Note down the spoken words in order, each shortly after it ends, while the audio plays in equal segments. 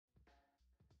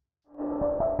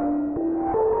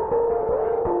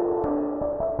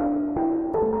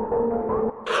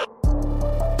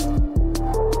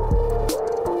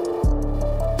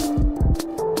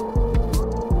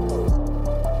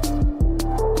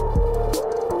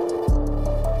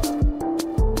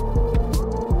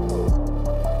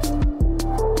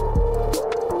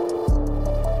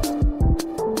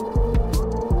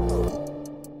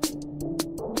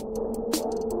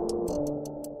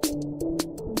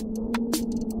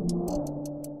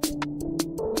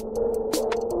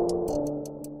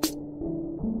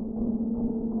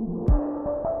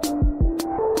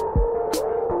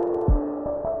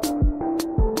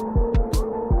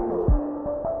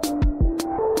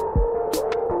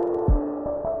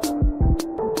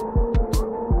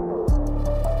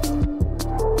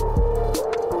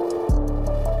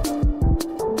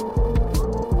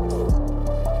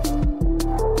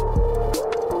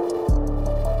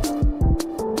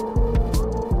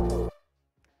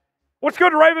What's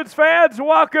good, Ravens fans?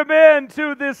 Welcome in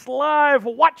to this live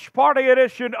watch party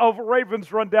edition of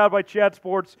Ravens Rundown by Chat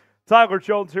Sports. Tyler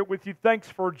Jones here with you. Thanks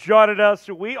for joining us.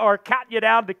 We are counting you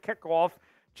down to kickoff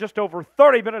just over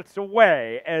 30 minutes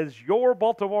away as your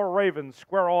Baltimore Ravens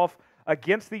square off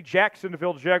against the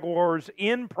Jacksonville Jaguars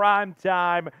in prime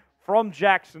time from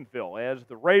Jacksonville as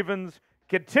the Ravens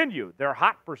continue their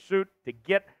hot pursuit to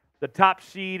get the top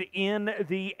seed in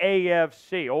the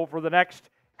AFC. Over the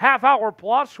next half hour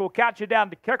plus, we'll count you down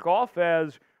to kickoff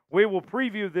as we will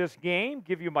preview this game,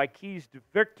 give you my keys to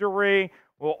victory.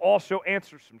 We'll also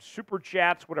answer some super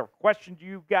chats, whatever questions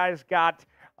you guys got,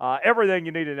 everything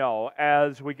you need to know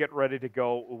as we get ready to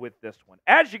go with this one.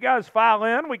 As you guys file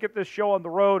in, we get this show on the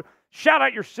road. Shout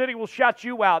out your city. We'll shout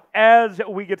you out as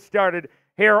we get started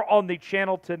here on the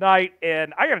channel tonight.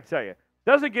 And I got to tell you,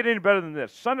 doesn't get any better than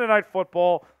this. Sunday Night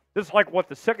Football. This is like,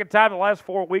 the second time in the last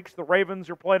 4 weeks the Ravens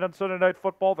are playing on Sunday Night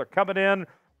Football. They're coming in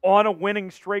on a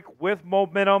winning streak with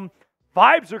momentum.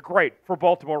 Vibes are great for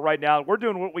Baltimore right now. We're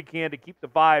doing what we can to keep the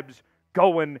vibes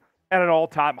going at an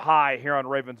all-time high here on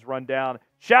Ravens Rundown.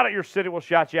 Shout out your city. We'll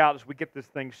shout you out as we get this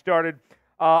thing started.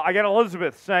 I got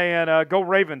Elizabeth saying, go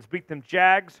Ravens, beat them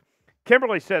Jags.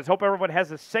 Kimberly says, hope everyone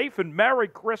has a safe and Merry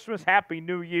Christmas, Happy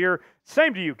New Year.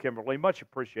 Same to you, Kimberly. Much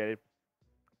appreciated.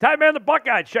 Tight Man the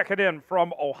Buckeye checking in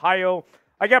from Ohio.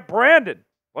 I got Brandon.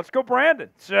 Let's go,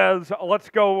 Brandon. Says, let's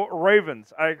go,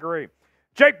 Ravens. I agree.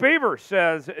 Jake Beaver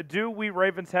says, do we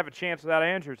Ravens have a chance without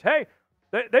Andrews? Hey,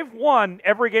 they've won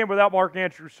every game without Mark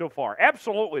Andrews so far.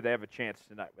 Absolutely, they have a chance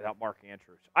tonight without Mark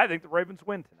Andrews. I think the Ravens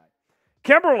win tonight.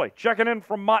 Kimberly checking in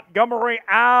from Montgomery,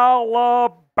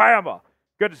 Alabama.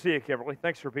 Good to see you, Kimberly.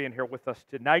 Thanks for being here with us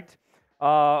tonight.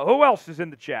 Who else is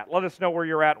in the chat? Let us know where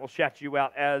you're at. We'll shout you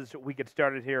out as we get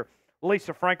started here.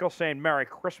 Lisa Frankel saying, Merry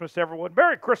Christmas, everyone.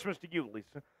 Merry Christmas to you,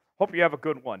 Lisa. Hope you have a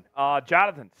good one.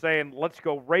 Jonathan saying, let's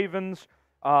go Ravens.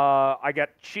 I got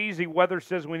Cheesy Weather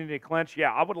says we need to clinch.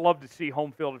 Yeah, I would love to see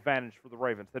home field advantage for the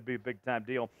Ravens. That'd be a big-time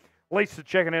deal. Lisa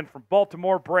checking in from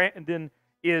Baltimore. Brandon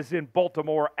is in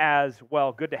Baltimore as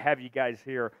well. Good to have you guys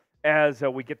here as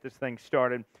we get this thing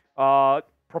started.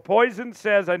 Propoison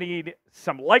says I need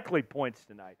some likely points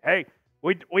tonight. Hey,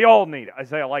 we all need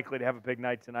Isaiah Likely to have a big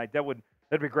night tonight. That'd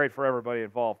be great for everybody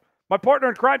involved. My partner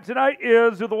in crime tonight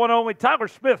is the one and only Tyler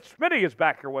Smith. Smitty is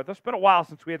back here with us. It's been a while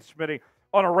since we had Smitty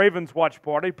on a Ravens watch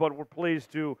party, but we're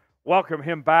pleased to welcome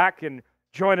him back and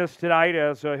join us tonight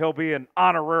as he'll be an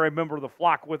honorary member of the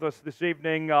flock with us this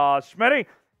evening. Smitty,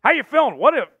 how you feeling?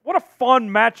 What a fun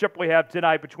matchup we have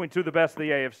tonight between two of the best of the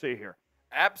AFC here.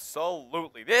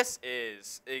 Absolutely. This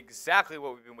is exactly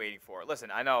what we've been waiting for.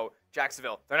 Listen, I know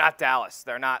Jacksonville, they're not Dallas.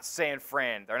 They're not San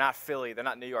Fran. They're not Philly. They're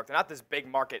not New York. They're not this big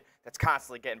market that's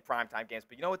constantly getting primetime games.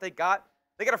 But you know what they got?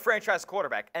 They got a franchise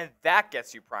quarterback, and that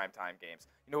gets you primetime games.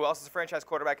 You know who else is a franchise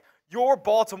quarterback? Your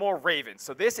Baltimore Ravens.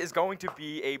 So this is going to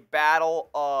be a battle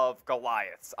of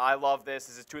Goliaths. I love this.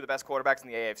 This is two of the best quarterbacks in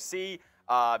the AFC.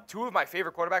 Two of my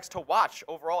favorite quarterbacks to watch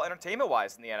overall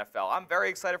entertainment-wise in the NFL. I'm very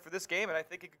excited for this game, and I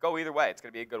think it could go either way. It's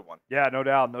going to be a good one. Yeah, no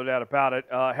doubt about it.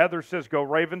 Heather says go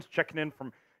Ravens, checking in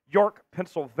from York,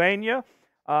 Pennsylvania.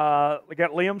 We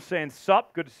got Liam saying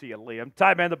sup. Good to see you, Liam.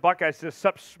 Ty Man the Buckeye says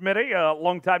sup, Smitty.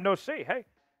 Long time no see. Hey,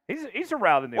 he's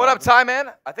around in the What office. up, Ty Man?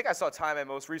 I think I saw Ty Man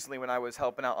most recently when I was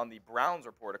helping out on the Browns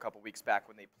report a couple weeks back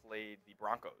when they played the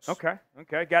Broncos. Okay.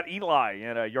 Got Eli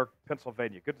in York,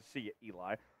 Pennsylvania. Good to see you,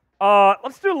 Eli.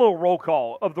 Let's do a little roll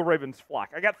call of the Ravens flock.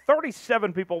 I got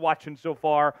 37 people watching so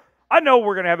far. I know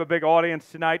we're going to have a big audience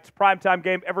tonight. It's a primetime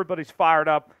game. Everybody's fired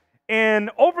up.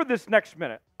 And over this next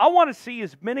minute, I want to see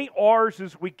as many R's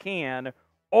as we can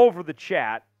over the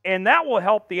chat, and that will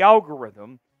help the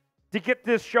algorithm to get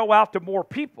this show out to more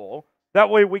people.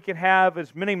 That way we can have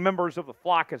as many members of the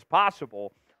flock as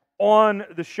possible on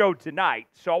the show tonight.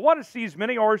 So I want to see as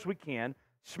many R's as we can.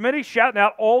 Smitty shouting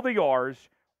out all the R's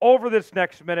over this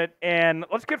next minute, and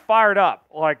let's get fired up.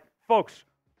 Like, folks,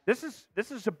 this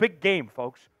is a big game,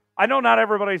 folks. I know not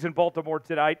everybody's in Baltimore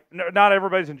tonight. Not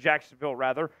everybody's in Jacksonville,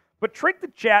 rather. But treat the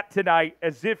chat tonight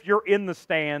as if you're in the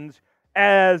stands,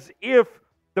 as if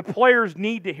the players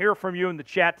need to hear from you in the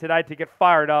chat tonight to get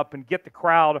fired up and get the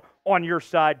crowd on your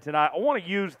side tonight. I want to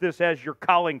use this as your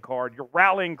calling card, your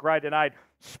rallying cry tonight.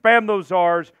 Spam those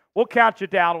R's. We'll count you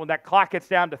down when that clock gets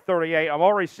down to 38. I'm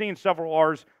already seeing several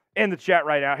R's in the chat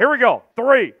right now. Here we go.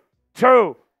 3,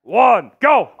 2, 1,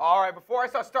 go. All right, before I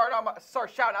start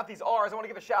shouting out these R's, I want to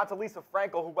give a shout out to Lisa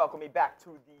Frankel, who welcomed me back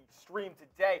to the stream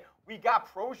today. We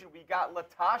got Projan, we got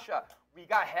Latasha, we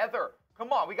got Heather.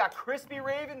 Come on, we got Crispy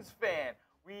Ravens fan.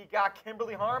 We got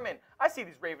Kimberly Harmon. I see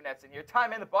these Ravenettes in here.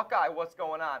 Time and the Buckeye, what's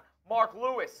going on? Mark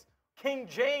Lewis, King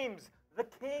James, the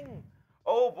King.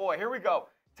 Oh boy, here we go.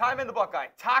 Time in the Buckeye.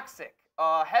 Toxic.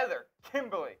 Heather.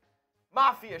 Kimberly.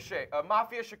 Mafia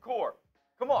Shakur.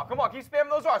 Come on. Keep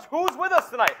spamming those R's. Who's with us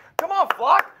tonight? Come on,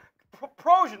 Flock.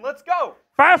 Projan, let's go.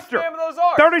 Faster. Keep spamming those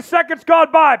R's. 30 seconds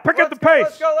gone by. Pick up the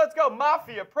pace. Let's go.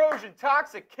 Mafia, Projan,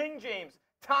 Toxic, King James,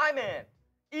 Time Man,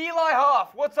 Eli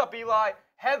Hoff. What's up, Eli?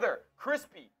 Heather,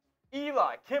 Crispy,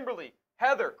 Eli, Kimberly,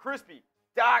 Heather, Crispy,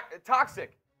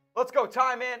 Toxic. Let's go,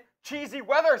 Time Man. Cheesy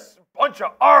Weathers. Bunch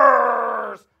of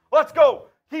R's. Let's go.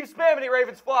 Keep spamming it,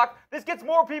 Ravens Flock. This gets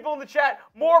more people in the chat,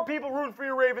 more people rooting for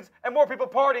your Ravens, and more people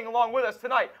partying along with us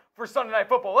tonight for Sunday Night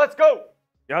Football. Let's go.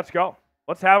 Yeah, let's go.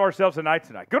 Let's have ourselves a night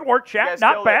tonight. Good work, chat.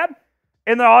 Not bad.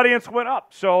 And the audience went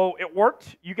up, so it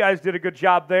worked. You guys did a good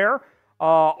job there.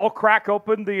 I'll crack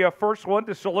open the first one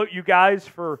to salute you guys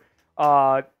for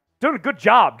doing a good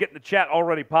job getting the chat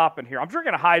already popping here. I'm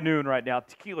drinking a High Noon right now.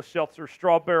 Tequila seltzer,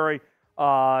 strawberry.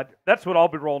 That's what I'll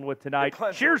be rolling with tonight.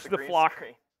 Cheers to the Flock.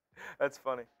 Screen. That's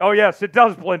funny. Oh, yes, it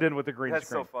does blend in with the green screen. That's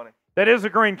so funny. That is a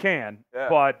green can,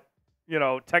 but,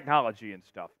 technology and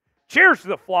stuff. Cheers to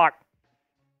the Flock.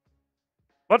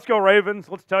 Let's go, Ravens.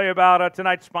 Let's tell you about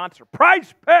tonight's sponsor,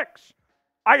 Prize Picks.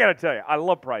 I got to tell you, I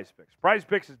love Prize Picks. Prize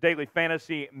Picks is daily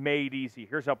fantasy made easy.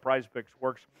 Here's how Prize Picks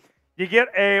works. You get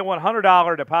a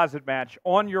 $100 deposit match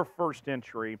on your first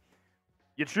entry.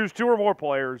 You choose 2 or more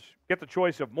players, get the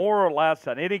choice of more or less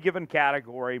on any given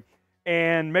category,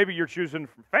 and maybe you're choosing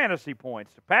from fantasy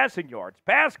points to passing yards,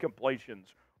 pass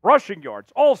completions, rushing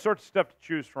yards, all sorts of stuff to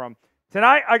choose from.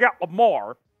 Tonight, I got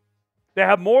Lamar. They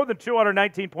have more than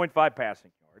 219.5 passing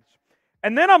yards.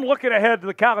 And then I'm looking ahead to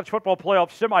the college football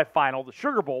playoff semifinal, the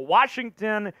Sugar Bowl.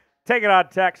 Washington taking on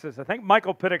Texas. I think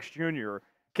Michael Penix Jr.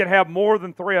 can have more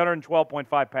than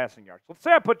 312.5 passing yards. Let's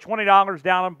say I put $20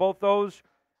 down on both those.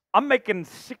 I'm making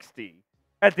 $60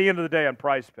 at the end of the day on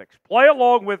Prize Picks. Play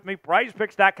along with me,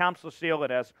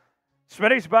 prizepicks.com/CLNS.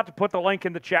 Smitty's about to put the link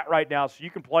in the chat right now so you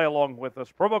can play along with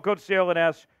us. Promo code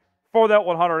CLNS for that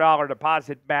 $100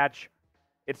 deposit match.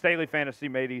 It's daily fantasy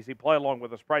made easy. Play along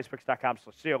with us,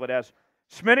 prizepicks.com/CLNS.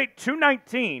 Smitty,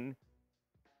 219.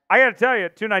 I got to tell you,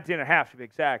 219.5 to be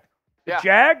exact. The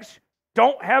Jags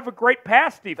don't have a great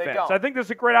pass defense. I think this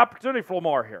is a great opportunity for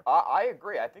Lamar here. I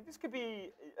agree. I think this could be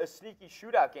a sneaky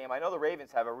shootout game. I know the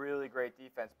Ravens have a really great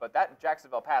defense, but that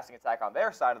Jacksonville passing attack on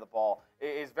their side of the ball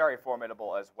is very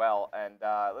formidable as well. And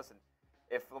listen,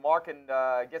 if Lamar can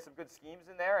get some good schemes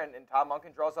in there and Tom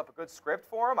Munkin draws up a good script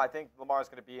for him, I think Lamar's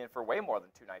going to be in for way more than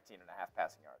 219.5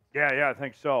 passing yards. Yeah, I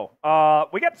think so.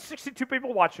 We got 62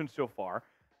 people watching so far.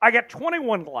 I got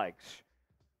 21 likes.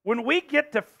 When we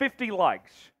get to 50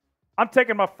 likes, I'm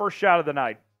taking my first shot of the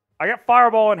night. I got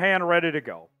Fireball in hand ready to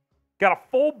go. Got a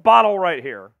full bottle right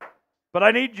here, but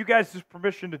I need you guys'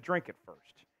 permission to drink it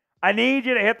first. I need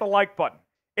you to hit the like button.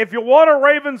 If you want a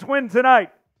Ravens win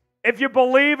tonight, if you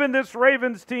believe in this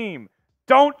Ravens team,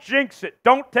 don't jinx it.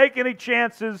 Don't take any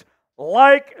chances.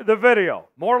 Like the video.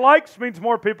 More likes means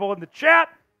more people in the chat.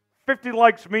 50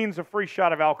 likes means a free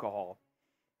shot of alcohol.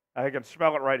 I can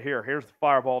smell it right here. Here's the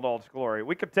Fireball in all its glory.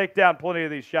 We could take down plenty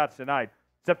of these shots tonight.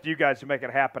 It's up to you guys to make it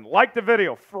happen. Like the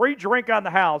video. Free drink on the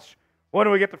house when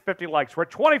we get to 50 likes. We're at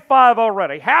 25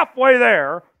 already. Halfway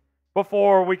there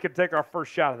before we can take our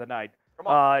first shot of the night.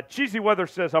 Cheesy Weather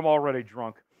says I'm already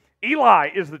drunk. Eli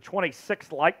is the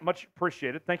 26th like. Much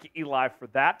appreciated. Thank you, Eli, for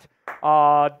that.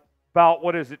 About,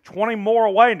 20 more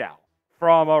away now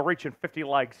from reaching 50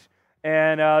 likes.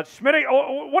 And Smitty,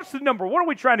 what's the number? What are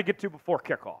we trying to get to before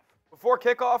kickoff? Before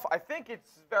kickoff, I think it's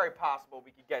very possible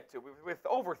we could get to, with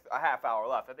over a half hour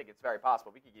left, I think it's very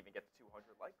possible we could even get to 200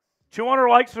 likes. 200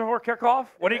 likes before kickoff?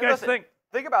 What do you guys think?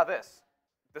 Think about this.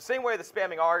 The same way the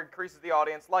spamming R increases the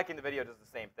audience, liking the video does the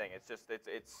same thing. It's just,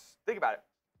 think about it.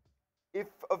 If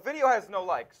a video has no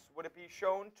likes, would it be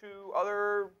shown to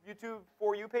other YouTube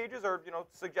For You pages or,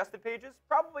 suggested pages?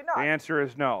 Probably not. The answer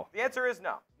is no. The answer is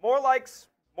no. More likes,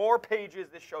 more pages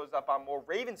this shows up on, more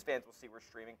Ravens fans will see we're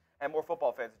streaming, and more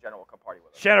football fans in general will come party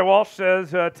with us. Shannon Walsh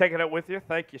says, taking it with you.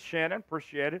 Thank you, Shannon.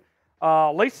 Appreciate it.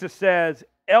 Lisa says,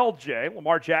 LJ,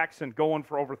 Lamar Jackson, going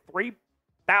for over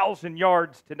 3,000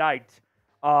 yards tonight.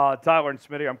 Tyler and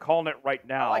Smitty, I'm calling it right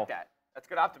now. I like that. That's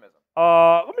good optimism.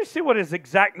 Let me see what his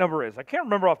exact number is. I can't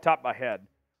remember off the top of my head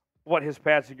what his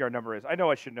passing yard number is. I know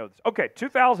I should know this. Okay,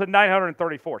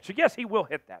 2,934. So, yes, he will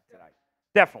hit that tonight.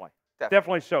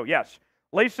 Definitely so, yes.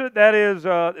 Lisa, that is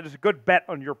a good bet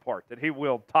on your part that he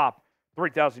will top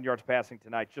 3,000 yards passing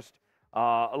tonight. Just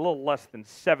a little less than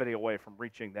 70 away from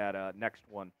reaching that next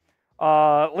one.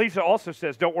 Lisa also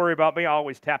says, don't worry about me. I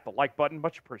always tap the like button.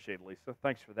 Much appreciated, Lisa.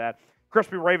 Thanks for that.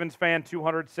 Crispy Ravens fan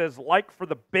 200 says, like for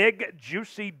the big,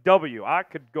 juicy W. I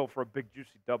could go for a big,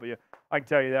 juicy W. I can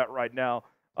tell you that right now.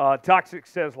 Toxic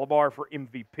says Lamar for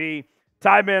MVP.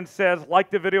 Ty Man says,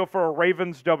 like the video for a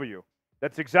Ravens W.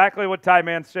 That's exactly what Ty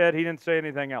Man said. He didn't say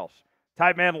anything else.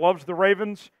 Ty Man loves the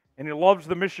Ravens, and he loves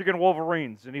the Michigan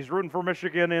Wolverines, and he's rooting for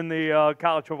Michigan in the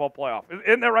college football playoff.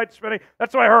 Isn't that right, Smitty?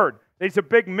 That's what I heard. He's a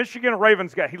big Michigan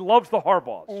Ravens guy. He loves the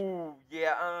Harbaughs. Ooh,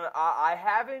 yeah. I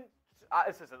haven't.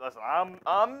 Listen,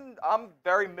 I'm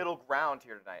very middle ground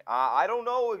here tonight. I don't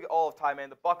know all of Ty Man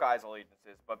the Buckeyes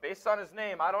allegiances, but based on his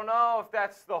name, I don't know if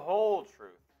that's the whole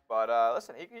truth. But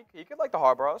listen, he could like the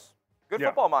Harbaughs. Good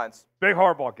football minds. Big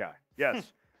Harbaugh guy.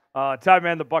 Yes. Ty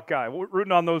Man the Buckeye. We're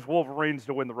rooting on those Wolverines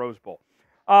to win the Rose Bowl.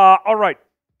 All right.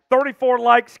 34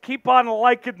 likes. Keep on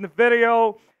liking the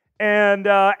video. And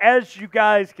as you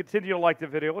guys continue to like the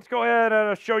video, let's go ahead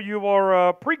and show you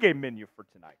our pregame menu for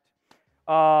tonight.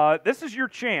 This is your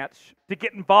chance to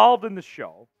get involved in the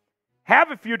show,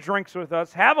 have a few drinks with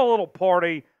us, have a little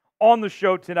party on the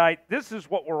show tonight. This is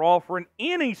what we're offering.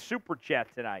 Any super chat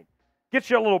tonight, get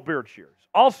you a little beer cheers.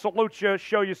 I'll salute you,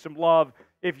 show you some love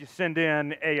if you send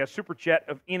in a super chat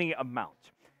of any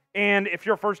amount. And if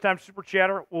you're a first-time super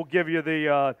chatter, we'll give you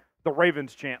the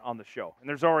Ravens chant on the show. And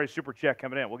there's already a super chat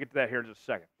coming in. We'll get to that here in just a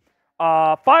second.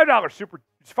 $5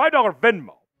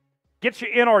 Venmo gets you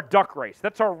in our duck race.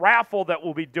 That's our raffle that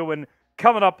we'll be doing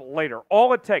coming up later.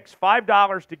 All it takes,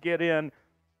 $5 to get in.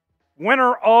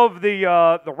 Winner of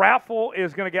the raffle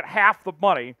is going to get half the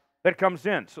money that comes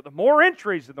in. So the more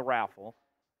entries in the raffle,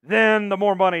 then the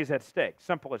more money is at stake.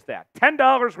 Simple as that.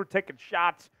 $10, we're taking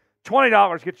shots.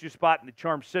 $20 gets you a spot in the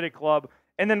Charm City Club.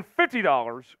 And then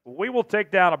 $50, we will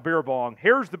take down a beer bong.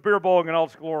 Here's the beer bong in all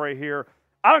its glory here.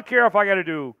 I don't care if I got to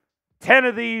do 10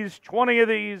 of these, 20 of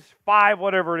these, 5,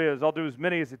 whatever it is. I'll do as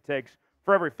many as it takes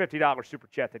for every $50 super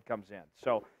chat that comes in.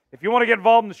 So if you want to get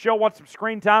involved in the show, want some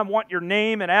screen time, want your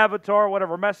name and avatar,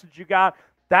 whatever message you got,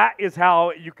 that is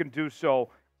how you can do so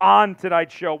on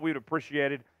tonight's show. We'd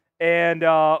appreciate it. And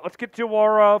let's get to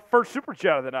our first super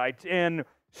chat of the night. And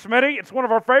Smitty, it's one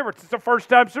of our favorites. It's a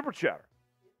first-time super chatter.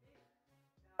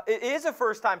 It is a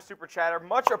first-time super chatter.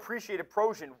 Much appreciated,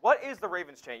 Projan. What is the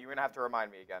Ravens chant? You're going to have to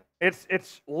remind me again.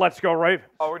 It's Let's Go Ravens.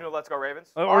 Oh, we're doing Let's Go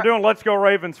Ravens? We're doing Let's Go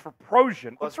Ravens for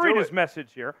Projan. Let's read his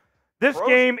message here. This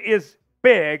game is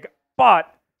big,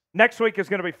 but next week is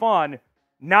going to be fun.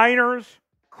 Niners,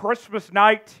 Christmas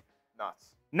night. Nuts.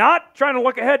 Not trying to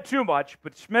look ahead too much,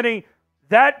 but Smitty,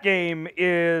 that game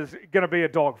is going to be a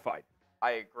dogfight.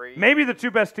 I agree. Maybe the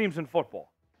two best teams in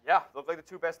football. Yeah, look like the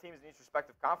two best teams in each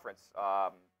respective conference.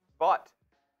 But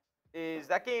is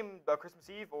that game Christmas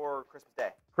Eve or Christmas Day?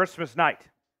 Christmas night.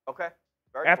 Okay.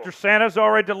 Very After cool. Santa's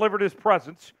already delivered his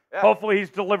presents, hopefully he's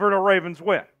delivered a Ravens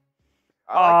win.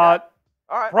 I like that.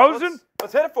 All right. Prosen,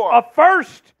 let's hit it for him. A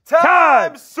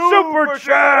first-time super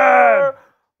chatter.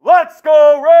 Let's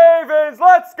go, Ravens.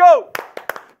 Let's go.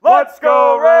 Let's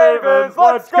go, Ravens.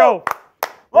 Let's go.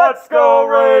 Let's go,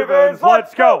 Ravens.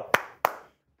 Let's go.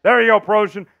 There you go,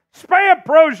 Projan. Spam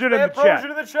Projan in the chat. Projan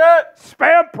in the chat.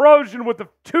 Spam Projan with the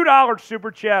 $2 super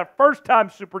chat, first-time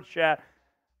super chat.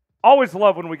 Always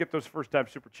love when we get those first-time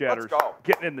super chatters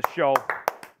getting in the show.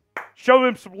 Show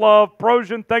them some love.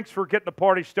 Projan, thanks for getting the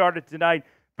party started tonight,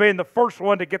 being the first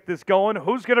one to get this going.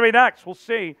 Who's going to be next? We'll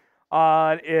see.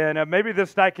 And maybe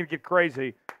this night can get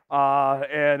crazy.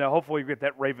 And hopefully we get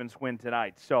that Ravens win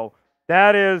tonight. So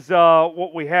that is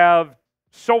what we have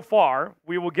so far.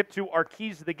 We will get to our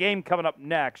keys to the game coming up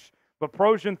next. But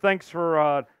Projan, thanks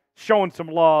for showing some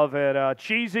love. And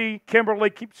Cheesy, Kimberly,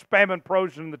 keep spamming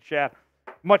Projan in the chat.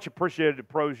 Much appreciated,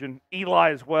 Projan.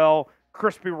 Eli as well.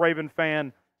 Crispy Raven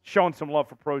fan, showing some love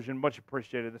for Projan. Much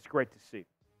appreciated. It's great to see.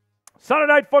 Sunday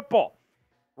Night Football.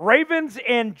 Ravens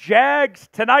and Jags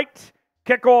tonight.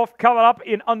 Kickoff coming up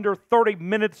in under 30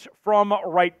 minutes from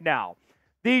right now.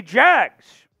 The Jags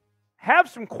have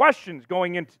some questions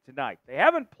going into tonight. They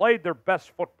haven't played their best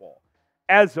football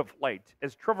as of late,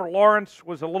 as Trevor Lawrence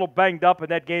was a little banged up in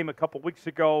that game a couple weeks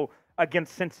ago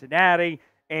against Cincinnati,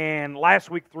 and last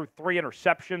week threw 3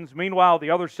 interceptions. Meanwhile, the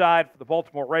other side for the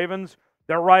Baltimore Ravens,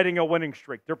 they're riding a winning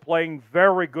streak. They're playing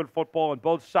very good football on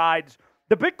both sides.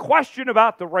 The big question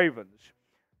about the Ravens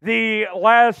the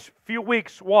last few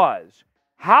weeks was,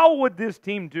 how would this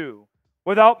team do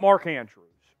without Mark Andrews?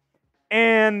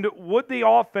 And would the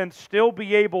offense still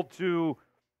be able to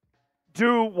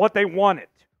do what they wanted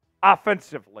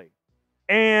offensively?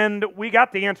 And we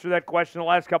got the answer to that question the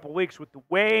last couple of weeks with the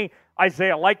way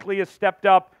Isaiah Likely has stepped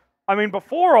up. I mean,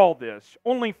 before all this,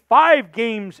 only 5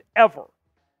 games ever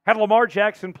had Lamar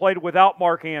Jackson played without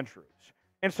Mark Andrews.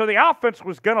 And so the offense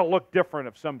was going to look different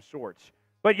of some sorts.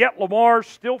 But yet Lamar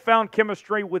still found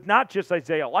chemistry with not just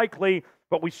Isaiah Likely,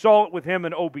 but we saw it with him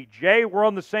and OBJ. We're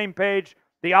on the same page.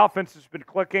 The offense has been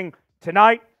clicking.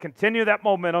 tonight, continue that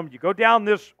momentum. You go down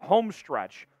this home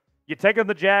stretch. You take on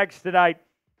the Jags tonight.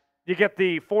 You get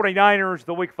the 49ers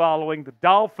the week following, the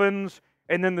Dolphins,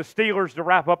 and then the Steelers to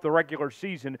wrap up the regular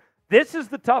season. This is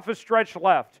the toughest stretch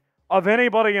left of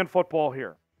anybody in football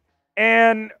here.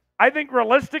 And I think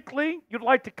realistically, you'd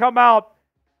like to come out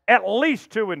at least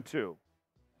 2-2.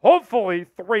 Hopefully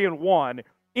 3-1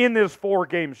 in this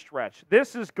 4-game stretch.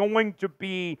 This is going to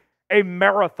be a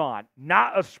marathon,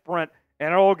 not a sprint,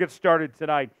 and it all gets started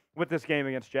tonight with this game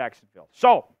against Jacksonville.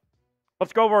 So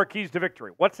let's go over our keys to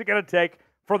victory. What's it going to take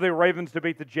for the Ravens to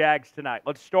beat the Jags tonight?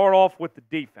 Let's start off with the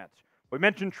defense. We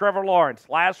mentioned Trevor Lawrence.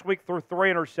 Last week threw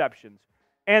 3 interceptions.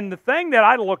 And the thing that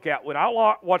I look at when I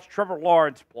watch Trevor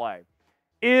Lawrence play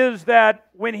is that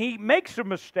when he makes a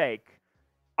mistake,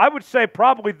 I would say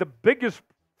probably the biggest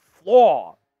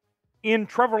flaw in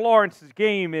Trevor Lawrence's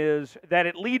game is that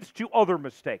it leads to other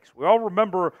mistakes. We all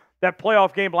remember that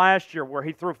playoff game last year where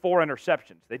he threw 4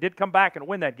 interceptions. They did come back and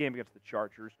win that game against the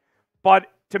Chargers. But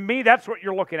to me, that's what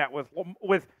you're looking at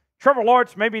with Trevor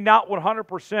Lawrence, maybe not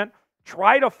 100%.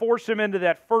 Try to force him into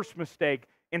that first mistake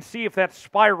and see if that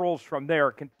spirals from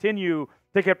there. Continue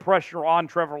to get pressure on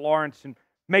Trevor Lawrence and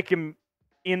make him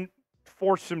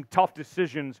force some tough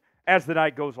decisions as the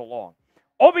night goes along.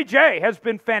 OBJ has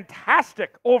been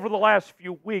fantastic over the last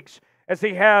few weeks as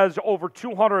he has over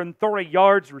 230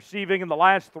 yards receiving in the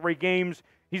last 3 games.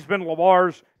 He's been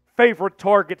Lamar's favorite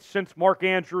target since Mark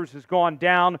Andrews has gone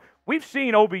down. We've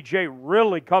seen OBJ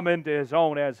really come into his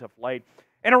own as of late.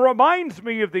 And it reminds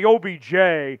me of the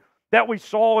OBJ that we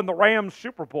saw in the Rams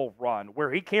Super Bowl run,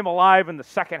 where he came alive in the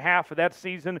second half of that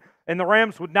season, and the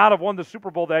Rams would not have won the Super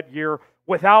Bowl that year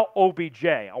without OBJ.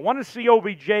 I want to see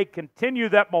OBJ continue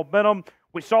that momentum.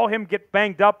 We saw him get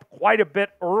banged up quite a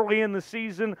bit early in the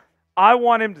season. I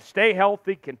want him to stay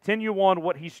healthy, continue on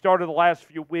what he started the last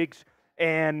few weeks,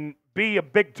 and be a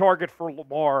big target for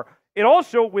Lamar. It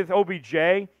also, with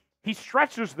OBJ, he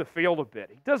stretches the field a bit.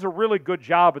 He does a really good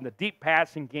job in the deep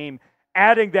passing game,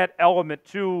 adding that element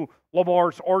to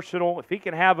Lamar's arsenal. If he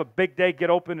can have a big day, get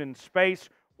open in space,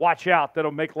 watch out.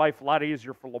 That'll make life a lot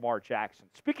easier for Lamar Jackson.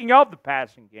 Speaking of the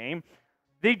passing game,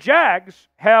 the Jags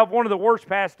have one of the worst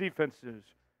pass defenses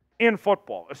in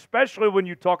football, especially when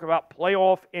you talk about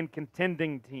playoff and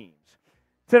contending teams.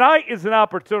 Tonight is an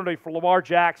opportunity for Lamar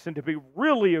Jackson to be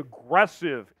really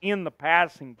aggressive in the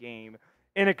passing game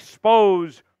and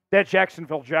expose that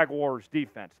Jacksonville Jaguars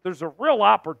defense. There's a real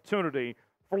opportunity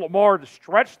for Lamar to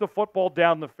stretch the football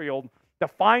down the field, to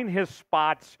find his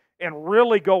spots, and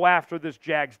really go after this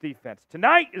Jags defense.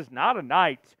 Tonight is not a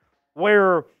night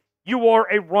where you are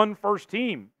a run-first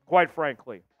team, quite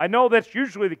frankly. I know that's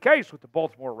usually the case with the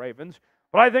Baltimore Ravens,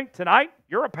 but I think tonight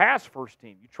you're a pass-first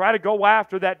team. You try to go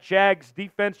after that Jags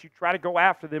defense. You try to go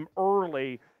after them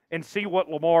early and see what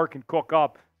Lamar can cook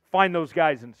up, find those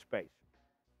guys in space.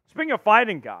 Speaking of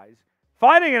finding guys,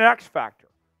 finding an X factor.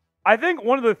 I think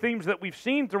one of the themes that we've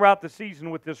seen throughout the season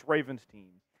with this Ravens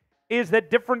team is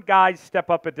that different guys step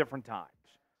up at different times,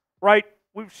 right?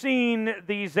 We've seen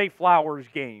the Zay Flowers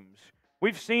games.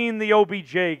 We've seen the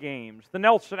OBJ games, the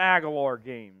Nelson Aguilar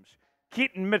games,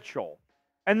 Keaton Mitchell.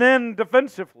 And then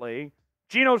defensively,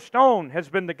 Geno Stone has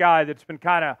been the guy that's been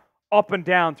kind of up and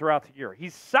down throughout the year.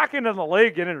 He's second in the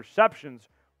league in interceptions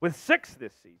with 6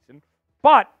 this season,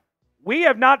 but we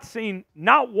have not seen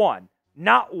not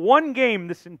one game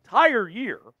this entire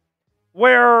year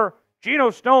where Geno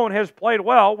Stone has played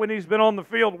well when he's been on the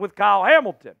field with Kyle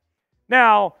Hamilton.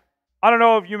 Now, I don't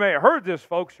know if you may have heard this,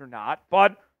 folks, or not,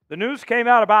 but the news came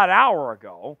out about an hour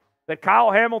ago that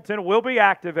Kyle Hamilton will be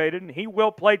activated and he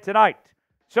will play tonight.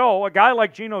 So a guy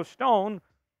like Geno Stone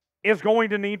is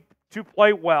going to need to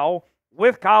play well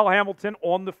with Kyle Hamilton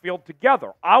on the field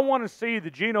together. I want to see the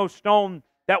Geno Stone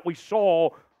that we saw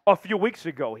a few weeks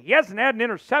ago. He hasn't had an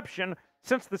interception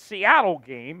since the Seattle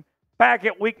game back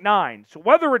at Week 9. So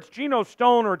whether it's Geno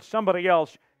Stone or it's somebody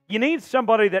else, you need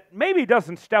somebody that maybe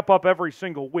doesn't step up every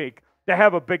single week to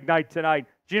have a big night tonight.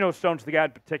 Geno Stone's the guy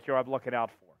in particular I'm looking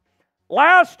out for.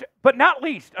 Last but not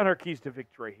least on our keys to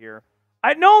victory here,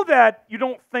 I know that you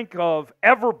don't think of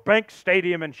EverBank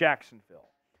Stadium in Jacksonville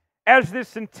as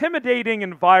this intimidating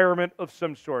environment of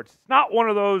some sorts. It's not one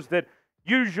of those that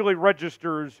usually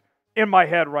registers in my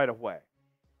head right away.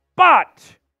 But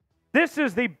this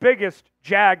is the biggest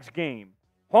Jags game,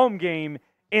 home game,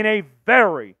 in a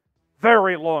very,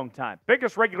 very long time.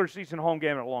 Biggest regular season home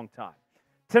game in a long time.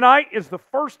 Tonight is the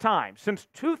first time since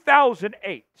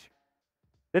 2008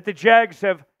 that the Jags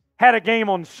have had a game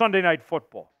on Sunday Night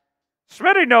Football.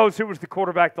 Smitty knows who was the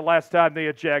quarterback the last time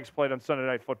the Jags played on Sunday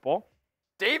Night Football.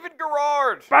 David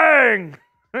Garrard. Bang!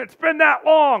 It's been that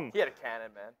long. He had a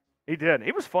cannon, man. He did.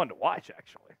 He was fun to watch,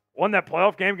 actually. Won that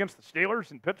playoff game against the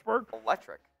Steelers in Pittsburgh.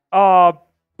 Electric.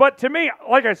 But to me,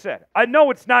 like I said, I know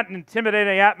it's not an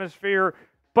intimidating atmosphere,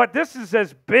 but this is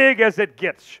as big as it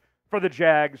gets for the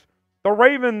Jags. The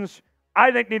Ravens,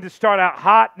 I think, need to start out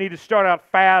hot, need to start out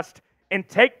fast, and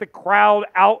take the crowd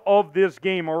out of this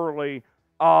game early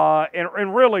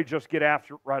and really just get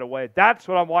after it right away. That's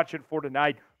what I'm watching for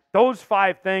tonight. Those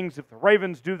 5 things, if the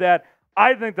Ravens do that,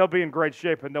 I think they'll be in great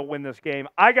shape and they'll win this game.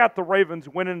 I got the Ravens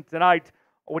winning tonight,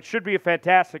 which should be a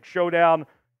fantastic showdown.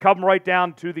 Come right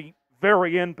down to the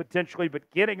very end potentially, but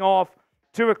getting off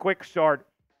to a quick start,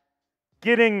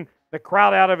 getting the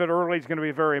crowd out of it early is going to be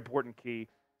a very important key.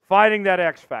 Finding that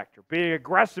X factor, being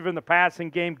aggressive in the passing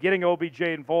game, getting OBJ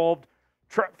involved,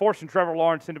 forcing Trevor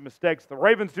Lawrence into mistakes. The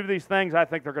Ravens do these things. I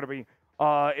think they're going to be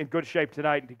in good shape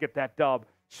tonight to get that dub.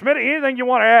 Smitty, anything you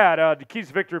want to add to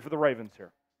Key's victory for the Ravens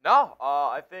here? No,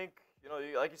 I think,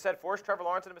 like you said, force Trevor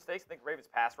Lawrence into mistakes. I think Ravens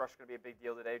pass rush is going to be a big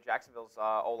deal today. Jacksonville's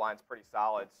O-line's pretty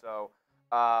solid. So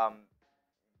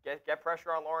get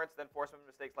pressure on Lawrence, then force him into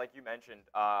mistakes like you mentioned.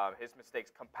 His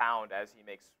mistakes compound as he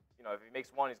makes, if he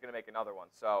makes one, he's going to make another one.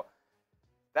 So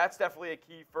that's definitely a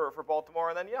key for Baltimore.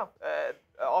 And then,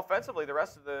 offensively, the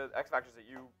rest of the X factors that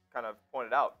you kind of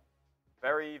pointed out,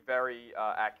 very, very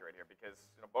accurate here because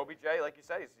OBJ, like you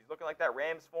said, he's looking like that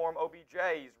Rams form OBJ.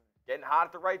 He's getting hot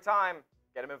at the right time.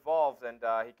 Get him involved, and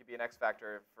he could be an X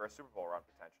factor for a Super Bowl run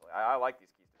potentially. I like these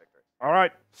keys to victory. All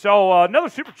right, so another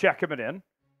super chat coming in.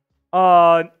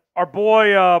 Our boy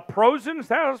Prozen, is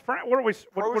that what are we?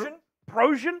 Prozen?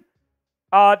 Prozen?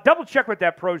 Double check with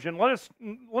that Prozen. Let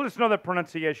us know that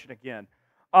pronunciation again.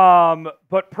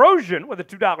 But Prozen with a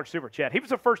 $2 super chat. He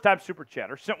was a first-time super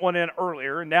chatter. Sent one in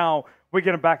earlier, and now we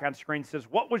get him back on screen. Says,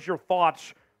 what was your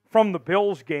thoughts from the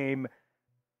Bills game?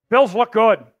 Bills look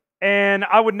good, and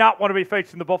I would not want to be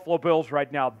facing the Buffalo Bills right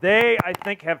now. They, I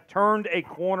think, have turned a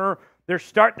corner. They're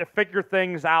starting to figure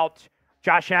things out.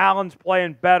 Josh Allen's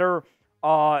playing better.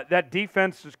 That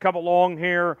defense has come along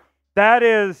here. That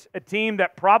is a team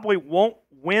that probably won't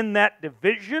win that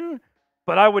division,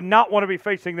 but I would not want to be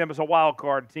facing them as a wild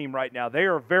card team right now. They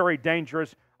are very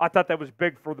dangerous. I thought that was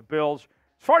big for the Bills.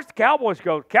 As far as the Cowboys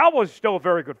go, Cowboys are still a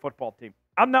very good football team.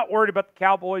 I'm not worried about the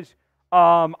Cowboys.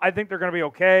 I think they're going to be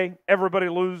okay. Everybody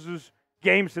loses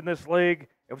games in this league.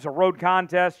 It was a road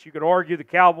contest. You could argue the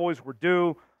Cowboys were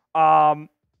due.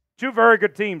 2 very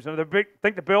good teams. And I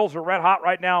think the Bills are red hot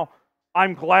right now.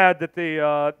 I'm glad that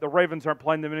the Ravens aren't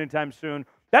playing them anytime soon.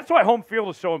 That's why home field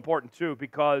is so important, too,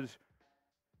 because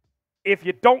if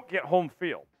you don't get home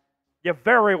field, you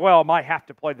very well might have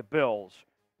to play the Bills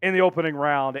in the opening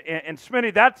round. And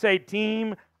Smitty, that's a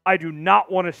team I do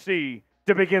not want to see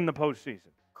to begin the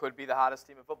postseason. Could be the hottest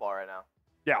team in football right now.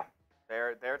 Yeah.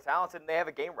 They're talented, and they have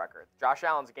a game record. Josh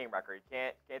Allen's a game record. You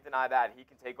can't deny that. He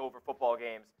can take over football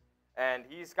games. And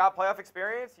he's got playoff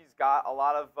experience. He's got a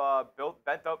lot of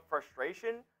bent-up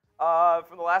frustration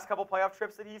from the last couple playoff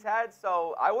trips that he's had.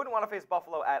 So I wouldn't want to face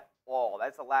Buffalo at all.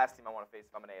 That's the last team I want to face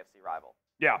if I'm an AFC rival.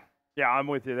 Yeah, I'm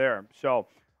with you there. So,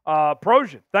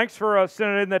 Projan, thanks for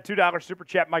sending in that $2 super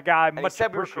chat, my guy. And much he said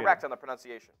appreciated. we were correct on the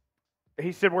pronunciation.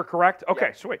 He said we're correct? Okay,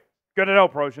 yeah. Sweet. Good to know,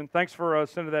 Projan. Thanks for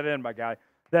sending that in, my guy.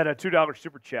 That $2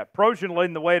 super chat. Projan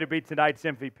leading the way to be tonight's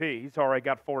MVP. He's already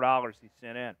got $4 he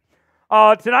sent in.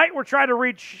 Tonight, we're trying to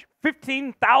reach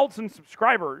 15,000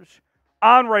 subscribers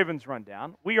on Ravens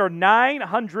Rundown. We are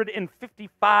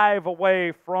 955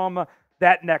 away from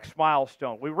that next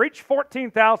milestone. We reached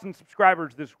 14,000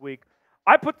 subscribers this week.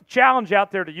 I put the challenge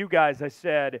out there to you guys. I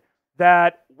said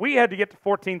that we had to get to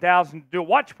 14,000 to do a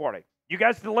watch party. You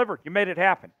guys delivered. You made it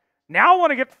happen. Now I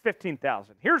want to get to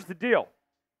 15,000. Here's the deal.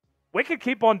 We could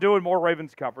keep on doing more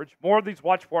Ravens coverage, more of these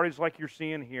watch parties like you're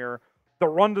seeing here. The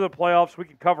run to the playoffs, we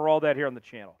can cover all that here on the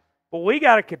channel. But we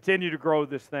got to continue to grow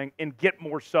this thing and get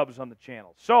more subs on the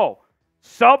channel. So,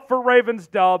 sub for Ravens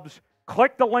Dubs.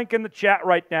 Click the link in the chat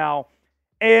right now.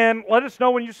 And let us know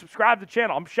when you subscribe to the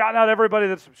channel. I'm shouting out everybody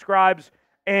that subscribes.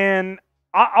 And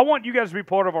I want you guys to be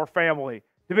part of our family,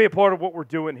 to be a part of what we're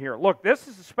doing here. Look, this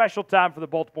is a special time for the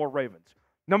Baltimore Ravens.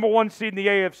 Number 1 seed in the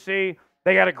AFC.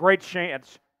 They got a great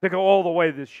chance to go all the way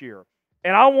this year.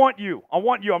 And I want you. I'm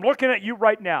looking at you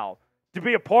right now to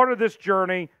be a part of this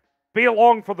journey, be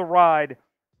along for the ride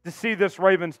to see this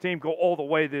Ravens team go all the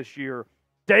way this year.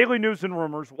 Daily news and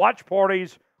rumors, watch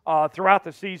parties throughout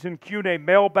the season, Q&A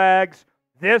mailbags.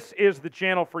 This is the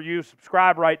channel for you.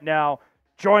 Subscribe right now.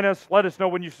 Join us. Let us know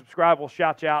when you subscribe. We'll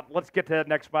shout you out. Let's get to that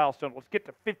next milestone. Let's get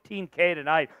to 15K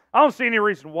tonight. I don't see any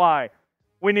reason why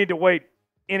we need to wait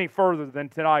any further than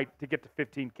tonight to get to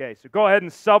 15K. So go ahead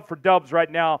and sub for Dubs right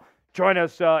now. Join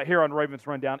us here on Ravens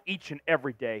Rundown each and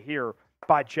every day here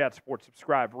by Chat Sports.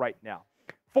 Subscribe right now.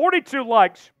 42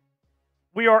 likes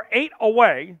we are 8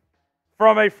 away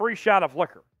from a free shot of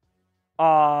liquor.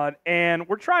 And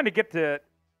we're trying to get to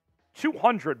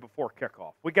 200 before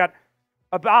kickoff. We got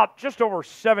about just over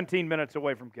 17 minutes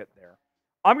away from getting there.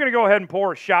 I'm going to go ahead and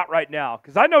pour a shot right now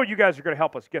because I know you guys are going to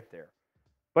help us get there.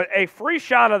 But a free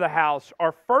shot of the house,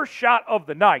 our first shot of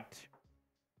the night,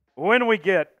 when we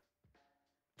get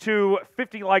to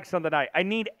 50 likes on the night. I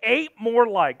need 8 more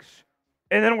likes,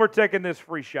 and then we're taking this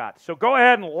free shot. So go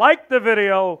ahead and like the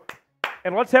video,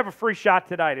 and let's have a free shot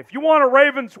tonight. If you want a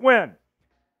Ravens win,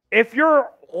 if you're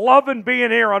loving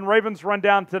being here on Ravens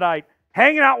Rundown tonight,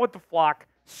 hanging out with the flock,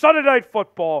 Sunday Night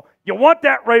Football, you want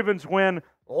that Ravens win,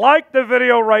 like the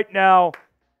video right now.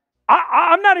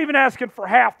 I'm not even asking for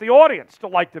half the audience to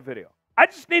like the video. I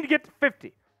just need to get to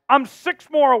 50. I'm 6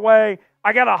 more away.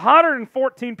 I got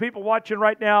 114 people watching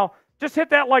right now. Just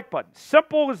hit that like button.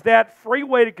 Simple as that. Free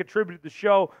way to contribute to the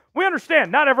show. We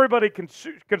understand not everybody can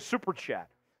super chat,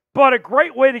 but a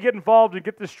great way to get involved and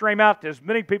get this stream out to as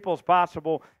many people as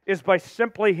possible is by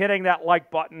simply hitting that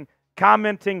like button,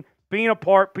 commenting, being a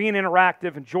part, being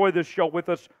interactive. Enjoy this show with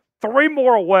us. 3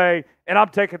 more away, and I'm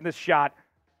taking this shot.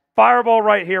 Fireball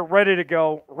right here, ready to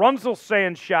go. Runzel's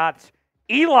saying shots.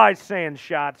 Eli's saying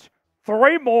shots.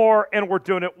 3 more, and we're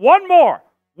doing it. 1 more.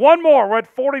 1 more. We're at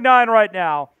 49 right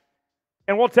now,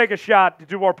 and we'll take a shot to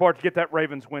do our part to get that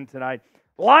Ravens win tonight.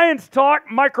 Lions Talk.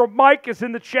 Micro Mike is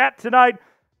in the chat tonight.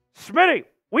 Smitty,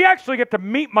 we actually get to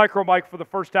meet Micro Mike for the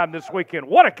first time this weekend.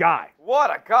 What a guy.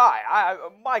 What a guy.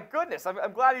 My goodness.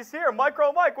 I'm glad he's here.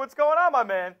 Micro Mike, what's going on, my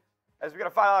man? As we got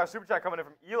a $5 super chat coming in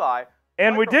from Eli.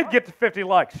 And we did get to 50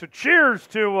 likes. So cheers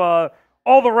to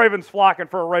all the Ravens flocking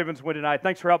for a Ravens win tonight.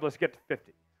 Thanks for helping us get to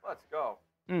 50. Let's go.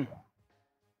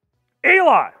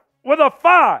 Eli with a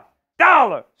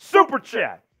 $5 super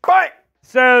chat. Bye.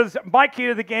 Says, my key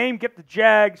to the game, get the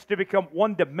Jags to become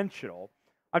one-dimensional.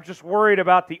 I'm just worried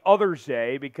about the other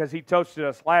Zay because he toasted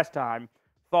us last time.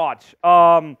 Thoughts?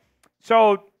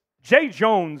 So Zay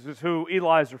Jones is who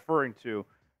Eli is referring to.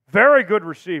 Very good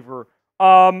receiver.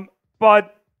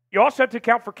 But you also have to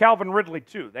account for Calvin Ridley,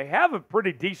 too. They have a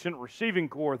pretty decent receiving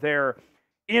core there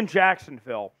in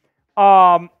Jacksonville.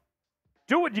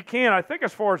 Do what you can. I think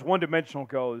as far as one-dimensional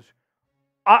goes,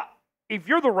 if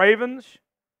you're the Ravens,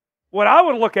 what I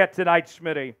would look at tonight,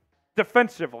 Smitty,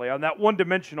 defensively on that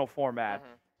one-dimensional format,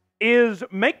 is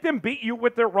make them beat you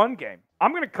with their run game.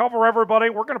 I'm going to cover everybody.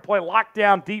 We're going to play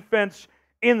lockdown defense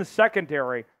in the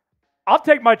secondary. I'll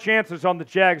take my chances on the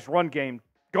Jags run game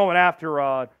going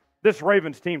after this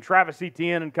Ravens team, Travis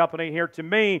Etienne and company here. To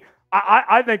me,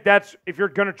 I think that's, if you're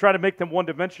going to try to make them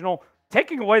one-dimensional,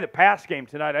 taking away the pass game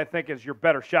tonight, I think, is your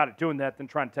better shot at doing that than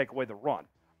trying to take away the run.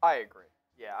 I agree.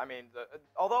 Yeah, I mean, the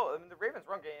Ravens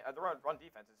run game, the run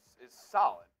defense is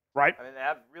solid. Right. I mean, they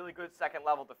have really good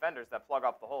second-level defenders that plug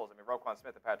up the holes. I mean, Roquan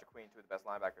Smith and Patrick Queen, 2 of the best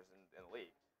linebackers in the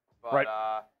league. But,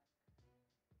 right.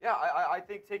 Yeah, I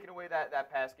think taking away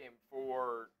that pass game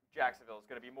for Jacksonville is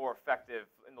going to be more effective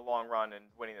in the long run in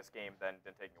winning this game than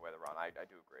taking away the run. I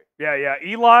do agree. Yeah.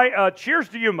 Eli, cheers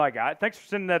to you, my guy. Thanks for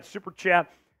sending that super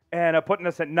chat and putting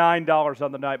us at $9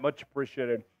 on the night. Much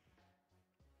appreciated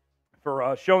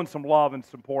for showing some love and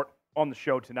support on the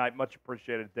show tonight. Much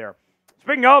appreciated there.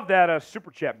 Speaking of that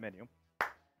super chat menu,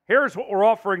 here's what we're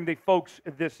offering the folks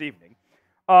this evening.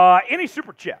 Any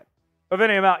super chat of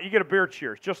any amount, you get a beer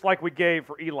cheers, just like we gave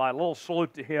for Eli. A little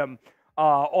salute to him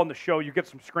on the show. You get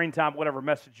some screen time, whatever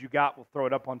message you got, we'll throw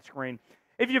it up on screen.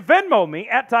 If you Venmo me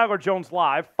at Tyler Jones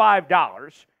Live,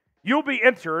 $5, you'll be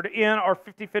entered in our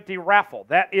 50-50 raffle.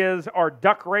 That is our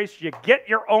duck race. You get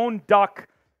your own duck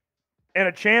and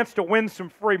a chance to win some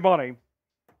free money.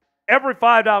 Every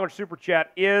 $5 super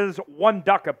chat is 1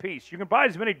 duck apiece. You can buy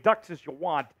as many ducks as you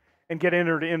want and get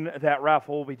entered in that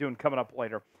raffle we'll be doing coming up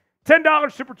later.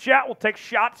 $10 super chat will take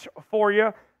shots for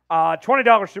you.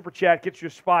 $20 super chat gets you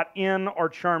a spot in our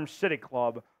Charm City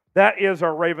Club. That is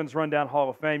our Ravens Rundown Hall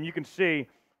of Fame. You can see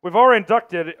we've already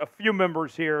inducted a few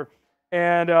members here,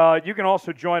 and you can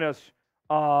also join us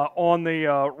on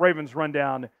the Ravens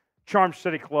Rundown Charm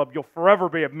City Club. You'll forever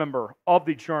be a member of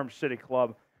the Charm City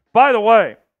Club. By the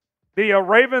way, the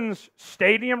Ravens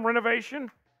Stadium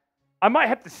renovation, I might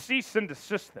have to cease and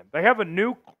desist them. They have a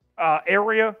new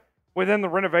area within the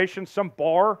renovation, some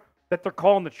bar that they're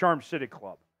calling the Charm City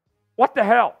Club. What the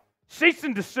hell? Cease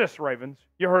and desist, Ravens.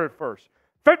 You heard it first.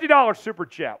 $50 super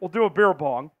chat. We'll do a beer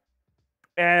bong,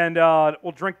 and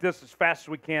we'll drink this as fast as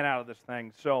we can out of this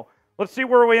thing. So let's see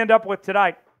where we end up with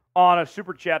tonight on a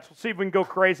super chats. We'll see if we can go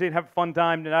crazy and have a fun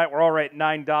time tonight. We're already at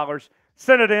 $9.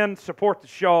 Send it in, support the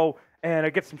show,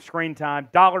 and get some screen time.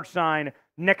 $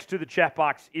 next to the chat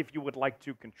box if you would like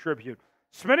to contribute.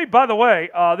 Smitty, by the way,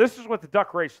 this is what the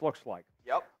duck race looks like.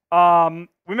 Yep.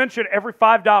 We mentioned every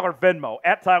 $5 Venmo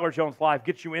at Tyler Jones Live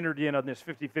gets you entered in on this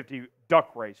 50-50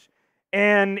 duck race.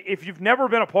 And if you've never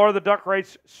been a part of the duck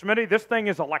race, Smitty, this thing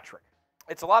is electric.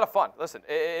 It's a lot of fun. Listen,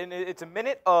 it's a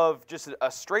minute of just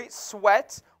a straight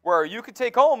sweat where you could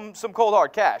take home some cold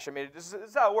hard cash. I mean, this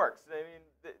is how it works. I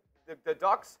mean, the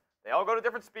ducks, they all go to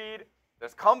different speed.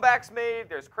 There's comebacks made.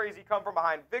 There's crazy come from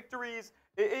behind victories.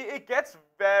 It gets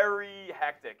very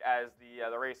hectic as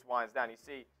the race winds down. You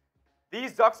see,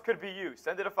 these ducks could be you.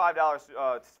 Send it a $5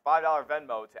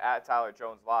 Venmo to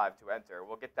 @TylerJonesLive to enter.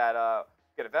 We'll get that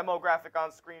get a Venmo graphic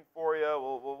on screen for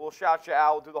you. We'll shout you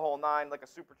out. We'll do the whole nine like a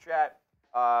super chat.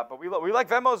 But we like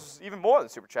Venmos even more than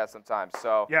super chats sometimes.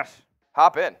 So yes,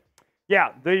 hop in.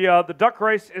 Yeah, the duck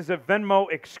race is a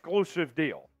Venmo exclusive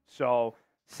deal. So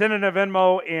send in a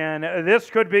Venmo, and this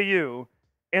could be you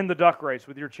in the duck race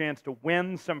with your chance to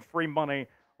win some free money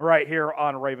right here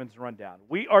on Ravens Rundown.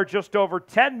 We are just over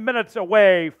 10 minutes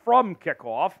away from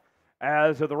kickoff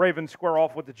as the Ravens square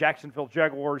off with the Jacksonville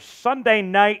Jaguars. Sunday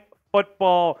night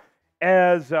football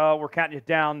as we're counting you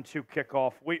down to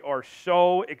kickoff. We are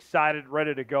so excited,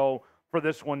 ready to go for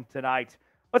this one tonight.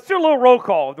 Let's do a little roll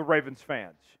call of the Ravens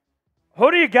fans. Who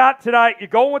do you got tonight? You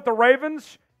going with the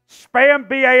Ravens? Spam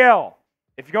BAL.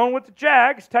 If you're going with the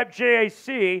Jags, type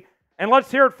JAC. And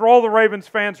let's hear it for all the Ravens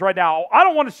fans right now. I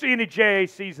don't want to see any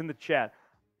JACs in the chat.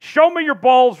 Show me your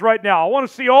balls right now. I want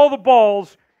to see all the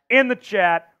balls in the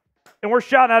chat. And we're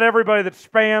shouting out everybody that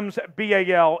spams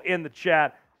BAL in the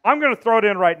chat. I'm going to throw it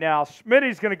in right now.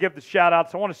 Smitty's going to give the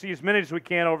shout-outs. I want to see as many as we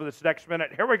can over this next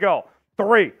minute. Here we go.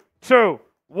 3, 2,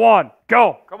 1,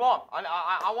 go. Come on.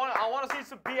 I want to see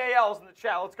some BALs in the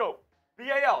chat. Let's go.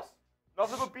 BALs.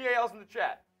 Nothing but BALs in the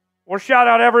chat. We'll shout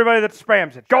out everybody that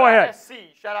spams it. Go ahead. SC.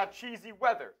 Shout out Cheesy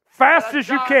Weather. Fast as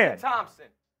you can. Thompson.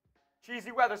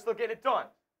 Cheesy Weather still getting it done.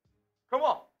 Come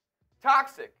on.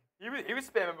 Toxic. He was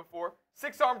spamming before.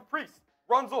 6-Armed Priest.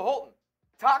 Runzel Holton.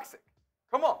 Toxic.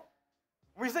 Come on.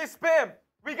 When we say spam,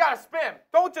 we got to spam.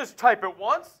 Don't just type it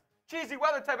once. Cheesy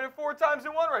Weather typing it 4 times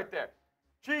in one right there.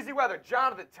 Cheesy Weather.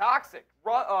 Jonathan. Toxic.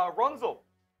 Runzel.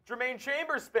 Jermaine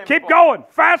Chambers spamming. Keep going.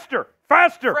 Faster.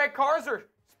 Faster. Frank Karzer.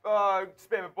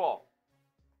 Spamming ball.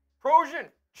 Prosian,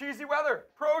 Cheesy Weather,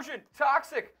 Prosian,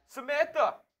 Toxic,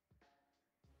 Samantha.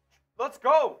 Let's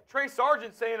go. Trey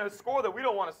Sargent saying a score that we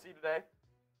don't want to see today.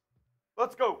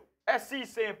 Let's go. SC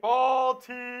saying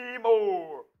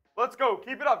Baltimore. Let's go.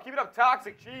 Keep it up. Keep it up.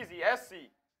 Toxic, Cheesy, SC.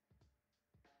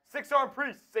 6-Armed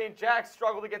Priest saying Jags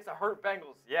struggled against the hurt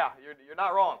Bengals. Yeah, you're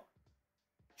not wrong.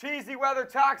 Cheesy Weather,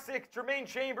 Toxic, Jermaine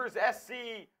Chambers,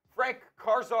 SC, Frank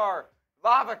Karzar,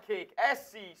 Lava Cake,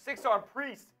 SC, 6-Armed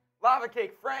Priest, Lava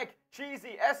Cake, Frank,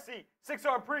 Cheesy, SC,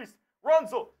 6-Armed Priest,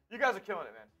 Runzel. You guys are killing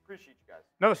it, man. Appreciate you guys.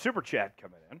 Another super chat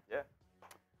coming in. Yeah.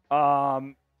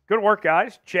 Good work,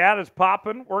 guys. Chat is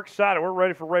popping. We're excited. We're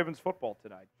ready for Ravens football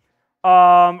tonight.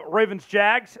 Ravens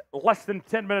Jags, less than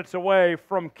 10 minutes away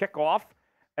from kickoff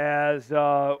as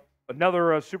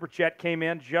another super chat came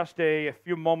in just a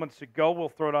few moments ago. We'll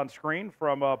throw it on screen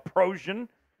from Prosian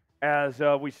as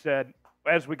we said,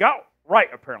 as we got right,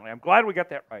 apparently. I'm glad we got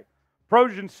that right.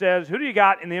 Prosian says, who do you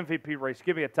got in the MVP race?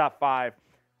 Give me a top 5.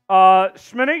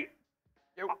 Smitty,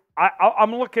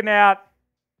 I'm looking at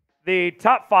the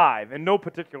top 5 in no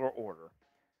particular order.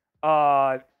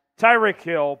 Tyreek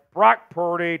Hill, Brock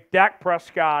Purdy, Dak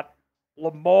Prescott,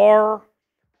 Lamar,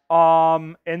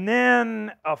 and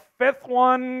then a 5th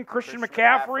one, Christian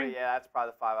McCaffrey. Yeah, that's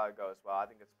probably the 5 I would go as well. I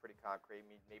think it's pretty concrete.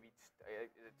 Maybe is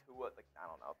it 2? Like, I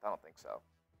don't know. I don't think so.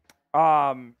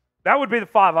 That would be the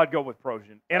 5 I'd go with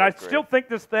Prosian. And I still think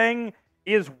this thing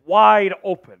is wide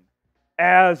open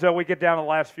as we get down to the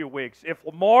last few weeks. If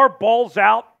Lamar balls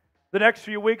out the next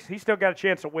few weeks, he's still got a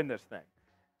chance to win this thing.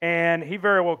 And he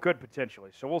very well could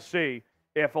potentially. So we'll see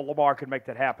if Lamar can make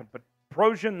that happen. But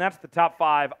Prosian, that's the top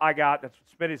 5 I got. That's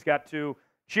what Smitty's got too.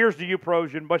 Cheers to you,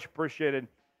 Prosian. Much appreciated.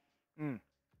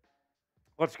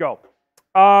 Let's go.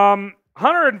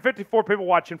 154 people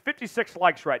watching, 56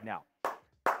 likes right now.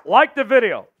 Like the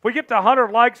video. If we get to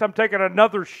 100 likes, I'm taking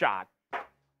another shot.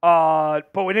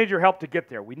 But we need your help to get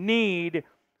there. We need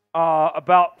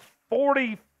about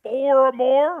 44 or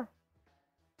more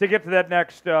to get to that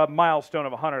next milestone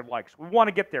of 100 likes. We want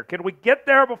to get there. Can we get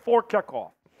there before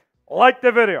kickoff? Like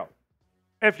the video.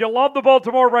 If you love the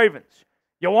Baltimore Ravens,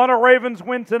 you want a Ravens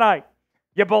win tonight,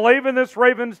 you believe in this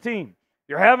Ravens team,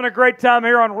 you're having a great time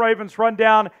here on Ravens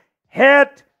Rundown,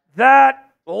 hit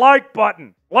that like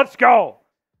button. Let's go.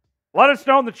 Let us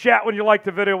know in the chat when you like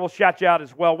the video. We'll shout you out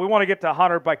as well. We want to get to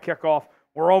 100 by kickoff.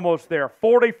 We're almost there.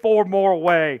 44 more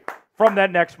away from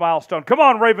that next milestone. Come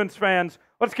on, Ravens fans.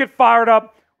 Let's get fired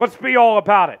up. Let's be all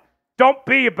about it. Don't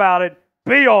be about it.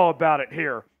 Be all about it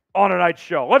here on tonight's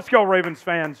show. Let's go, Ravens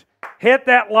fans. Hit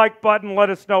that like button. Let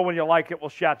us know when you like it. We'll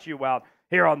shout you out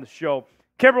here on the show.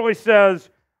 Kimberly says,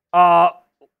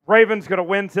 Ravens going to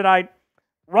win tonight.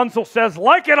 Runsell says,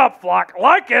 like it up, Flock.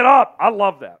 Like it up. I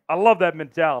love that. I love that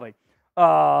mentality.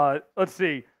 Let's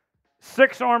see.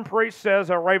 Six Arm Priest says,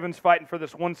 our Ravens fighting for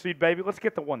this 1 seed, baby. Let's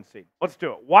get the 1 seed. Let's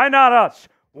do it. Why not us?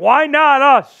 Why not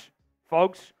us,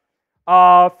 folks?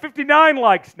 59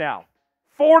 likes now.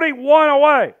 41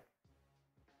 away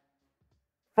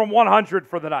from 100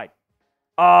 for the night.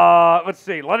 Let's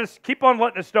see. Let us keep on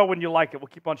letting us know when you like it. We'll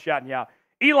keep on shouting you out.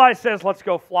 Eli says, let's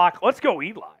go, Flock. Let's go,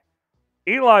 Eli.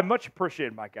 Eli, much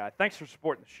appreciated, my guy. Thanks for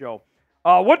supporting the show.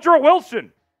 Woodrow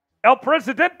Wilson, El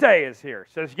Presidente is here.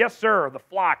 Says, yes, sir, the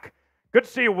Flock. Good to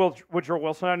see you, Woodrow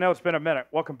Wilson. I know it's been a minute.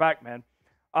 Welcome back, man.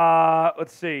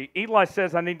 Let's see. Eli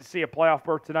says, I need to see a playoff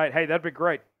berth tonight. Hey, that'd be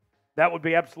great. That would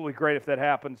be absolutely great if that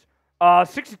happens.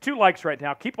 62 likes right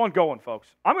now. Keep on going, folks.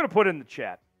 I'm going to put in the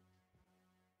chat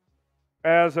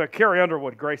as Carrie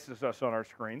Underwood graces us on our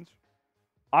screens.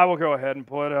 I will go ahead and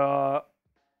put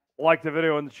like the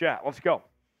video in the chat. Let's go.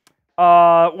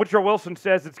 Woodrow Wilson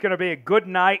says it's going to be a good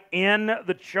night in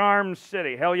the Charm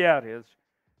City. Hell yeah, it is.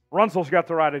 Runsell's got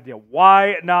the right idea.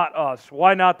 Why not us?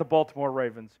 Why not the Baltimore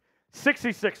Ravens?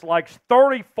 66 likes,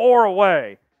 34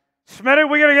 away. Smitty,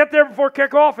 we going to get there before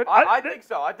kickoff? I think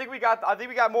so. I think we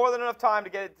got more than enough time to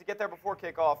get there before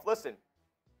kickoff. Listen,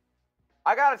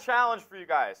 I got a challenge for you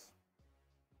guys.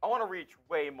 I want to reach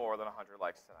way more than 100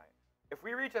 likes tonight. If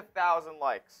we reach 1,000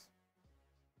 likes,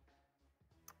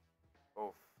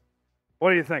 oof.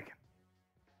 What are you thinking?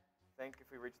 I think if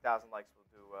we reach 1,000 likes,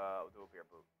 we'll do a beer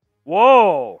boot.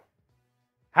 Whoa.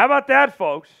 How about that,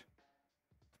 folks?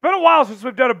 It's been a while since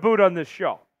we've done a boot on this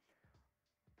show.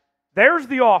 There's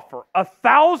the offer.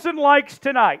 1,000 likes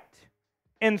tonight,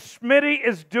 and Smitty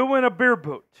is doing a beer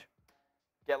boot.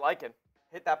 Get liking.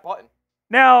 Hit that button.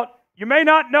 Now, you may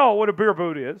not know what a beer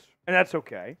boot is, and that's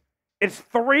okay. It's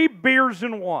 3 beers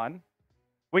in one.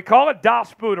 We call it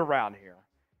Das Boot around here.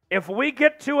 If we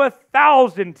get to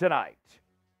 1,000 tonight,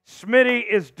 Smitty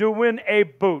is doing a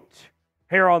boot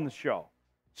here on the show.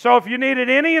 So if you needed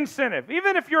any incentive,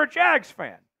 even if you're a Jags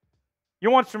fan, you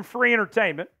want some free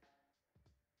entertainment,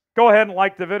 go ahead and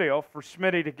like the video for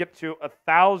Smitty to get to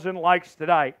 1,000 likes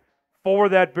tonight for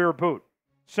that beer boot.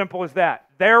 Simple as that.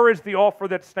 There is the offer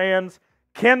that stands.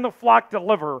 Can the Flock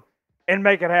deliver and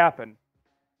make it happen?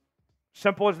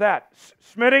 Simple as that.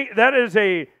 Smitty, that is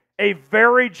a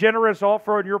very generous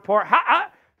offer on your part.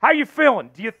 How you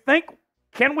feeling? Do you think,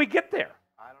 can we get there?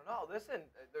 I don't know. Listen,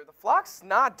 the Flock's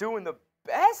not doing the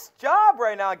best job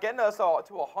right now getting us all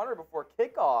to 100 before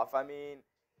kickoff. I mean,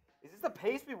 is this the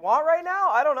pace we want right now?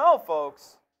 I don't know,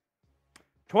 folks.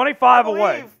 25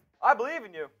 away. I believe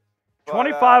in you. But,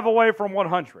 25 away from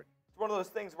 100. It's one of those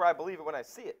things where I believe it when I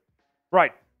see it.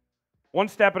 Right. One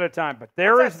step at a time. But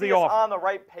there is the offer. On the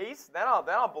right pace, then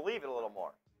I'll believe it a little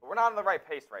more. But we're not on the right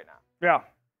pace right now. Yeah.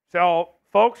 So,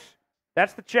 folks,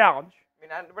 that's the challenge.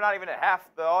 I mean, we're not even at half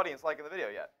the audience liking the video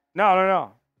yet.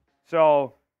 No.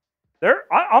 So,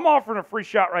 I'm offering a free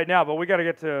shot right now, but we got to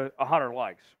get to 100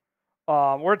 likes.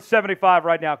 We're at 75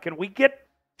 right now. Can we get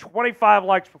 25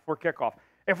 likes before kickoff?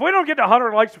 If we don't get to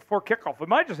 100 likes before kickoff, we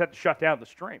might just have to shut down the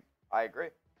stream. I agree.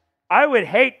 I would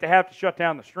hate to have to shut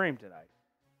down the stream tonight.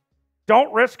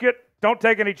 Don't risk it. Don't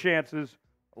take any chances.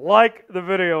 Like the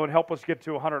video and help us get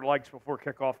to 100 likes before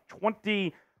kickoff.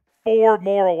 24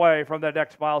 more away from that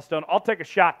next milestone. I'll take a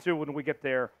shot, too, when we get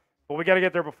there. But we got to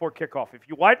get there before kickoff. If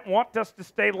you want us to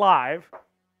stay live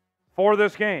for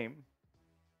this game,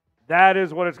 that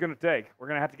is what it's going to take. We're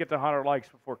going to have to get to 100 likes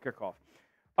before kickoff.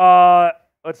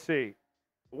 Let's see.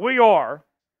 We are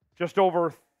just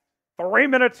over 3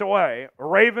 minutes away.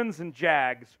 Ravens and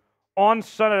Jags on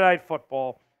Sunday Night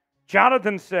Football.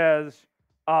 Jonathan says,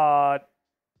 love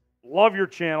your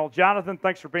channel. Jonathan,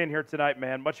 thanks for being here tonight,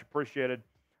 man. Much appreciated.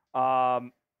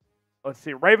 Let's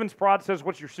see. Ravens Prod says,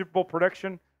 what's your Super Bowl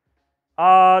prediction?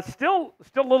 Still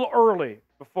a little early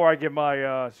before I give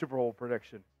my Super Bowl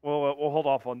prediction. We'll hold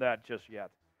off on that just yet.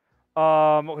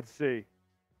 Let's see.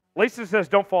 Lisa says,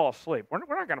 don't fall asleep. We're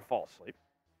not going to fall asleep.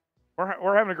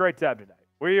 We're having a great time tonight.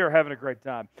 We are having a great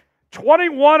time.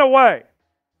 21 away.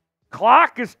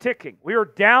 Clock is ticking. We are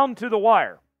down to the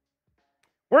wire.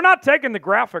 We're not taking the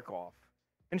graphic off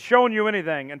and showing you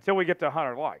anything until we get to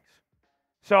 100 likes.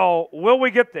 So will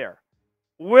we get there?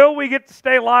 Will we get to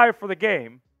stay live for the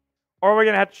game? Or are we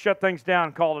going to have to shut things down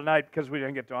and call it a night because we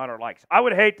didn't get to 100 likes? I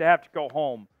would hate to have to go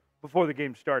home before the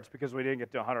game starts because we didn't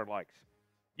get to 100 likes.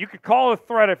 You could call it a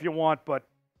threat if you want, but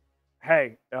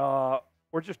hey,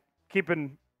 we're just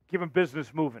keeping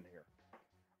business moving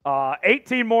here.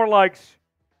 18 more likes,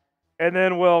 and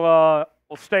then we'll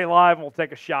stay live and we'll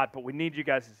take a shot. But we need you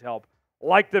guys' help.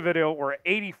 Like the video. We're at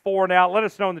 84 now. Let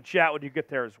us know in the chat when you get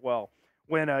there as well.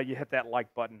 When you hit that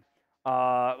like button.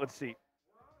 Let's see.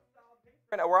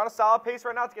 We're on a solid pace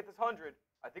right now to get this 100.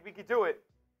 I think we can do it.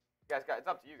 You guys, it's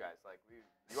up to you guys. Like,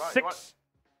 you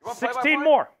want 16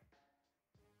 more.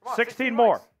 Come on, 16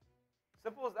 more. Likes.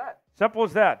 Simple as that. Simple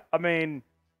as that. I mean,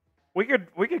 we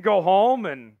could go home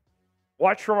and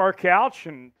watch from our couch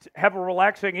and have a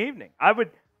relaxing evening. I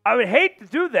would hate to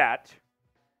do that,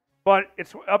 but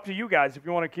it's up to you guys if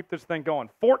you want to keep this thing going.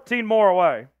 14 more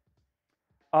away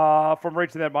from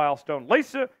reaching that milestone.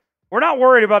 Lisa, we're not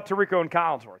worried about Tarico and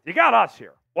Collinsworth. You got us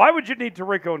here. Why would you need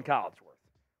Tarico and Collinsworth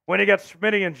when you got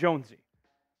Smitty and Jonesy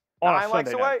on 9 a likes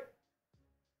Sunday away. night?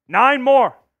 9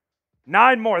 more.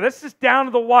 9 more. This is down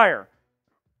to the wire.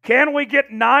 Can we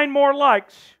get 9 more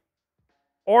likes,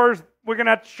 or is we're going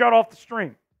to have to shut off the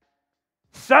stream?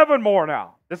 7 more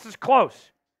now. This is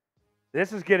close.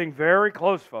 This is getting very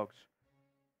close, folks.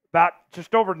 About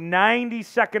just over 90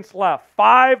 seconds left.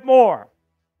 5 more.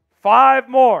 5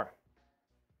 more.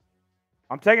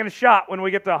 I'm taking a shot when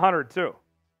we get to 100, too.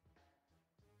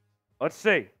 Let's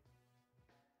see.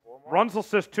 Runzel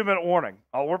says 2-minute warning.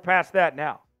 Oh, we're past that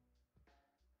now.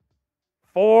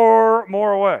 4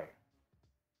 more away.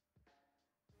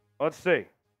 Let's see.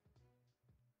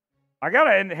 I got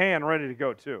it in hand ready to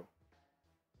go, too.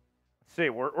 Let's see.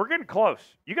 We're getting close.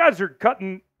 You guys are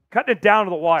cutting it down to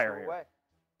the wire here.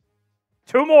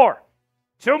 2 more.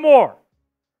 2 more.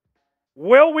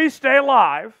 Will we stay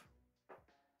live,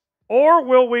 or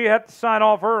will we have to sign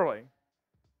off early?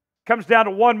 Comes down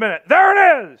to 1 minute.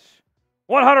 There it is.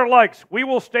 100 likes. We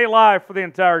will stay live for the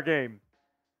entire game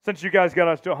since you guys got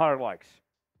us to 100 likes.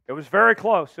 It was very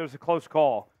close. It was a close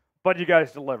call, but you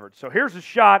guys delivered. So here's a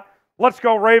shot. Let's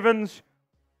go, Ravens.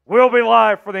 We'll be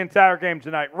live for the entire game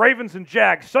tonight. Ravens and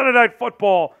Jags, Sunday Night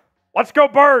Football. Let's go,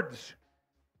 Birds.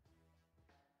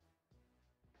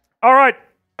 All right.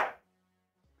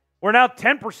 We're now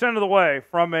 10% of the way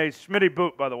from a Smitty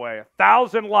boot, by the way.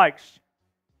 1,000 likes,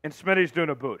 and Smitty's doing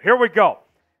a boot. Here we go.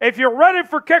 If you're ready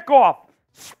for kickoff,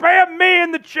 spam me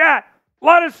in the chat.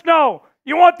 Let us know.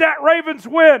 You want that Ravens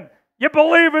win. You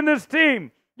believe in this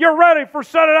team. You're ready for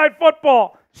Sunday Night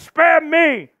Football. Spam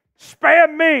me.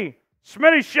 Spam me.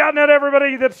 Smitty's shouting at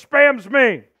everybody that spams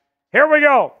me. Here we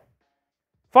go.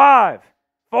 5,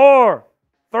 4,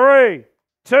 3,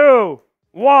 2,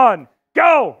 1,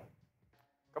 go.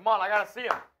 Come on, I got to see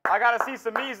him. I got to see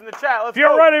some me's in the chat. Let's go. If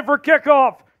you're ready for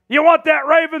kickoff, you want that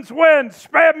Ravens win,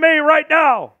 spam me right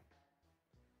now.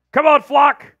 Come on,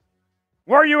 Flock.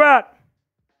 Where are you at?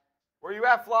 Where you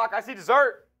at, Flock? I see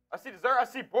dessert. I see dessert. I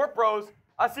see Bort Bros.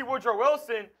 I see Woodrow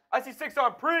Wilson. I see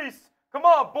 6-arm Priest. Come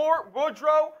on, Bort,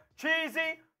 Woodrow,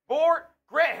 Cheesy, Bort.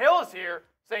 Grant Hill is here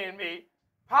saying me.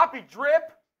 Poppy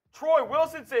Drip. Troy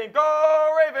Wilson saying,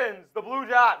 go Ravens. The Blue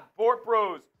Dot, Bort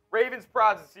Bros. Ravens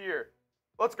Prods is here.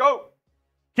 Let's go.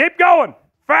 Keep going.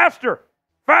 Faster.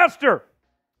 Faster.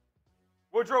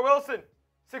 Woodrow Wilson.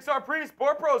 6-arm Priest.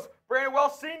 Bort Bros. Brandon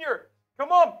Wells Sr.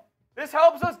 Come on. This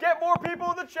helps us get more people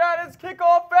in the chat as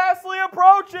kickoff fastly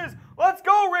approaches. Let's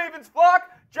go, Ravens Flock.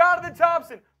 Jonathan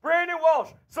Thompson, Brandon Welsh,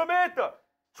 Samantha,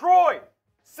 Troy,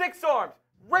 6-arms,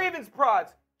 Ravens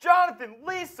Prods, Jonathan,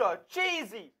 Lisa,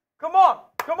 Cheesy. Come on,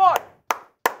 come on.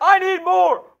 I need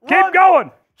more. Keep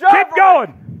going. Keep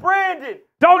going. Brandon.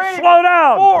 Don't slow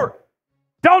down. Bort.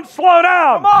 Don't slow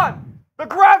down. Come on. The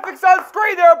graphics on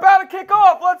screen, they're about to kick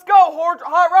off. Let's go.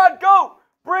 Hot Rod, go.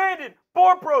 Brandon,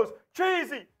 Bort Bros,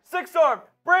 Cheesy, 6-arm,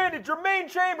 Brandon, Jermaine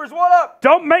Chambers, what up?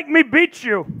 Don't make me beat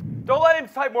you. Don't let him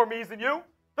type more me's than you.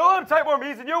 Don't let him type more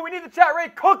me's than you. We need the chat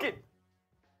rate cooking.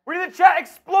 We need the chat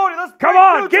exploding. Let's come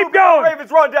on, keep going. Ravens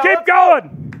rundown. Keep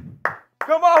going.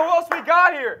 Come on, who else we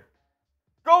got here?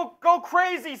 Go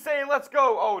crazy saying let's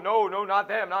go. Oh, no, not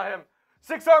them, not him.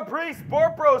 6-arm Priest,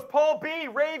 Bort Bros, Paul B,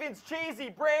 Ravens, Cheesy,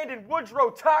 Brandon, Woodrow,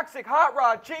 Toxic, Hot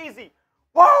Rod, Cheesy.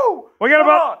 Whoa! We got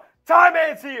about... Time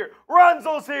Man's here.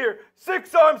 Runzel's here.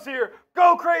 6-arms here.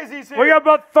 Go Crazy's here. We got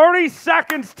about 30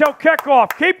 seconds till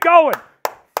kickoff. Keep going.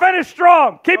 Finish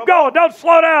strong. Keep going. Don't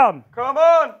slow down. Come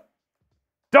on.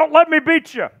 Don't let me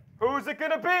beat you. Who's it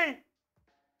going to be?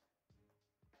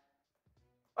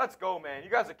 Let's go, man.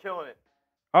 You guys are killing it.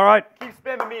 All right. Keep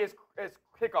spamming me as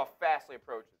kickoff fastly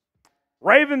approaches.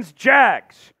 Ravens,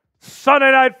 Jags,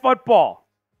 Sunday Night Football.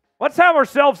 Let's have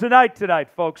ourselves a night tonight,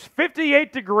 folks.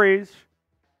 58 degrees,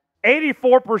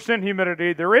 84%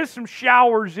 humidity. There is some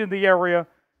showers in the area.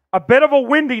 A bit of a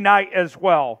windy night as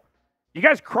well. You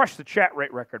guys crushed the chat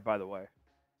rate record, by the way.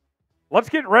 Let's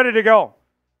get ready to go.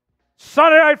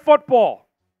 Sunday Night Football.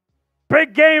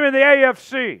 Big game in the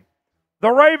AFC.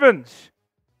 The Ravens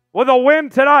with a win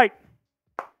tonight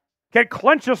can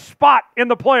clinch a spot in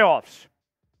the playoffs.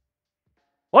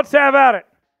 Let's have at it.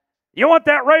 You want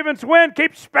that Ravens win?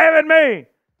 Keep spamming me.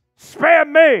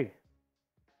 Spam me.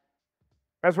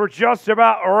 As we're just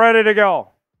about ready to go.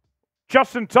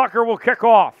 Justin Tucker will kick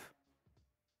off.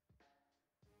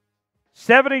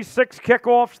 76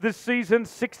 kickoffs this season,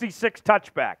 66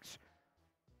 touchbacks.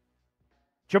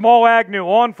 Jamal Agnew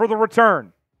on for the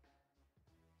return.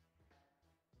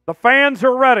 The fans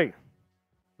are ready.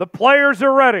 The players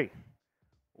are ready.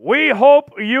 We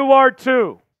hope you are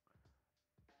too.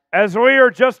 As we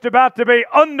are just about to be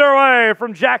underway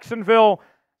from Jacksonville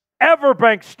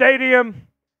EverBank Stadium.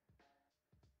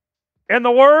 In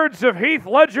the words of Heath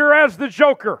Ledger as the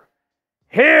Joker,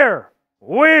 here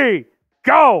we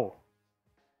go.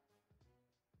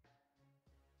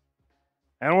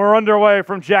 And we're underway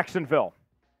from Jacksonville.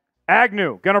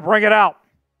 Agnew going to bring it out.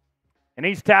 And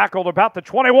he's tackled about the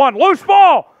 21. Loose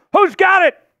ball. Who's got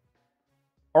it?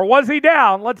 Or was he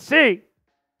down? Let's see.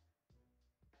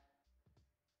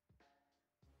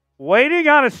 Waiting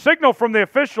on a signal from the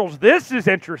officials. This is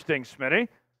interesting, Smitty.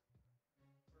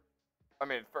 I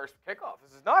mean, first kickoff.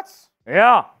 This is nuts.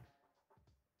 Yeah.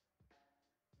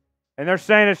 And they're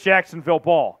saying it's Jacksonville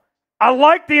ball. I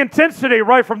like the intensity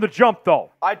right from the jump,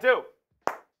 though. I do.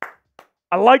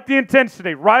 I like the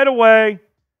intensity right away.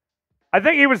 I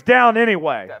think he was down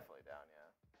anyway. Definitely down, yeah.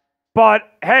 But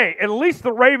hey, at least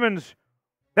the Ravens,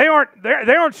 they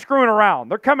aren't screwing around.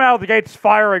 They're coming out of the gates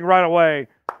firing right away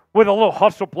with a little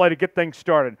hustle play to get things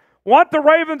started. Want the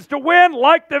Ravens to win?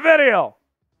 Like the video.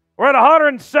 We're at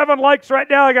 107 likes right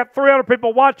now. I got 300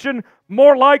 people watching.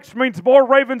 More likes means more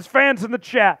Ravens fans in the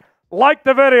chat. Like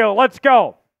the video. Let's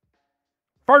go.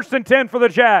 1st and 10 for the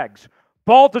Jags.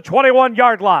 Ball to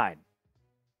 21-yard line.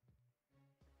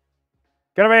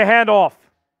 Going to be a handoff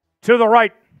to the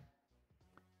right.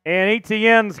 And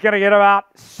Etienne's going to get about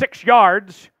 6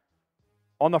 yards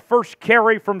on the first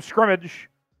carry from scrimmage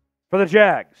for the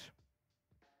Jags.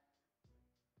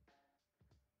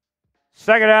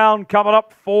 2nd down coming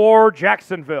up for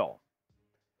Jacksonville.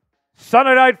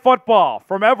 Sunday Night Football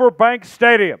from EverBank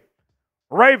Stadium.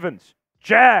 Ravens,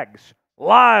 Jags,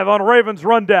 live on Ravens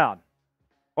Rundown.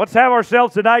 Let's have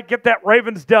ourselves tonight. Get that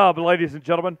Ravens dub, ladies and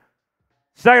gentlemen.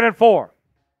 2nd and 4.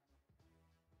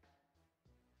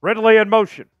 Ridley in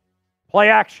motion. Play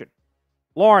action.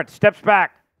 Lawrence steps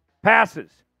back.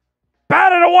 Passes.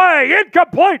 Batted away.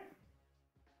 Incomplete.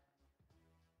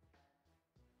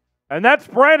 And that's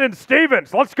Brandon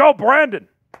Stevens. Let's go, Brandon.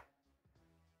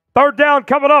 3rd down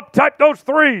coming up. Type those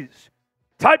threes.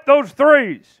 Type those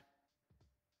threes.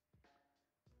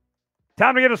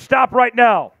 Time to get a stop right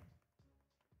now.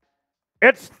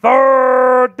 It's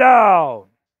 3rd down.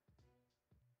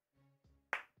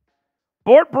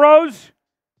 Board Bros,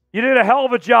 you did a hell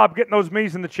of a job getting those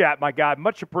me's in the chat, my guy.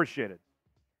 Much appreciated.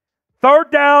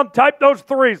 3rd down, type those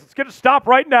threes. Let's get a stop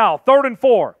right now. 3rd and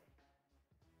 4.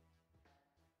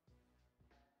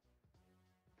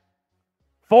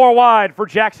 4 wide for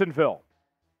Jacksonville.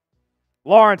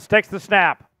 Lawrence takes the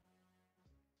snap.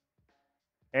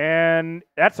 And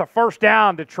that's a 1st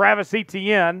down to Travis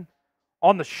Etienne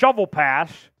on the shovel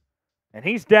pass. And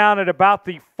he's down at about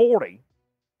the 40.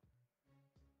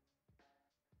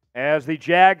 As the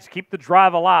Jags keep the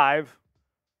drive alive.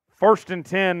 1st and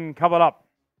 10 coming up.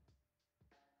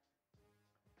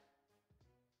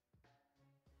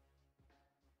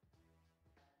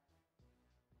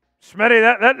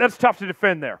 Smitty, that's tough to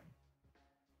defend there.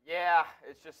 Yeah,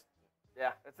 it's just,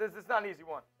 it's not an easy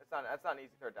one. That's not an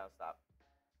easy 3rd down stop.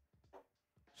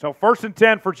 So 1st and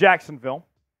 10 for Jacksonville.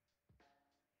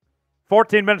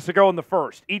 14 minutes to go in the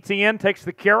first. Etienne takes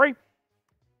the carry,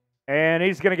 and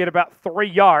he's going to get about 3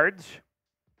 yards.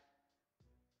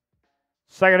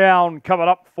 2nd down coming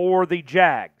up for the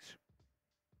Jags.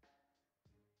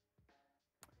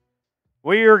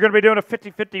 We are going to be doing a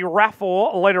 50-50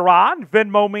 raffle later on.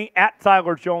 Venmo me at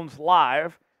Tyler Jones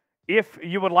Live. If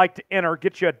you would like to enter,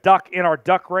 get you a duck in our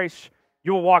duck race.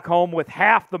 You will walk home with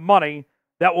half the money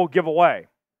that we'll give away.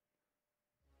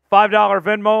 $5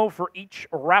 Venmo for each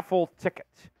raffle ticket.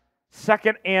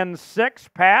 2nd and 6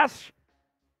 pass.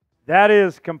 That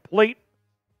is complete.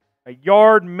 A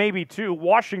yard, maybe 2.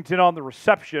 Washington on the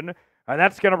reception. And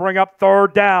that's going to bring up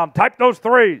 3rd down. Type those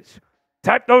threes.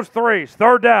 Type those threes.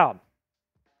 3rd down.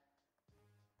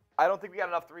 I don't think we got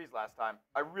enough threes last time.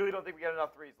 I really don't think we got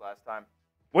enough threes last time.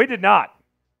 We did not.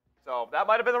 So that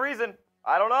might have been the reason.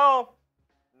 I don't know.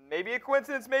 Maybe a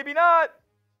coincidence, maybe not.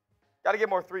 Got to get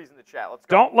more threes in the chat. Let's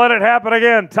go. Don't let it happen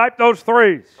again. Type those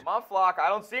threes. Come on, Flock. I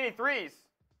don't see any threes.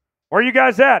 Where are you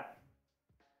guys at?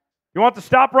 You want the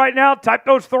stop right now? Type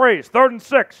those threes. 3rd and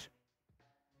 6.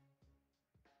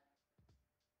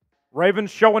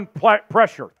 Ravens showing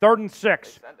pressure. 3rd and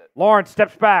 6. Send it. Lawrence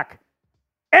steps back.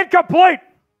 Incomplete.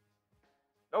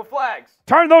 No flags.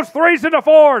 Turn those 3s into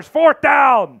 4s. 4th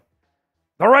down.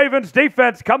 The Ravens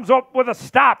defense comes up with a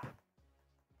stop.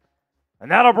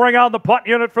 And that'll bring on the punt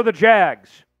unit for the Jags.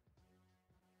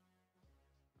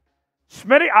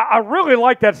 Smitty, I really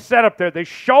like that setup there. They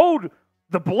showed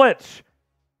the blitz,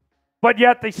 but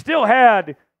yet they still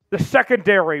had the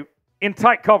secondary in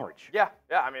tight coverage. Yeah.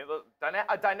 I mean,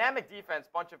 a dynamic defense,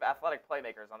 bunch of athletic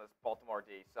playmakers on this Baltimore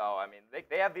D. So, I mean,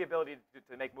 they have the ability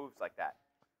to make moves like that.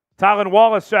 Tylan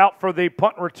Wallace out for the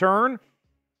punt return.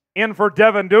 In for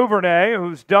Devin Duvernay,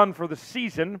 who's done for the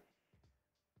season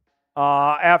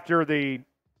after the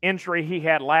injury he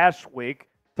had last week.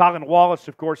 Tylan Wallace,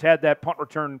 of course, had that punt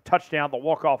return touchdown, the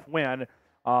walk-off win,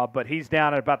 but he's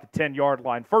down at about the 10-yard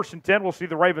line. 1st and 10, we'll see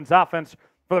the Ravens offense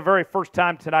for the very first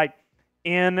time tonight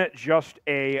in just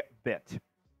a bit.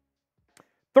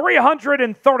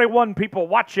 331 people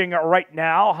watching right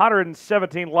now,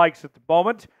 117 likes at the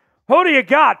moment. Who do you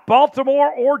got,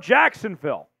 Baltimore or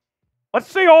Jacksonville? Let's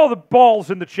see all the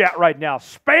balls in the chat right now.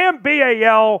 Spam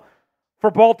BAL for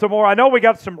Baltimore. I know we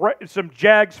got some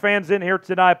Jags fans in here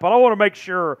tonight, but I want to make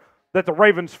sure that the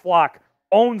Ravens Flock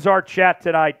owns our chat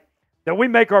tonight, that we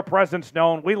make our presence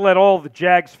known. We let all the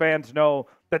Jags fans know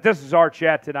that this is our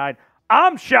chat tonight.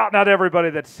 I'm shouting out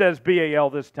everybody that says BAL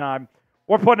this time.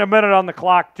 We're putting a minute on the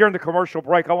clock during the commercial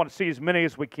break. I want to see as many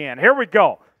as we can. Here we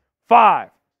go. 5,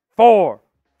 4,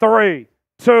 3,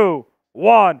 2,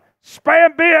 1.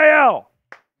 Spam BAL.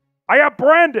 I got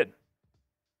Brandon.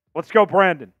 Let's go,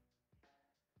 Brandon.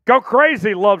 Go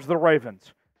Crazy loves the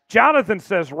Ravens. Jonathan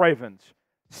says Ravens.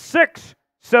 6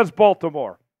 says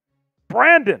Baltimore.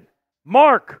 Brandon,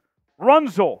 Mark,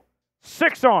 Runzel,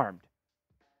 6-armed.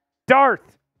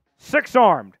 Darth,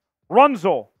 6-armed.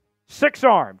 Runzel,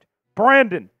 6-armed.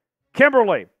 Brandon,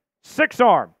 Kimberly,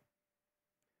 6-armed.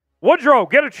 Woodrow,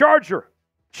 get a charger.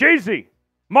 Cheesy,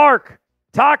 Mark,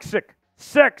 Toxic,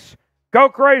 6. Go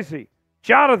Crazy.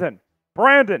 Jonathan,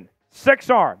 Brandon,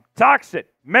 6-armed. Toxic,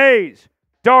 Maze,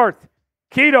 Darth,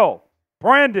 Keto,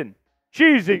 Brandon,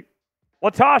 Cheesy,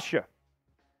 Latasha,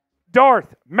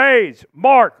 Darth, Maze,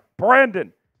 Mark,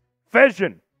 Brandon,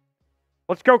 Vision.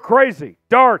 Let's go Crazy.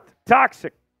 Darth,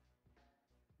 Toxic,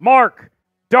 Mark,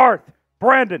 Darth,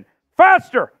 Brandon.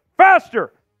 Faster,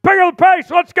 faster. Pick up the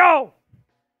pace. Let's go.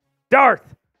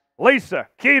 Darth, Lisa,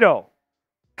 Keto,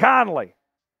 Conley,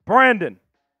 Brandon,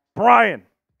 Brian,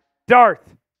 Darth,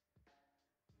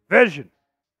 Vision,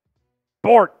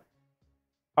 Bort.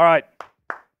 All right.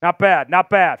 Not bad,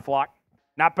 Flock.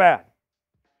 Not bad.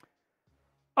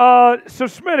 So,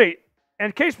 Smitty,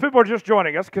 in case people are just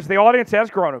joining us, because the audience has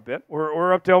grown a bit,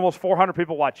 we're up to almost 400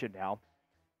 people watching now.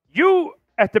 You,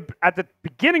 at the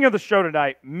beginning of the show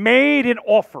tonight, made an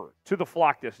offer to the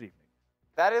Flock this evening.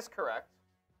 That is correct.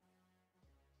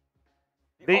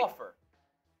 The offer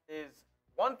is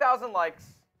 1,000 likes,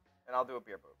 and I'll do a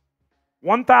beer boot.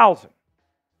 1,000.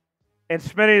 And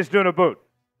Smitty is doing a boot.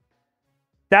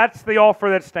 That's the offer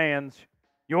that stands.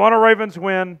 You want a Ravens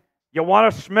win. You want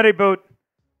a Smitty boot.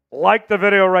 Like the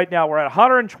video right now. We're at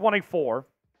 124.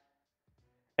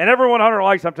 And every 100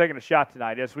 likes, I'm taking a shot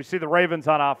tonight as we see the Ravens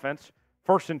on offense.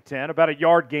 1st and 10, about a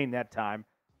yard gain that time.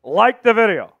 Like the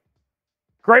video.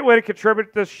 Great way to contribute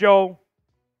to this show.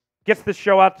 Gets this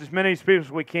show out to as many people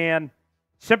as we can.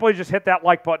 Simply just hit that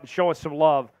like button. Show us some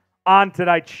love on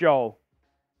tonight's show.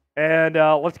 And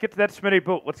let's get to that Smitty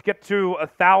boot. Let's get to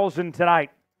 1,000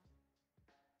 tonight.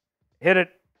 Hit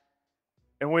it,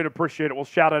 and we'd appreciate it. We'll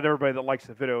shout out everybody that likes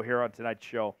the video here on tonight's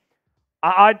show.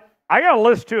 I got a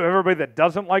list, too, of everybody that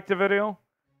doesn't like the video,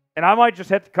 and I might just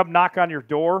have to come knock on your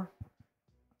door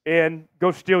and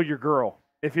go steal your girl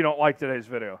if you don't like today's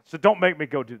video. So don't make me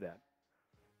go do that.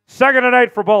 2nd and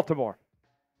 8 for Baltimore.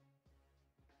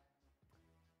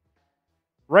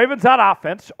 Ravens on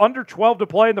offense, under 12 to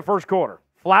play in the first quarter.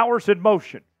 Flowers in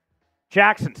motion.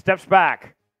 Jackson steps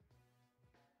back.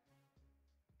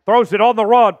 Throws it on the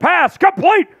run. Pass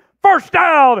complete. 1st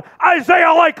down.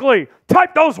 Isaiah Likely.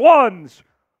 Type those ones.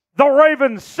 The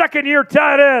Ravens' 2nd-year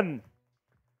tight end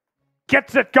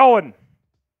gets it going.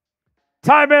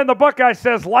 Time in. The Buckeye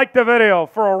says, like the video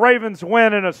for a Ravens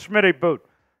win and a Smitty boot.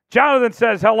 Jonathan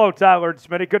says, hello, Tyler and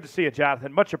Smitty. Good to see you,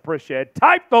 Jonathan. Much appreciated.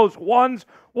 Type those ones.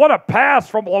 What a pass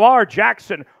from Lamar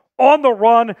Jackson on the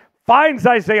run. Finds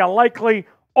Isaiah Likely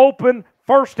open.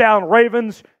 1st down,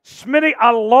 Ravens. Smitty,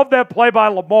 I love that play by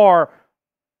Lamar.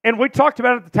 And we talked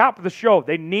about it at the top of the show.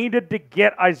 They needed to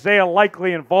get Isaiah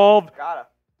Likely involved.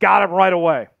 Got him right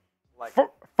away.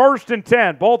 1st and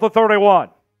 10, both of 31.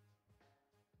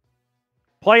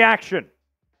 Play action.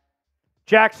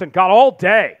 Jackson got all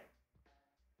day.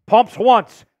 Pumps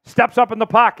once. Steps up in the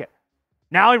pocket.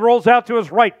 Now he rolls out to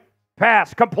his right.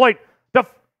 Pass complete to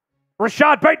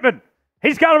Rashad Bateman.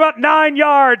 He's got about 9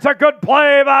 yards. A good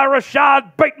play by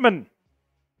Rashad Bateman.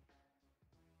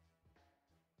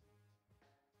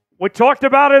 We talked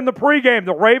about it in the pregame.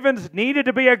 The Ravens needed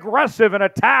to be aggressive and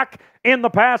attack in the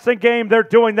passing game. They're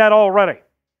doing that already.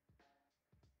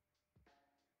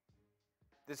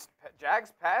 This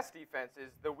Jags pass defense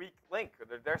is the weak link.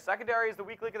 Their secondary is the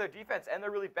weak link of their defense, and they're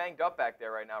really banged up back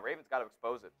there right now. Ravens got to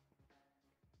expose it.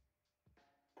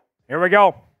 Here we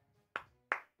go.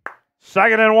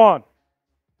 2nd and 1.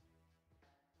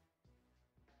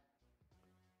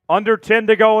 Under 10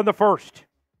 to go in the first.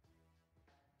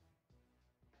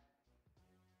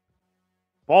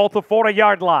 Ball to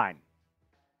 40-yard line.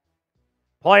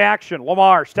 Play action.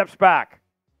 Lamar steps back.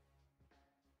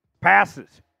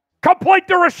 Passes. Complete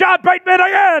to Rashad Bateman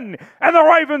again. And the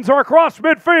Ravens are across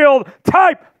midfield.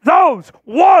 Type those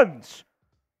ones.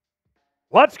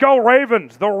 Let's go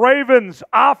Ravens. The Ravens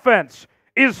offense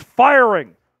is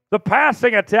firing. The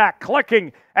passing attack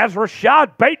clicking as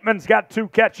Rashad Bateman's got 2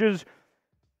 catches.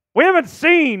 We haven't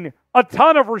seen a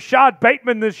ton of Rashad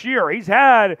Bateman this year. He's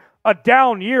had a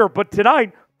down year, but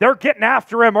tonight they're getting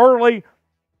after him early.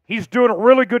 He's doing a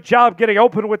really good job getting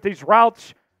open with these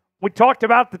routes. We talked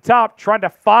about at the top trying to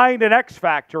find an X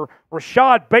factor.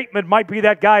 Rashad Bateman might be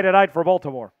that guy tonight for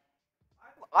Baltimore.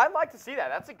 I'd like to see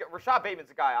that. Rashad Bateman's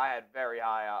a guy I had very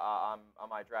high on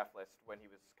my draft list when he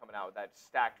was coming out with that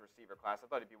stacked receiver class. I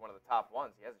thought he'd be one of the top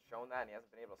ones. He hasn't shown that, and he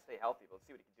hasn't been able to stay healthy. But let's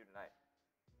see what he can do tonight.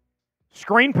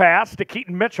 Screen pass to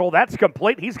Keaton Mitchell. That's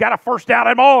complete. He's got a first down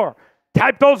and more.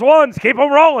 Type those ones. Keep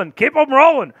them rolling. Keep them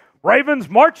rolling. Ravens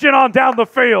marching on down the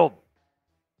field.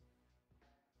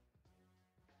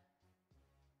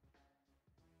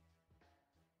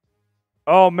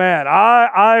 Oh, man,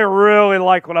 I really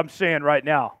like what I'm seeing right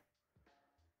now.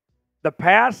 The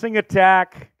passing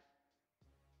attack,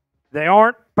 they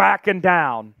aren't backing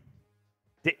down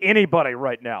to anybody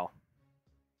right now.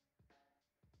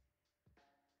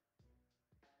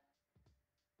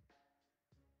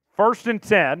 First and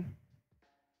 10.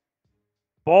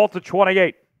 Ball to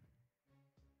 28.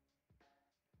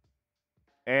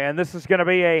 And this is going to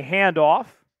be a handoff.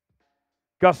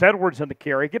 Gus Edwards in the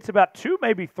carry. Gets about 2,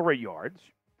 maybe 3 yards.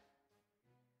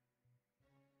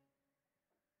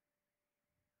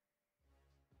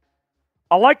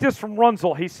 I like this from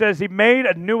Runzel. He says he made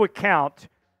a new account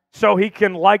so he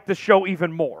can like the show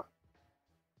even more.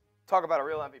 Talk about a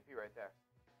real MVP right there.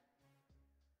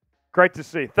 Great to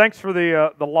see. Thanks for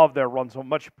the love there, Runzel.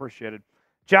 Much appreciated.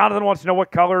 Jonathan wants to know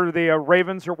what color the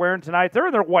Ravens are wearing tonight. They're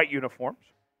in their white uniforms.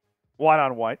 White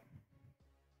on white.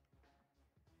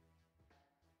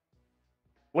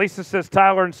 Lisa says,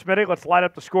 Tyler and Smitty, let's light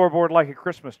up the scoreboard like a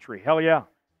Christmas tree. Hell yeah.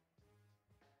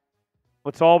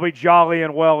 Let's all be jolly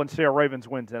and well and see our Ravens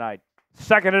win tonight.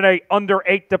 2nd and 8, under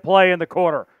 8 to play in the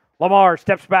quarter. Lamar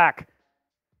steps back.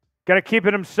 Got to keep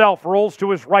it himself. Rolls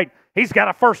to his right. He's got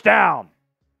a first down.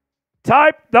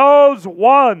 Type those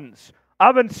ones.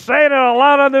 I've been saying it a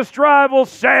lot on this drive. We'll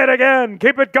say it again.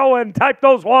 Keep it going. Type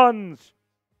those ones.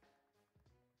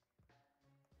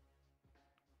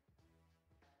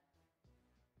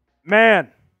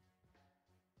 Man,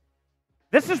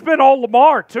 this has been all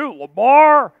Lamar, too.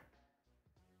 Lamar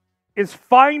is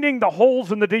finding the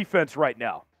holes in the defense right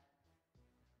now.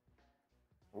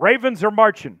 Ravens are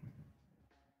marching.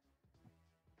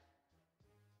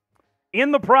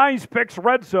 In the Prize Picks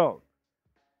red zone.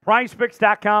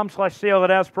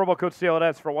 PrizePicks.com/CLNS. Promo code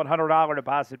CLNS for $100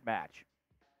 deposit match.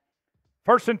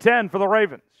 1st and 10 for the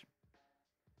Ravens.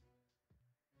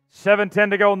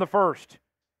 7:10 to go in the first.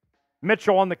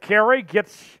 Mitchell on the carry,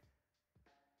 gets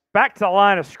back to the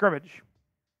line of scrimmage.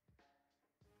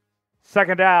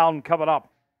 2nd down coming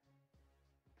up.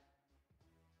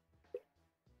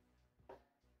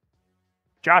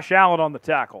 Josh Allen on the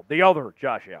tackle, the other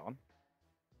Josh Allen.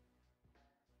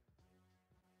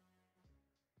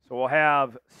 So we'll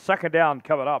have 2nd down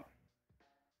coming up.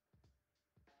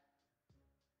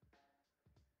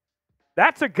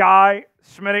 That's a guy,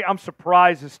 Smitty, I'm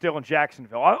surprised is still in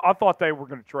Jacksonville. I thought they were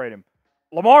going to trade him.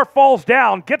 Lamar falls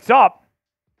down, gets up,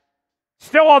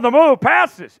 still on the move,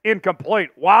 passes, incomplete.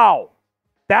 Wow.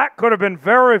 That could have been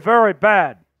very, very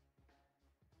bad.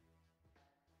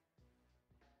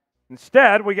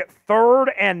 Instead, we get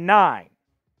 3rd and 9.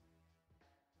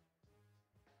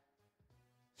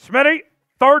 Smitty,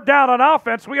 3rd down on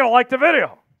offense. We got to like the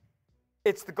video.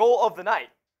 It's the goal of the night.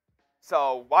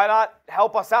 So why not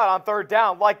help us out on 3rd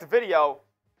down, like the video,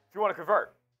 if you want to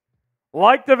convert.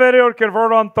 Like the video to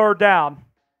convert on 3rd down.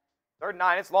 3rd and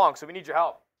 9, it's long, so we need your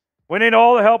help. We need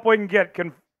all the help we can get.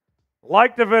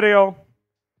 Like the video.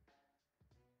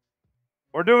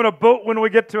 We're doing a boot when we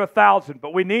get to 1,000,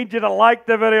 but we need you to like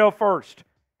the video first.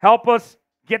 Help us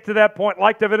get to that point.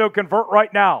 Like the video, convert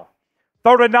right now.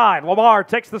 3rd and 9. Lamar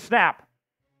takes the snap.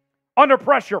 Under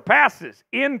pressure, passes,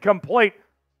 incomplete.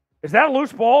 Is that a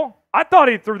loose ball? I thought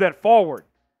he threw that forward.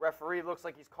 Referee looks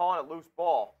like he's calling it loose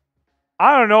ball.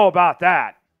 I don't know about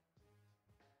that.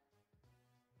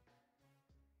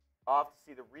 I'll have to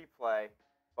see the replay,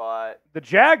 but The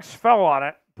Jags fell on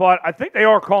it, but I think they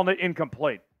are calling it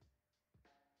incomplete.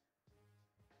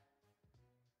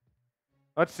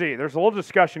 Let's see. There's a little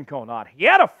discussion going on. He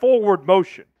had a forward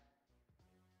motion.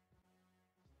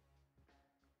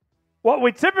 What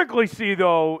we typically see,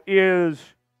 though, is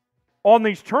on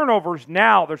these turnovers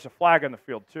now, there's a flag on the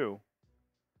field, too,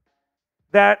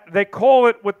 that they call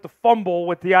it with the fumble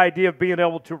with the idea of being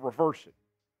able to reverse it.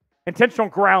 Intentional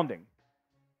grounding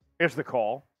is the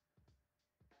call.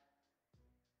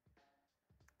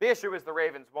 the issue is the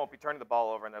Ravens won't be turning the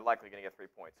ball over, and they're likely going to get 3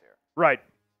 points here. Right.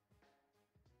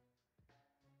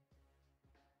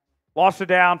 Lost it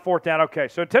down, 4th down. Okay,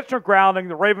 so intentional grounding.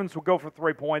 The Ravens will go for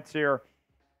 3 points here.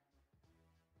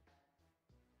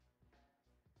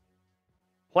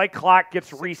 Play clock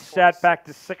gets reset back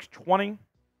to 6:20.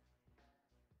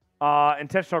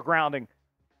 Intentional grounding.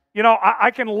 You know,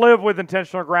 I can live with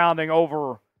intentional grounding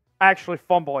over actually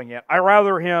fumbling it. I'd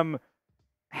rather him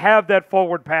have that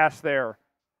forward pass there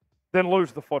than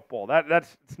lose the football.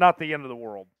 It's not the end of the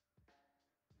world.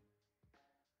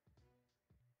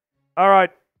 All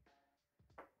right.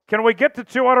 Can we get to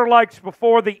 200 likes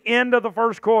before the end of the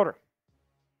first quarter?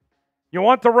 You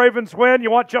want the Ravens win?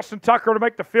 You want Justin Tucker to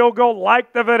make the field goal?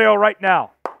 Like the video right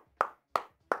now.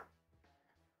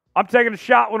 I'm taking a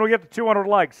shot when we get to 200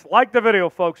 likes. Like the video,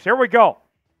 folks. Here we go.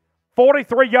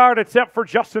 43-yard attempt for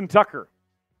Justin Tucker.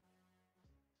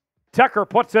 Tucker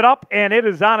puts it up, and it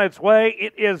is on its way.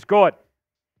 It is good.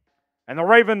 And the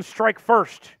Ravens strike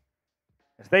first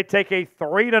as they take a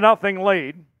 3-0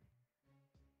 lead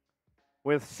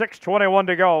with 6:21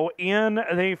 to go in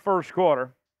the first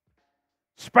quarter.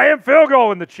 Spam field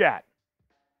goal in the chat.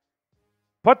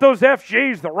 Put those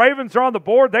FGs. The Ravens are on the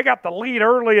board. They got the lead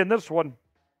early in this one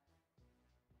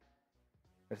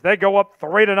as they go up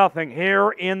 3-0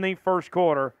 here in the first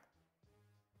quarter.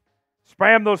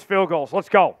 Spam those field goals. Let's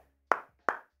go.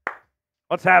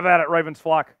 Let's have at it, Ravens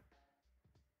Flock.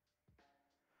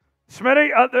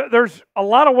 Smitty, there's a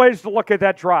lot of ways to look at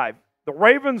that drive. The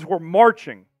Ravens were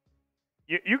marching.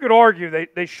 You could argue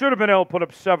they should have been able to put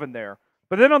up 7 there.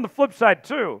 But then on the flip side,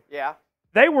 too,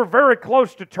 they were very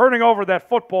close to turning over that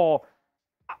football.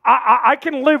 I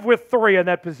can live with 3 in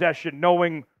that possession,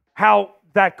 knowing how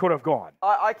that could have gone.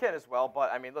 I can as well,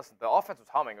 but, I mean, listen, the offense was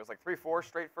humming. It was like 3-4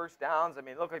 straight first downs. I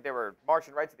mean, it looked like they were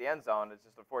marching right to the end zone. It's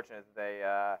just unfortunate that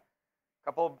they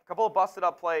couple of busted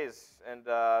up plays and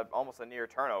almost a near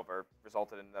turnover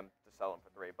resulted in them just settling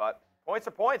for 3. But points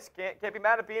are points. Can't be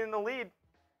mad at being in the lead.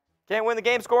 Can't win the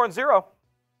game scoring 0.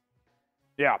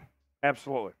 Yeah,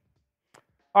 absolutely.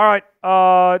 All right,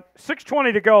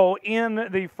 6:20 to go in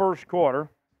the first quarter.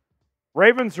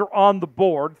 Ravens are on the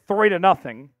board,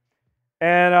 3-0.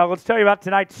 And let's tell you about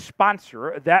tonight's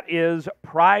sponsor. That is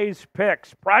Prize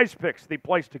Picks. Prize Picks, the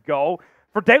place to go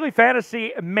for daily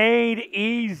fantasy made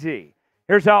easy.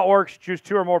 Here's how it works. Choose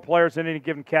 2 or more players in any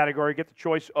given category. Get the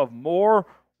choice of more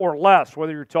or less,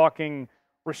 whether you're talking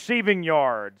receiving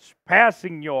yards,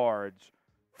 passing yards,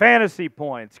 fantasy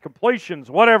points, completions,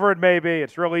 whatever it may be.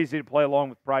 It's real easy to play along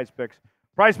with Prize Picks.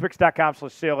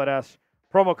 PrizePicks.com/CLNS.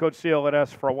 Promo code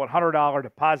CLNS for a $100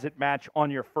 deposit match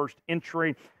on your first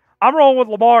entry. I'm rolling with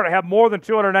Lamar to have more than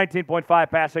 219.5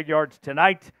 passing yards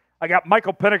tonight. I got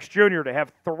Michael Penix Jr. to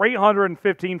have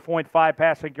 315.5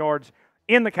 passing yards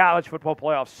in the college football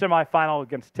playoff semifinal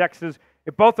against Texas.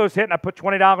 If both those hit and I put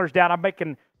 $20 down, I'm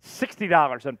making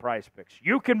 $60 on Prize Picks.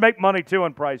 You can make money, too,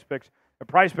 on Prize Picks. At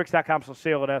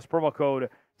PrizePicks.com/CLNS. Promo code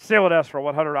CLNS for a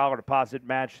 $100 deposit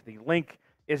match. The link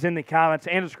is in the comments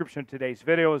and description of today's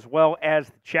video, as well as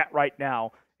the chat right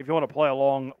now, if you want to play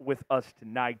along with us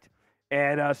tonight.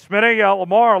 And Smitty,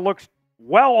 Lamar looks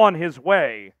well on his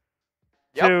way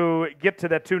to get to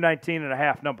that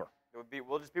 219.5 number.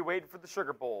 We'll just be waiting for the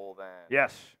Sugar Bowl then.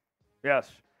 Yes.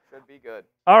 Should be good.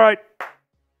 All right.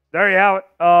 There you have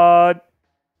it.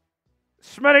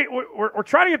 Smitty, we're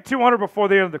trying to get 200 before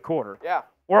the end of the quarter. Yeah.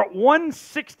 We're at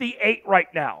 168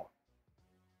 right now.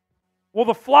 Will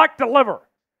the Flock deliver?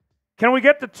 Can we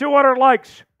get to 200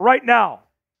 likes right now?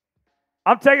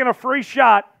 I'm taking a free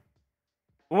shot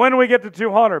when we get to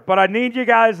 200, but I need you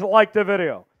guys to like the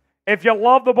video. If you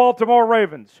love the Baltimore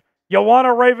Ravens, you want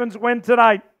a Ravens win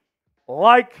tonight,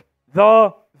 like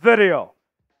the video.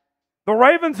 The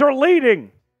Ravens are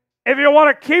leading. If you want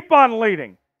to keep on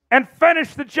leading, and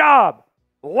finish the job.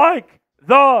 Like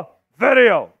the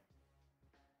video.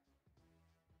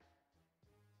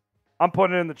 I'm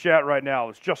putting it in the chat right now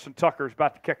as Justin Tucker is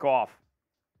about to kick off.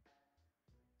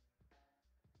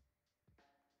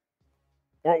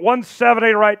 We're at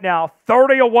 170 right now,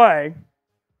 30 away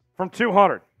from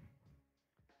 200.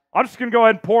 I'm just going to go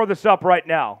ahead and pour this up right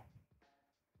now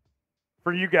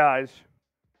for you guys,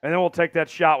 and then we'll take that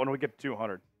shot when we get to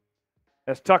 200.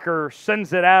 As Tucker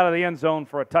sends it out of the end zone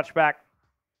for a touchback,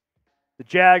 the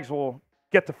Jags will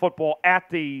get the football at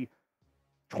the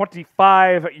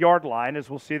 25-yard line,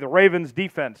 as we'll see the Ravens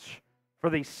defense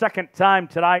for the second time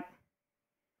tonight.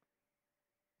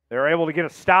 They're able to get a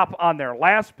stop on their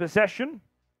last possession.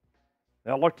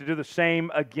 They'll look to do the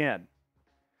same again.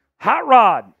 Hot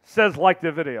Rod says like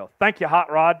the video. Thank you,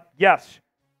 Hot Rod. Yes.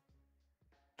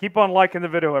 Keep on liking the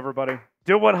video, everybody.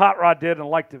 Do what Hot Rod did and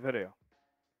like the video.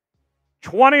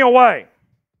 20 away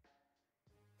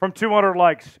from 200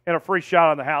 likes and a free shot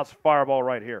on the house fireball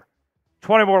right here.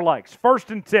 20 more likes.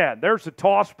 1st and 10. There's the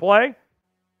toss play.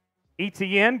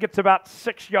 Etienne gets about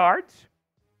 6 yards.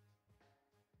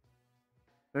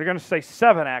 They're going to say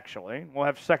 7, actually. We'll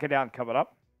have second down coming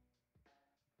up.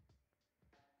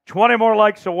 20 more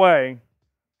likes away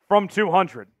from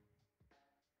 200.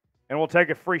 And we'll take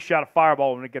a free shot of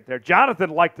fireball when we get there. Jonathan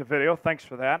liked the video. Thanks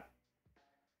for that.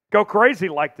 Go Crazy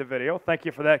liked the video. Thank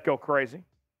you for that, Go Crazy.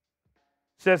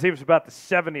 Says he was about the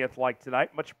 70th like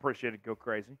tonight. Much appreciated, Go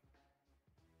Crazy.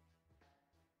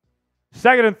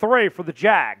 2nd and 3 for the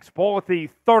Jags. Ball at the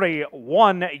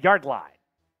 31-yard line.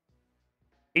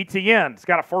 Etienne's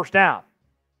got a first down.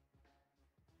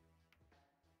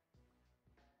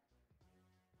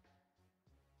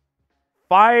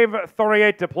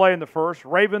 .5:38 to play in the first.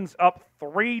 Ravens up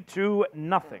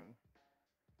 3-0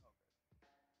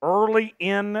 early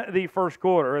in the first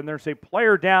quarter, and there's a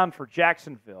player down for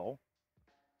Jacksonville.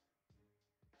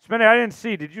 Smitty, I didn't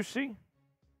see. Did you see?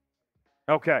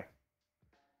 Okay.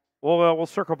 We'll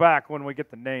circle back when we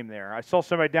get the name there. I saw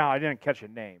somebody down. I didn't catch a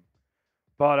name.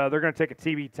 But they're going to take a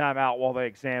TV timeout while they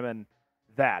examine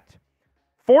that.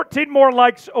 14 more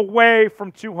likes away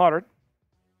from 200.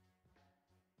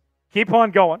 Keep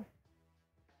on going.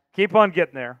 Keep on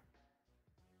getting there.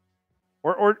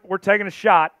 We're taking a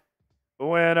shot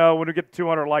when we get to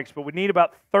 200 likes, but we need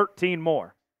about 13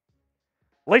 more.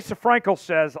 Lisa Frankel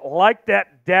says, like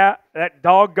that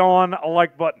doggone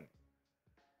like button.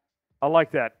 I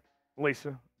like that,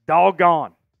 Lisa.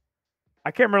 Doggone.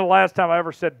 I can't remember the last time I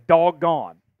ever said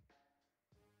doggone,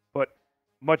 but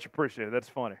much appreciated. That's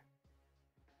funny.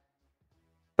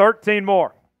 13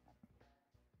 more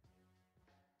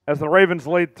as the Ravens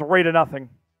lead 3-0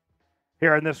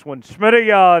 here in this one.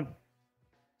 Smitty,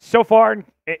 so far,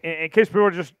 in case people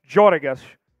are just joining us,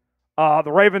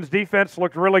 the Ravens defense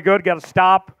looked really good. Got a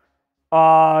stop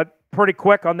pretty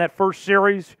quick on that first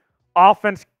series.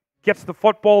 Offense gets the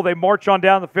football. They march on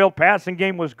down the field. Passing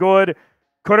game was good.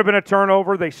 Could have been a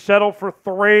turnover. They settled for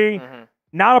 3. Mm-hmm.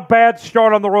 Not a bad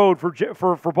start on the road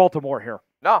for Baltimore here.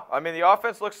 No, I mean, the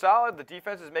offense looks solid. The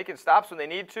defense is making stops when they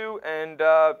need to. And,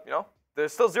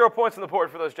 there's still 0 points on the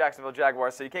board for those Jacksonville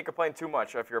Jaguars, so you can't complain too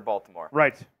much if you're Baltimore.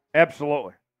 Right.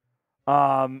 Absolutely.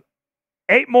 8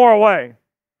 more away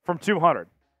from 200.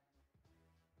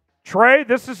 Trey,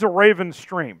 this is a Ravens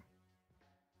stream.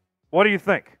 What do you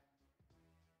think?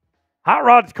 Hot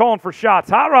Rod's calling for shots.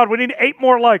 Hot Rod, we need 8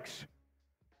 more likes.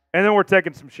 And then we're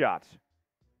taking some shots.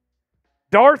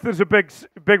 Darth is a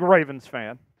big Ravens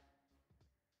fan.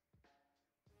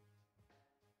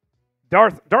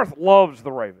 Darth loves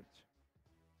the Ravens.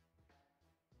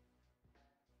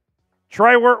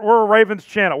 Trey, we're a Ravens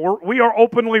channel. We are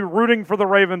openly rooting for the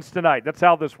Ravens tonight. That's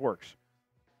how this works.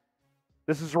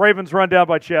 This is Ravens Rundown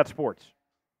by Chat Sports.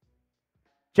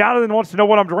 Jonathan wants to know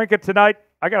what I'm drinking tonight.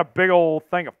 I got a big old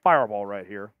thing of Fireball right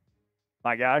here,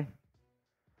 my guy.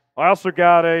 I also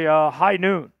got a High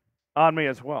Noon on me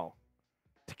as well.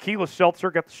 Tequila seltzer,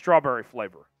 got the strawberry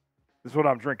flavor. This is what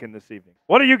I'm drinking this evening.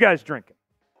 What are you guys drinking?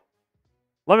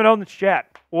 Let me know in the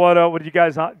chat what you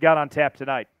guys got on tap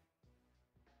tonight.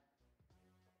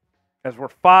 As we're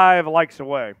 5 likes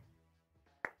away.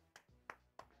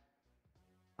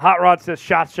 Hot Rod says,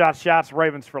 shots, shots, shots,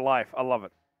 Ravens for life. I love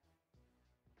it.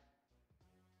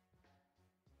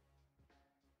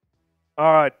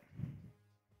 All right.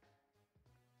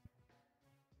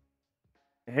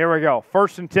 Here we go.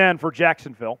 1st and 10 for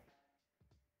Jacksonville.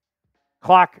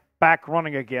 Clock back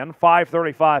running again.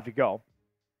 5:35 to go.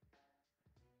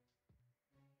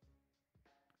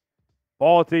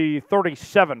 Ball at the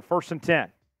 37. 1st and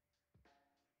 10.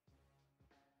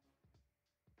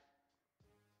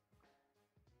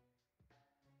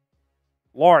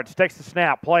 Lawrence takes the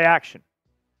snap. Play action.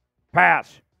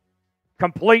 Pass.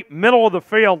 Complete middle of the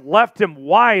field. Left him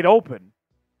wide open.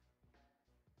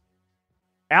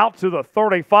 Out to the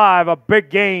 35. A big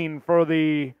gain for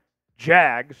the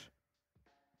Jags.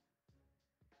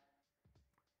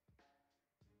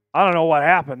 I don't know what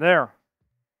happened there.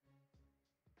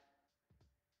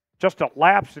 Just a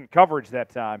lapse in coverage that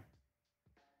time.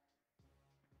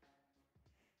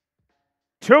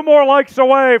 2 more likes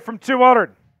away from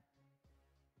 200.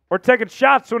 We're taking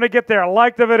shots when they get there.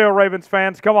 Like the video, Ravens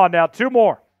fans. Come on now. 2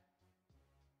 more.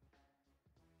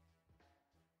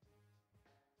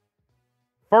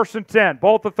 First and 10.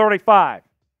 Both the 35.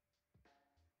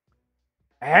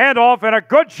 Handoff and a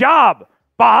good job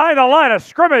behind the line of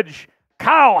scrimmage.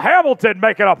 Kyle Hamilton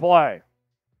making a play.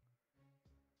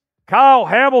 Kyle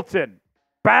Hamilton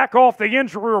back off the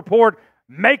injury report,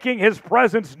 making his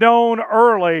presence known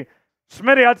early.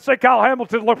 Smitty, I'd say Kyle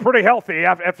Hamilton looked pretty healthy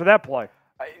after that play.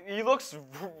 He looks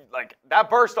like that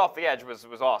burst off the edge was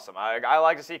awesome. I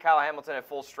like to see Kyle Hamilton at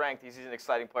full strength. He's an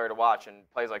exciting player to watch, and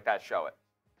plays like that show it.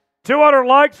 200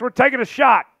 likes. We're taking a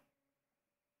shot.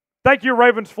 Thank you,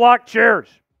 Ravens Flock. Cheers.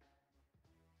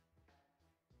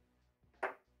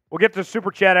 We'll get to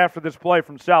Super Chat after this play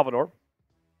from Salvador.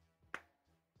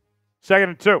 2nd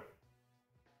and 2.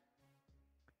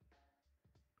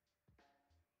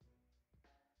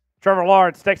 Trevor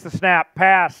Lawrence takes the snap.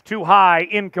 Pass too high.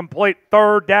 Incomplete.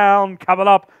 3rd down coming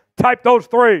up. Type those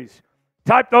threes.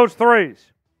 Type those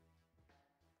threes.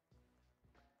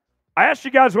 I asked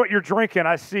you guys what you're drinking.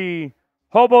 I see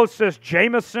Hobo says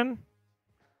Jameson.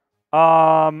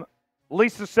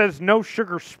 Lisa says no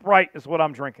sugar Sprite is what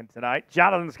I'm drinking tonight.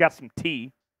 Jonathan's got some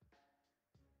tea.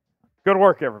 Good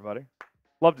work, everybody.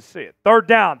 Love to see it. 3rd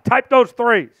down. Type those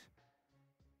threes.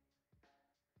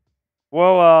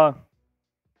 We'll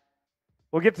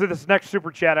get to this next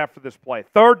Super Chat after this play.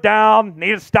 3rd down.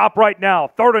 Need to stop right now.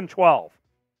 3rd and 12.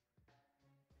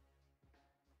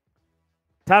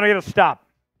 Time to get a stop.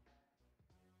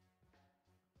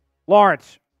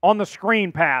 Lawrence on the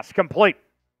screen pass. Complete.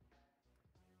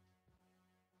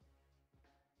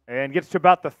 And gets to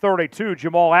about the 32.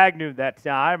 Jamal Agnew that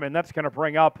time. And that's going to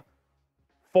bring up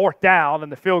 4th down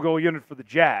and the field goal unit for the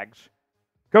Jags.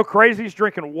 Go crazy. He's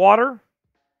drinking water.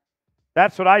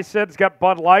 That's what I said. He's got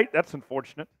Bud Light. That's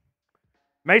unfortunate.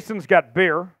 Mason's got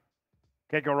beer.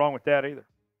 Can't go wrong with that either.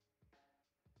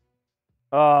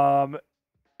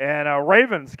 And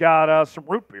Ravens got some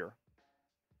root beer.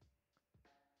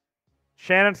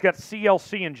 Shannon's got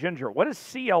CLC and ginger. What is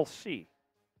CLC?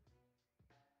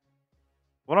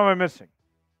 What am I missing?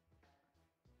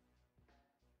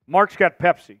 Mark's got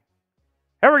Pepsi.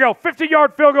 Here we go.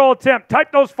 50-yard field goal attempt.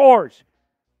 Type those 4s.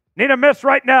 Need a miss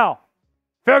right now.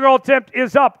 Field goal attempt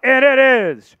is up, and it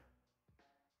is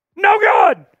no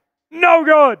good. No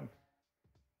good.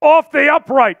 Off the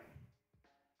upright.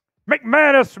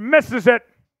 McManus misses it.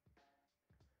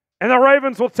 And the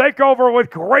Ravens will take over with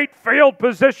great field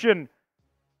position.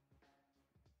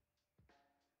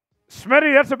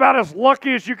 Smitty, that's about as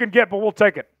lucky as you can get, but we'll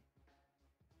take it.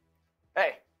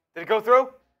 Hey, did it go through?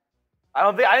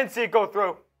 I didn't see it go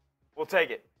through. We'll take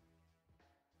it.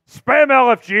 Spam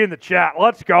LFG in the chat.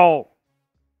 Let's go.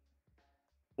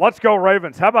 Let's go,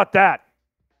 Ravens. How about that?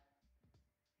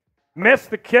 Missed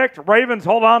the kick. Ravens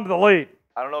hold on to the lead.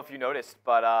 I don't know if you noticed,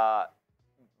 but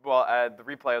the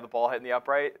replay of the ball hitting the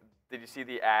upright. Did you see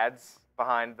the ads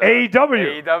behind the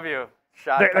AEW? AEW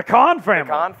shot. The Khan family. The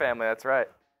Khan family. That's right.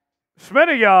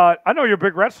 Smitty, I know you're a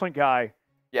big wrestling guy.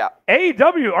 Yeah.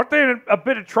 AEW, aren't they in a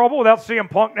bit of trouble without CM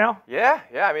Punk now? Yeah.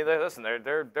 I mean, listen, their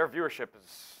viewership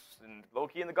is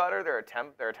low-key in the gutter. Their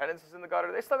attendance is in the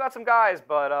gutter. They still got some guys,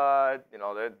 but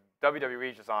the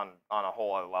WWE is just on a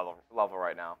whole other level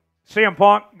right now. CM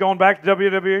Punk going back to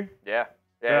WWE? Yeah.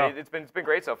 It's been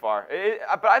great so far.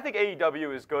 But I think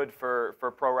AEW is good for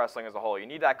pro wrestling as a whole. You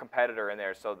need that competitor in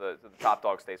there so the top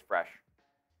dog stays fresh.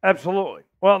 Absolutely.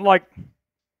 Well, like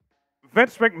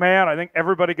Vince McMahon, I think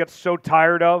everybody gets so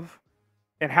tired of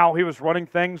and how he was running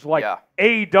things. Like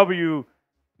AEW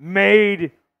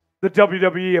made the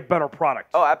WWE a better product.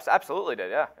 Oh, absolutely did,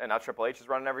 yeah. And now Triple H is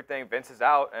running everything. Vince is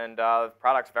out, and the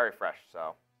product's very fresh.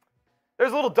 So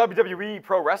there's a little WWE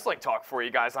pro wrestling talk for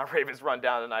you guys on Ravens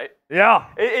Rundown tonight. Yeah.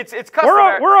 It's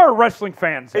customary. Where are wrestling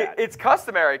fans at? It's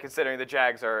customary considering the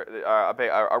Jags are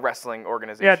a wrestling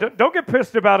organization. Yeah, don't get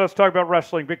pissed about us talking about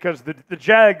wrestling because the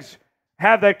Jags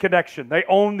have that connection. They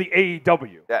own the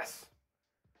AEW. Yes.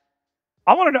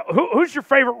 I want to know, who's your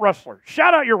favorite wrestler?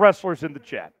 Shout out your wrestlers in the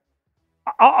chat.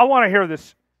 I want to hear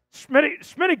this.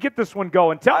 Smitty, get this one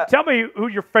going. Tell me who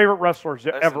your favorite wrestlers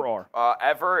ever are.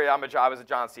 I was a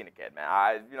John Cena kid,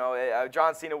 man.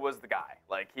 John Cena was the guy.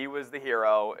 Like, he was the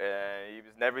hero.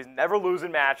 He's never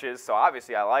losing matches, so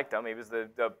obviously I liked him. He was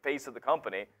the face of the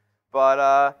company. But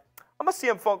I'm a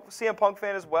CM Punk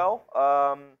fan as well.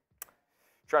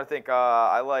 Trying to think.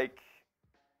 I like,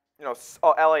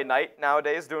 LA Knight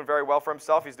nowadays doing very well for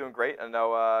himself. He's doing great. I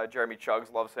know Jeremy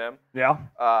Chuggs loves him. Yeah.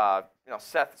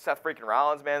 Seth freaking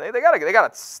Rollins, man. They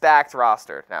got a stacked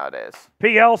roster nowadays.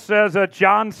 PL says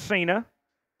John Cena.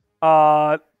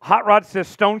 Hot Rod says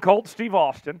Stone Cold Steve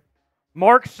Austin.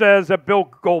 Mark says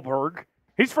Bill Goldberg.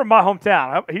 He's from my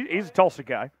hometown. He's a Tulsa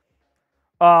guy.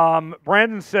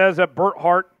 Brandon says Bret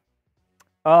Hart.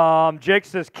 Jake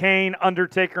says Kane,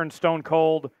 Undertaker, and Stone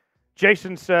Cold.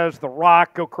 Jason says The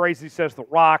Rock. Go Crazy says The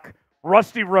Rock.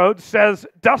 Rusty Rhodes says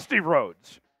Dusty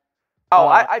Rhodes. Oh,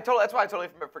 that's why I totally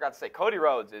forgot to say. Cody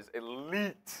Rhodes is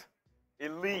elite.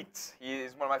 Elite. He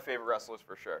is one of my favorite wrestlers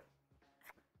for sure.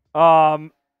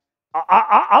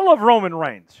 I love Roman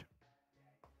Reigns.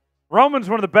 Roman's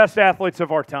one of the best athletes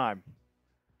of our time.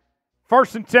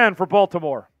 1st and 10 for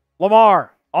Baltimore.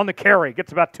 Lamar on the carry.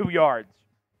 Gets about 2 yards.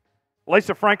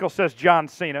 Lisa Frankel says John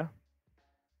Cena.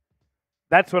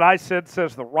 That's what I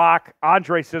says The Rock.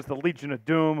 Andre says the Legion of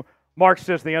Doom. Mark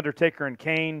says The Undertaker and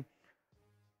Kane.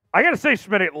 I got to say,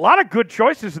 Smitty, a lot of good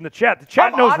choices in the chat. The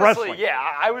chat knows wrestling. Yeah,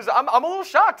 I'm a little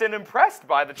shocked and impressed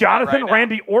by the chat Jonathan right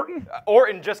Randy Orton.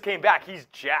 Orton just came back. He's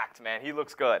jacked, man. He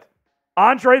looks good.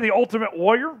 Andre, the Ultimate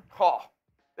Warrior. Oh,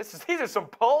 these are some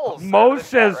polls. Mo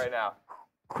says right now.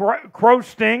 Crow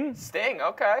Sting. Sting,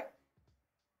 okay.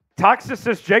 Toxis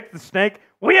says Jake the Snake.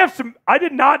 We have some. I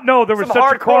did not know there was some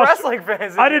such a hardcore wrestling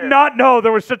fans. I did not know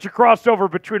there was such a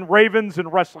crossover between Ravens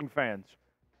and wrestling fans.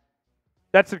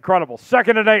 That's incredible.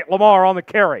 2nd and 8, Lamar on the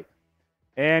carry.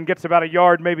 And gets about 1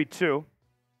 yard, maybe 2.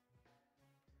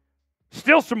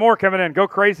 Still some more coming in. Go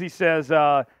Crazy says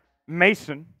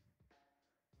Mason.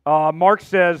 Mark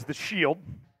says The Shield.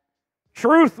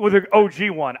 Truth with an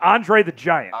OG one. Andre the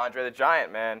Giant. Andre the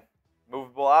Giant, man.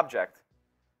 Movable object.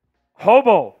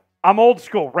 Hobo. I'm old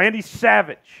school. Randy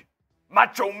Savage.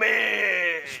 Macho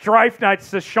Man. Strife Knight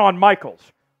says Shawn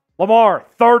Michaels. Lamar,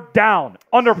 3rd down.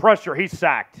 Under pressure. He's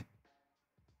sacked.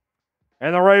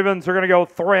 And the Ravens are going to go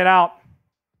 3 and out.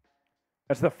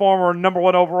 As the former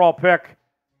 #1 overall pick,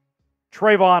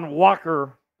 Trayvon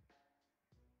Walker,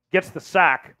 gets the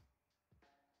sack.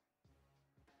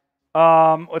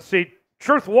 Let's see.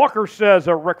 Truth Walker says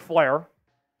Ric Flair.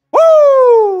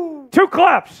 Woo! 2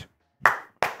 claps.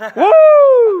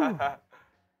 Woo!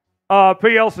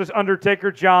 PL says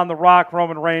Undertaker, John, The Rock,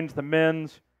 Roman Reigns, the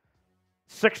Men's.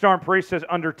 6-Arm Priest says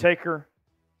Undertaker.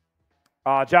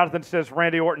 Jonathan says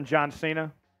Randy Orton, John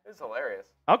Cena. This is hilarious.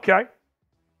 Okay.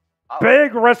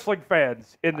 Big wrestling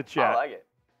fans in the chat. I like it.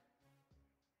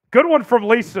 Good one from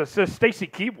Lisa, says Stacy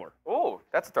Keebler. Ooh,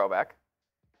 that's a throwback.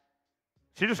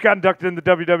 She just got inducted in the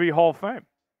WWE Hall of Fame.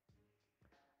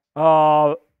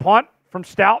 Punt from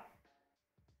Stout.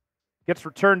 Gets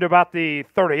returned to about the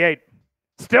 38.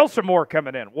 Still some more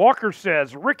coming in. Walker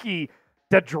says Ricky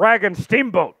the Dragon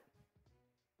Steamboat.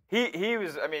 He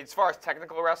was, as far as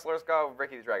technical wrestlers go,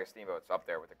 Ricky the Dragon Steamboat's up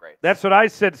there with the greats. That's what I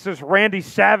said. It says Randy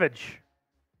Savage.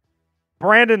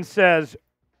 Brandon says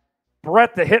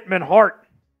Bret the Hitman Hart.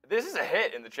 This is a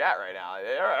hit in the chat right now.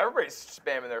 Everybody's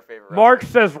spamming their favorite Mark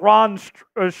says Ron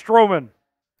Strowman.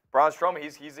 Braun Strowman,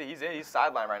 he's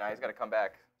sidelined right now. He's got to come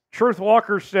back. Truth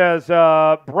Walker says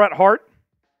Bret Hart.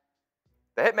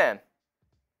 The Hitman.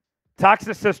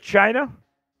 Toxis says China.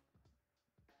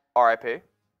 R.I.P.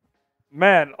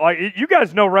 Man, you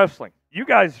guys know wrestling. We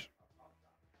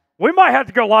might have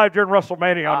to go live during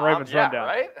WrestleMania on Ravens Rundown.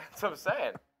 Yeah, right? That's what I'm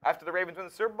saying. After the Ravens win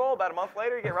the Super Bowl, about a month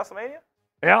later, you get WrestleMania?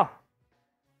 Yeah.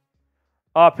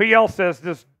 PL says,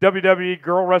 does WWE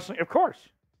girl wrestling? Of course.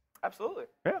 Absolutely.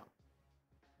 Yeah.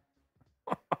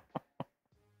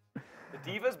 The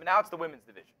Divas, but now it's the women's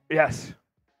division. Yes.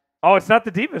 Oh, it's not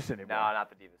the Divas anymore. No, not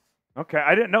the Divas. Okay,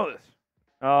 I didn't know this.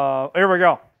 Here we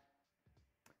go.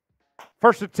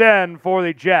 1st and 10 for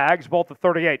the Jags, both at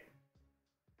 38.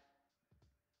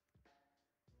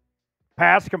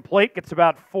 Pass complete, gets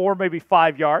about 4, maybe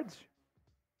 5 yards.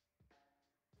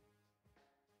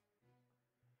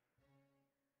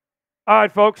 All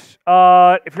right, folks,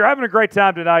 if you're having a great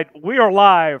time tonight, we are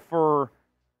live for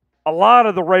a lot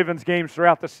of the Ravens games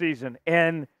throughout the season.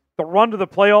 And the run to the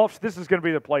playoffs, this is going to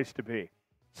be the place to be.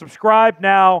 Subscribe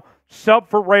now, sub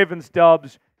for Ravens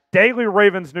Dubs, daily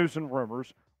Ravens news and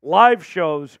rumors, live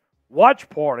shows, watch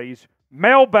parties,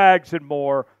 mailbags, and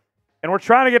more. And we're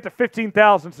trying to get to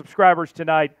 15,000 subscribers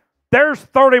tonight. There's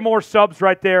 30 more subs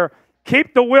right there.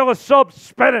 Keep the wheel of subs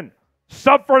spinning.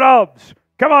 Sub for dubs.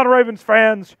 Come on, Ravens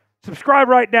fans. Subscribe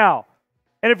right now.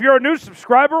 And if you're a new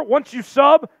subscriber, once you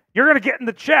sub, you're going to get in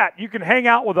the chat. You can hang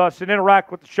out with us and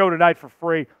interact with the show tonight for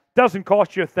free. Doesn't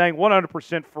cost you a thing.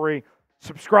 100% free.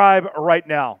 Subscribe right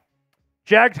now.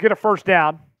 Jags get a first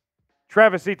down.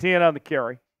 Travis Etienne on the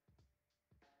carry.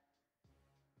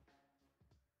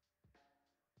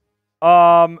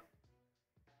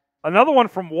 Another one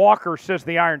from Walker says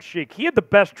the Iron Sheik. He had the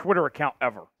best Twitter account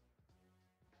ever.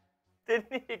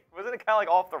 Didn't he? Wasn't it kind of like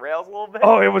off the rails a little bit?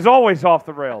 Oh, it was always off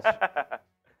the rails.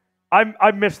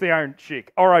 I miss the Iron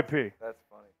Sheik. R.I.P. That's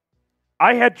funny.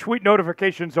 I had tweet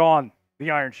notifications on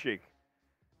the Iron Sheik.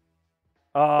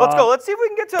 Let's go. Let's see if we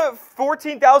can get to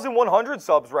 14,100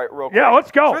 subs real quick. Yeah,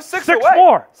 let's go. So six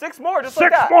more. 6 more, just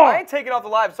Six like that. more. I ain't taking off the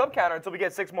live sub counter until we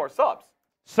get 6 more subs.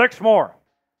 6 more.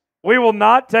 We will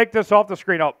not take this off the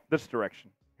screen. Oh, this direction.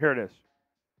 Here it is.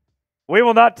 We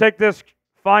will not take this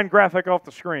fine graphic off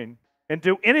the screen and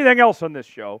do anything else on this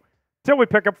show until we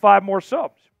pick up 5 more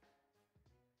subs.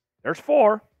 There's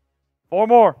 4. 4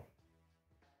 more.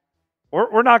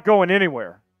 We're not going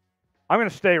anywhere. I'm going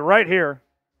to stay right here.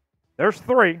 There's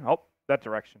 3. Oh, that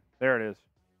direction. There it is.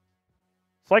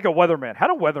 It's like a weatherman. How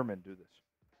do weathermen do this?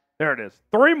 There it is.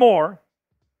 3 more.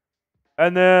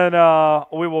 And then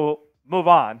we will move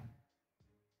on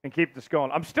and keep this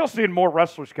going. I'm still seeing more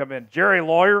wrestlers come in. Jerry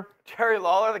Lawler. Jerry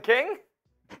Lawler, the king?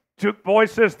 Duke Boy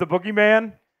says the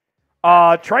boogeyman.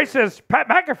 Trey says Pat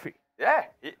McAfee. Yeah,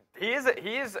 he is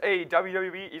a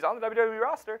WWE. He's on the WWE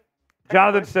roster.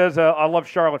 Jonathan says I love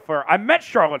Charlotte Flair. I met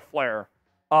Charlotte Flair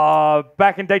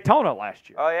back in Daytona last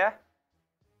year. Oh yeah,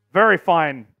 very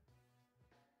fine.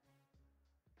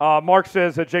 Mark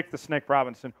says Jake the Snake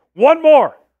Robinson. 1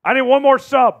 more. I need 1 more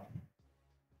sub.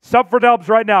 Sub for dubs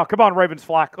right now. Come on, Ravens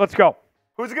Flock. Let's go.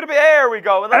 Who's it going to be? There we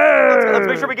go. Let's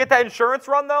make sure we get that insurance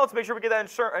run, though. Let's make sure we get that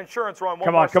insurance run.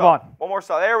 Come on. 1 more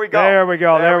sub. There we go. There we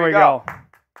go.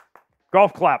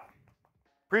 Golf clap.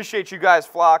 Appreciate you guys,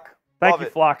 Flock. Thank you,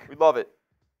 Flock. We love it.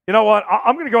 You know what?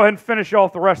 I'm going to go ahead and finish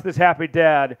off the rest of this Happy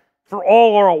Dad for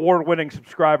all our award-winning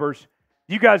subscribers.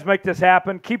 You guys make this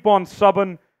happen. Keep on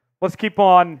subbing. Let's keep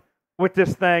on with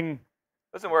this thing.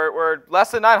 Listen, we're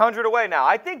less than 900 away now.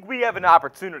 I think we have an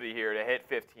opportunity here to hit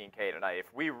 15K tonight if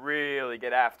we really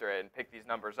get after it and pick these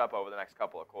numbers up over the next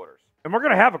couple of quarters. And we're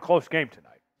going to have a close game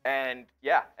tonight. And,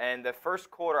 yeah, and the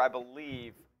first quarter, I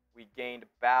believe, we gained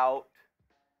about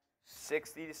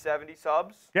 60 to 70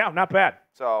 subs. Yeah, not bad.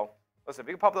 So, listen, if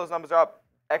we can pump those numbers up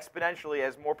exponentially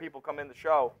as more people come in the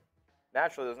show,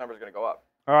 naturally those numbers are going to go up.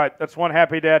 All right, that's 1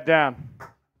 Happy Dad down.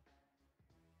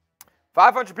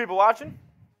 500 people watching.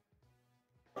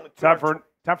 Time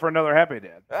for another Happy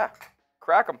Dad. Yeah,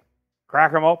 crack them.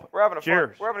 Crack them open. We're having a Cheers.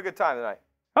 fun. We're having a good time tonight.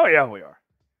 Oh, yeah, we are.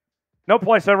 No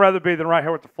place I'd rather be than right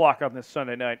here with the Flock on this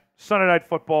Sunday night. Sunday night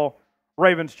football,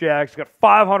 Ravens, Jags. Got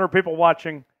 500 people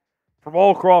watching from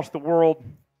all across the world,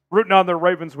 rooting on their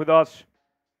Ravens with us.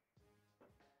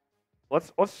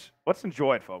 Let's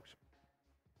enjoy it, folks.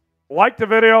 Like the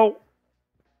video.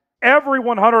 Every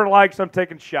 100 likes, I'm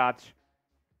taking shots.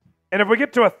 And if we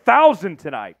get to 1,000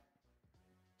 tonight,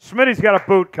 Smitty's got a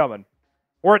boot coming.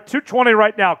 We're at 220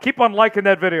 right now. Keep on liking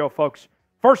that video, folks.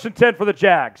 1st and 10 for the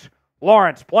Jags.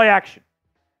 Lawrence, play action.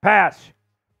 Pass.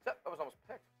 That was almost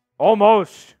picked.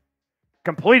 Almost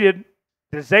completed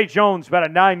to Zay Jones, about a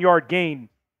 9-yard gain.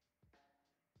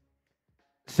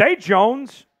 Zay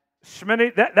Jones,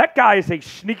 Smitty, that guy is a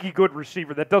sneaky good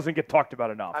receiver that doesn't get talked about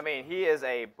enough. I mean, he is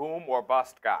a boom or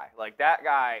bust guy. Like, that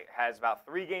guy has about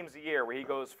 3 games a year where he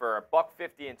goes for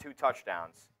 $150 and 2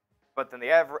 touchdowns. But then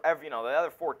the other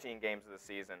 14 games of the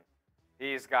season,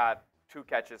 he's got 2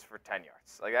 catches for 10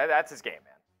 yards. Like, that's his game,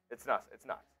 man. It's nuts. It's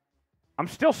nuts. I'm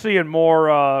still seeing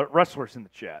more wrestlers in the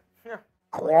chat. Yeah.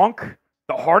 Gronk,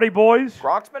 the Hardy Boys.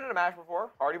 Gronk's been in a match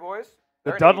before. Hardy Boys.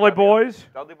 The Dudley Boys.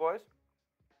 Dudley Boys.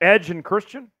 Edge and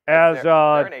Christian. They're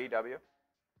in AEW.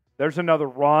 There's another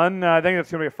run. I think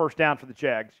that's going to be a first down for the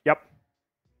Jags. Yep.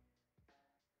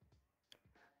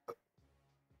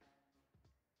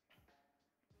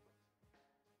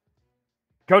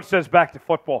 Coach says back to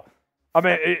football. I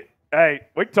mean, hey,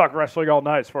 we can talk wrestling all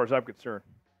night as far as I'm concerned.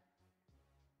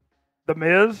 The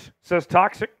Miz says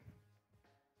toxic.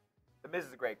 The Miz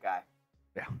is a great guy.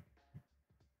 Yeah.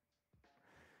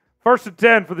 1st and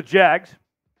 10 for the Jags.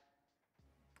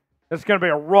 It's going to be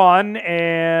a run,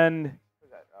 and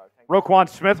Roquan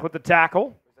Smith with the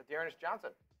tackle. Is that Dearness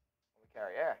Johnson?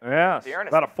 Carry, yeah. Yes, Dearness.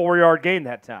 about a 4-yard gain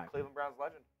that time. Cleveland Browns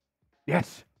legend.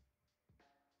 Yes.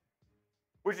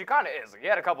 Which he kind of is. He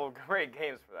had a couple of great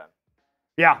games for them.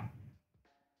 Yeah.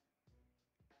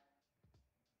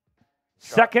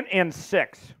 2nd and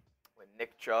 6. With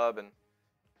Nick Chubb and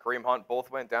Kareem Hunt both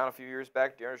went down a few years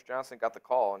back. Dearness Johnson got the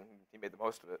call, and he made the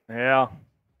most of it. Yeah.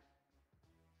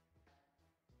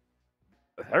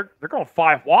 They're going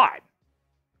 5 wide.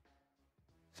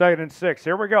 2nd and 6.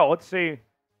 Here we go. Let's see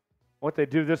what they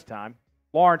do this time.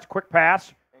 Lawrence, quick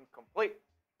pass. Incomplete.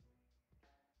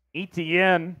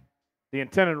 Etienne, the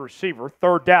intended receiver.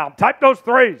 3rd down. Type those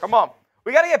threes. Come on.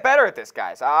 We got to get better at this,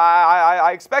 guys.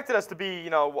 I expected us to be,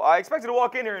 I expected to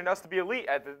walk in here and us to be elite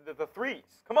at the threes.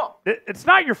 Come on. It's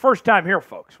not your first time here,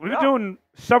 folks. We've been doing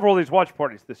several of these watch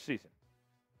parties this season.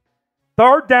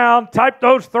 3rd down. Type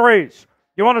those threes.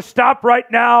 You want to stop right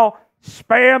now?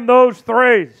 Spam those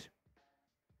threes.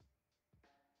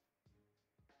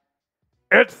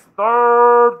 It's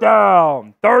 3rd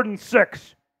down. 3rd and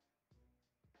 6.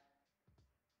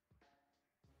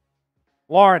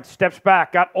 Lawrence steps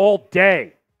back. Got all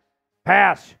day.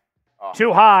 Pass.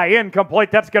 Too high.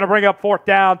 Incomplete. That's going to bring up 4th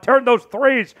down. Turn those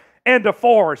threes into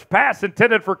 4s. Pass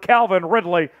intended for Calvin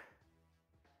Ridley.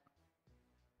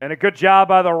 And a good job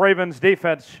by the Ravens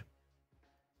defense.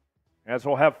 As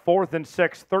we'll have 4th and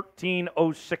 6,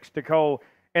 13:06 to go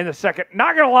in the second.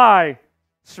 Not going to lie,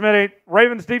 Smitty,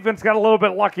 Ravens defense got a little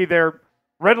bit lucky there.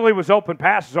 Ridley was open,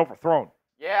 pass is overthrown.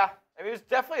 Yeah, I mean, it was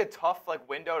definitely a tough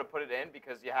window to put it in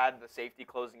because you had the safety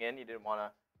closing in. You didn't want to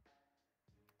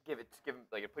give him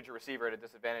put your receiver at a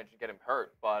disadvantage and get him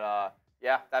hurt. But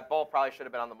yeah, that ball probably should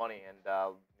have been on the money,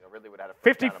 and Ridley would have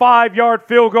had a 55-yard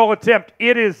field goal attempt.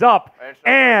 It is up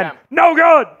and no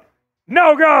good,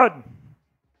 no good.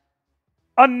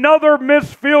 Another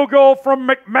missed field goal from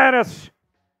McManus.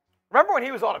 Remember when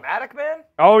he was automatic, man?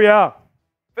 Oh, yeah.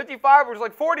 55 was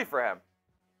like 40 for him.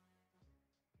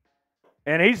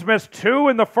 And he's missed 2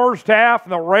 in the first half,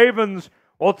 and the Ravens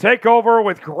will take over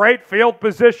with great field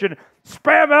position.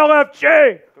 Spam LFG.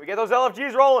 Can we get those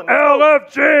LFGs rolling?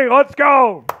 LFG, let's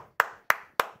go.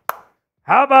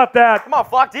 How about that? Come on,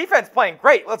 Flock. Defense playing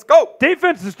great. Let's go.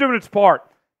 Defense is doing its part.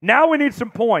 Now we need some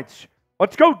points.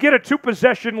 Let's go get a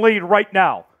 2-possession lead right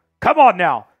now. Come on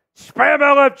now. Spam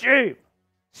LFG.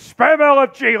 Spam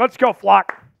LFG. Let's go,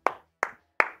 Flock.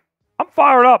 I'm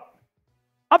fired up.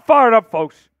 I'm fired up,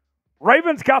 folks.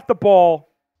 Ravens got the ball.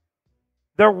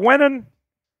 They're winning.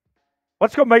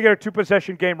 Let's go make it a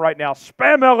 2-possession game right now.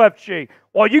 Spam LFG.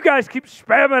 While you guys keep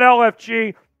spamming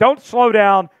LFG, don't slow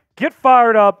down. Get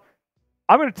fired up.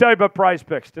 I'm going to tell you about Prize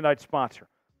Picks, tonight's sponsor.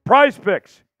 Prize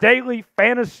Picks. Daily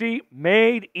fantasy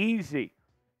made easy.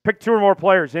 Pick 2 or more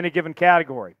players in any given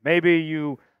category. Maybe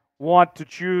you want to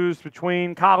choose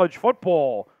between college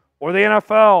football or the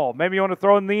NFL. Maybe you want to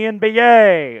throw in the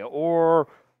NBA, or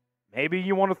maybe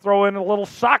you want to throw in a little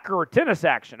soccer or tennis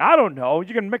action. I don't know.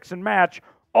 You can mix and match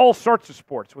all sorts of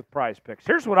sports with Prize Picks.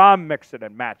 Here's what I'm mixing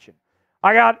and matching.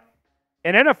 I got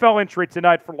an NFL entry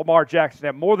tonight for Lamar Jackson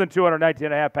at more than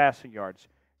 219.5 passing yards.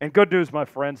 And good news, my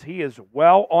friends, he is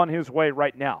well on his way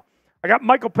right now. I got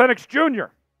Michael Penix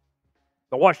Jr.,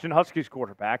 the Washington Huskies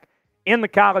quarterback, in the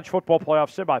college football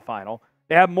playoff semifinal.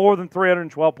 They have more than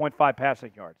 312.5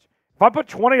 passing yards. If I put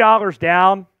 $20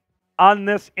 down on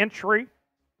this entry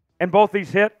and both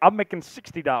these hit, I'm making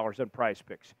 $60 on Prize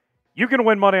Picks. You can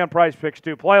win money on Prize Picks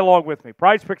too. Play along with me.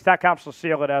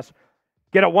 PrizePicks.com/CLNS.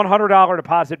 Get a $100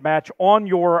 deposit match on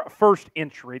your first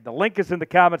entry. The link is in the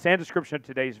comments and description of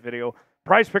today's video.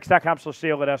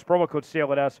 PrizePicks.com/CLNS. Promo code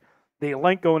CLNS. The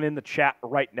link going in the chat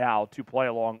right now to play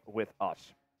along with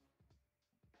us.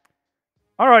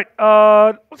 All right,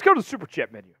 let's go to the Super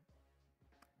Chat menu.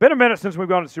 Been a minute since we've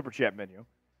gone to the Super Chat menu.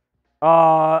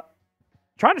 Trying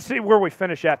to see where we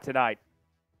finish at tonight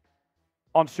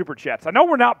on Super Chats. I know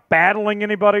we're not battling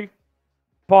anybody,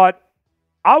 but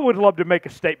I would love to make a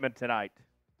statement tonight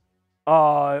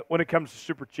when it comes to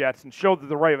Super Chats and show that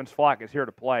the Ravens Flock is here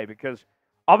to play, because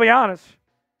I'll be honest,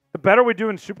 the better we do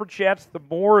in Super Chats, the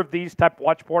more of these type of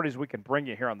watch parties we can bring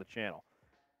you here on the channel.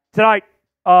 Tonight,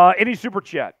 any Super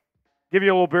Chat, give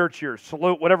you a little beer cheers,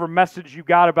 salute, whatever message you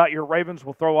got about your Ravens,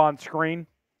 we'll throw on screen.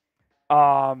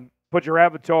 Put your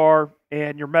avatar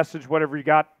and your message, whatever you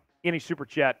got, any Super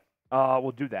Chat,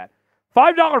 we'll do that.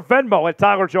 $5 Venmo at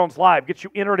Tyler Jones Live gets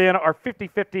you entered in our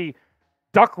 50-50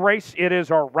 duck race. It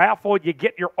is our raffle. You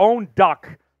get your own duck,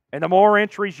 and the more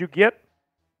entries you get,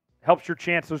 helps your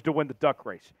chances to win the duck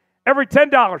race. Every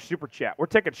 $10 Super Chat, we're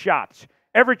taking shots.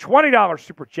 Every $20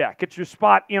 Super Chat gets you a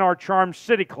spot in our Charm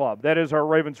City Club. That is our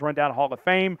Ravens Rundown Hall of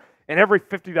Fame. And every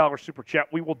 $50 Super Chat,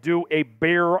 we will do a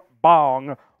beer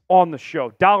bong on the show.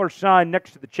 $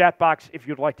 next to the chat box if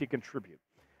you'd like to contribute.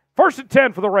 1st and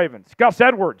 10 for the Ravens. Gus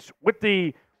Edwards with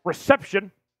the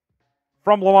reception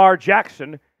from Lamar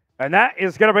Jackson. And that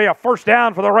is going to be a 1st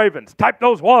down for the Ravens. Type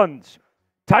those ones.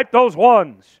 Type those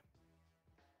ones.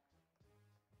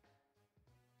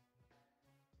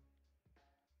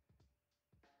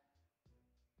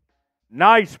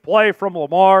 Nice play from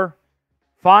Lamar.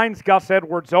 Finds Gus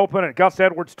Edwards open, and Gus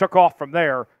Edwards took off from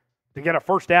there to get a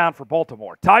first down for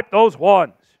Baltimore. Type those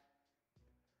ones.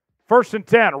 1st and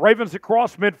 10. Ravens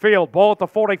across midfield. Ball at the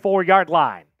 44-yard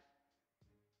line.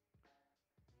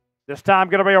 This time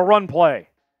going to be a run play.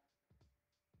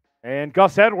 And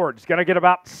Gus Edwards going to get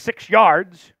about 6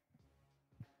 yards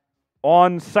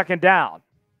on 2nd down.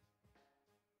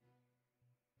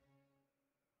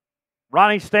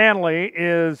 Ronnie Stanley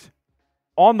is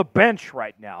on the bench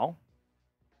right now.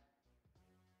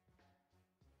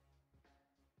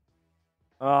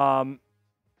 Collinsworth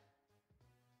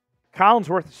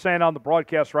is saying on the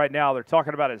broadcast right now they're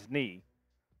talking about his knee.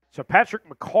 So Patrick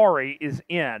McCarry is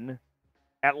in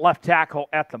at left tackle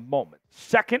at the moment.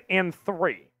 2nd and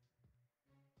 3.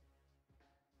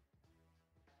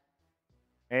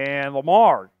 And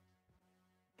Lamar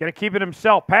going to keep it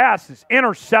himself. Pass is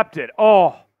intercepted.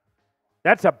 Oh,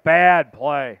 that's a bad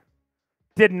play.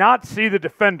 Did not see the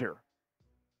defender.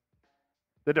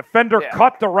 The defender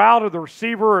cut the route of the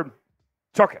receiver and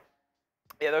took it.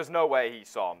 Yeah, there's no way he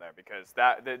saw him there because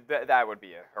that would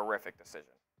be a horrific decision.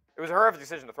 It was a horrific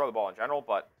decision to throw the ball in general,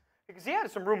 but because he had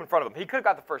some room in front of him, he could have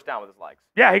got the first down with his legs.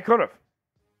 Yeah, he could have.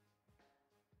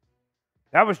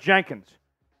 That was Jenkins.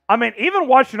 I mean, even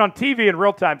watching on TV in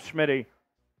real time, Smitty,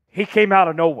 he came out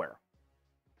of nowhere.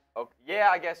 Okay, yeah,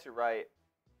 I guess you're right.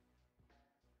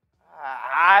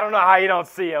 I don't know how you don't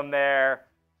see him there.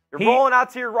 You're rolling out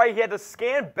to your right. He had to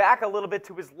scan back a little bit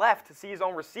to his left to see his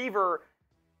own receiver.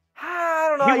 I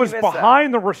don't know how you missed that. He was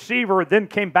behind the receiver, then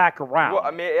came back around.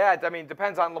 Well,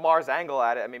 depends on Lamar's angle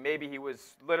at it. I mean, maybe he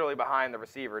was literally behind the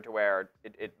receiver to where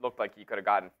it looked like he could have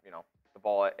gotten, the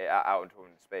ball out into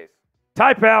space.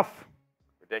 Type F.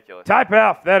 Ridiculous. Type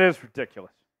F. That is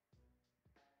ridiculous.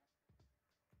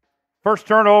 First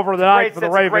turnover of the night for the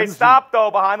Ravens. Great stop,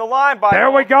 though, behind the line. There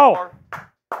we go.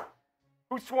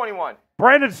 Who's 21?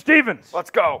 Brandon Stevens. Let's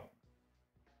go.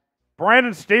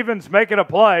 Brandon Stevens making a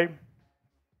play.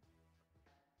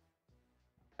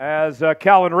 As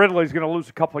Calvin Ridley is going to lose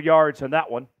a couple yards on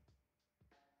that one.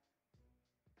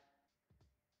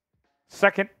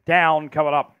 2nd down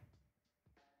coming up.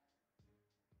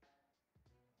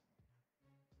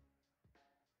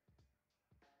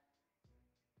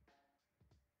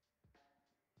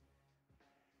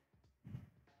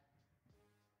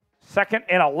 Second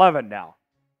and 11 now.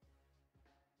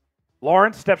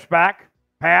 Lawrence steps back.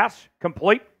 Pass.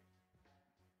 Complete.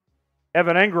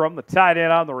 Evan Engram, the tight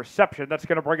end on the reception. That's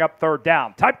going to bring up 3rd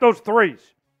down. Type those 3s.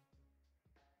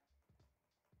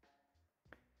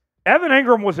 Evan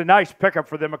Engram was a nice pickup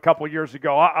for them a couple years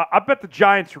ago. I bet the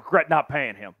Giants regret not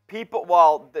paying him.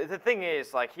 The thing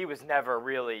is, he was never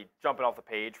really jumping off the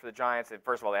page for the Giants. And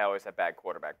first of all, they always had bad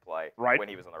quarterback play when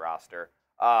he was on the roster.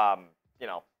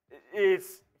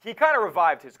 He kind of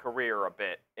revived his career a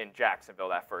bit in Jacksonville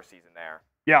that first season there.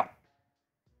 Yeah.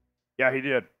 Yeah, he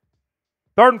did.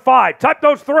 3rd and 5. Type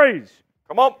those 3s.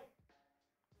 Come on.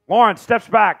 Lawrence steps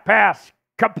back. Pass.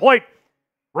 Complete.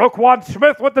 Roquan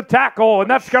Smith with the tackle,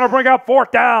 and that's going to bring up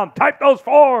 4th down. Type those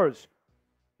 4s.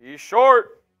 He's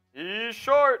short. He's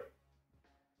short.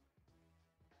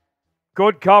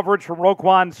 Good coverage from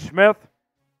Roquan Smith.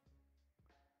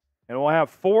 And we'll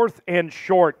have 4th and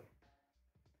short.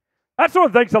 That's one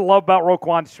of the things I love about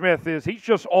Roquan Smith is he's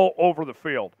just all over the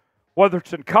field. Whether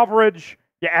it's in coverage,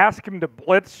 you ask him to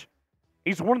blitz.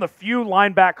 He's one of the few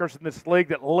linebackers in this league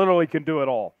that literally can do it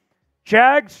all.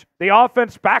 Jags, the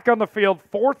offense back on the field,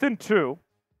 4th and 2.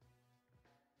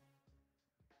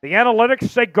 The analytics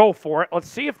say go for it. Let's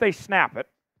see if they snap it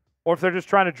or if they're just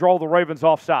trying to draw the Ravens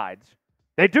off sides.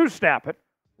 They do snap it.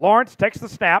 Lawrence takes the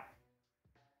snap.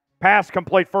 Pass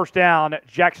complete, 1st down at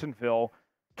Jacksonville.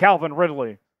 Calvin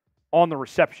Ridley on the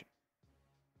reception.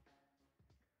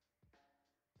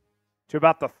 To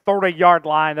about the 30-yard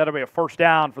line. That'll be a 1st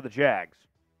down for the Jags.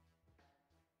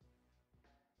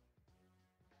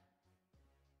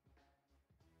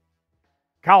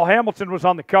 Kyle Hamilton was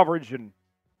on the coverage and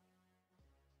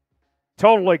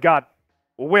totally got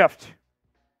whiffed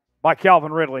by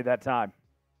Calvin Ridley that time.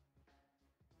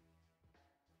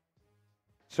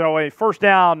 So a 1st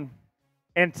down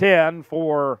and 10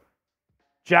 for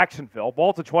Jacksonville.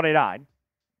 Ball to 29.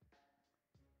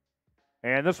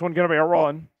 And this one's going to be a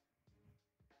run.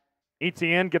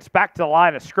 Etienne gets back to the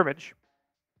line of scrimmage.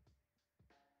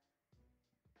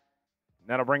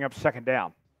 That'll bring up 2nd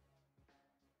down.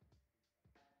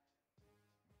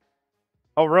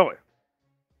 Oh, really?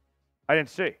 I didn't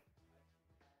see.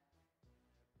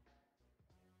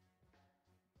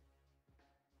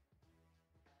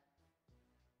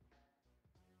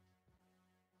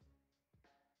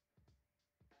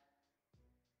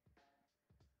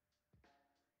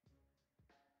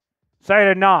 Staying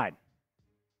at 9.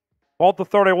 Ball to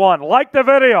 31. Like the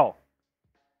video.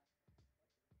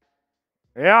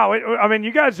 Yeah, I mean,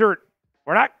 you guys we're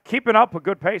not keeping up a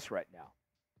good pace right now.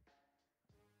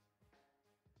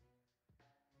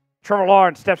 Trevor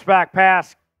Lawrence steps back,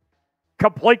 pass.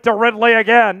 Complete to Ridley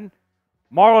again.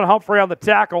 Marlon Humphrey on the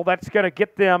tackle. That's going to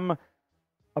get them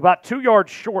about 2 yards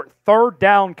short. 3rd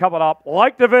down coming up.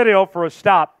 Like the video for a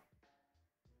stop.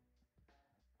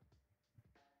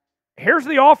 Here's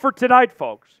the offer tonight,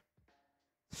 folks.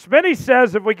 Smitty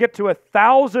says if we get to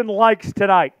 1,000 likes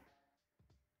tonight,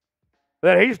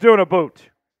 that he's doing a boot.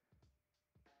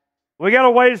 We got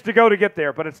a ways to go to get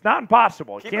there, but it's not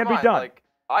impossible. It can be done. Like,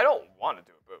 I don't want to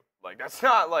do a boot. Like, that's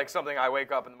not like something I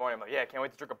wake up in the morning, I'm like, yeah, can't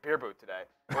wait to drink a beer boot today.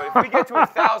 But if we get to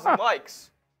 1,000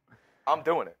 likes, I'm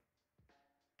doing it.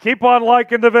 Keep on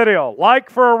liking the video.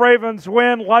 Like for a Ravens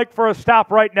win. Like for a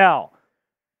stop right now.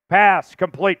 Pass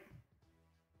complete.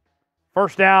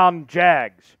 1st down,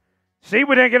 Jags. See,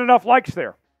 we didn't get enough likes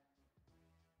there.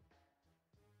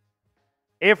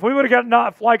 If we would have got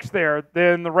enough likes there,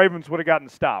 then the Ravens would have gotten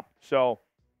stopped. So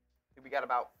we got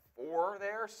about 4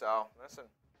 there. So listen,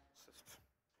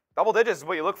 double digits is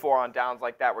what you look for on downs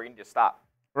like that where you need to stop.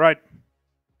 Right.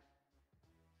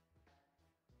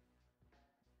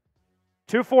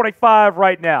 245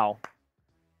 right now.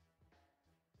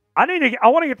 I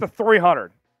want to get to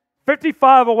 300.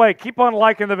 55 away. Keep on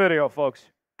liking the video, folks.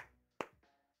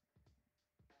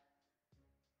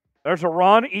 There's a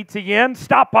run. Etienne.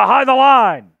 Stop behind the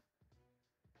line.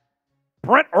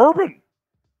 Brent Urban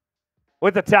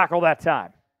with the tackle that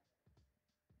time.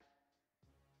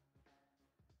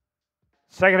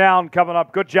 2nd down coming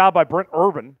up. Good job by Brent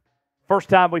Urban. First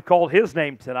time we've called his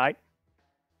name tonight.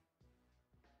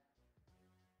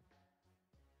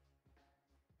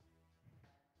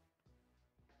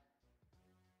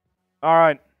 All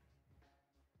right.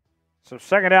 So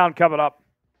 2nd down coming up.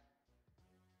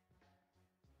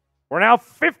 We're now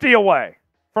 50 away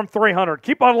from 300.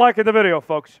 Keep on liking the video,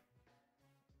 folks.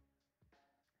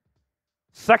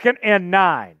 2nd and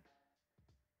 9.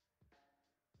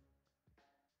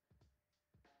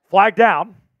 Flag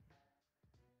down.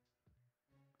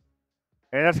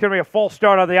 And that's going to be a false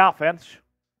start on the offense.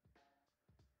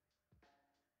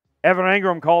 Evan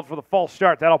Engram called for the false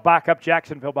start. That'll back up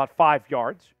Jacksonville about 5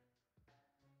 yards.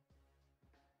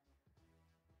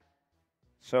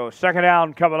 So 2nd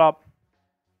down coming up.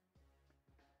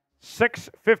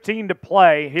 6:15 to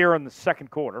play here in the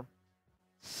 2nd quarter.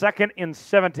 2nd and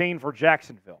 17 for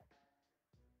Jacksonville.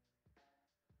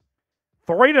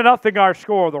 3-0 our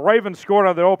score. The Ravens scored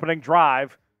on the opening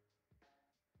drive,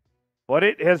 but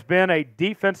it has been a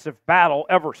defensive battle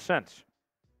ever since.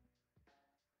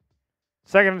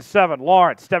 2nd and 7.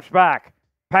 Lawrence steps back.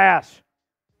 Pass.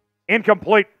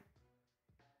 Incomplete.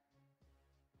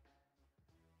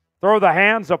 Throw the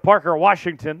hands of Parker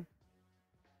Washington.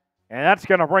 And that's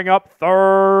going to bring up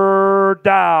 3rd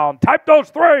down. Type those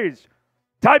threes.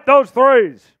 Type those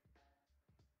threes.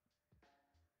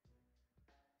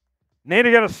 Need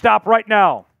to get a stop right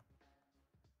now.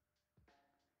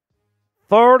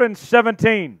 3rd and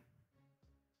 17.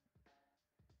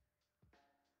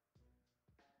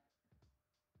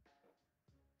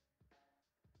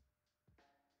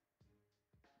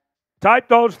 Type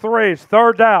those threes.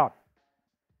 3rd down.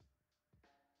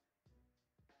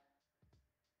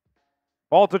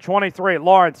 Ball to 23.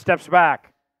 Lawrence steps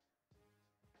back.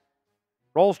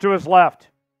 Rolls to his left.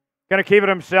 Going to keep it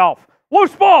himself.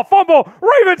 Loose ball. Fumble.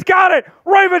 Ravens got it.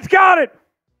 Ravens got it.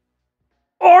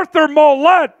 Arthur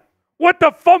Mollett with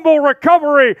the fumble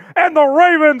recovery. And the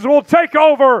Ravens will take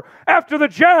over after the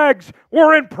Jags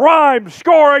were in prime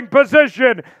scoring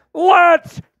position.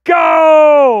 Let's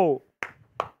go.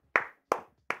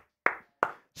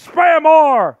 Spam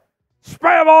R.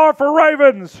 Spam R for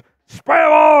Ravens. Spam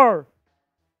R.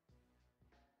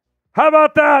 How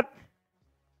about that?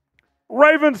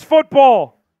 Ravens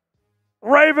football.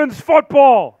 Ravens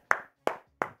football.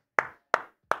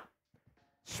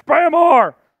 Spam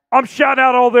R. I'm shouting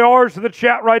out all the R's in the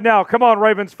chat right now. Come on,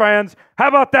 Ravens fans. How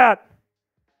about that?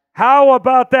 How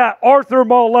about that? Arthur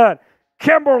Mollett.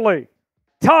 Kimberly.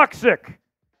 Toxic.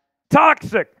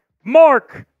 Toxic.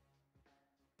 Mark.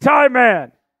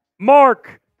 Tie-Man.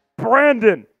 Mark.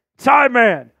 Brandon.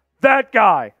 Tie-Man. That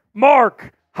guy.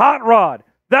 Mark. Hot Rod.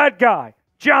 That guy.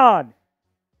 John.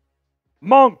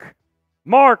 Monk.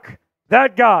 Mark.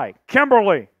 That guy.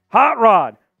 Kimberly. Hot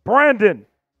Rod. Brandon.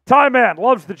 Tie-Man.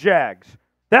 Loves the Jags.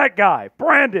 That guy.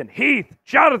 Brandon. Heath.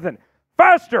 Jonathan.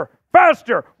 Faster.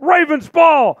 Faster. Ravens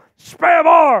ball. Spam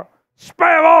R.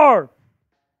 Spam R.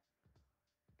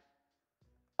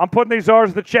 I'm putting these R's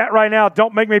in the chat right now.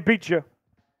 Don't make me beat you.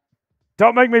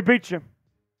 Don't make me beat you.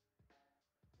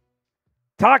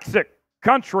 Toxic,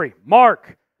 Country,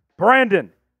 Mark,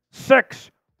 Brandon,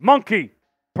 6, Monkey,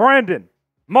 Brandon,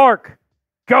 Mark,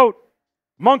 Goat,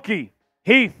 Monkey,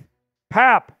 Heath,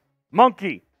 Pap,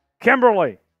 Monkey,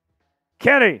 Kimberly,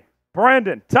 Kenny,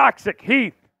 Brandon, Toxic,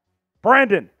 Heath,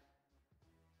 Brandon.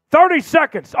 30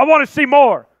 seconds. I want to see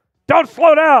more. Don't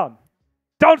slow down.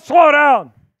 Don't slow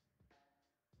down.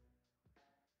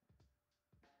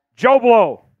 Joe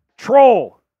Blow,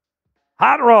 Troll,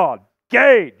 Hot Rod,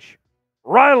 Gage,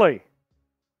 Riley,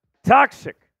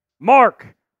 Toxic, Mark,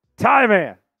 Tie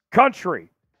Man,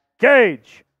 Country,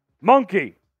 Gage,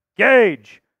 Monkey,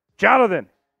 Gage, Jonathan,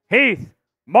 Heath,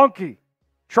 Monkey,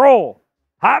 Troll,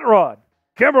 Hot Rod,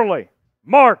 Kimberly,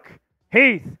 Mark,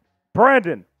 Heath,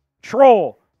 Brandon,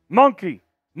 Troll, Monkey,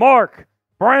 Mark,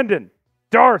 Brandon,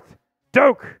 Darth,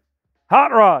 Duke,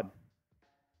 Hot Rod.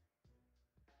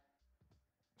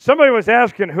 Somebody was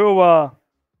asking who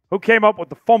came up with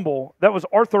the fumble. That was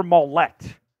Arthur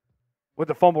Mollett with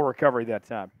the fumble recovery that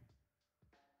time.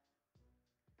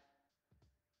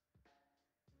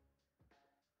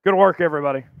 Good work,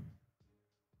 everybody.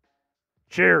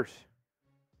 Cheers.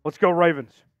 Let's go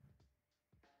Ravens.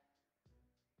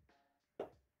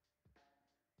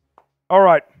 All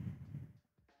right.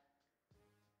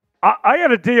 I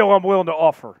got a deal I'm willing to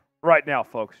offer right now,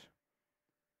 folks.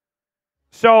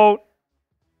 So,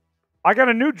 I got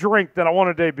a new drink that I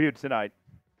want to debut tonight.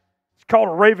 It's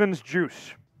called Ravens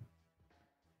Juice.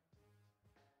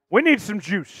 We need some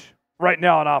juice right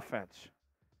now on offense.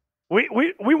 We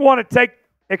want to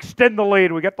extend the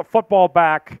lead. We got the football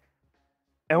back,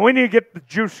 and we need to get the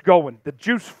juice going, the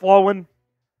juice flowing.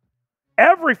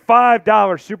 Every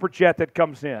 $5 super chat that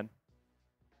comes in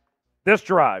this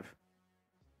drive,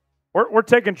 we're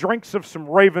taking drinks of some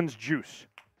Ravens juice.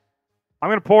 I'm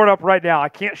going to pour it up right now. I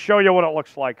can't show you what it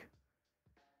looks like.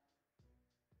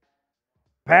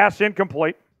 Pass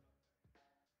incomplete.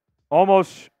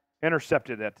 Almost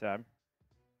intercepted that time.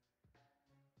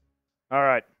 All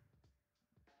right.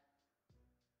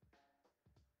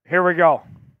 Here we go.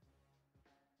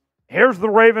 Here's the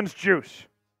Ravens juice.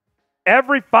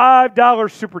 Every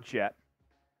 $5 super chat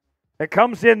that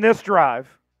comes in this drive,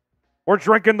 we're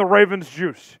drinking the Ravens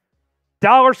juice.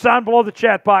 $sign below the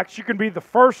chat box. You can be the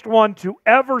first one to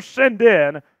ever send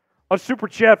in a super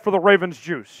chat for the Ravens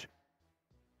juice.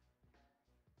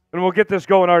 And we'll get this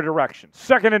going our direction.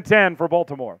 2nd and 10 for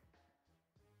Baltimore.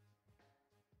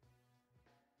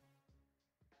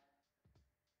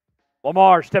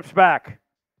 Lamar steps back.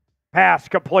 Pass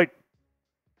complete.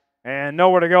 And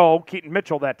nowhere to go. Keaton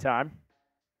Mitchell that time.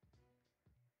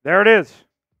 There it is.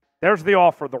 There's the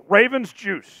offer. The Ravens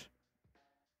juice.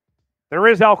 There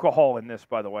is alcohol in this,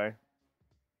 by the way.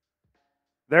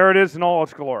 There it is in all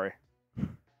its glory.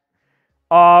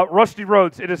 Rusty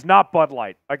Rhodes, it is not Bud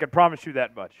Light. I can promise you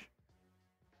that much.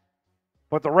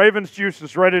 But the Ravens juice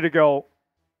is ready to go.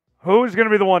 Who's going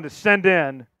to be the one to send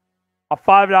in a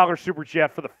 $5 super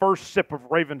chat for the first sip of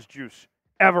Ravens juice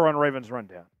ever on Ravens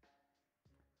Rundown?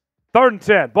 3rd and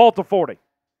 10, ball to 40.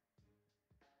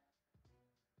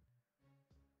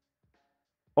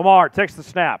 Lamar takes the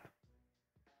snap.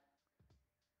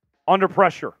 Under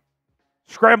pressure.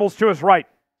 Scrambles to his right.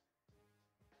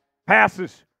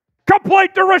 Passes.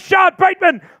 Complete to Rashad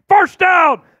Bateman. First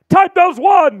down. Type those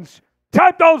ones.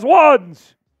 Type those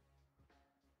ones.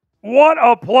 What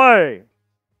a play.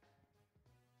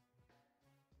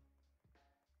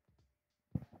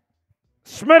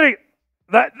 Smitty,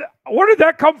 where did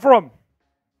that come from?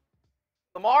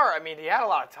 Lamar, I mean, he had a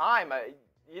lot of time.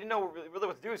 You didn't know really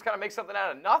what to do. He was kind of make something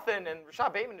out of nothing, and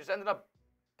Rashad Bateman just ended up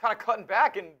kind of cutting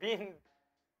back and being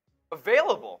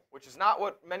available, which is not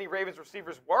what many Ravens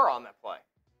receivers were on that play.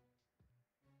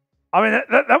 I mean,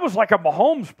 that was like a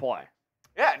Mahomes play.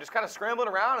 Yeah, just kind of scrambling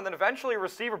around, and then eventually a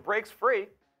receiver breaks free.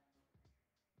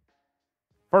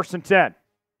 1st and 10.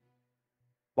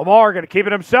 Lamar going to keep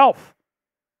it himself.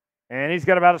 And he's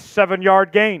got about a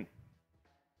 7-yard gain.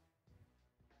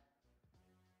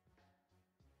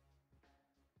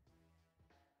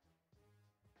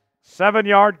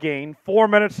 Seven-yard gain. 4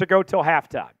 minutes to go till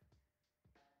halftime.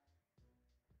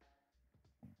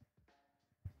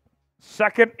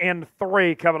 2nd and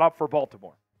 3 coming up for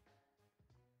Baltimore.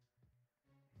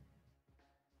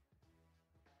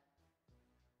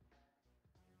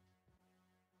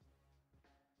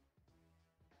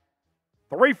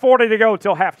 $3:40 to go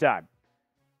till halftime.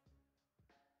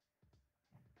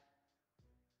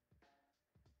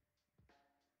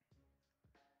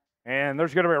 And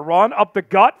there's going to be a run up the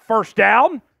gut. First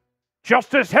down.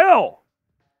 Justice Hill.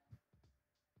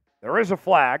 There is a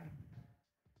flag.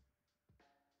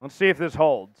 Let's see if this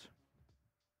holds.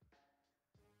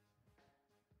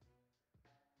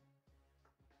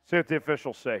 See what the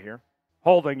officials say here.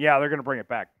 Holding, yeah, they're going to bring it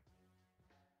back.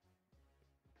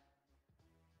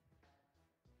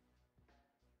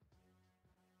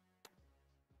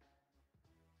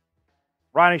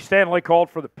 Ronnie Stanley called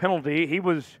for the penalty. He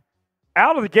was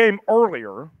out of the game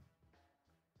earlier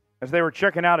as they were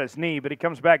checking out his knee, but he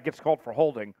comes back, gets called for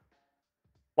holding.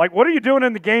 Like, what are you doing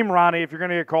in the game, Ronnie, if you're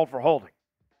going to get called for holding?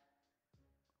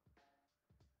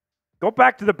 Go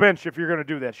back to the bench if you're going to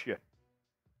do that shit.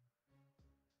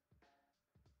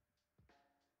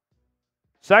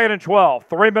 2nd and 12,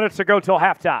 3 minutes to go till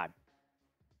halftime.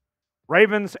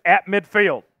 Ravens at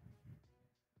midfield.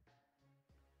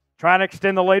 Trying to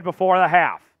extend the lead before the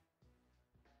half.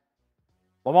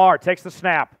 Lamar takes the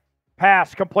snap.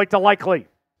 Pass complete to Likely.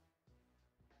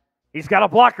 He's got a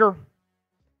blocker.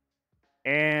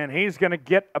 And he's going to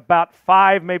get about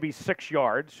 5, maybe 6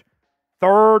 yards.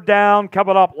 3rd down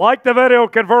coming up. Like the video,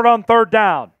 convert on 3rd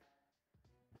down.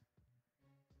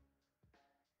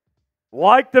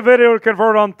 Like the video to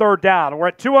convert on 3rd down. We're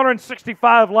at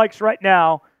 265 likes right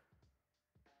now.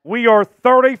 We are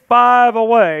 35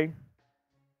 away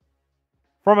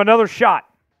from another shot.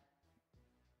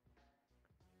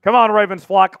 Come on, Ravens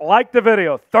Flock. Like the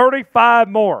video. 35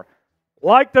 more.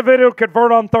 Like the video,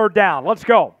 convert on 3rd down. Let's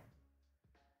go.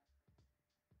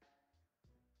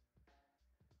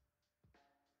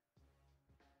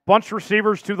 Bunch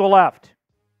receivers to the left.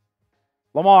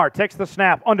 Lamar takes the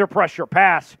snap. Under pressure.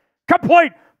 Pass.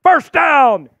 Complete. 1st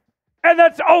down. And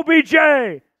that's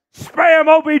OBJ. Spam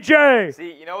OBJ.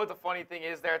 See, you know what the funny thing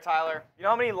is there, Tyler? You know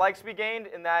how many likes we gained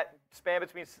in that span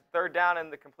between 3rd down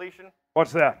and the completion?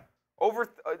 What's that? Over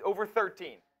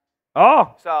 13.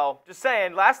 Oh. So, just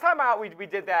saying, last time out we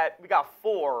did that, we got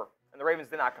 4, and the Ravens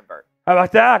did not convert. How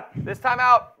about that? This time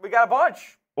out, we got a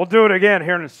bunch. We'll do it again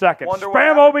here in a second. Wonder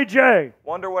Spam OBJ.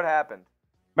 Wonder what happened.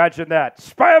 Imagine that.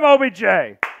 Spam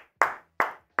OBJ.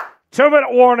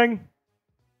 2-minute warning.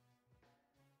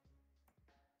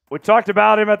 We talked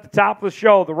about him at the top of the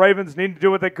show. The Ravens need to do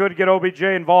what they could to get OBJ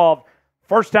involved.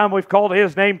 First time we've called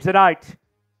his name tonight.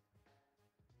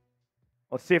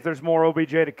 Let's see if there's more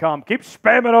OBJ to come. Keep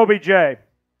spamming OBJ.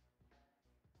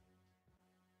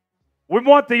 We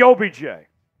want the OBJ.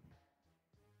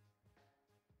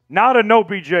 Not an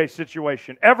OBJ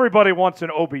situation. Everybody wants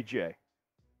an OBJ.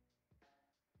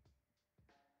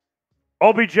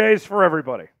 OBJ is for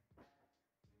everybody.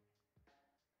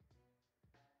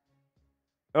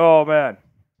 Oh, man.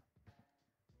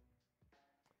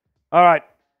 All right.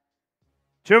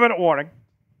 2-minute warning.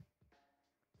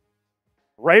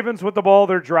 Ravens with the ball,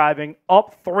 they're driving,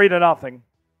 up 3-0,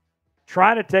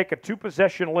 trying to take a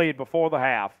 2-possession lead before the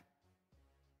half.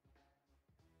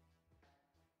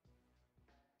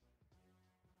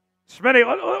 Smitty,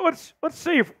 let's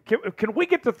see if can we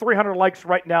get to 300 likes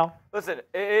right now? Listen,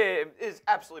 it is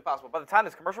absolutely possible. By the time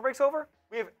this commercial breaks over,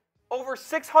 we have over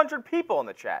 600 people in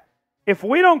the chat. If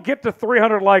we don't get to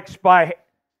 300 likes by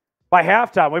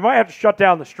halftime, we might have to shut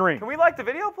down the stream. Can we like the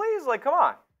video, please? Like, come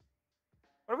on.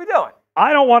 What are we doing?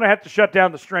 I don't want to have to shut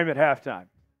down the stream at halftime.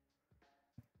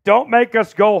 Don't make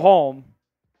us go home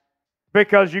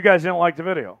because you guys didn't like the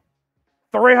video.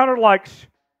 300 likes.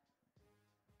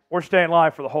 We're staying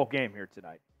live for the whole game here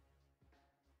tonight.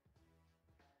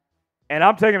 And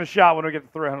I'm taking a shot when we get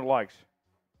to 300 likes.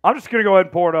 I'm just going to go ahead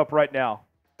and pour it up right now.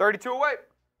 32 away.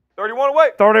 31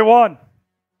 away. 31.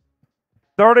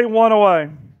 31 away.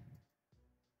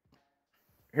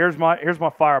 Here's my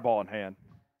fireball in hand.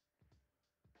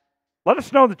 Let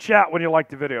us know in the chat when you like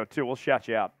the video, too. We'll shout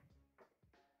you out.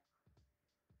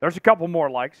 There's a couple more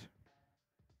likes.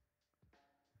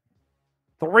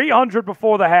 300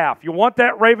 before the half. You want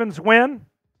that Ravens win?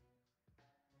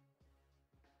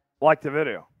 Like the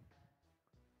video.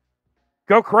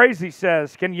 Go Crazy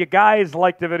says, can you guys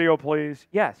like the video, please?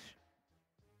 Yes.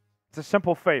 It's a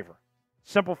simple favor.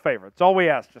 Simple favor. It's all we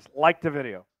ask. Just like the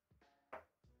video.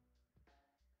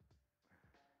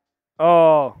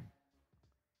 Oh.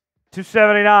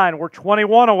 279. We're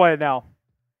 21 away now.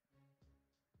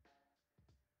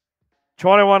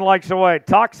 21 likes away.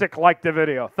 Toxic liked the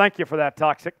video. Thank you for that,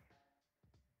 Toxic.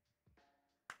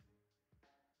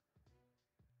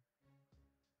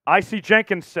 Icy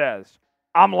Jenkins says,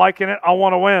 I'm liking it. I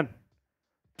want to win.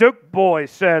 Duke Boy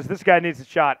says, this guy needs a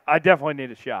shot. I definitely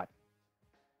need a shot.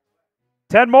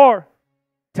 10 more.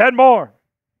 10 more.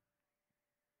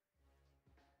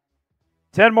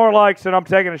 10 more likes and I'm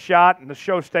taking a shot and the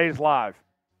show stays live.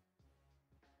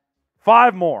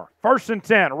 5 more. 1st and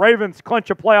 10. Ravens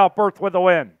clinch a playoff berth with a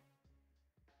win.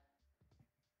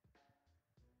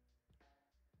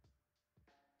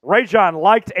 Rajon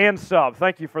liked and sub.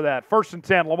 Thank you for that. 1st and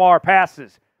 10. Lamar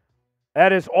passes.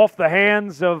 That is off the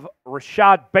hands of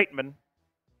Rashad Bateman.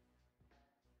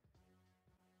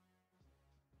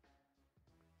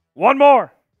 One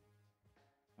more.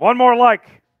 One more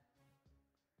like.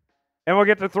 And we'll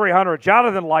get to 300.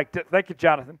 Jonathan liked it. Thank you,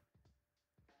 Jonathan.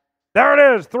 There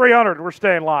it is, 300. We're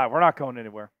staying live. We're not going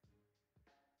anywhere.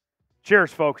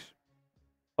 Cheers, folks.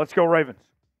 Let's go Ravens.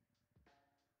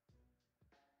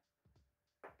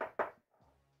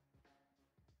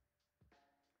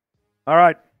 All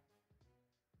right.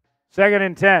 2nd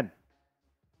and 10.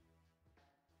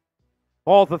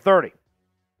 Ball at the 30.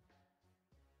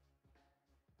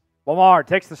 Lamar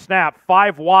takes the snap,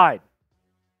 5 wide.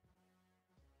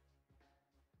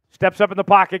 Steps up in the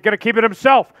pocket, going to keep it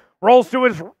himself. Rolls to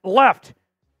his left.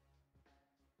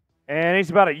 And he's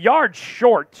about a yard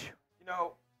short. You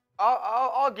know,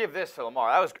 I'll give this to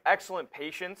Lamar. That was excellent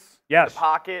patience in the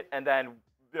pocket. And then,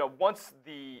 once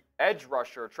the edge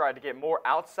rusher tried to get more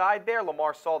outside there,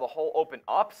 Lamar saw the hole open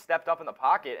up, stepped up in the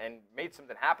pocket, and made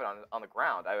something happen on the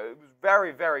ground. It was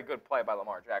very, very good play by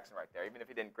Lamar Jackson right there, even if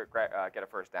he didn't get a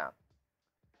first down.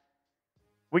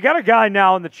 We got a guy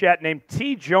now in the chat named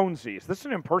T. Jonesy. Is this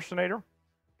an impersonator?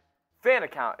 Fan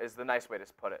account is the nice way to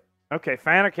put it. Okay,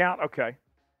 fan account. Okay.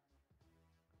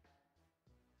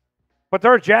 But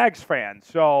they're a Jags fan,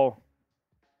 so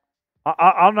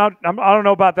I don't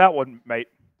know about that one, mate.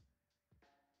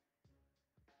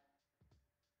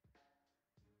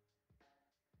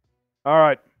 All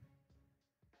right.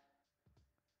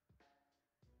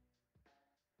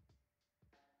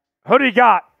 Who do you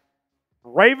got?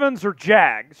 Ravens or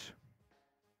Jags?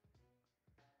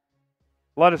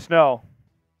 Let us know.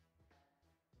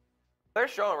 They're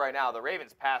showing right now the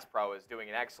Ravens pass pro is doing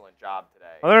an excellent job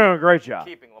today. Oh, they're doing a great job.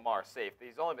 Keeping Lamar safe.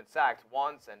 He's only been sacked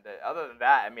once, and other than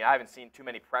that, I mean, I haven't seen too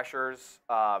many pressures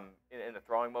in the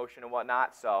throwing motion and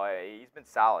whatnot, so he's been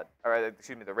solid. Or,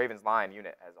 excuse me, the Ravens line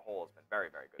unit as a whole has been very,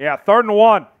 very good. Yeah, 3rd and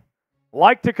 1.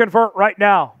 Like to convert right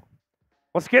now.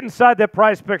 Let's get inside that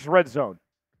Prize Picks red zone.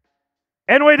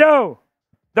 And we do.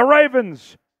 The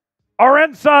Ravens are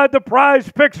inside the Prize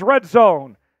Picks red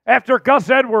zone after Gus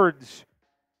Edwards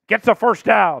gets a first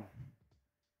down.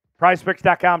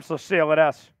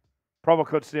 PrizePicks.com/CLNS. Promo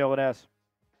code CLNS.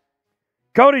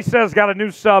 Cody says got a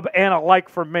new sub and a like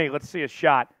from me. Let's see a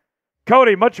shot.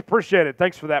 Cody, much appreciated.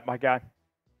 Thanks for that, my guy.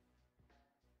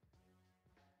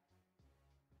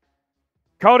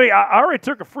 Cody, I already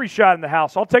took a free shot in the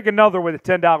house. I'll take another with a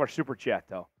 $10 super chat,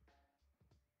 though.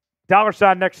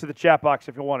 $sign next to the chat box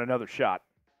if you want another shot.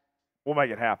 We'll make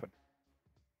it happen.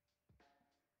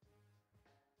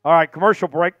 All right, commercial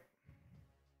break.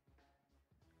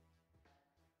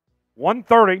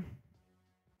 1:30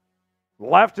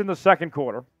 left in the second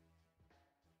quarter.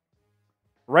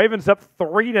 Ravens up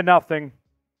 3-0.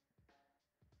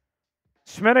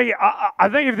 Smitty, I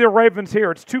think if the Ravens here,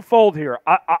 it's twofold here.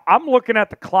 I'm looking at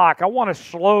the clock. I want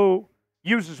to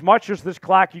use as much as this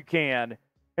clock you can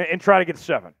and try to get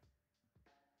 7.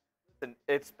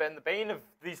 It's been the bane of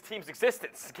these teams'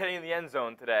 existence, getting in the end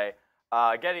zone today.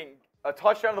 Getting a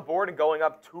touchdown on the board and going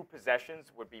up 2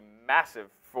 possessions would be massive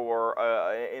for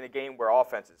in a game where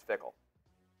offense is fickle.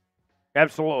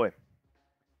 Absolutely.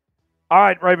 All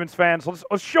right, Ravens fans,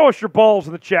 let's show us your balls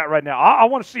in the chat right now. I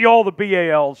want to see all the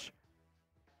BALs.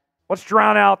 Let's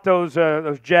drown out those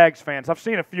Jags fans. I've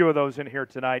seen a few of those in here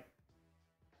tonight.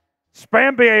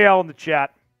 Spam BAL in the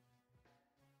chat.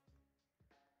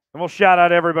 And we'll shout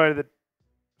out everybody that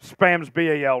spams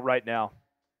BAL right now.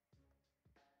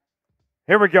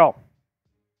 Here we go.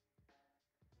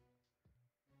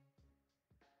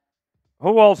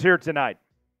 Who all's here tonight?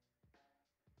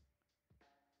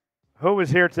 Who is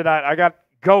here tonight? I got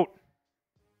Goat.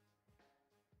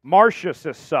 Marcia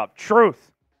says sub.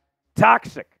 Truth.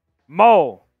 Toxic.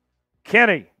 Mo.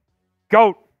 Kenny.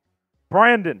 Goat.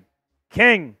 Brandon.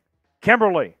 King.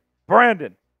 Kimberly.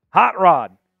 Brandon. Hot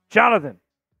Rod. Jonathan.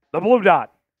 The Blue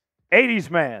Dot.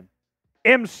 80s Man.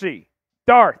 MC.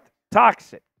 Darth.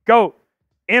 Toxic. Goat.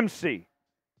 MC.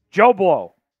 Joe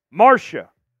Blow. Marcia.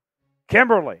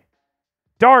 Kimberly.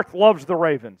 Darth loves the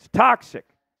Ravens. Toxic.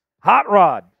 Hot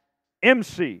Rod.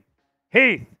 MC.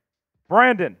 Heath.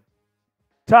 Brandon.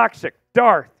 Toxic.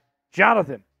 Darth.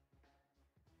 Jonathan.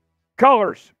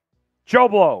 Colors. Joe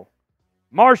Blow.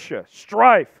 Marcia.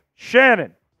 Strife.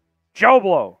 Shannon. Joe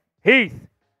Blow. Heath.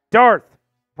 Darth.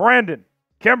 Brandon.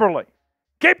 Kimberly.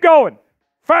 Keep going.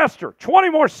 Faster. 20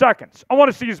 more seconds. I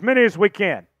want to see as many as we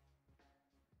can.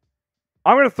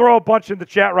 I'm going to throw a bunch in the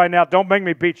chat right now. Don't make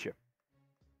me beat you.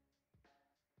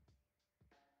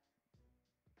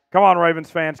 Come on, Ravens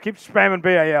fans. Keep spamming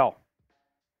BAL.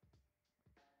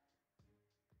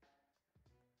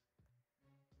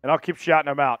 And I'll keep shouting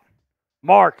them out.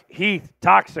 Mark, Heath,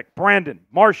 Toxic, Brandon,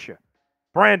 Marcia,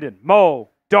 Brandon,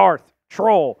 Mo, Darth,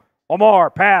 Troll, Lamar,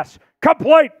 pass,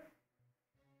 complete.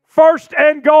 First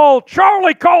and goal,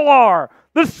 Charlie Kolar,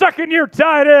 the second-year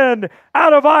tight end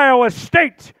out of Iowa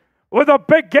State with a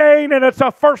big gain, and it's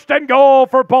a first and goal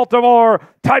for Baltimore.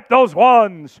 Type those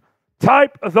ones.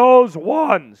 Type those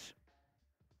ones.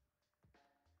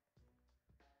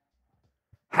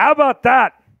 How about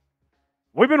that?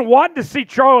 We've been wanting to see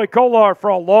Charlie Kolar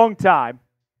for a long time.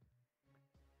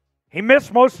 He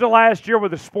missed most of last year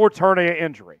with a sports hernia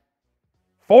injury.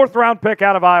 Fourth-round pick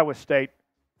out of Iowa State.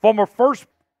 Former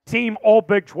first-team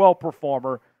All-Big 12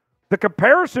 performer. The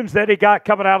comparisons that he got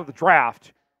coming out of the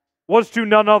draft was to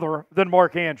none other than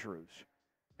Mark Andrews.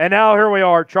 And now here we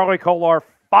are, Charlie Kolar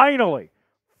finally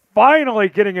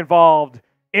getting involved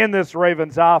in this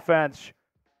Ravens offense.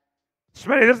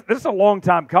 Smitty, this is a long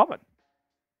time coming.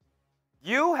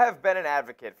 You have been an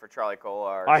advocate for Charlie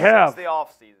Kolar since the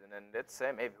offseason, and it's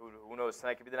maybe who knows,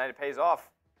 tonight could be the night it pays off.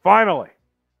 Finally.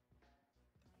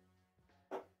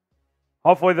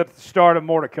 Hopefully that's the start of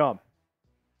more to come.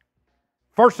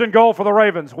 First and goal for the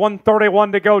Ravens.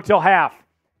 1:31 to go till half.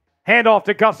 Handoff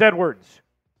to Gus Edwards.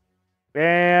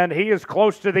 And he is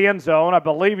close to the end zone. I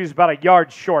believe he's about a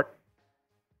yard short.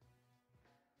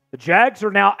 The Jags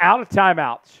are now out of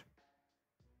timeouts.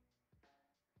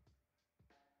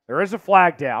 There is a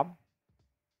flag down.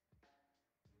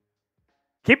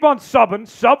 Keep on subbing.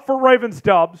 Sub for Ravens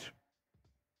Dubs.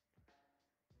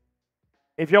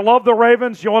 If you love the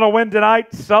Ravens, you want to win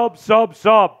tonight, sub. See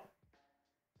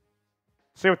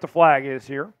what the flag is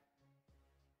here.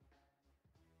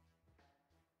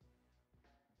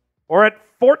 We're at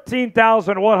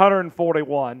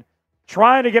 14,141.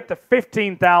 Trying to get to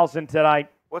 15,000 tonight.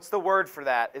 What's the word for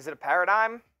that? Is it a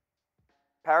paradigm?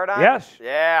 Paradigm? Yes.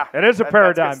 Yeah. It is a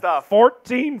paradigm. That's good stuff.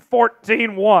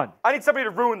 14-14-1. I need somebody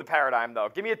to ruin the paradigm, though.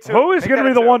 Give me a 2. Who is going to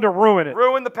be the one to ruin it?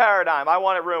 Ruin the paradigm. I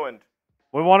want it ruined.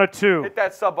 We want a 2. Hit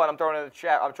that sub button. I'm throwing it in the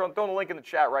chat. I'm throwing the link in the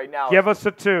chat right now. Give us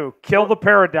a 2. Kill the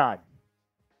paradigm.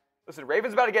 Listen,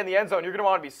 Ravens about to get in the end zone. You're going to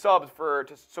want to be subbed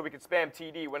so we can spam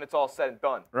TD when it's all said and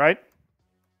done. Right?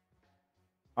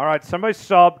 All right, somebody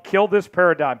sub. Kill this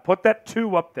paradigm. Put that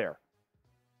 2 up there.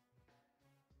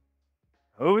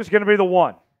 Who is going to be the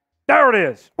 1? There it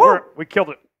is. We killed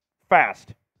it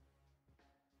fast.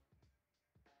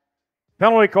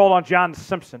 Penalty called on John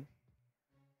Simpson.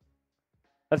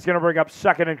 That's going to bring up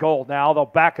second and goal now. They'll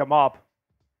back him up.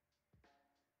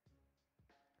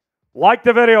 Like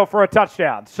the video for a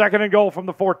touchdown. Second and goal from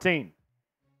the 14.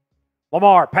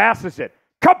 Lamar passes it.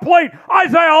 Complete.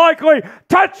 Isaiah Likely.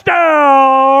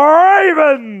 Touchdown.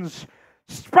 Ravens.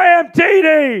 Spam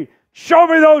TD. Show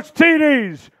me those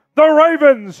TDs. The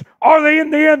Ravens are in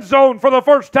the end zone for the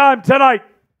first time tonight.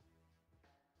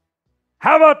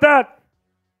 How about that?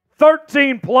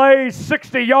 13 plays,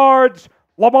 60 yards.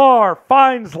 Lamar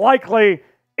finds Likely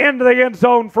into the end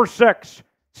zone for 6.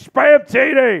 Spam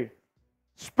TD.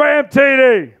 Spam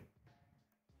TD.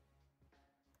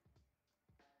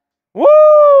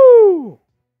 Woo!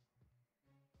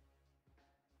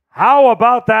 How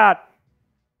about that?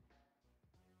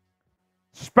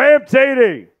 Spam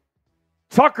TD.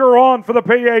 Tucker on for the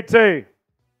PAT.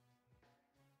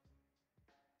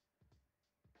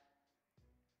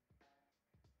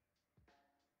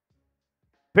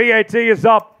 PAT is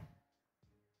up,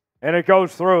 and it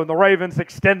goes through, and the Ravens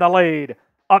extend the lead,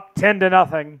 up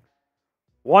 10-0.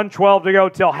 1:12 to go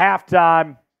till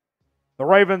halftime. The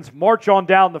Ravens march on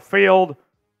down the field.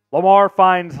 Lamar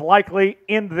finds Likely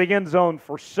into the end zone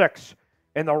for 6,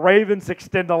 and the Ravens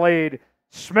extend the lead.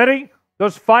 Smitty,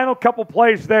 those final couple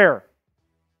plays there.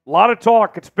 A lot of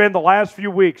talk it's been the last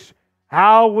few weeks.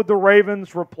 How would the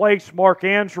Ravens replace Mark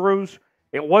Andrews?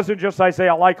 It wasn't just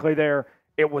Isaiah Likely there.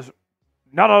 It was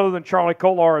none other than Charlie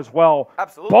Kolar as well.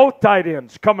 Absolutely. Both tight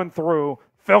ends coming through,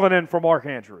 filling in for Mark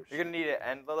Andrews. You're going to need it.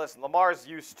 And listen, Lamar's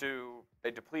used to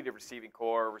a depleted receiving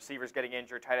core, receivers getting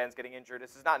injured, tight ends getting injured.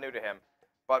 This is not new to him.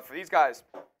 But for these guys,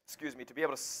 to be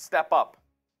able to step up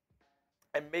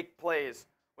and make plays,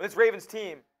 when this Ravens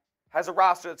team has a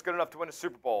roster that's good enough to win a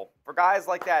Super Bowl, for guys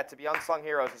like that to be unsung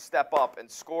heroes and step up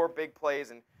and score big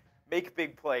plays and make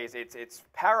big plays, it's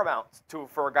paramount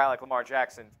for a guy like Lamar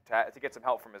Jackson to get some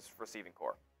help from his receiving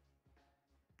core.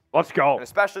 Let's go. And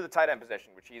especially the tight end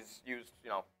position, which he's used,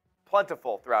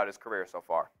 plentiful throughout his career so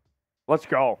far. Let's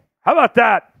go. How about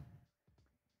that?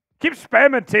 Keep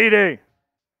spamming TD.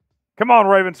 Come on,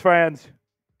 Ravens fans.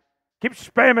 Keep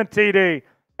spamming TD.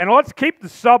 And let's keep the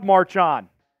sub march on.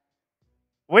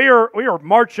 We are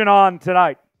marching on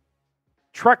tonight,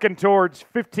 trekking towards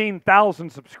 15,000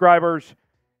 subscribers.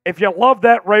 If you love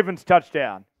that Ravens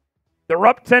touchdown, they're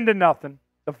up 10-0.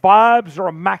 The vibes are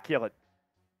immaculate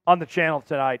on the channel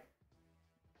tonight.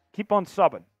 Keep on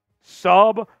subbing.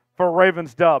 Sub for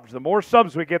Ravens Dubs. The more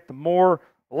subs we get, the more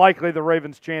likely the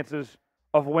Ravens' chances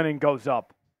of winning goes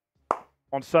up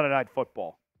on Sunday Night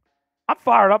Football. I'm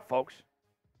fired up, folks.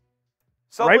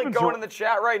 Link going in the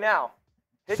chat right now.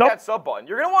 Hit that sub button.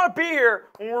 You're going to want to be here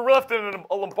when we're lifting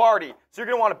a Lombardi, so you're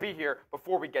going to want to be here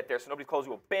before we get there so nobody calls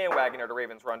you a bandwagoner to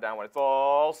Ravens Rundown when it's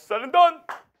all said and done.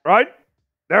 Right?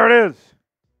 There it is.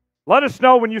 Let us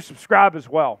know when you subscribe as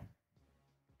well.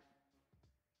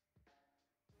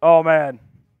 Oh, man.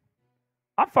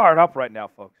 I'm fired up right now,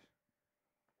 folks.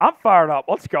 I'm fired up.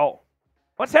 Let's go.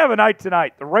 Let's have a night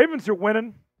tonight. The Ravens are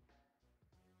winning.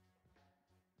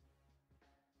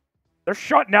 They're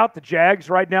shutting out the Jags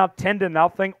right now,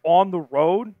 10-0 on the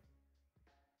road.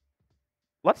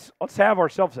 Let's have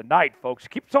ourselves a night, folks.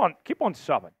 Keep on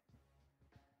subbing.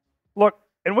 Look,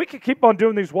 and we can keep on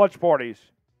doing these watch parties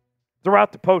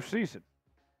throughout the postseason.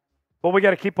 But we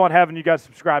got to keep on having you guys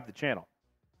subscribe to the channel.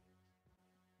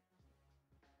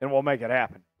 And we'll make it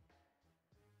happen.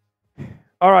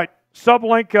 All right, sub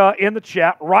link in the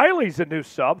chat. Riley's a new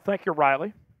sub. Thank you,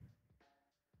 Riley.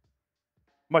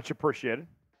 Much appreciated.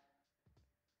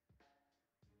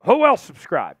 Who else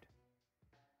subscribed?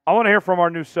 I want to hear from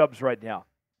our new subs right now.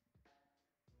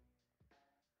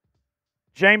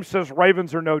 James says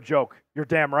Ravens are no joke. You're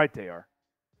damn right they are.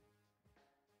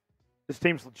 This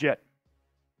team's legit.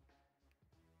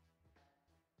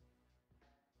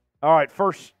 All right,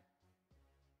 first,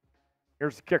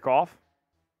 here's the kickoff.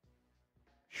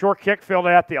 Short kick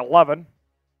fielded at the 11.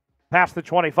 Past the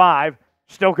 25.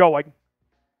 Still going.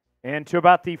 And to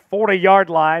about the 40-yard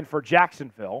line for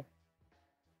Jacksonville.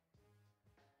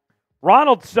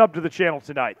 Ronald subbed to the channel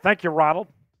tonight. Thank you, Ronald.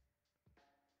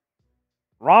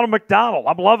 Ronald McDonald.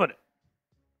 I'm loving it.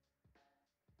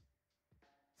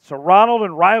 So Ronald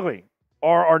and Riley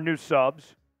are our new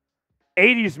subs.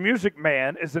 80s Music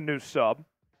Man is a new sub.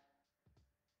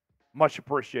 Much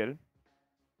appreciated.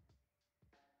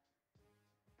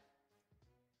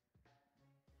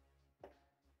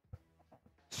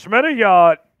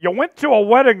 Smitty, you went to a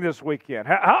wedding this weekend.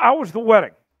 How was the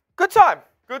wedding? Good time.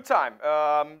 Good time.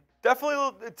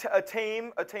 Definitely a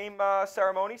tame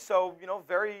ceremony. So,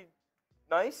 very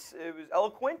nice. It was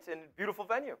eloquent and beautiful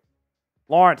venue.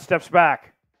 Lawrence steps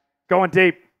back. Going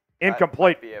deep.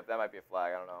 Incomplete. That might be a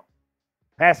flag. I don't know.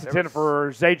 Pass it in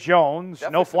for Zay Jones.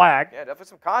 No flag. Yeah, definitely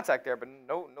some contact there, but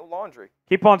no laundry.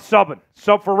 Keep on subbing.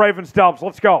 Sub for Ravens Dubs.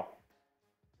 Let's go.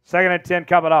 2nd and 10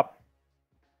 coming up.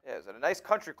 Yeah, it was at a nice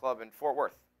country club in Fort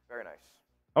Worth. Very nice.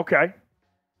 Okay.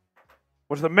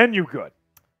 Was the menu good?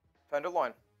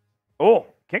 Tenderloin. Oh,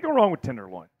 can't go wrong with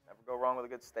tenderloin. Never go wrong with a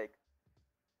good steak.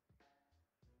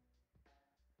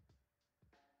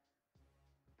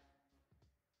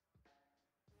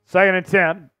 Second and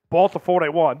 10. Ball to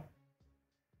 41.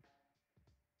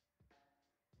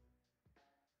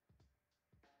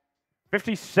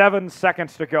 $57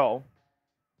 seconds to go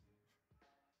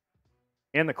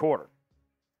in the quarter.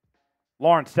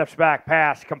 Lawrence steps back,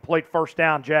 pass, complete, first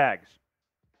down, Jags.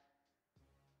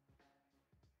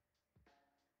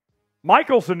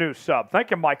 Michael's a new sub. Thank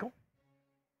you, Michael.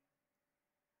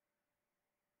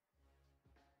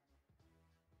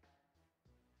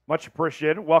 Much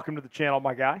appreciated. Welcome to the channel,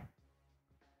 my guy.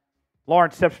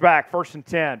 Lawrence steps back, 1st and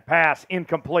 10, pass,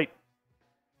 incomplete.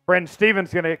 Brenton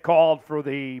Stevens going to get called for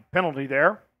the penalty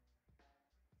there.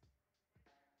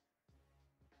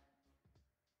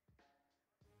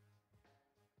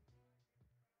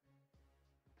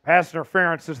 Pass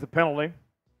interference is the penalty.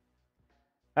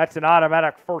 That's an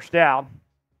automatic first down.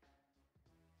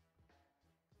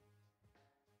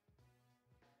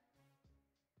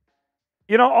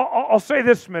 I'll say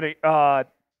this, Smitty,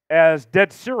 as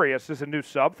Dead Serious is a new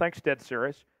sub. Thanks, Dead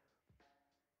Serious.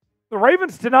 The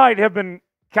Ravens tonight have been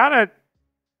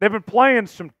they've been playing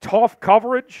some tough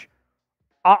coverage.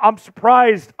 I'm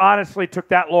surprised, honestly, it took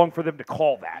that long for them to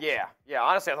call that. Yeah.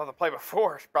 Honestly, I thought the play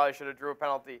before probably should have drew a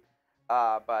penalty.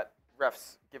 But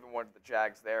refs giving one to the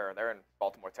Jags there. They're in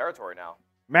Baltimore territory now.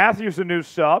 Matthew's a new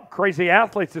sub. Crazy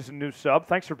Athletes is a new sub.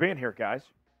 Thanks for being here, guys.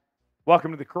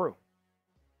 Welcome to the crew.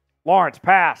 Lawrence,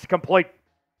 pass, complete.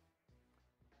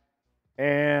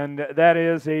 And that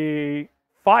is a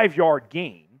 5-yard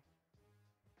gain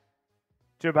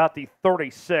to about the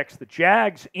 36. The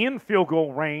Jags in field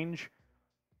goal range.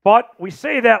 But we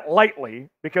say that lightly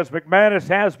because McManus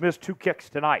has missed 2 kicks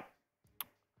tonight.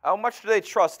 How much do they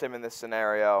trust him in this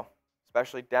scenario,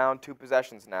 especially down 2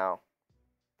 possessions now?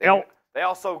 They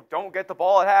also don't get the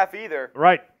ball at half either.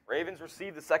 Right. Ravens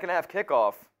receive the second half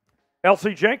kickoff.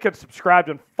 LC Jenkins subscribed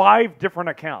on 5 different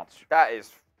accounts. That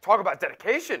is, talk about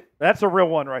dedication. That's a real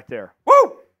one right there.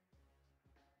 Woo!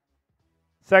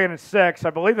 2nd and 6. I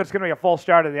believe that's going to be a false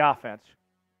start of the offense.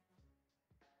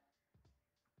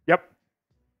 Yep.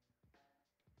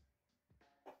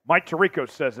 Mike Tirico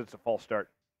says it's a false start.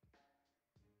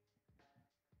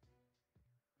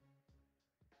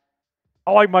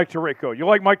 I like Mike Tirico. You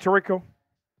like Mike Tirico?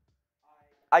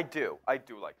 I do. I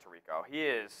do like Tirico. He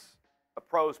is a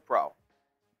pro's pro.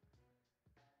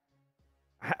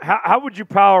 How would you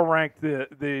power rank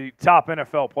the top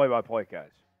NFL play-by-play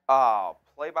guys? Oh,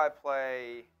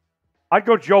 play-by-play. I'd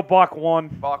go Joe Buck 1.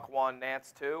 Buck 1,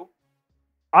 Nance 2.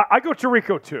 I'd go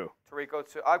Tirico 2. Tirico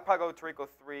 2. I'd probably go Tirico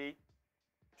 3.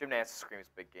 Jim Nance screams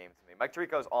big game to me. Mike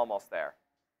Tirico's almost there.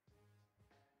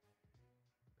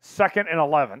 2nd and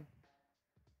 11.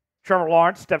 Trevor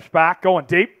Lawrence steps back, going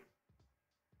deep.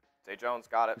 Zay Jones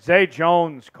got it. Zay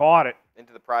Jones caught it.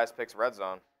 Into the Prize Picks red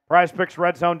zone. Prize Picks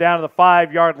red zone down to the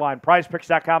 5-yard line.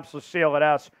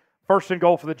 PrizePicks.com/CLNS. 1st and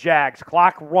goal for the Jags.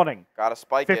 Clock running. Got to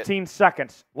spike 15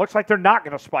 seconds. Looks like they're not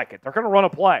going to spike it. They're going to run a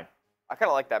play. I kind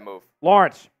of like that move.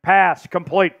 Lawrence, pass,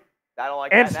 complete. I don't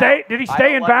like and that stay. now. Did he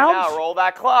stay in bounds? Now. Roll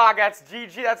that clock. That's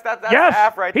GG. That's yes,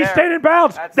 half right there. He stayed in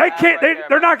bounds. That's they can't. Right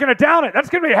they're not going to down it. That's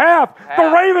going to be half. Half. The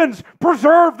Ravens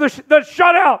preserve the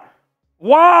shutout.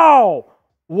 Wow.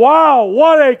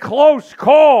 What a close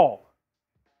call.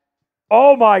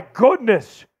 Oh, my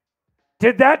goodness.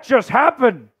 Did that just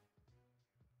happen?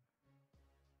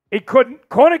 He couldn't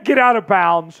get out of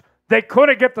bounds. They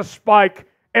couldn't get the spike.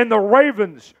 And the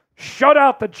Ravens shut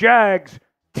out the Jags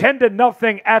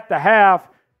 10-0 at the half.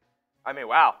 I mean,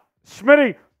 wow.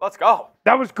 Smitty. Let's go.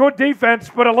 That was good defense,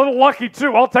 but a little lucky,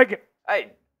 too. I'll take it.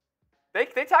 Hey, they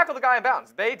tackled the guy in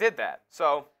bounds. They did that.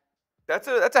 So that's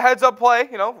a heads-up play.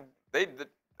 You know, man,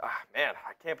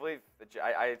 I can't believe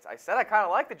I said I kind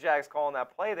of like the Jags calling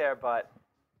that play there, but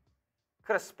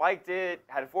could have spiked it,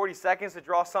 had 40 seconds to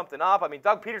draw something up. I mean,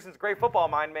 Doug Peterson's a great football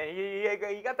mind, man.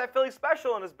 He got that Philly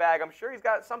special in his bag. I'm sure he's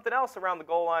got something else around the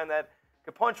goal line that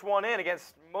could punch one in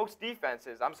against most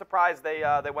defenses. I'm surprised they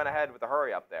went ahead with a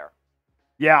hurry up there.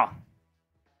 Yeah.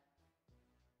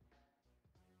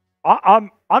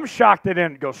 I'm shocked they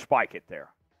didn't go spike it there.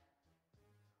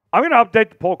 I'm going to update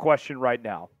the poll question right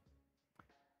now.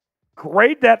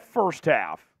 Grade that first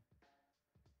half.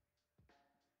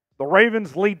 The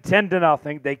Ravens lead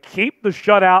 10-0. They keep the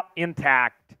shutout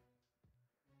intact,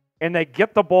 and they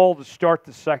get the ball to start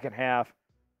the second half.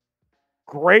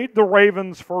 Grade the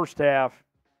Ravens first half.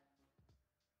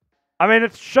 I mean,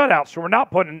 it's shutout, so we're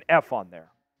not putting an F on there.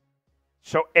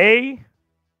 So A,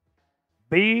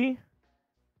 B,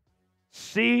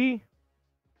 C,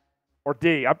 or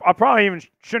D. I probably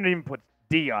shouldn't even put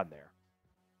D on there.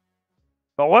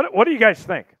 But what do you guys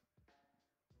think?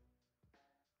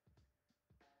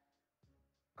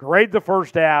 Grade the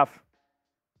first half.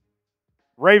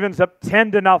 Ravens up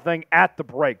 10-0 at the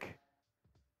break.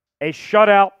 A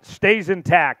shutout stays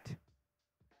intact.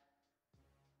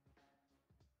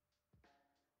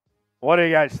 What do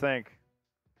you guys think?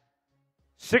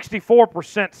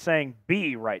 64% saying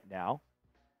B right now.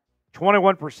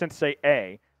 21% say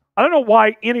A. I don't know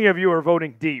why any of you are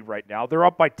voting D right now. They're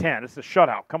up by 10. It's a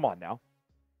shutout. Come on now.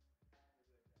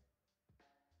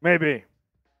 Maybe.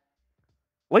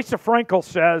 Lisa Frankel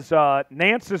says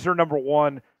Nance is her number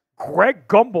 1. Greg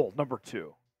Gumbel, number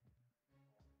 2.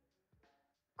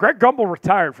 Greg Gumbel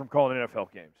retired from calling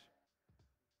NFL games.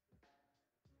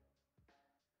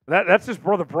 That's his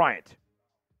brother Bryant.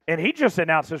 And he just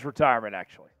announced his retirement,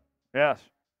 actually. Yes.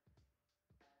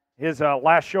 His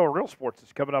last show of Real Sports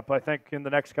is coming up, I think, in the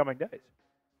next coming days.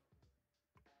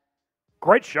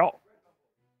 Great show.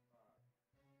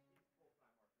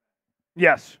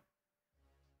 Yes.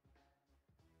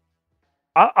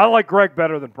 I like Greg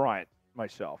better than Bryant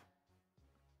myself.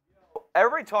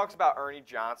 Everybody talks about Ernie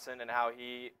Johnson and how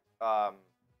he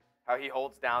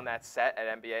holds down that set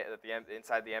at NBA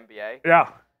inside the NBA. Yeah.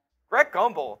 Greg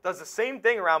Gumbel does the same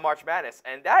thing around March Madness,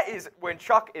 and that is when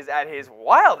Chuck is at his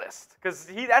wildest, because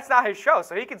that's not his show,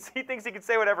 so he thinks he can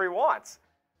say whatever he wants.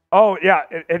 Oh yeah,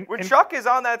 when Chuck is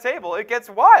on that table, it gets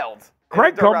wild.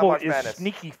 Greg Gumbel is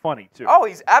sneaky funny too. Oh,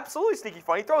 he's absolutely sneaky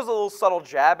funny. He throws a little subtle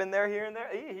jab in there, here and there.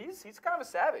 He's kind of a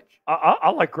savage. I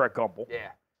like Greg Gumbel.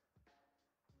 Yeah.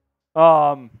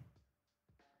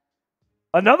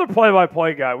 Another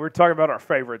play-by-play guy. We were talking about our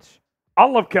favorites. I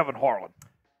love Kevin Harlan.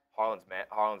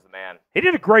 Harlan's the man. He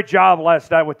did a great job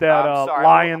last night with that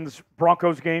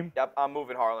Lions-Broncos game. Yep, I'm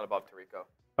moving Harlan above Tirico.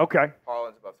 Okay.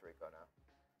 Harlan's above Tirico now.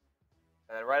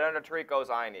 And then right under Tirico's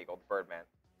Iron Eagle, the Birdman.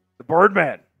 The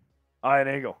Birdman.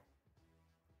 Iron Eagle.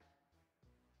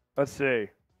 Let's see.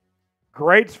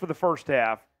 Grades for the first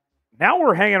half. Now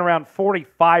we're hanging around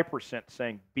 45%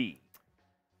 saying B,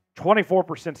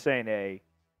 24% saying A,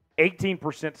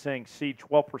 18% saying C,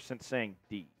 12% saying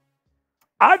D.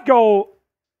 I'd go,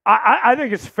 I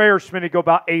think it's fair, Smitty, to go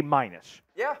about A-.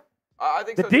 Yeah. I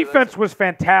think the so too. defense was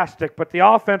fantastic, but the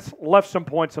offense left some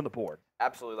points on the board.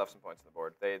 Absolutely left some points on the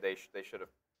board. They should have.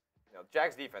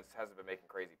 Jags defense hasn't been making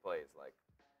crazy plays. Like,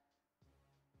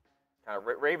 kind of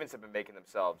Ravens have been making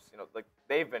themselves. Like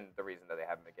they've been the reason that they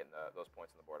haven't been getting those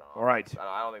points on the board. All right.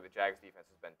 I don't think the Jags defense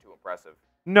has been too impressive.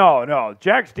 No.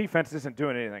 Jags defense isn't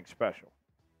doing anything special.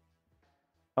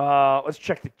 Let's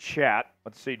check the chat.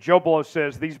 Let's see. Joe Blow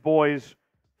says these boys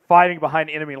fighting behind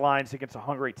enemy lines against a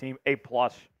hungry team. A+.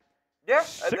 Yeah,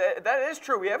 that is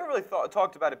true. We haven't really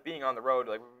talked about it being on the road.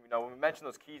 Like, when we mentioned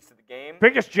those keys to the game.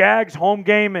 Biggest Jags home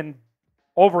game in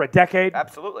over a decade.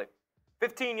 Absolutely.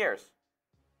 15 years.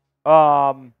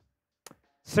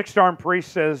 Six Arm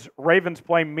Priest says Ravens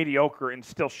playing mediocre and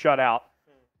still shut out.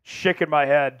 Shaking my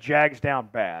head. Jags down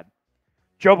bad.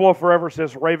 Joe Blow Forever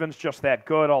says Ravens just that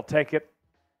good. I'll take it.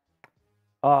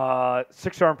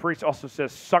 Six Arm Priest also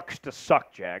says sucks to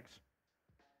suck, Jags.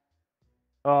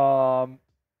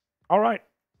 All right.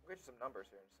 We'll get you some numbers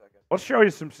here in a second. Let's show you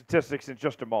some statistics in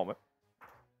just a moment.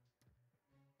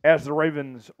 As the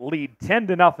Ravens lead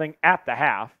 10-0 at the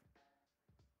half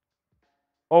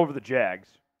over the Jags.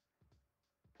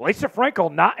 Lisa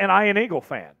Frankel, not an Iron Eagle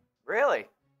fan. Really?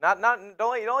 You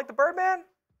don't like the Birdman?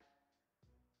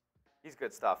 He's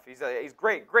good stuff. He's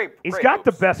great. He's got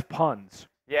the best puns.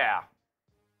 Yeah.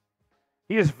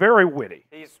 He is very witty.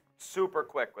 He's super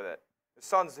quick with it. His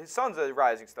son's a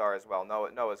rising star as well.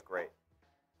 Noah's great.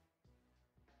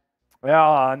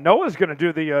 Well, Noah's going to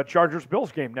do the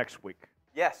Chargers-Bills game next week.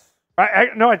 Yes.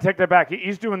 No, I take that back.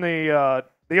 He's doing the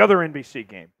other NBC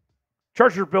game.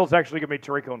 Chargers-Bills actually going to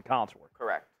be Tirico and Collinsworth.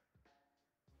 Correct.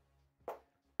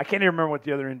 I can't even remember what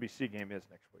the other NBC game is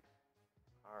next week.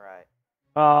 All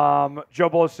right. Joe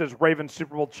Blow says Ravens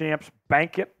Super Bowl champs,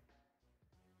 bank it.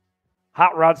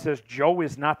 Hot Rod says Joe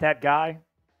is not that guy.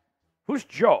 Who's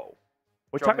Joe?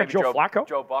 We're talking Joe Flacco?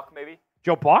 Joe Buck, maybe?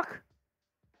 Joe Buck?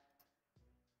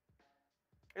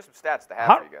 Here's some stats to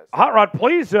have for you guys. Hot Rod,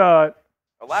 please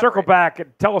circle back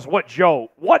and tell us what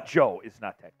Joe is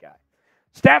not that guy.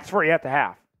 Stats for you at the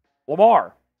half.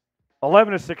 Lamar,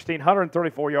 11-16,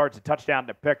 134 yards, a touchdown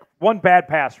to pick. One bad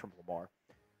pass from Lamar.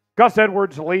 Gus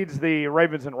Edwards leads the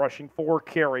Ravens in rushing, 4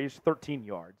 carries, 13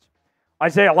 yards.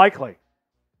 Isaiah Likely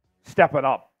stepping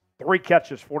up, 3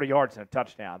 catches, 40 yards, and a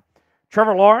touchdown.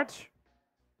 Trevor Lawrence,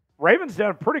 Ravens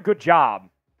done a pretty good job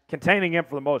containing him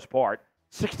for the most part.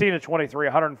 16-23,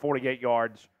 148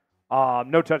 yards.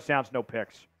 No touchdowns, no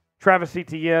picks. Travis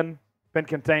Etienne been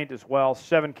contained as well.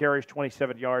 7 carries,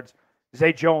 27 yards.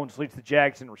 Zay Jones leads the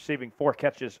Jags in receiving, 4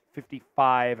 catches,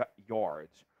 55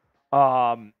 yards.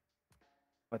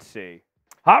 Let's see.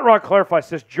 Hot Rod Clarify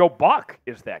says Joe Buck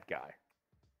is that guy.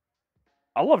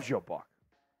 I love Joe Buck.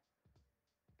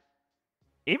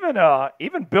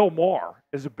 Even Bill Maher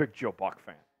is a big Joe Buck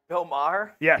fan. Bill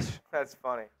Maher? Yes. That's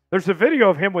funny. There's a video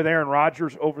of him with Aaron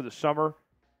Rodgers over the summer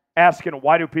asking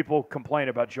why do people complain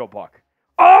about Joe Buck.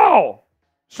 Oh!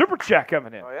 Super chat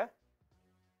coming in. Oh, yeah?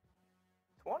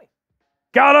 20.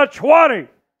 Got a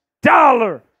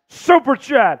 $20 super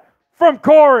chat from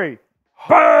Corey.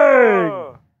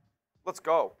 Bang! Let's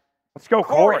go. Let's go,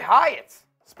 Corey Hyatt.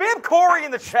 Spam Corey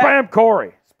in the chat. Spam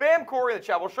Corey. Spam Corey in the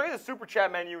chat. We'll show you the super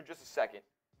chat menu in just a second.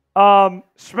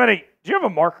 Smitty, do you have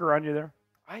a marker on you there?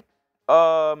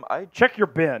 I check your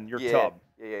bin, your tub.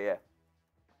 Yeah.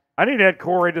 I need to add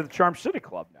Corey to the Charm City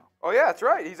Club now. Oh, yeah, that's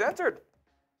right. He's entered.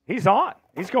 He's on.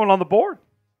 He's going on the board.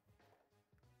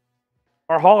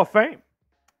 Our Hall of Fame.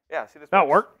 Yeah, see this? That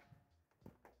worked.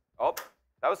 Oh,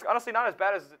 that was honestly not as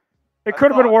bad as it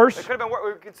could have been worse. It could have been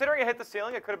worse. Considering it hit the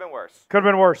ceiling, it could have been worse. Could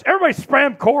have been worse. Everybody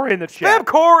spam Corey in the chat. Spam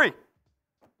Corey.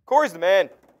 Corey's the man.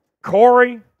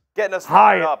 Corey getting us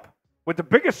fired up with the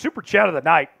biggest super chat of the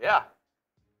night. Yeah.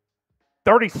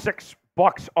 $36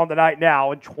 on the night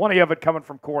now, and 20 of it coming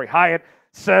from Corey Hyatt.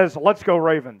 Says, let's go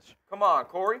Ravens. Come on,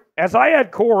 Corey. As I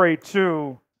add Corey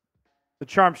to the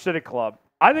Charm City Club,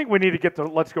 I think we need to get the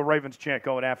Let's Go Ravens chant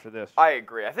going after this. I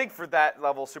agree. I think for that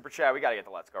level super chat, we got to get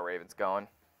the Let's Go Ravens going.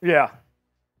 Yeah.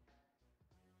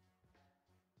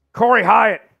 Corey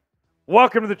Hyatt,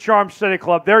 welcome to the Charm City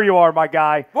Club. There you are, my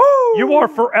guy. Woo! You are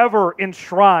forever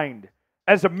enshrined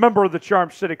as a member of the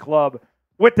Charm City Club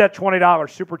with that $20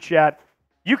 super chat.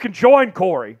 You can join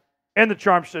Corey in the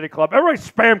Charm City Club. Everybody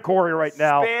spam Corey right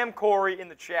now. Spam Corey in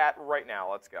the chat right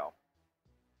now. Let's go.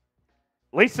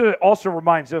 Lisa also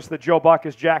reminds us that Joe Buck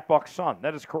is Jack Buck's son.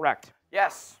 That is correct.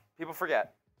 Yes. People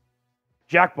forget.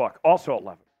 Jack Buck, also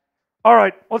 11. All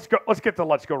right, let's go. Let's get the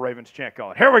Let's Go Ravens chant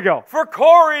going. Here we go. For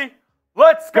Corey,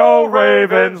 let's go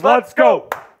Ravens. Let's go.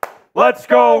 Let's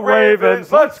go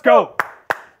Ravens. Let's go.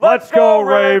 Let's go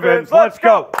Ravens. Let's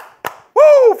go.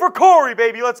 Woo! For Corey,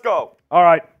 baby. Let's go. All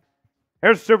right.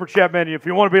 Here's the Super Chat menu. If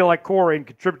you want to be like Corey and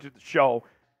contribute to the show,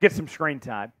 get some screen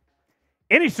time.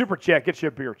 Any Super Chat gets you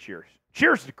a beer. Cheers.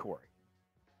 Cheers to Corey.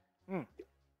 $5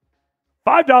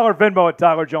 Venmo at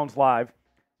Tyler Jones Live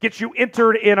gets you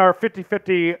entered in our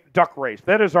 50-50 duck race.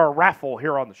 That is our raffle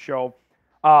here on the show.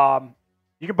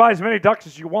 You can buy as many ducks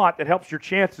as you want. That helps your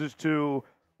chances to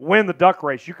win the duck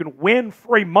race. You can win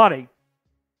free money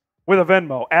with a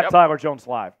Venmo at Tyler Jones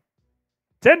Live.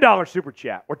 $10 Super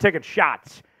Chat. We're taking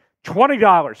shots.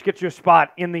 $20 gets you a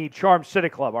spot in the Charm City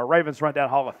Club, our Ravens Rundown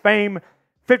Hall of Fame.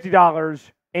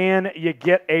 $50, and you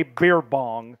get a beer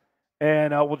bong.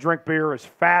 And we'll drink beer as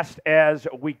fast as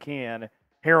we can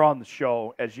here on the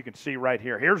show, as you can see right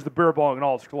here. Here's the beer bong in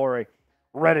all its glory,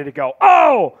 ready to go.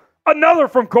 Oh, another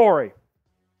from Corey.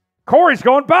 Corey's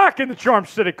going back in the Charm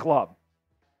City Club.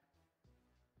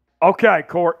 Okay,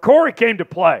 Corey came to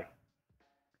play.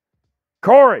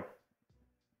 Corey.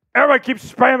 Everybody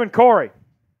keeps spamming Corey.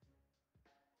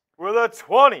 With a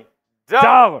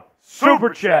 $20 Super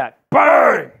Chat.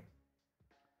 Bang!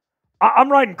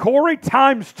 I'm writing Corey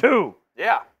times 2.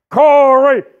 Yeah.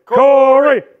 Corey. Come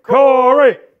on.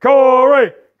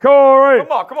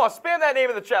 Spam that name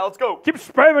in the chat. Let's go. Keep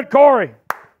spamming Corey.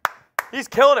 He's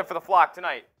killing it for the Flock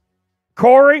tonight.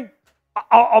 Corey,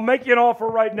 I'll make you an offer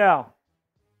right now.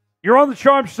 You're on the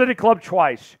Charm City Club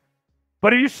twice.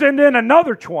 But if you send in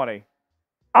another 20,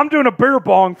 I'm doing a beer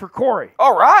bong for Corey.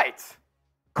 All right.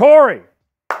 Corey.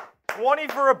 20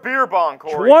 for a beer bong,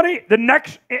 Corey. 20, the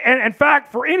next, and in fact,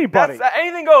 for anybody.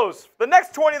 Anything goes. The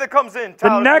next 20 that comes in,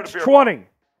 the next 20,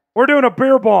 we're doing a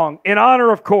beer bong in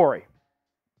honor of Corey.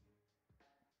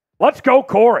 Let's go,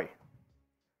 Corey.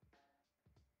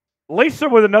 Lisa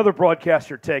with another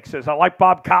broadcaster take says, I like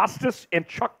Bob Costas and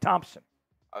Chuck Thompson.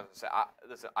 I was going to say,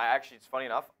 listen, it's funny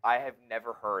enough, I have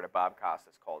never heard of Bob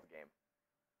Costas call the game.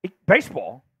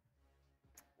 Baseball.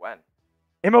 When?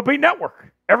 MLB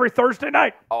Network every Thursday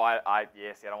night. Oh, I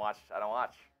don't watch.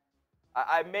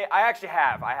 I actually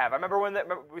have. I remember when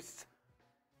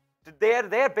they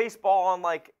had baseball on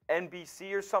like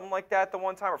NBC or something like that the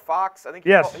one time, or Fox. I think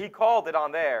he called it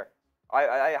on there.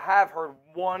 I have heard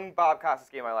one Bob Costas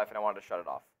game in my life, and I wanted to shut it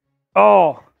off.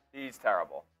 Oh, he's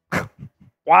terrible.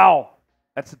 Wow,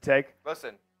 that's a take.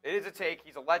 Listen, it is a take.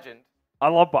 He's a legend. I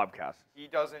love Bob Costas. He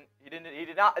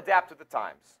did not adapt with the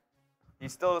times. He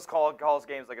still just calls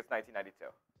games like it's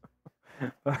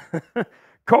 1992.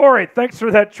 Corey, thanks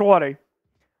for that 20.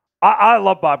 I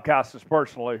love Bob Costas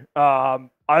personally. I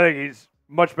think he's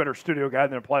a much better studio guy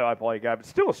than a play-by-play guy, but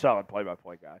still a solid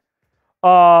play-by-play guy.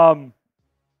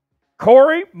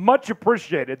 Corey, much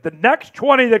appreciated. The next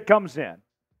 20 that comes in.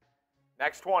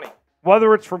 Next 20.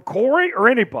 Whether it's from Corey or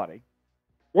anybody,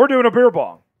 we're doing a beer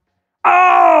bong.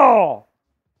 Oh!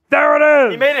 There it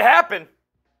is. He made it happen.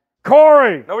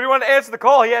 Corey. Nobody wanted to answer the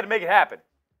call. He had to make it happen.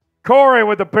 Corey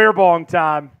with the beer bong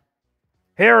time.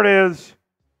 Here it is.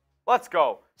 Let's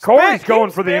go. Corey's going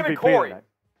for the MVP tonight.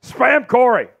 Spam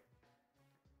Corey.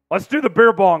 Let's do the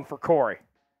beer bong for Corey.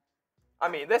 I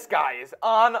mean, this guy is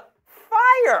on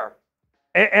fire.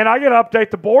 And I got to update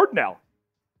the board now.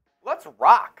 Let's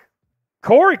rock.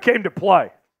 Corey came to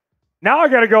play. Now I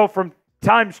got to go from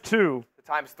times 2 to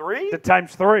times 3? To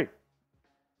times 3.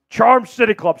 Charm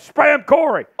City Club. Spam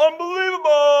Corey.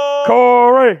 Unbelievable.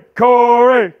 Corey.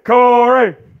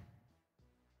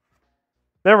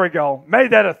 There we go.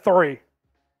 Made that a 3.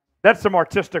 That's some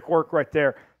artistic work right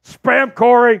there. Spam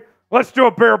Corey. Let's do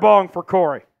a beer bong for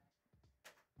Corey.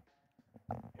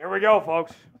 Here we go,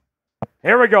 folks.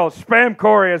 Here we go. Spam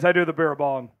Corey as I do the beer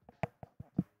bong.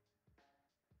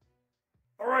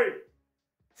 3,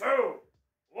 2,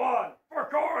 1 for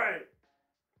Corey.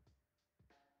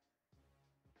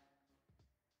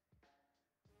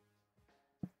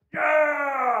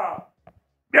 Yeah!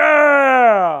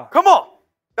 Come on.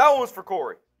 That one was for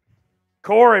Corey.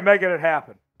 Corey making it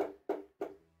happen.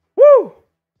 Woo!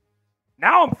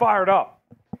 Now I'm fired up.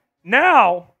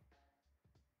 Now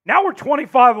we're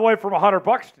 25 away from $100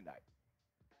 tonight.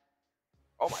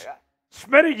 Oh, my God.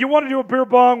 Smitty, you want to do a beer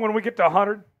bong when we get to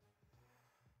 100?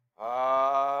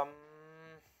 Can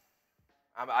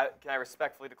I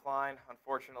respectfully decline,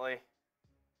 unfortunately?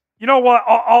 You know what?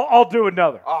 I'll do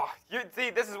another. Oh,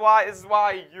 this is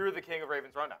why you're the king of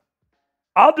Ravens Rundown.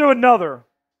 I'll do another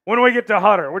when we get to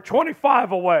 100. We're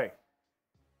 25 away.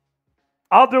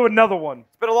 I'll do another one.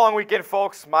 It's been a long weekend,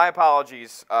 folks. My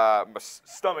apologies. My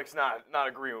stomach's not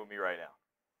agreeing with me right now.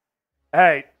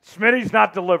 Hey, Smitty's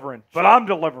not delivering, but I'm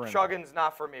delivering. Chugging's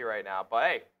not for me right now, but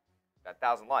hey, got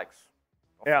 1,000 likes.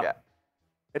 Don't forget.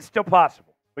 It's still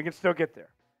possible. We can still get there.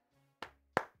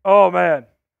 Oh, man.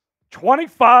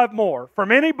 25 more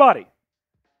from anybody.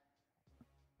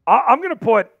 I'm going to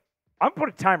put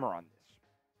a timer on this.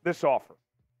 this offer.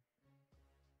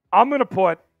 I'm going to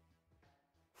put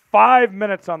 5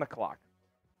 minutes on the clock.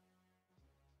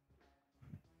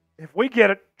 If we get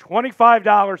it,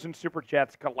 $25 in Super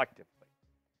Chats collectively.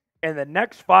 In the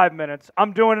next 5 minutes,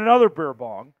 I'm doing another beer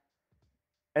bong.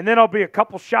 And then I'll be a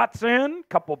couple shots in,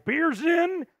 couple beers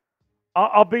in.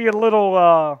 I'll be a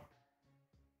little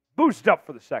boost up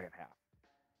for the second half.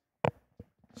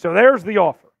 So there's the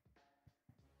offer.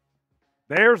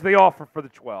 There's the offer for the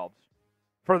 12s,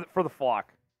 for the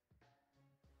flock.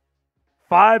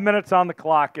 5 minutes on the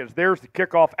clock as there's the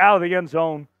kickoff out of the end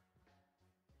zone.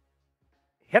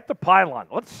 Hit the pylon.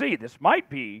 Let's see. This might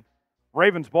be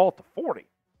Ravens ball at the 40.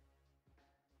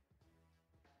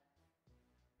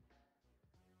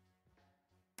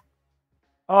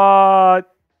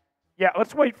 Yeah,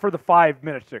 let's wait for the 5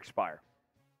 minutes to expire,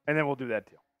 and then we'll do that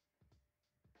deal.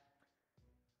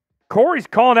 Corey's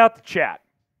calling out the chat.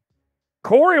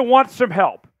 Corey wants some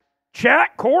help.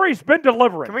 Chat, Corey's been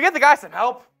delivering. Can we get the guy some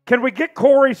help? Can we get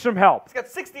Corey some help? He's got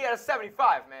 60 out of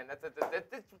 75, man. That's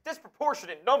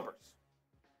disproportionate numbers.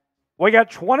 We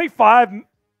got $25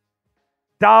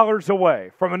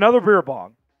 away from another beer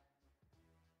bong.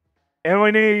 And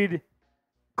we need,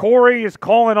 Corey is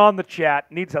calling on the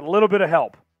chat, needs a little bit of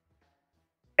help.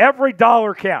 Every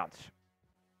dollar counts.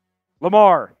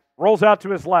 Lamar rolls out to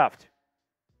his left.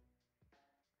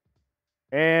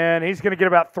 And he's going to get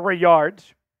about 3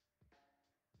 yards.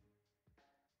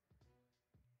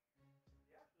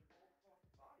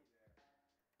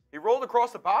 He rolled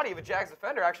across the body of a Jags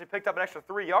defender, actually picked up an extra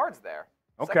 3 yards there.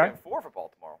 Okay. 2nd and 4 for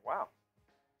Baltimore. Wow.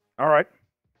 All right.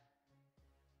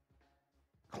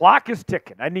 Clock is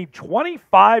ticking. I need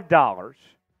 $25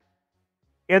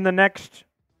 in the next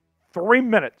 3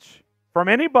 minutes from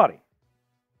anybody.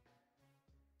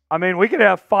 I mean, we could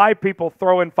have 5 people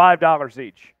throw in $5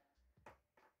 each,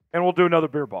 and we'll do another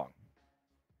beer bong.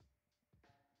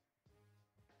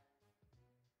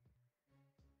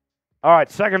 All right,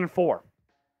 2nd and 4.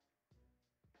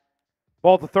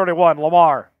 Ball at the 31.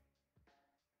 Lamar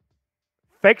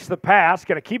fakes the pass,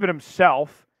 going to keep it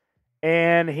himself,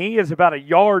 and he is about a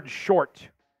yard short.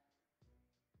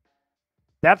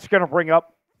 That's going to bring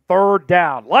up 3rd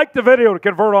down. Like the video to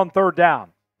convert on 3rd down.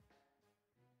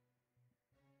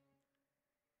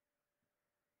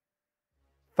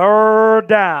 Third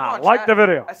down. Like the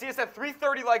video. I see us at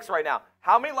 330 likes right now.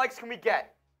 How many likes can we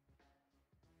get?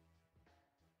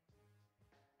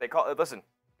 Listen,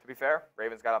 to be fair,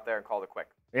 Ravens got up there and called it quick.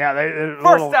 Yeah,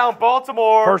 First down,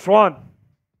 Baltimore. First one.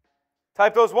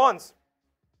 Type those ones.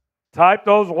 Type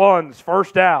those ones.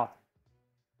 First down.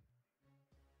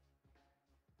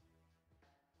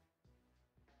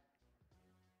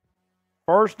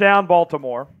 First down,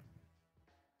 Baltimore.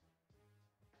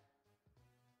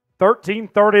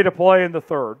 13:30 to play in the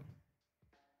 3rd.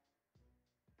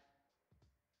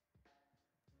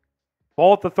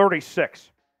 Ball at the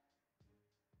 36.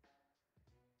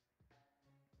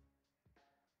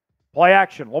 Play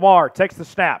action. Lamar takes the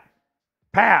snap.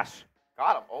 Pass.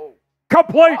 Got him. Oh.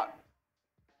 Complete.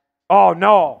 Oh,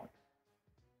 no.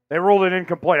 They ruled it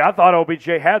incomplete. I thought OBJ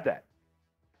had that.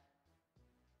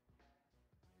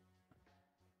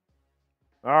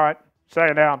 All right.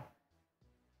 2nd down.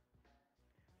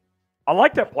 I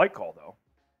like that play call, though.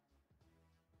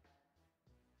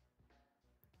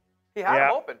 He had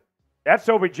him open. That's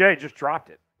OBJ. Just dropped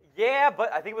it. Yeah,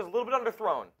 but I think it was a little bit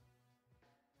underthrown.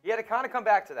 He had to kind of come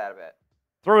back to that a bit.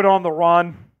 Threw it on the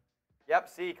run. Yep,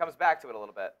 see, he comes back to it a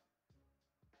little bit.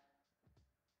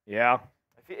 Yeah.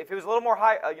 If he was a little more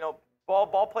high,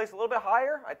 ball placed a little bit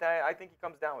higher, I think he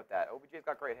comes down with that. OBJ's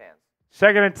got great hands.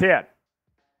 2nd and 10.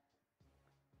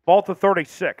 Ball at the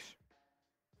 36.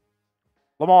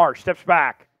 Lamar steps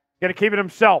back. Going to keep it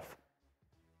himself.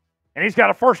 And he's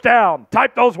got a 1st down.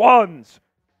 Type those ones.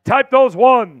 Type those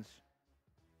ones.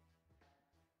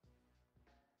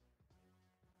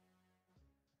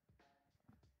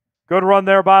 Good run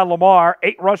there by Lamar.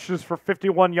 8 rushes for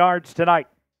 51 yards tonight.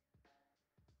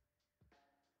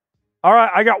 All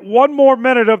right, I got 1 more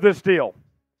minute of this deal.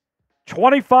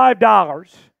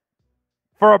 $25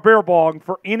 for a beer bong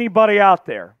for anybody out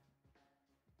there.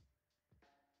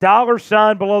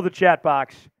 $sign below the chat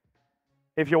box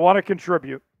if you want to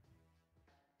contribute.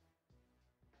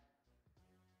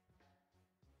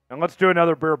 And let's do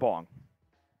another beer bong.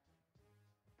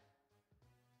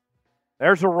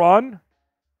 There's a run.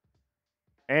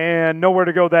 And nowhere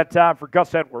to go that time for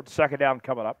Gus Edwards. 2nd down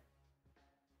coming up.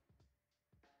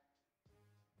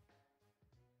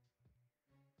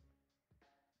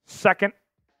 Second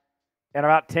and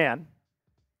about 10.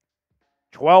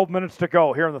 12 minutes to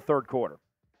go here in the 3rd quarter.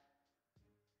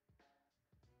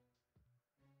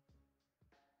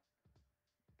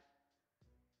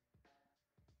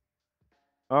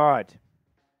 All right.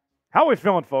 How are we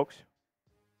feeling, folks?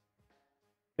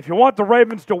 If you want the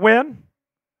Ravens to win,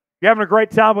 you're having a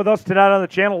great time with us tonight on the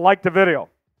channel, like the video.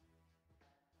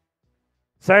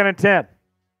 2nd and 10.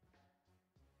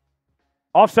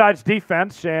 Offsides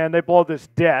defense, and they blow this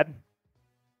dead.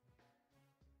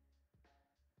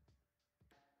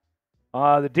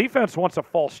 The defense wants a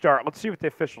false start. Let's see what the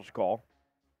officials call.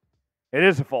 It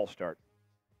is a false start.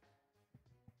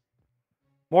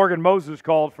 Morgan Moses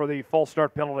called for the false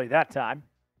start penalty that time.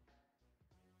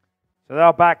 So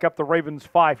that'll back up the Ravens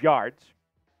 5 yards.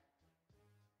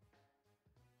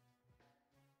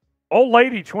 Old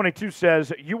Lady 22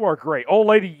 says, you are great. Old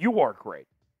Lady, you are great.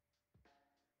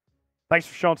 Thanks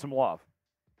for showing some love.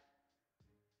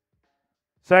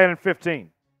 2nd and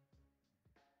 15.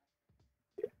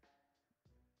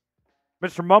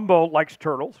 Mr. Mumbo likes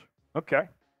turtles. Okay.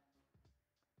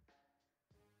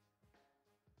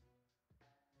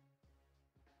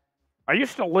 I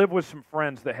used to live with some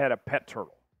friends that had a pet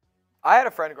turtle. I had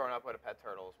a friend growing up with a pet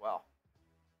turtle as well.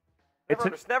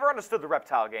 Never understood the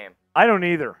reptile game. I don't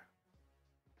either.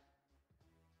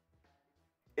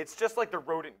 It's just like the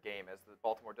rodent game as the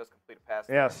Baltimore does complete a pass.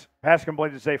 Yes, pass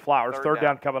completed to Zay Flowers. Third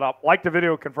down coming up. Like the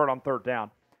video, convert on 3rd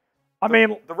down.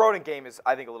 The rodent game is,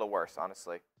 I think, a little worse,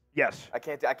 honestly. Yes. I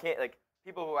can't like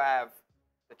people who have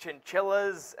the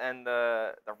chinchillas and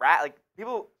the rat, like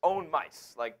people who own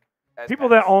mice, like people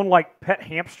that own like pet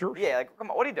hamsters. Yeah, like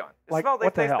come on, what are you doing? What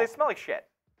the hell? They smell like shit.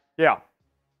 Yeah.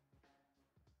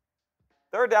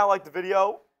 3rd down, like the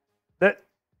video. That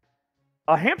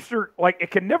a hamster, like, it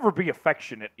can never be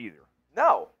affectionate either.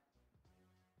 No.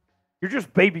 You're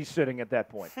just babysitting at that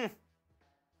point.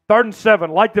 3rd and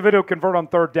 7. Like the video, convert on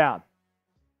 3rd down.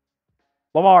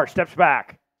 Lamar steps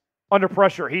back. Under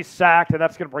pressure, he's sacked, and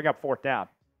that's going to bring up 4th down.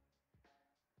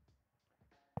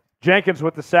 Jenkins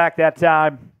with the sack that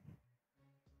time.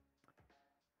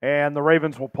 And the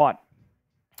Ravens will punt.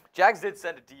 Jags did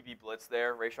send a DB blitz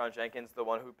there. Rayshon Jenkins, the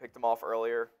one who picked him off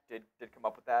earlier, did come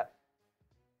up with that.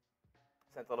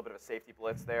 Sent a little bit of a safety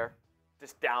blitz there.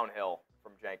 Just downhill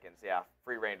from Jenkins. Yeah,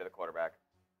 free reign to the quarterback.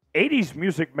 80s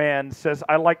Music Man says,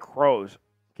 I like crows.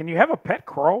 Can you have a pet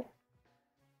crow?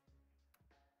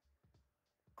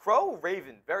 Crow,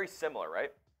 Raven, very similar,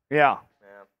 right? Yeah.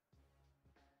 Yeah.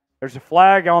 There's a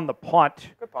flag on the punt.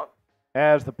 Good punt.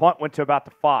 As the punt went to about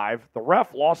the 5. The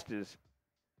ref lost his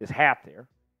hat there.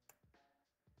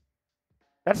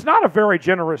 That's not a very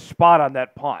generous spot on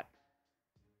that punt.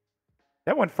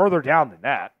 That went further down than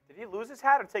that. Did he lose his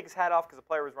hat or take his hat off because the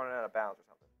player was running out of bounds or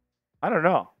something? I don't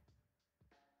know.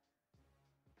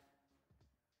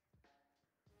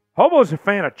 Hobo's a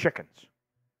fan of chickens.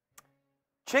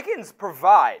 Chickens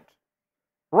provide.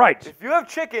 Right. If you have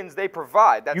chickens, they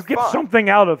provide. That's You get fun. something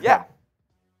out of them.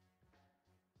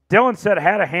 Dylan said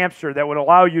had a hamster that would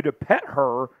allow you to pet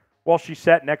her while she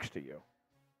sat next to you.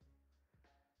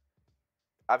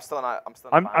 I still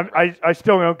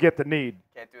don't get the need.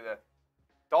 Can't do the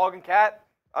dog and cat.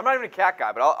 I'm not even a cat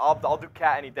guy, but I'll do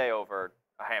cat any day over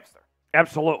a hamster.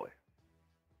 Absolutely.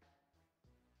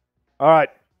 All right.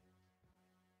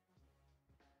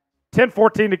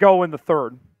 10-14 to go in the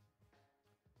 3rd.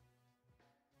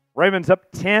 Ravens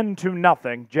up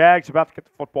 10-0. Jags about to get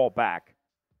the football back.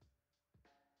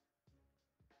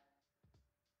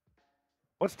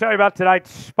 Let's tell you about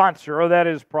tonight's sponsor. That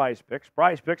is Prize Picks.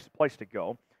 Prize Picks is the place to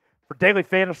go for daily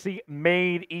fantasy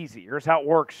made easy. Here's how it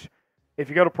works. If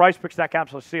you go to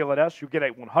prizepicks.com/CLNS, you get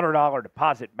a $100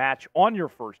 deposit match on your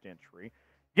first entry.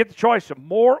 You get the choice of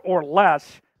more or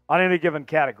less on any given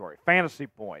category. Fantasy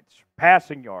points,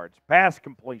 passing yards, pass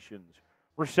completions,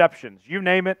 receptions, you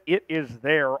name it, it is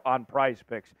there on Prize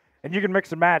Picks. And you can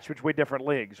mix and match between different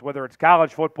leagues, whether it's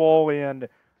college football and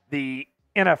the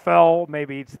NFL,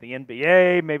 maybe it's the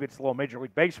NBA, maybe it's a little Major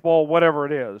League Baseball, whatever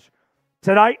it is.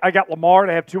 Tonight, I got Lamar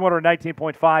to have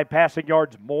 219.5 passing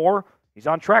yards more. He's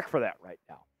on track for that right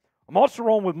now. I'm also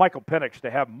rolling with Michael Penix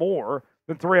to have more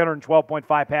than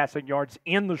 312.5 passing yards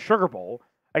in the Sugar Bowl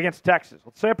against Texas.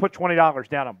 Let's say I put $20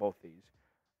 down on both these,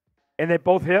 and they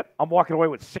both hit. I'm walking away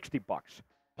with $60.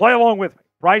 Play along with me.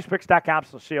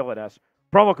 PrizePicks.com/CLNS.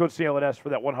 Promo code CLNS for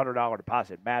that $100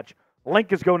 deposit match.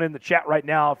 Link is going in the chat right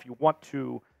now if you want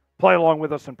to play along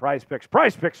with us on Prize Picks.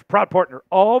 Prize Picks, proud partner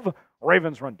of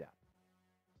Ravens Rundown.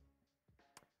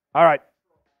 All right.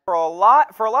 For a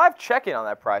live check-in on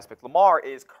that Prize Pick, Lamar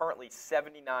is currently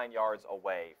 79 yards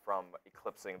away from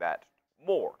eclipsing that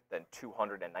more than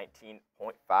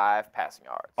 219.5 passing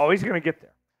yards. Oh, he's going to get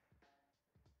there.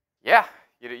 Yeah,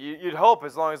 you'd hope,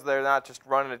 as long as they're not just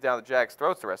running it down the Jags'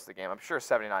 throats the rest of the game. I'm sure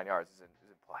 79 yards is in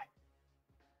play.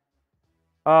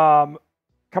 A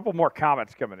couple more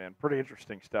comments coming in. Pretty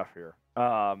interesting stuff here.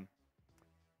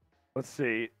 Let's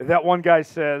see. That one guy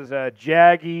says,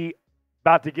 Jaggy,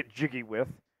 about to get jiggy with.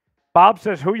 Bob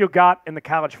says, who you got in the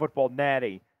college football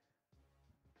natty?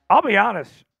 I'll be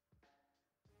honest.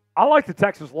 I like the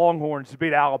Texas Longhorns to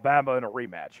beat Alabama in a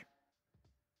rematch.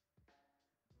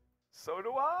 So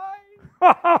do I.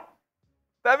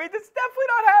 I mean, it's definitely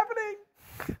not happening.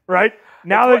 Right?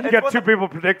 Now that you got two people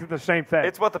predicting the same thing.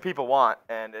 It's what the people want,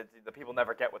 and the people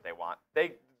never get what they want.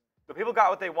 The people got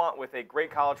what they want with a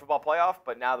great college football playoff,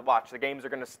 but now watch, the games are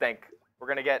going to stink. We're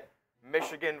going to get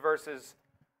Michigan versus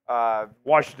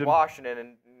Washington,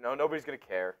 and nobody's going to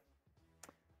care.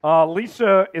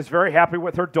 Lisa is very happy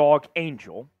with her dog,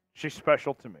 Angel. She's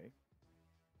special to me.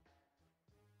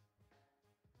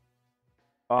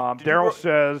 Daryl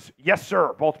says, yes,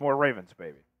 sir, Baltimore Ravens,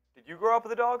 baby. Did you grow up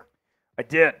with a dog? I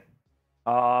did.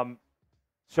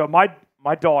 So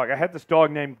my dog, I had this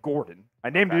dog named Gordon. I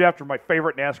named it after my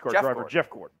favorite NASCAR driver, Jeff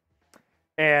Gordon.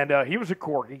 And he was a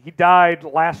Corgi. He died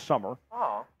last summer.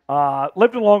 Oh.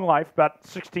 Lived a long life, about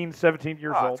 16, 17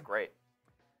 years old. That's great.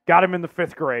 Got him in the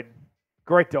 5th grade.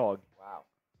 Great dog. Wow.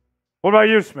 What about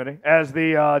you, Smitty? As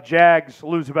the Jags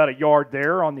lose about a yard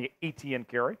there on the Etienne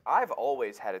carry. I've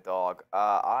always had a dog.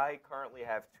 I currently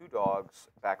have 2 dogs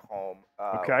back home.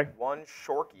 Okay. One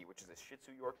Shorky, which is a Shih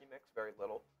Tzu Yorkie mix, very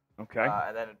little. Okay.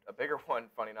 And then a bigger one,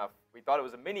 funny enough. We thought it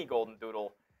was a mini golden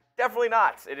doodle. Definitely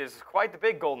not. It is quite the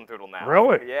big golden doodle now.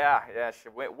 Really? Yeah.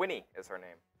 Winnie is her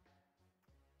name.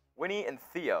 Winnie and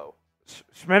Theo.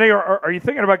 Smitty, are you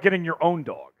thinking about getting your own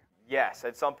dog? Yes,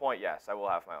 at some point, yes, I will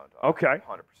have my own dog. Okay.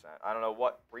 100%. I don't know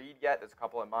what breed yet. There's a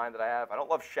couple in mind that I have. I don't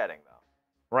love shedding,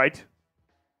 though. Right.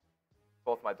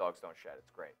 Both my dogs don't shed.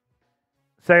 It's great.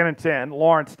 2nd and 10.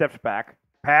 Lawrence steps back.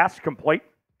 Pass complete.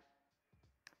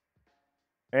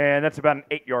 And that's about an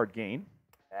 8-yard gain.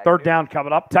 3rd down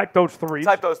coming up. Type those threes.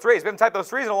 Type those threes. We haven't typed those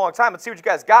threes in a long time. Let's see what you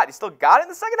guys got. You still got it in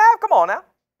the second half? Come on now.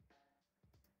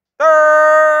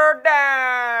 3rd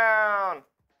down.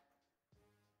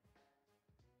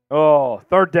 Oh,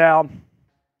 3rd down.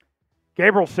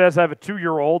 Gabriel says I have a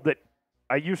 2-year-old that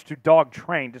I used to dog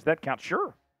train. Does that count?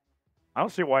 Sure. I don't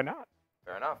see why not.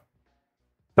 Fair enough.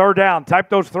 3rd down. Type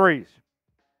those threes.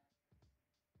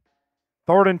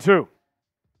 3rd and 2.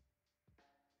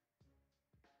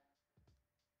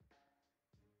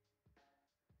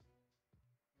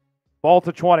 Ball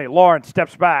to 20. Lawrence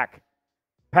steps back.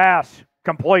 Pass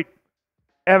complete.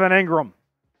 Evan Engram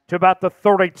to about the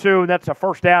 32, and that's a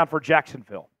 1st down for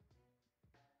Jacksonville.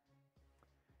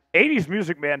 80s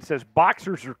Music Man says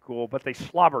boxers are cool, but they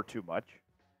slobber too much.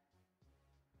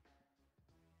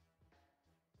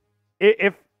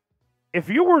 If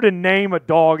you were to name a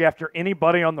dog after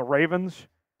anybody on the Ravens,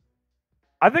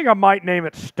 I think I might name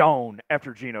it Stone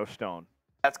after Geno Stone.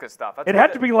 That's good stuff. It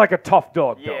had to be like a tough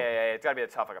dog, though. Yeah, it's got to be a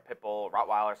tough, like a pit bull,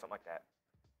 Rottweiler, something like that.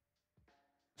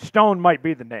 Stone might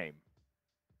be the name.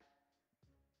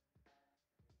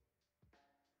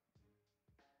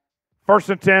 First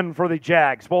and 10 for the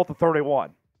Jags, both at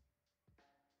 31.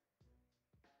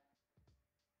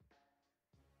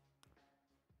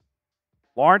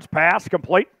 Lawrence pass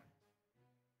complete.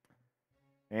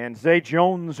 And Zay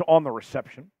Jones on the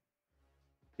reception.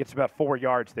 Gets about 4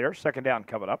 yards there. 2nd down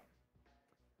coming up.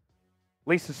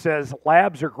 Lisa says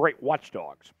labs are great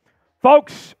watchdogs.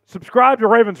 Folks, subscribe to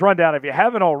Ravens Rundown. If you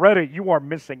haven't already, you are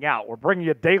missing out. We're bringing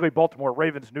you daily Baltimore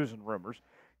Ravens news and rumors.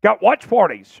 Got watch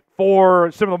parties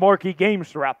for some of the marquee games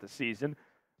throughout the season.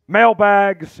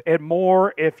 Mailbags and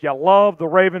more. If you love the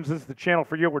Ravens, this is the channel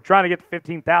for you. We're trying to get to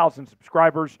 15,000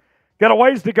 subscribers. Got a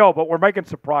ways to go, but we're making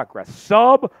some progress.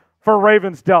 Sub for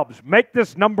Ravens Dubs. Make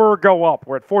this number go up.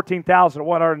 We're at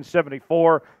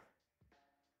 14,174.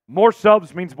 More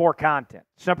subs means more content.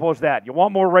 Simple as that. You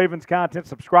want more Ravens content?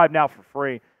 Subscribe now for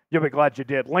free. You'll be glad you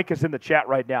did. Link is in the chat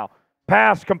right now.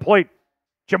 Pass complete.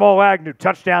 Jamal Agnew,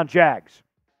 touchdown Jags.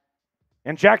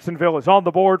 And Jacksonville is on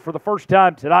the board for the first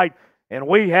time tonight, and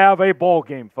we have a ball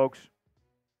game, folks.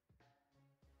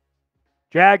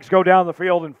 Jags go down the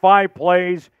field in 5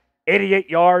 plays, 88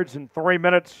 yards in 3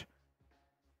 minutes.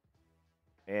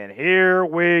 And here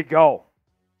we go.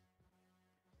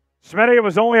 Smitty, it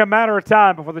was only a matter of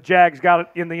time before the Jags got it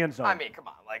in the end zone. I mean, come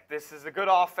on. Like, this is a good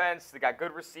offense. They got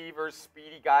good receivers,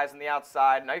 speedy guys on the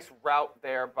outside. Nice route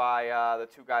there by the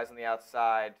 2 guys on the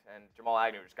outside. And Jamal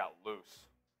Agnew just got loose.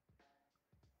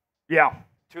 Yeah.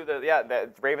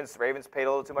 The Ravens paid a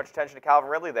little too much attention to Calvin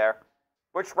Ridley there,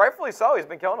 which rightfully so. He's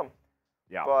been killing them.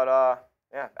 Yeah. But,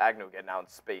 Agnew getting out in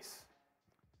space.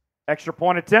 Extra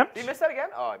point attempt. Did he miss that again?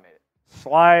 Oh, he made it.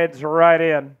 Slides right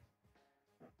in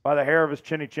by the hair of his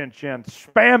chinny chin chin.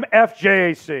 Spam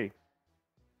FJAC.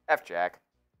 F-Jack.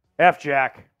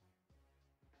 F-Jack.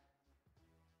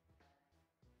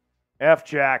 F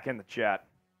Jack in the chat.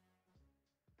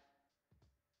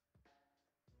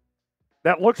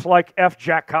 That looks like F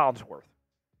Jack Collinsworth.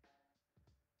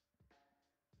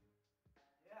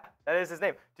 Yeah, that is his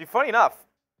name. Dude, funny enough,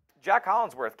 Jack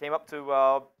Collinsworth came up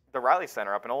to the Riley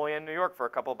Center up in Olean, New York for a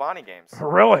couple of Bonnie games.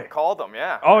 Really? Called him,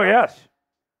 yeah. Oh, yes.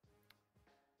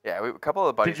 Yeah, a couple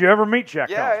of buddies. Did you ever meet Jack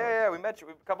Collinsworth? Yeah. We met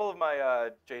a couple of my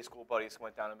J school buddies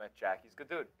went down and met Jack. He's a good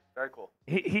dude. Very cool.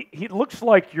 He looks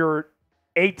like your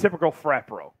atypical frat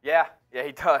bro. Yeah,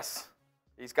 he does.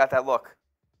 He's got that look.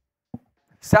 He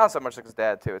sounds so much like his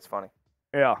dad, too. It's funny.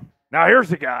 Yeah. Now, here's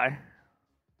the guy.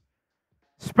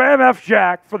 Spam F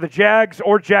Jack for the Jags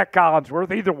or Jack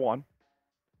Collinsworth, either one.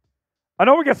 I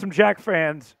know we got some Jags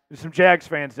fans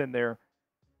in there.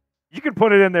 You can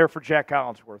put it in there for Jack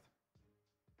Collinsworth.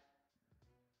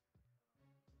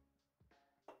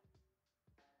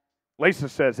 Lisa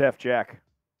says F Jack.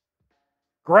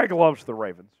 Greg loves the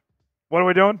Ravens. What are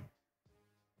we doing?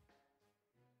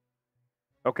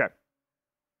 Okay.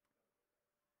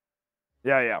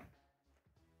 Yeah.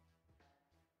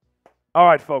 All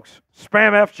right, folks.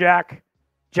 Spam F Jack.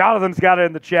 Jonathan's got it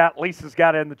in the chat. Lisa's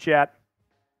got it in the chat.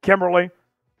 Kimberly.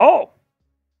 Oh.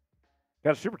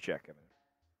 Got a super check in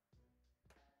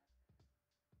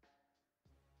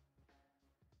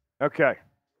it. Okay.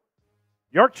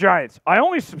 York Giants. I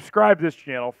only subscribe to this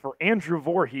channel for Andrew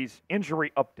Voorhees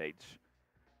injury updates.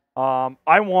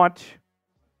 I wanted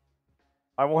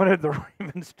the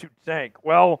Ravens to tank.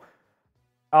 Well,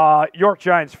 York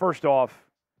Giants, first off,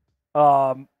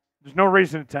 there's no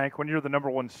reason to tank when you're the number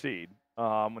one seed,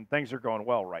 when things are going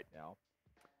well right now.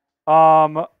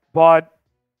 But,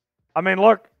 I mean,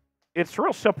 look, it's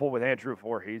real simple with Andrew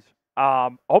Voorhees.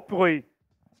 Hopefully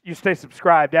you stay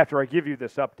subscribed after I give you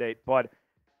this update, but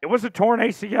it was a torn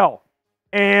ACL.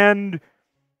 And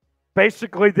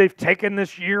basically they've taken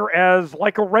this year as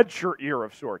like a redshirt year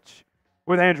of sorts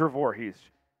with Andrew Voorhees.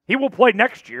 He will play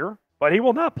next year, but he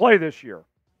will not play this year.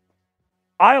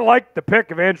 I like the pick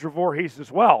of Andrew Voorhees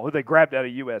as well, who they grabbed out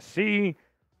of USC. It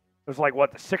was like,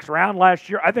 the 6th round last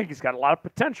year? I think he's got a lot of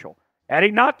potential. Had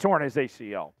he not torn his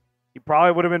ACL, he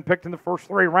probably would have been picked in the first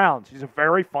 3 rounds. He's a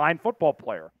very fine football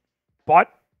player.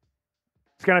 But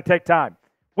it's going to take time.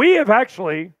 We have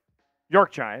actually,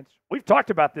 York Giants, we've talked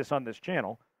about this on this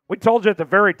channel. We told you at the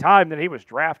very time that he was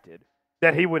drafted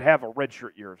that he would have a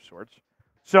redshirt year of sorts.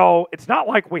 So it's not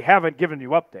like we haven't given you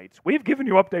updates. We've given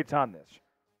you updates on this.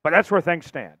 But that's where things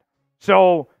stand.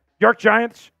 So, York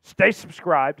Giants, stay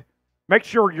subscribed. Make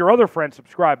sure your other friends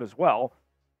subscribe as well.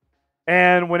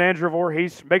 And when Andrew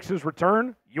Voorhees makes his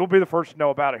return, you'll be the first to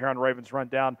know about it here on Ravens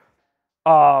Rundown.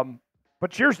 But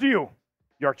cheers to you,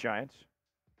 York Giants.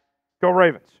 Go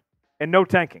Ravens. And no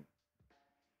tanking.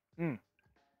 All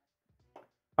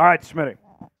right, Smitty.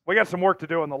 We got some work to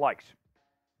do on the likes.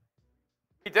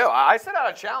 We do. I set out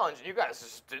a challenge, and you guys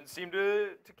just didn't seem to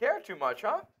care too much,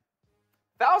 huh?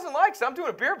 1,000 likes. I'm doing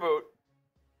a beer boot.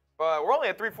 But we're only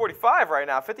at 345 right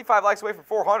now. 55 likes away from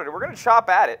 400. We're going to chop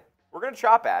at it.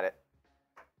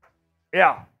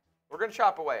 Yeah. We're going to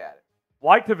chop away at it.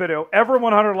 Like the video. Every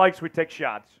 100 likes, we take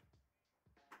shots.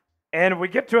 And if we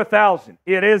get to 1,000,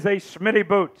 it is a Smitty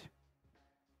boot.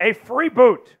 A free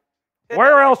boot.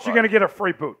 Where else are you going to get a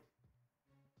free boot?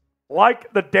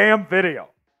 Like the damn video.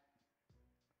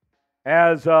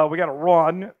 As we got to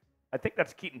run. I think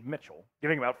that's Keaton Mitchell,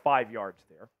 getting about 5 yards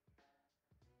there.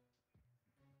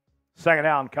 Second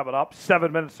down coming up.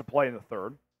 7 minutes to play in the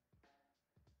third.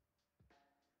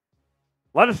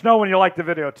 Let us know when you like the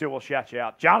video, too. We'll shout you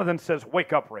out. Jonathan says,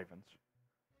 wake up, Ravens.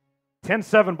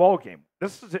 10-7 bowl game.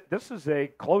 This is a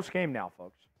close game now,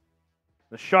 folks.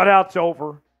 The shutout's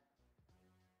over.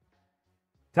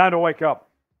 Time to wake up.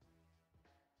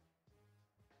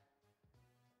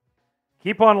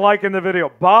 Keep on liking the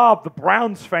video. Bob, the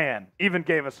Browns fan, even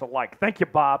gave us a like. Thank you,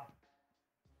 Bob.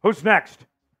 Who's next?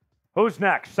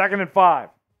 2nd and 5.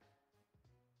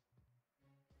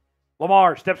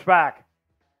 Lamar steps back.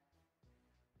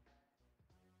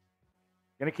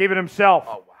 Going to keep it himself.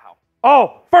 Oh, wow.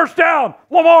 Oh, first down.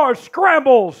 Lamar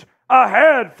scrambles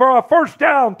ahead for a first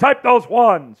down. Type those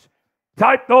ones.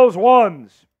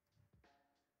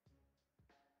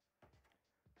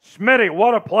 Smitty,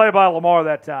 what a play by Lamar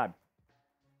that time.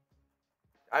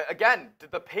 Again,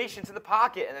 the patience in the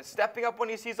pocket and then stepping up when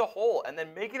he sees a hole and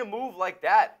then making a move like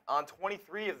that on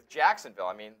 23 of Jacksonville.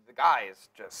 I mean, the guy is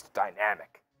just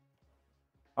dynamic.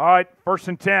 All right, 1st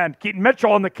and 10. Keaton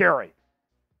Mitchell on the carry.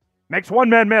 Makes one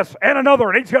man miss and another,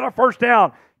 and he's got a first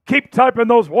down. Keep typing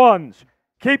those ones.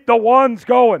 Keep the ones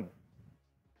going.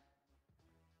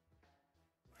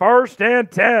 1st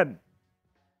and 10.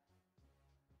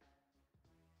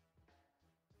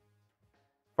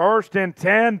 First and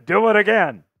 10. Do it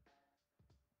again.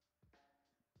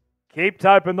 Keep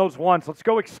typing those ones. Let's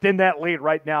go extend that lead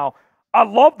right now. I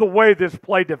love the way this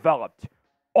play developed.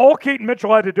 All Keaton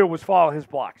Mitchell had to do was follow his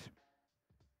blocks.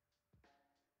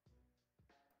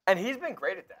 And he's been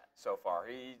great at that so far.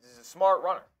 He's a smart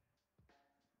runner.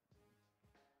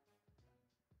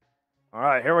 All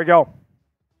right, here we go.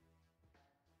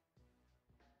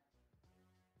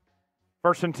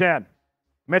 First and 10.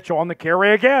 Mitchell on the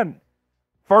carry again.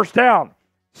 First down.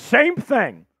 Same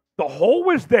thing. The hole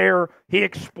was there. He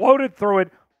exploded through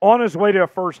it on his way to a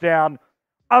first down.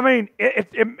 I mean,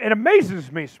 it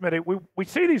amazes me, Smitty. We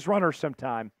see these runners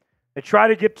sometime. They try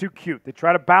to get too cute. They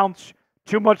try to bounce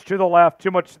too much to the left,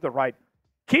 too much to the right.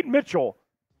 Keaton Mitchell,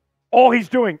 all he's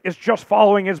doing is just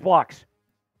following his blocks.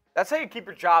 That's how you keep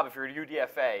your job if you're a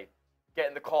UDFA,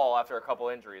 getting the call after a couple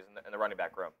injuries in the running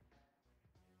back room.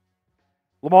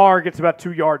 Lamar gets about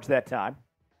 2 yards that time.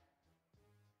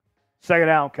 Second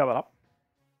down coming up.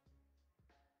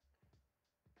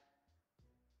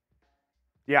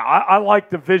 Yeah, I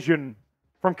like the vision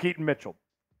from Keaton Mitchell.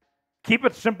 Keep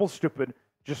it simple, stupid.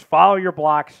 Just follow your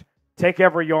blocks. Take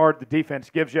every yard the defense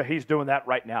gives you. He's doing that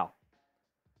right now.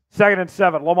 Second and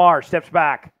 7. Lamar steps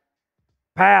back.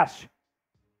 Pass.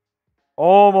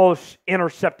 Almost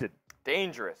intercepted.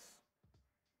 Dangerous.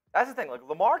 That's the thing. Like,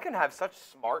 Lamar can have such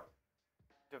smart,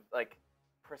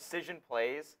 precision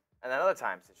plays, and then other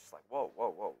times it's just like, whoa.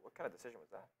 What kind of decision was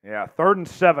that? Yeah, 3rd and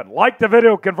 7. Like the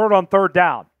video, convert on 3rd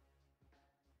down.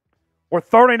 We're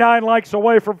 39 likes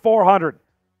away from 400.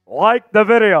 Like the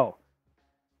video.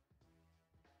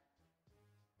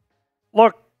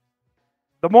 Look,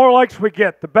 the more likes we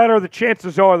get, the better the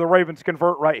chances are the Ravens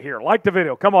convert right here. Like the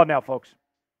video. Come on now, folks.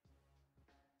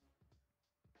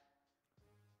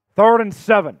 3rd and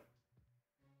 7.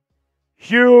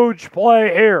 Huge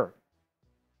play here.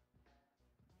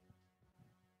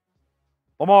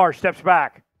 Lamar steps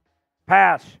back.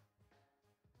 Pass.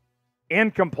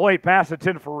 Incomplete pass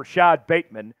intended for Rashad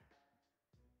Bateman.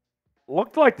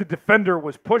 Looked like the defender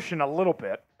was pushing a little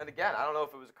bit. And again, I don't know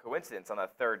if it was a coincidence on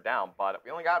that 3rd down, but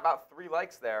we only got about 3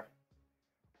 likes there.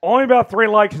 Only about 3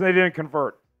 likes and they didn't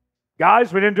convert.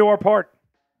 Guys, we didn't do our part.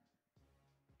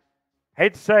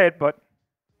 Hate to say it, but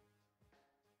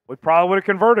we probably would have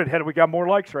converted had we got more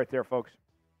likes right there, folks.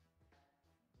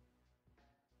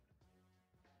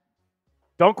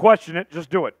 Don't question it. Just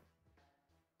do it.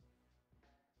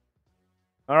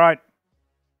 All right.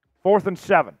 4th and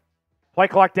 7. Play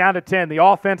clock down to 10. The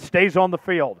offense stays on the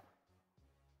field.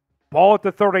 Ball at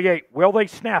the 38. Will they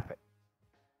snap it?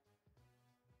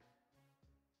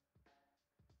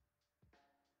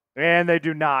 And they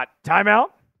do not. Timeout.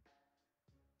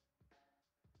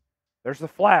 There's the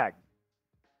flag.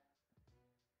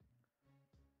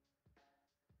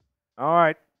 All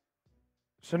right.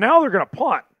 So now they're going to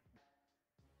punt.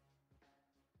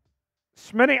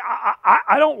 Smitty,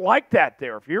 I don't like that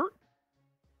there. If you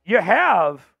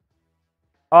have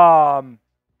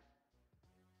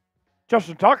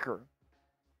Justin Tucker,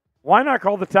 why not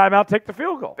call the timeout, take the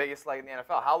field goal? Biggest leg in the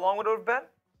NFL. How long would it have been?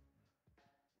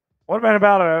 Would have been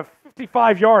about a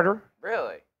 55-yarder.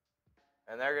 Really?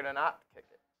 And they're going to not kick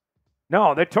it?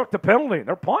 No, they took the penalty.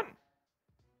 They're punting.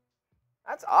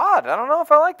 That's odd. I don't know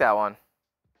if I like that one.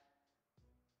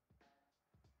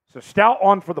 So Stout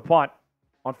on for the punt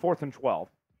on 4th and 12.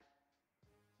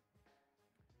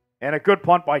 And a good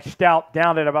punt by Stout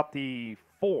down at about the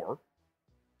 4. Oh,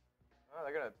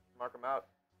 they're going to mark him out.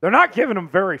 They're not giving them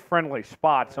very friendly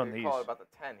spots on these call it about the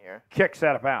 10 here. Kicks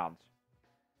out of bounds.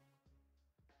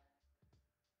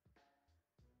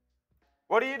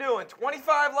 What are you doing?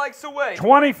 25 likes away.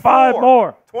 25 24.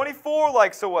 more. 24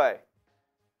 likes away.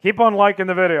 Keep on liking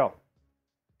the video.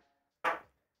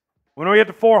 When we get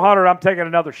to 400, I'm taking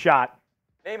another shot.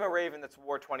 Name a Raven that's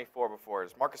wore 24 before.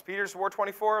 Has Marcus Peters wore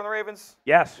 24 on the Ravens?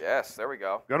 Yes. Yes, there we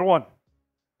go. Good one.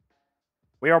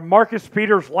 We are Marcus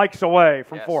Peters likes away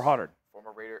from 400.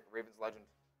 Former Ravens legend.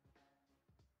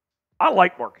 I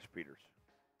like Marcus Peters.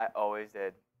 I always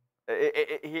did.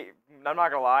 I'm not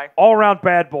going to lie. All-around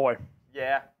bad boy.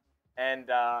 Yeah. And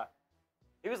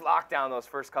he was locked down those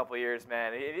first couple of years,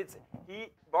 man.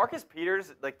 Marcus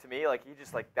Peters, to me, he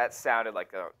just, that sounded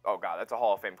like, oh, God, that's a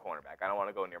Hall of Fame cornerback. I don't want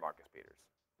to go near Marcus Peters.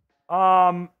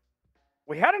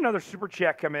 We had another super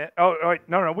chat come in. Oh, wait,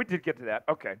 no, we did get to that.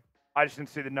 Okay. I just didn't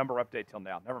see the number update till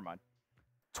now. Never mind.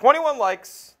 21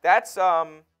 likes. That's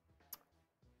the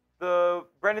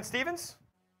Brenton Stevens?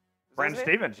 Brenton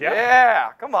Stevens, yeah.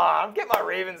 Yeah, come on. Get my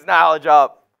Ravens knowledge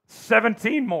up.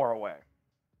 17 more away.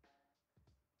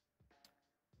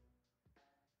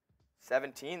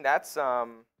 17. That's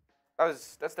Devin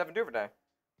Duvernay.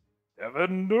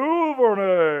 Devin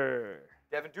Duvernay.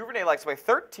 Devin Duvernay likes away.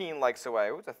 13 likes away.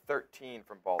 Who's a 13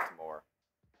 from Baltimore?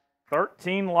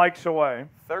 13 likes away.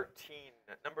 13.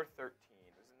 Number 13.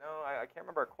 No, I can't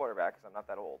remember a quarterback because I'm not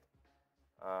that old.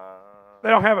 They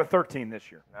don't have a 13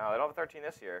 this year. No, they don't have a 13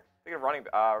 this year. Think of running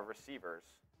receivers.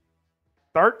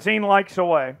 13 likes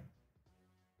away.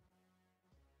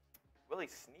 Willie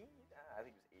Snead? I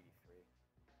think he was 83.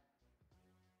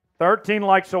 13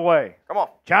 likes away. Come on.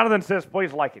 Jonathan says,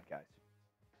 please like it, guys.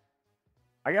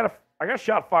 I got a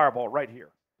shot fireball right here.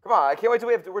 Come on, I can't wait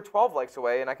till we're 12 likes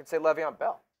away and I can say Le'Veon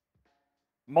Bell.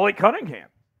 Malik Cunningham.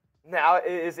 Now,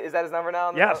 is that his number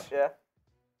now? Yes. Yeah.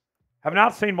 Have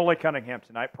not seen Malik Cunningham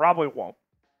tonight. Probably won't.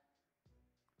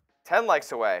 10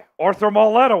 likes away. Arthur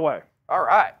Mollett away. All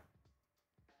right.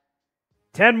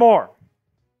 10 more.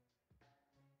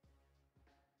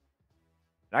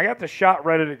 I got the shot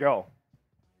ready to go.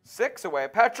 6 away.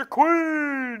 Patrick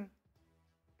Queen.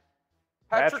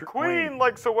 Patrick Queen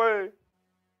likes away.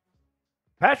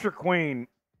 Patrick Queen,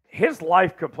 his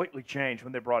life completely changed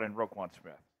when they brought in Roquan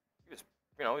Smith.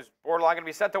 He was borderline going to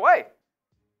be sent away.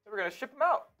 They were going to ship him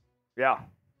out. Yeah.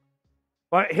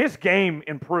 But his game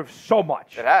improved so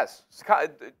much. It has. It's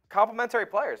complementary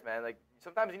players, man. Like,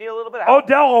 sometimes you need a little bit of help.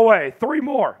 Odell away. 3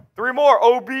 more. 3 more.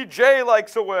 OBJ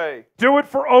likes away. Do it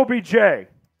for OBJ.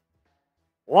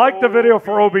 Like the video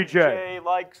for OBJ. OBJ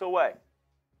likes away.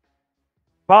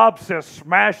 Bob says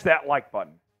smash that like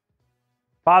button.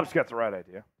 Bob's got the right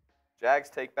idea. Jags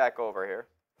take back over here.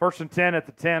 1st and 10 at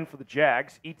the 10 for the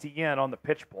Jags. Etienne on the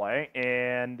pitch play,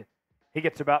 and he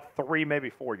gets about 3, maybe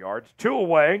 4 yards. 2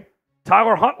 away.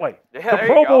 Tyler Huntley, the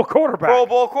Pro Bowl quarterback. Pro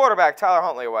Bowl quarterback, Tyler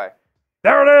Huntley away.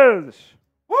 There it is.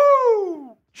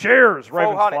 Woo! Cheers,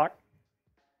 Ravens Flock.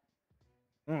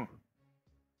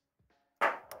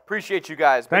 Appreciate you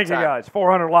guys. Thank you guys.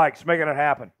 400 likes, making it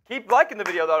happen. Keep liking the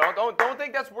video though. Don't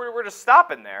think that's where we're just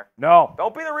stopping there. No.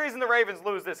 Don't be the reason the Ravens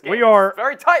lose this game. It's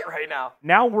very tight right now.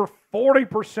 Now we're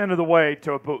 40% of the way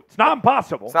to a boot. It's not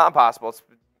impossible. It's not impossible.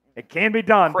 It can be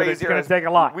done, but it's going to take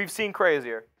a lot. We've seen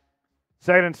crazier.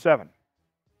 2nd and 7.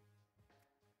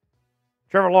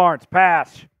 Trevor Lawrence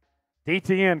pass.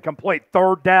 DTN complete.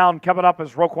 3rd down coming up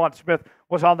as Roquan Smith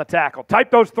was on the tackle. Type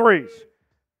those threes.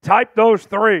 Type those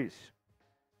threes.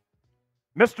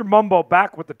 Mr. Mumbo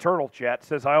back with the turtle chat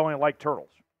says, I only like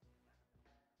turtles.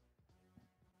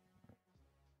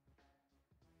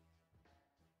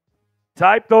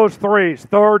 Type those threes.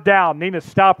 3rd down. Need to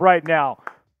stop right now.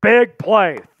 Big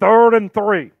play. 3rd and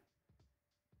 3.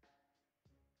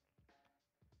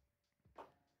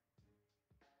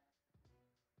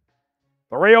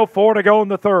 .304 to go in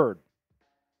the 3rd.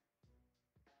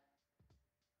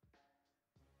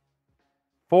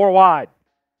 4 wide.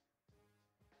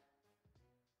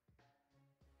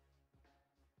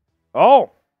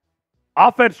 Oh,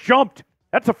 offense jumped.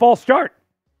 That's a false start.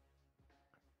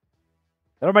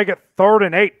 That'll make it 3rd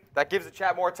and 8. That gives the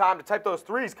chat more time to type those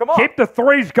threes. Come on. Keep the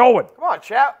threes going. Come on,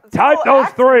 chat. Type those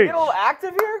threes. Get a little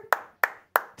active here.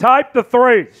 Type the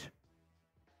threes.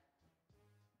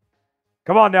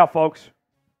 Come on now, folks.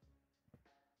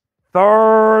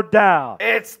 3rd down.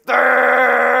 It's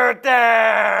 3rd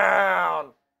down.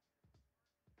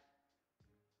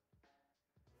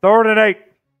 3rd and 8.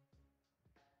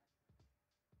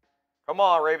 Come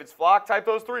on, Ravens Flock. Type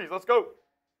those threes. Let's go.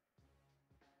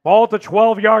 Ball at the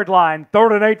 12-yard line.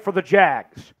 3rd and 8 for the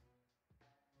Jags.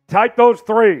 Type those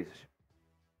threes.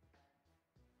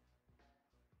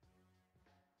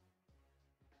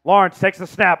 Lawrence takes the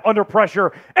snap under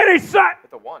pressure, and he's set.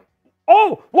 At the 1.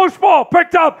 Oh, loose ball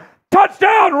picked up.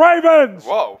 Touchdown, Ravens.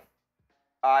 Whoa.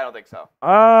 I don't think so.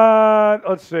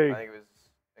 Let's see. I think it was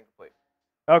incomplete.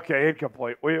 Okay,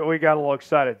 incomplete. We got a little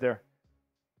excited there.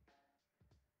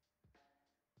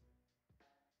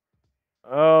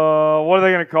 What are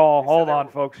they going to call? Hold on,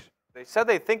 folks. They said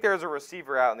they think there's a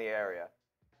receiver out in the area.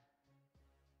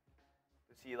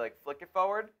 Does he, flick it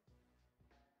forward?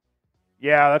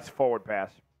 Yeah, that's a forward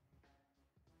pass.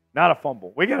 Not a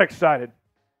fumble. We got excited.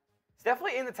 It's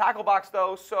definitely in the tackle box,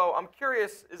 though, so I'm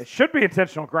curious. It should be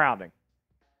intentional grounding.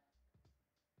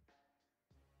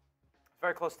 It's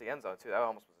very close to the end zone, too. That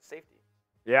almost was a safety.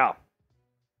 Yeah.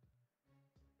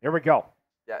 Here we go.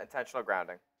 Yeah, intentional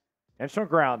grounding. Intentional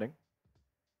grounding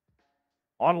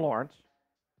on Lawrence.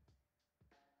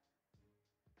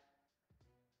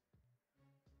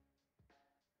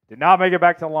 Did not make it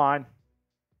back to the line.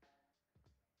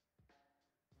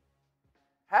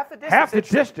 Half the distance. Half the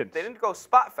distance. They didn't go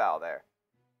spot foul there.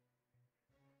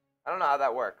 I don't know how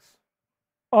that works.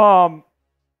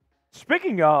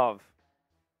 Speaking of,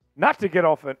 not to get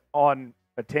off on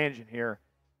a tangent here,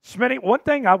 Smitty, one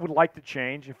thing I would like to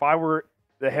change if I were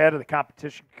the head of the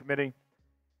competition committee,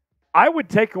 I would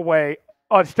take away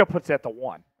Oh, it still puts it at the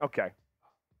 1. Okay.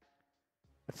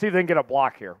 Let's see if they can get a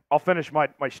block here. I'll finish my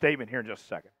statement here in just a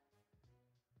second.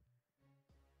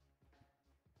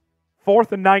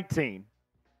 4th and 19.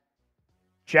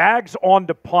 Jags on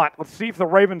to punt. Let's see if the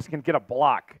Ravens can get a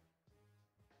block.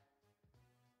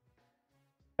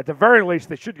 At the very least,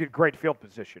 they should get great field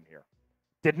position here.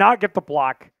 Did not get the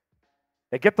block.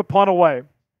 They get the punt away.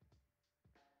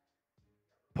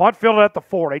 Punt fielded at the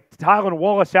 40. Tylen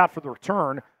Wallace out for the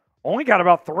return. Only got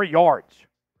about 3 yards.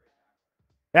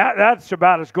 That's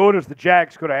about as good as the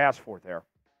Jags could have asked for there.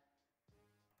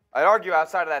 I'd argue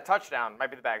outside of that touchdown might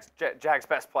be the Jags'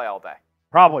 best play all day.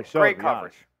 Probably so. Great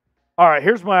coverage. All right,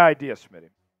 here's my idea, Smitty.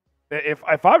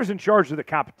 If I was in charge of the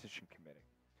competition committee,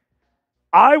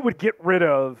 I would get rid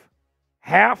of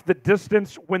half the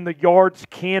distance when the yards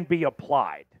can be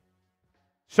applied.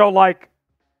 So, like,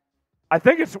 I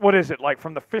think it's, what is it, like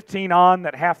from the 15 on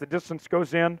that half the distance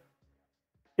goes in?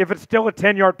 If it's still a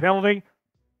 10-yard penalty,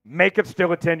 make it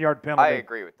still a 10-yard penalty. I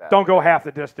agree with that. Don't go half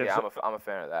the distance. Yeah, I'm a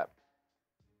fan of that.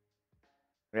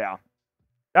 Yeah.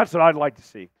 That's what I'd like to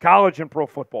see. College and pro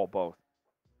football both.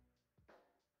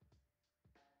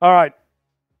 All right.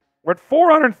 We're at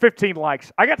 415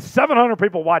 likes. I got 700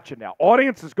 people watching now.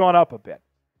 Audience has gone up a bit.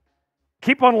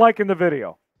 Keep on liking the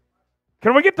video.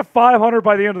 Can we get to 500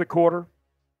 by the end of the quarter?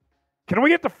 Can we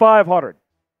get to 500?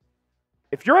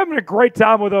 If you're having a great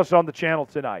time with us on the channel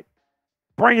tonight,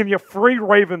 bringing you free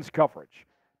Ravens coverage,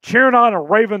 cheering on a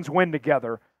Ravens win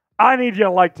together, I need you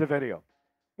to like the video.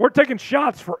 We're taking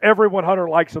shots for every 100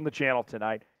 likes on the channel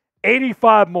tonight.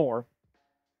 85 more,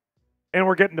 and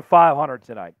we're getting to 500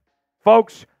 tonight.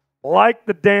 Folks, like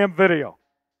the damn video.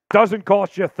 Doesn't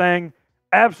cost you a thing.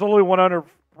 Absolutely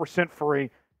 100% free.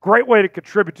 Great way to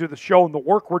contribute to the show and the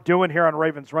work we're doing here on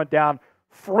Ravens Rundown.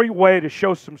 Free way to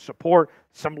show some support,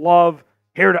 some love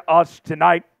here to us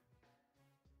tonight.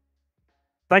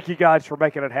 Thank you guys for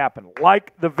making it happen.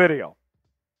 Like the video.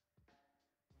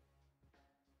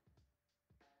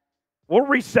 We'll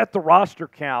reset the roster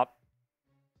count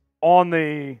on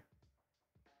the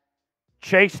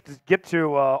chase to get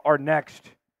to our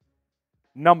next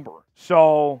number.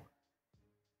 So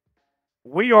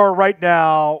we are right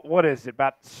now, what is it,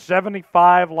 about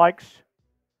 75 likes?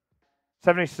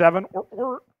 77?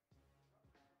 We're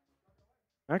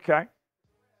okay.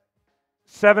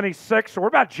 76. So we're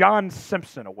about John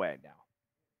Simpson away now.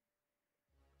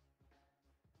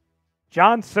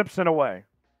 John Simpson away.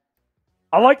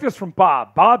 I like this from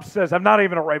Bob. Bob says, I'm not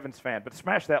even a Ravens fan, but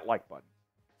smash that like button.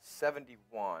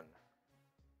 71.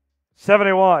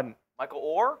 71. Michael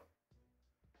Orr?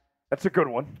 That's a good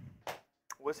one.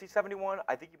 Was he 71?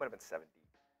 I think he might have been 70.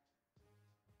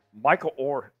 Michael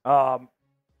Orr. How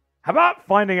about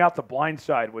finding out The Blind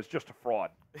Side was just a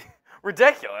fraud?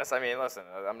 Ridiculous. I mean, listen,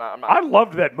 I'm not. I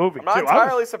loved that movie, I'm not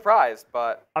entirely surprised,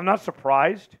 but. I'm not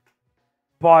surprised,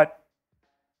 but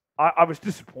I was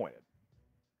disappointed.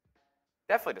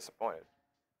 Definitely disappointed.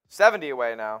 70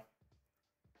 away now.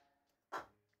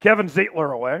 Kevin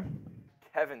Zietler away.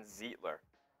 Kevin Zietler.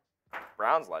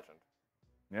 Browns legend.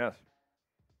 Yes.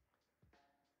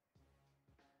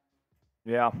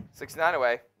 Yeah. 69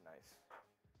 away. Nice.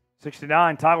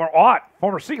 69, Tyler Ott,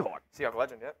 former Seahawk. Seahawk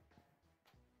legend, yep.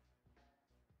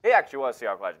 He actually was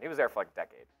Seahawk legend. He was there for like a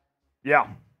decade. Yeah.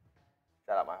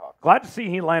 Shout out my Hawks. Glad to see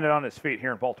he landed on his feet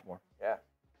here in Baltimore.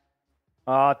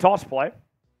 Yeah. Toss play.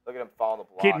 Look at him following the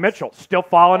blocks. Keaton Mitchell still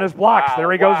following his blocks. Wow,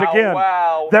 There he goes again.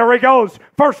 Wow. There he goes.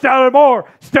 First down and more.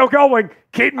 Still going.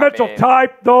 Keaton Mitchell,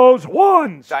 type those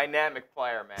ones. Dynamic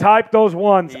player, man. Type those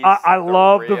ones. I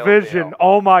love the vision. Deal.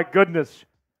 Oh, my goodness.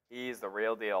 He's the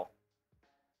real deal.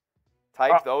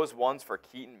 Type those ones for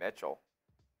Keaton Mitchell.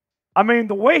 I mean,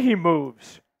 the way he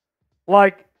moves,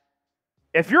 like,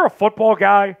 if you're a football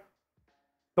guy,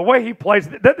 the way he plays,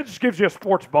 that just gives you a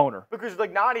sports boner. Because,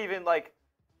 like, not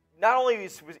only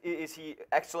is he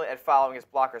excellent at following his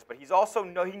blockers, but he's also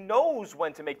he knows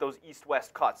when to make those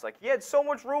east-west cuts. Like, he had so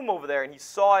much room over there, and he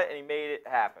saw it, and he made it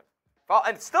happen.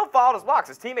 And still followed his blocks.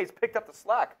 His teammates picked up the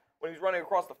slack when he was running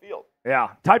across the field. Yeah.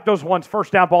 Type those ones.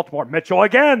 First down, Baltimore. Mitchell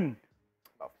again.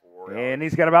 About 4 yards. And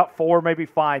he's got about 4, maybe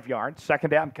 5 yards.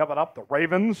 Second down coming up. The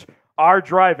Ravens are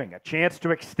driving. A chance to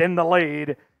extend the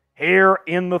lead here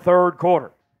in the third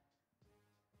quarter.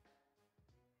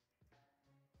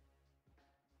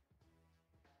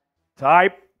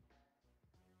 Type.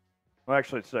 Well,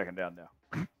 actually, it's second down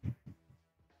now.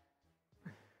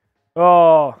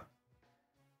 Oh.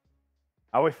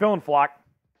 How we feeling, Flock?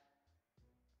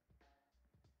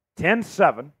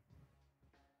 10-7.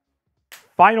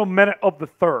 Final minute of the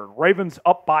third. Ravens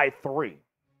up by 3.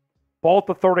 Ball at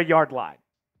the 30-yard line.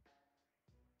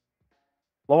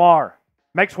 Lamar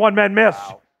makes one man miss.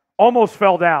 Wow. Almost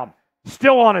fell down.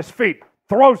 Still on his feet.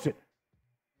 Throws it.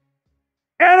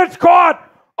 And it's caught.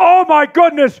 Oh, my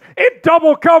goodness. In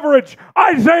double coverage.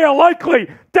 Isaiah Likely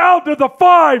down to the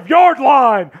 5-yard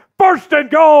line. First and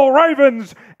goal.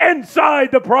 Ravens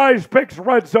inside the Prize Picks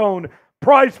red zone.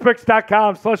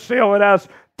 PrizePicks.com/CONS.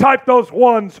 Type those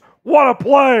ones. What a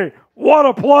play. What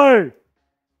a play.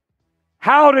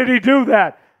 How did he do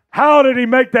that? How did he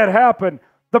make that happen?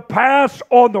 The pass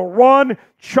on the run,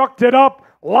 chucked it up,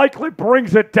 Likely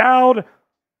brings it down.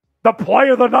 The play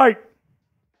of the night.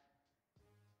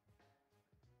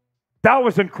 That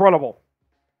was incredible.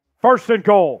 First and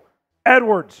goal.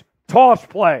 Edwards, toss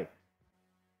play.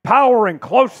 Powering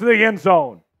close to the end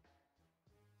zone.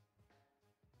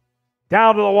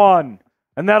 Down to the 1,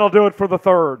 and that'll do it for the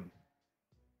 3rd.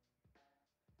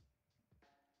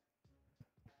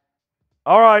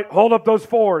 All right, hold up those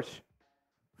 4s.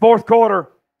 4th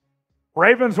quarter.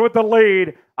 Ravens with the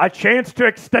lead. A chance to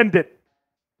extend it.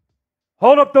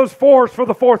 Hold up those 4s for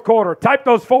the 4th quarter. Type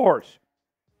those 4s.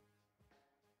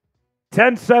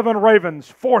 10-7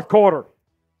 Ravens, 4th quarter.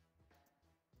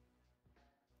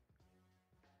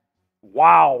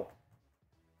 Wow.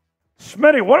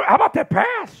 Smitty, how about that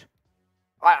pass?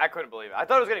 I couldn't believe it. I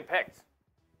thought it was getting picked.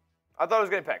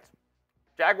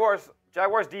 Jaguars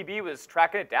DB was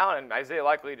tracking it down, and Isaiah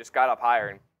Likely just got up higher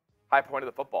and high pointed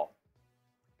the football.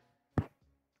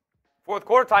 4th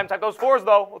quarter time. Type those 4s,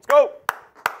 though. Let's go.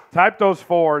 Type those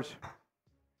 4s.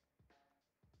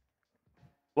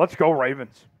 Let's go,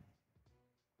 Ravens.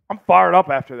 I'm fired up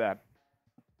after that.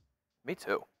 Me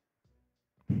too.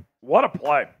 What a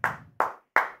play.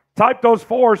 Type those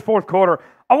 4s, 4th quarter.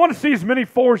 I want to see as many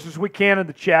 4s as we can in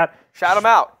the chat. Shout them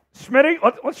out. Smitty,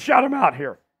 let's shout them out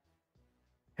here.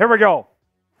 Here we go.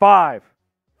 5,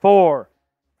 4,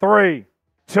 3,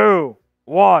 2,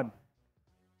 1.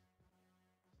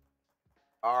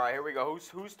 All right, here we go.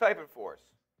 Who's typing 4s?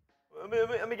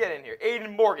 Let me get in here.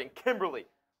 Aiden Morgan, Kimberly.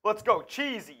 Let's go.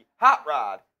 Cheesy, Hot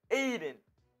Rod, Aiden,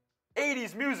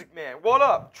 80s Music Man. What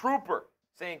up? Trooper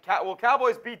saying, will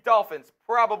Cowboys beat Dolphins?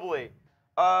 Probably.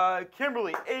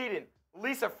 Kimberly, Aiden,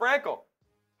 Lisa Frankel,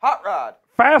 Hot Rod.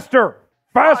 Faster.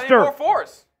 I need more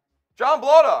 4s. John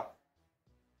Bloda.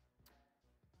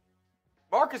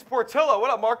 Marcus Portillo. What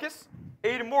up, Marcus?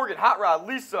 Aiden Morgan, Hot Rod,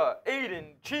 Lisa,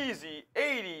 Aiden, Cheesy,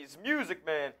 80s, Music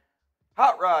Man,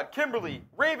 Hot Rod, Kimberly,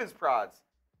 Ravens Prods.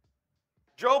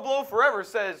 Joe Blow Forever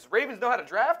says, Ravens know how to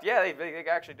draft? Yeah, they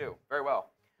actually do. Very well.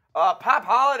 Pop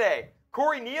Holiday,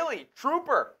 Corey Neely,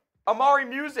 Trooper, Amari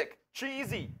Music,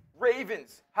 Cheesy,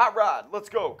 Ravens, Hot Rod. Let's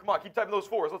go. Come on, keep typing those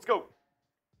 4s. Let's go.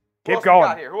 Keep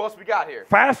going. Who else we got here?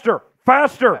 Faster.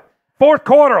 4th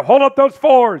quarter. Hold up those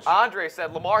 4s. Andre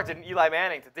said Lamar did an Eli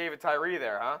Manning to David Tyree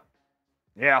there, huh?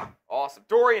 Yeah. Awesome.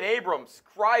 Dorian Abrams,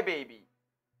 Crybaby.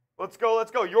 Let's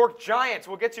go. York Giants.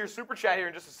 We'll get to your super chat here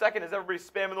in just a second as everybody's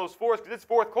spamming those 4s because it's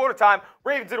 4th quarter time.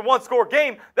 Ravens in a 1-score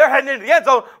game. They're heading into the end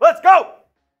zone. Let's go.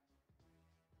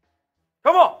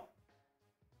 Come on.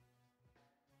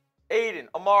 Aiden,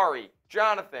 Amari,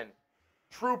 Jonathan,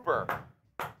 Trooper,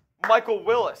 Michael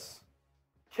Willis,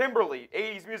 Kimberly,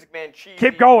 80s Music Man, Cheesy.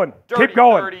 Keep going. Dirty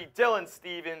 30, Dylan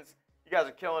Stevens. You guys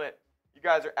are killing it. You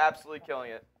guys are absolutely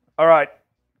killing it. All right.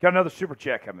 Got another super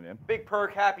chat coming in. Big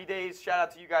Perk, Happy Days. Shout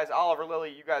out to you guys. Oliver Lilly,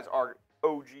 you guys are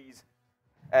OGs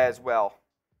as well.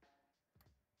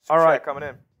 Super All right. chat coming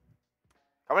in.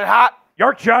 Coming in hot.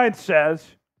 York Giants says,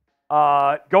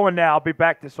 going now, be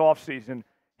back this offseason.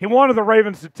 He wanted the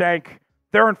Ravens to tank.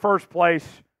 They're in first place.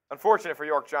 Unfortunate for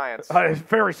York Giants. It's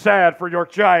very sad for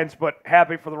York Giants, but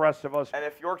happy for the rest of us. And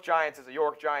if York Giants is a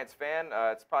York Giants fan,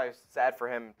 it's probably sad for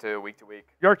him to week.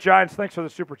 York Giants, thanks for the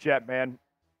super chat, man.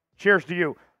 Cheers to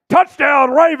you.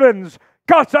 Touchdown, Ravens.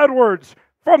 Gus Edwards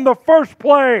from the first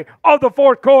play of the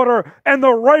 4th quarter, and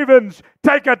the Ravens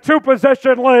take a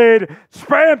 2-possession lead.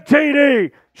 Spam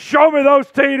TD. Show me those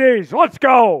TDs. Let's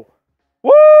go.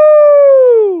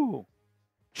 Woo!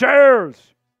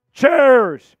 Cheers.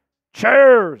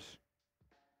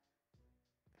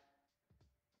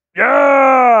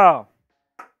 Yeah.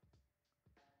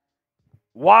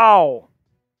 Wow.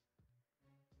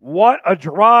 What a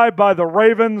drive by the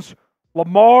Ravens.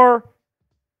 Lamar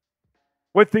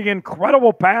with the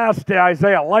incredible pass to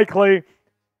Isaiah Likely.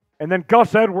 And then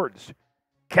Gus Edwards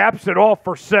caps it off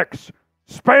for 6.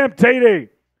 Spam TD.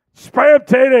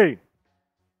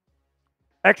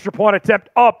 Extra point attempt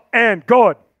up and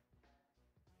good.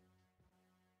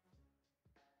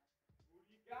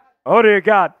 Who do you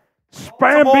got?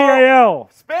 Spam BAL.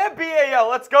 Spam BAL.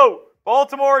 Let's go.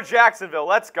 Baltimore, Jacksonville.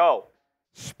 Let's go.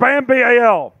 Spam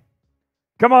BAL.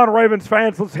 Come on, Ravens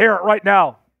fans. Let's hear it right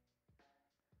now.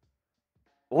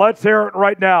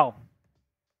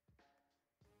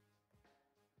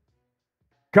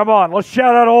 Come on, let's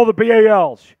shout out all the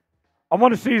BALs. I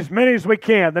want to see as many as we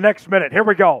can the next minute. Here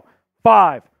we go.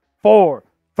 5, 4,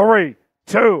 3,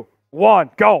 2, 1,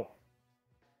 go.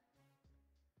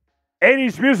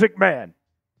 80s Music Man.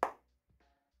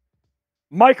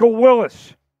 Michael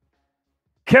Willis.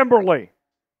 Kimberly.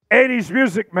 80s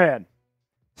Music Man.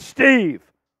 Steve.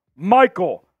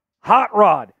 Michael. Hot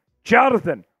Rod.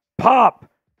 Jonathan. Pop.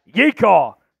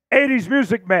 Yeecaw. 80s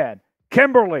Music Man.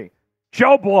 Kimberly.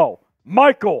 Joe Blow.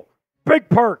 Michael. Big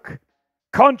Perk.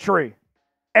 Country.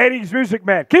 80s Music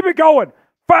Man. Keep it going.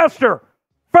 Faster.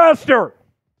 Faster.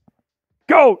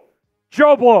 Goat.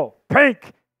 Joe Blow.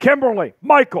 Pink. Kimberly.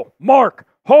 Michael. Mark.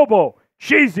 Hobo.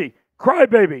 Cheesy.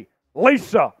 Crybaby.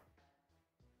 Lisa.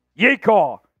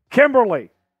 Yeecaw. Kimberly.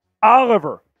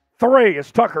 Oliver. 3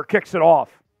 as Tucker kicks it off.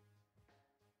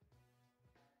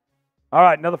 All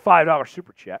right, another $5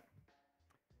 super chat.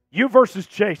 You versus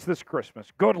Chase this Christmas.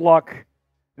 Good luck.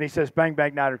 And he says, bang,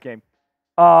 bang, Niner game.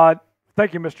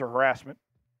 Thank you, Mr. Harassment.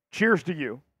 Cheers to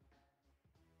you.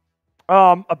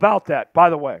 About that, by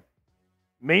the way,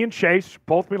 me and Chase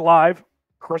both be live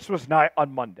Christmas night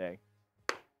on Monday.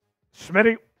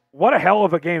 Smitty, what a hell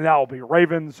of a game that will be,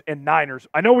 Ravens and Niners.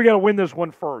 I know we got to win this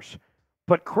one first,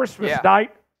 but Christmas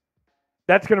night,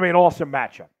 that's going to be an awesome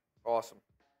matchup. Awesome.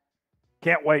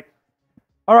 Can't wait.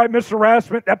 All right, Mr.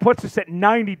 Harassment, that puts us at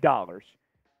 $90.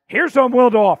 Here's what I'm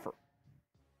willing to offer.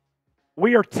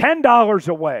 We are $10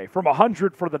 away from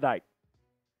 $100 for the night.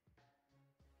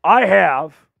 I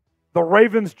have the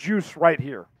Ravens juice right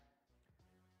here.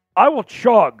 I will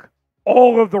chug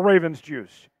all of the Ravens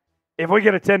juice if we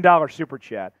get a $10 super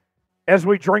chat as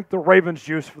we drink the Ravens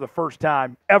juice for the first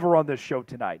time ever on this show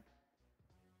tonight.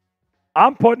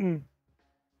 I'm putting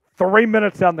 3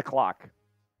 minutes on the clock.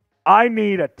 I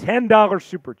need a $10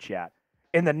 super chat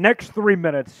in the next 3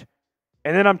 minutes,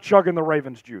 and then I'm chugging the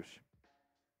Ravens juice.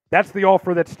 That's the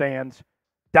offer that stands.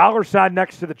 $sign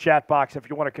next to the chat box if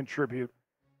you want to contribute.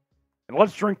 And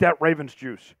let's drink that Ravens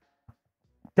juice.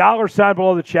 $sign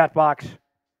below the chat box,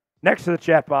 next to the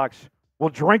chat box. We'll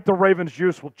drink the Ravens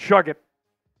juice. We'll chug it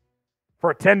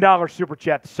for a $10 super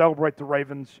chat to celebrate the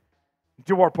Ravens.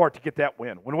 Do our part to get that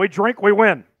win. When we drink, we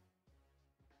win.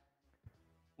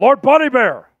 Lord Bunny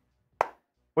Bear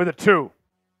with a 2.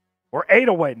 We're 8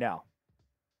 away now.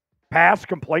 Pass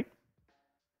complete.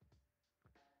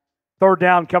 3rd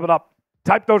down coming up.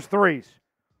 Type those 3s.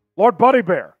 Lord Bunny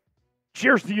Bear.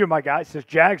 Cheers to you, my guy. Says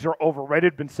Jags are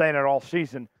overrated. Been saying it all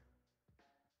season.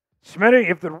 Smitty,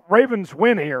 if the Ravens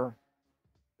win here,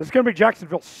 this is going to be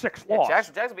Jacksonville's 6th loss.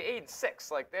 Jacksonville will be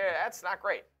 8-6. Like, that's not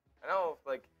great. I know,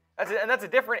 like, that's a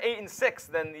different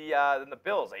 8-6 than the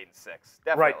Bills 8-6.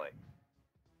 Definitely. Right.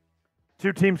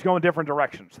 2 teams going different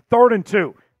directions. 3rd and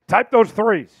 2. Type those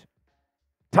 3s.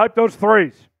 Type those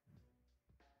 3s.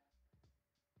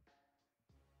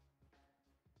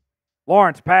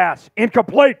 Lawrence pass.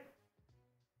 Incomplete.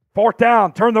 4th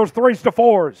down. Turn those 3s to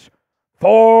 4s.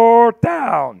 4th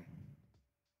down.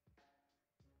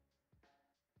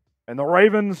 And the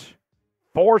Ravens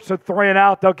force a 3 and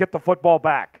out. They'll get the football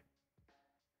back.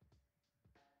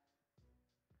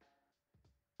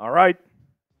 All right.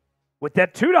 With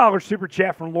that $2 super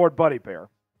chat from Lord Buddy Bear,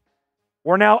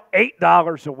 we're now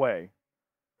 $8 away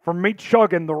from me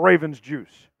chugging the Ravens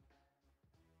juice.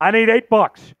 I need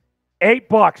 $8.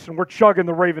 $8, and we're chugging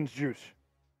the Ravens juice.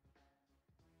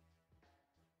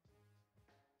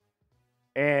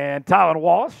 And Tylen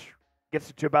Wallace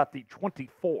gets it to about the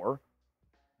 24.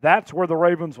 That's where the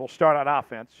Ravens will start on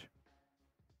offense.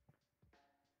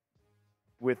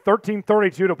 With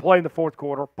 13:32 to play in the 4th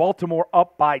quarter, Baltimore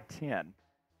up by 10.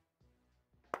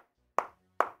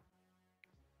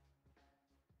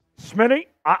 Smitty,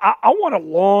 I want a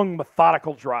long,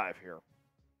 methodical drive here.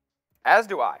 As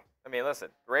do I. I mean, listen,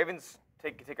 the Ravens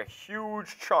take a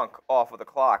huge chunk off of the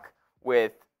clock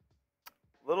with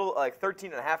little, like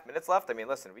 13 and a half minutes left. I mean,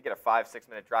 listen, we get a 5-6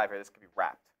 minute drive here. This could be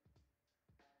wrapped.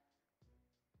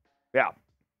 Yeah.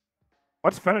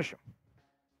 Let's finish them.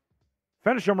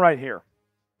 Finish them right here.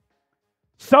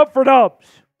 Sub for Dubs.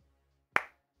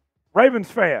 Ravens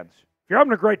fans, if you're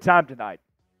having a great time tonight,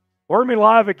 we're going to be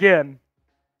live again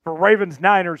for Ravens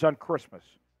Niners on Christmas.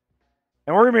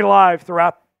 And we're going to be live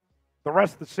throughout the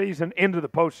rest of the season into the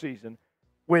postseason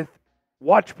with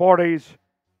watch parties,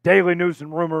 daily news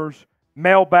and rumors,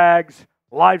 mailbags,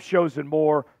 live shows, and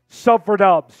more. Sub for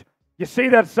Dubs. You see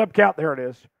that sub count? There it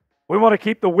is. We want to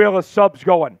keep the wheel of subs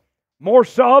going. More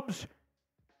subs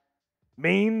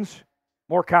means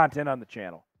more content on the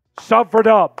channel. Sub for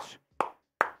Dubs.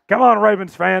 Come on,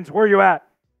 Ravens fans. Where are you at?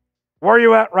 Where are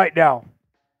you at right now?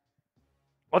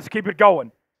 Let's keep it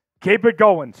going. Keep it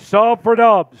going. Sub for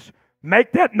Dubs.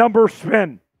 Make that number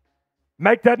spin.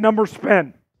 Make that number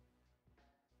spin.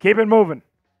 Keep it moving.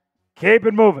 Keep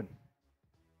it moving.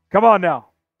 Come on now.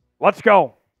 Let's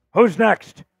go. Who's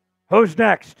next? Who's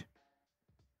next?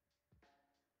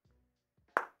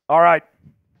 All right.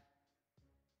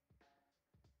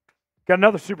 Got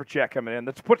another super chat coming in.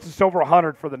 That puts us over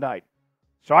 100 for the night.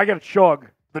 So I got to chug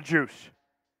the juice.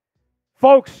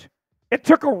 Folks, it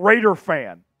took a Raider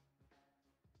fan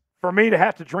for me to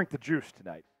have to drink the juice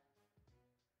tonight.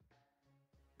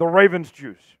 The Ravens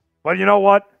juice. But you know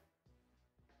what?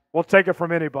 We'll take it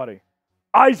from anybody.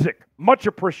 Isaac, much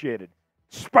appreciated.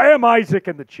 Spam Isaac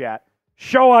in the chat.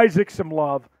 Show Isaac some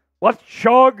love. Let's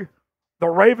chug the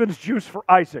Ravens juice for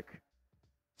Isaac.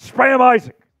 Spam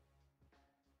Isaac.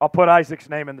 I'll put Isaac's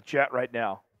name in the chat right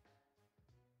now.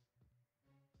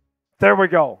 There we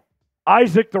go.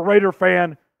 Isaac, the Raider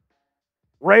fan.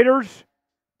 Raiders,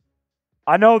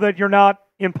 I know that you're not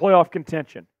in playoff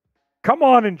contention. Come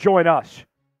on and join us.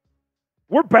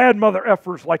 We're bad mother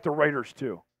effers like the Raiders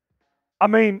too. I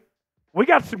mean, we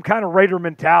got some kind of Raider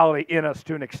mentality in us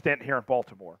to an extent here in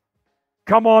Baltimore.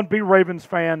 Come on, be Ravens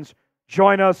fans.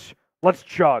 Join us. Let's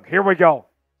chug. Here we go.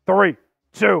 3,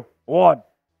 2, 1.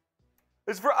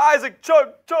 It's for Isaac. Chug,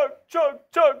 chug, chug,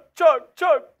 chug, chug,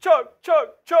 chug, chug, chug,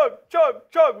 chug, chug,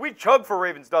 chug. We chug for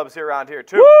Ravens dubs here around here,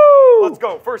 too. Woo! Let's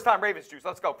go. First time Ravens juice.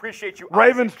 Let's go. Appreciate you,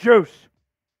 Ravens Isaac. juice.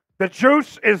 The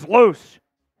juice is loose.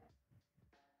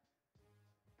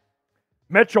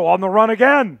 Mitchell on the run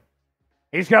again.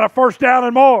 He's got a first down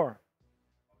and more.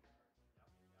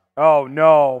 Oh,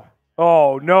 no.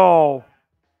 Oh, no.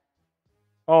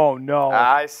 Oh, no.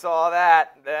 I saw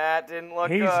that. That didn't look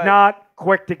good. He's not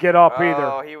quick to get up either.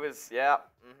 Oh, he was, yeah.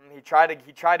 He tried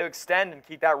to extend and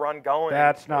keep that run going.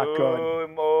 That's not good.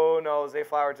 Oh, no. Zay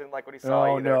Flowers didn't like what he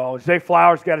saw either. Oh, no. Zay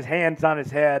Flowers got his hands on his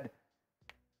head.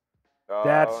 Oh,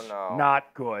 That's no.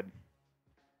 not good.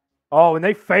 Oh, and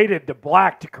they faded to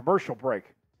black to commercial break.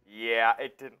 Yeah,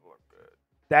 it didn't look good.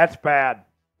 That's bad.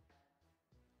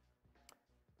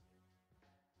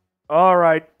 All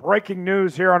right, breaking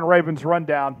news here on Ravens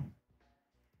Rundown.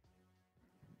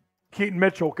 Keaton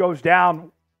Mitchell goes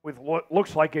down with what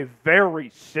looks like a very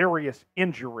serious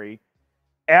injury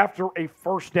after a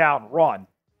first down run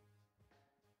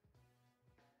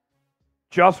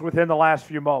just within the last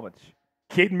few moments.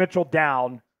 Keaton Mitchell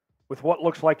down with what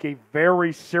looks like a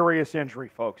very serious injury,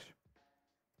 folks.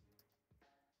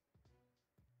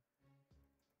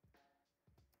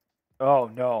 Oh,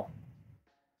 no.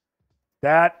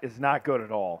 That is not good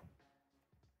at all.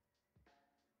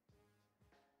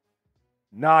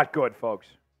 Not good, folks.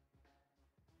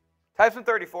 Type some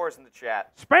 34s in the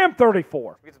chat. Spam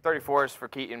 34. Get some 34s for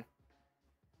Keaton.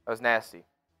 That was nasty.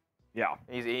 Yeah.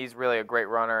 He's really a great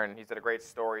runner, and he's had a great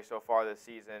story so far this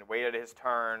season. Waited his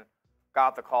turn,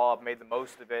 got the call up, made the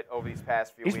most of it over these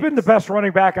past few weeks. He's been the best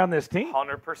running back on this team.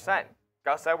 100%.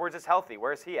 Gus Edwards is healthy.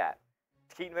 Where's he at?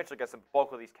 Keaton Mitchell gets the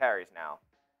bulk of these carries now.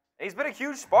 And he's been a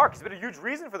huge spark. He's been a huge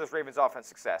reason for this Ravens offense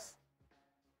success.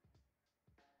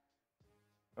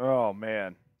 Oh,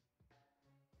 man.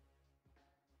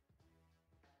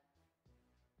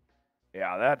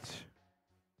 Yeah,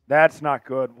 that's not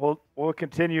good. We'll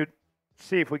continue to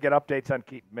see if we get updates on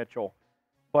Keaton Mitchell.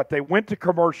 But they went to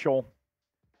commercial.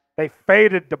 They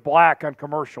faded to black on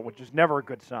commercial, which is never a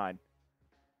good sign.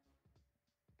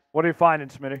 What are you finding,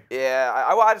 Smitty? Yeah,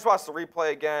 I just watched the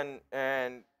replay again,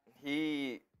 and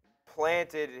he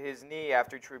planted his knee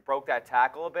after he broke that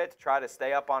tackle a bit to try to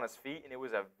stay up on his feet, and it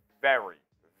was a very,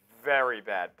 very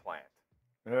bad plant.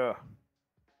 Yeah.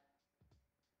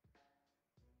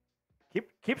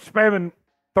 Keep spamming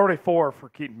 34 for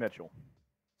Keaton Mitchell.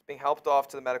 He's being helped off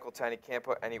to the medical tent. He can't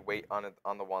put any weight on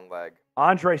the one leg.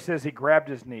 Andre says he grabbed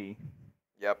his knee.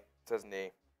 Yep, it says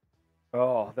knee.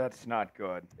 Oh, that's not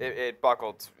good. It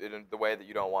buckled in the way that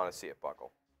you don't want to see it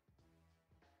buckle.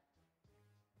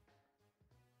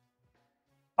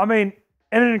 I mean,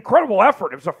 and an incredible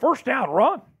effort. It was a first down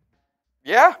run.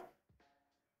 Yeah.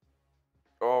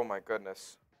 Oh, my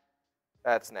goodness.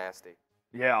 That's nasty.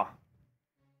 Yeah.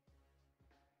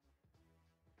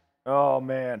 Oh,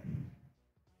 man.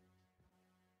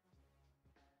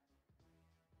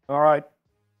 All right.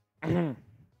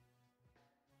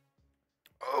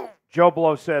 Joe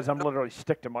Blow says I'm literally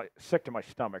sick to my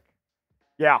stomach.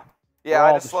 Yeah. Yeah,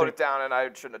 I just slowed it down, and I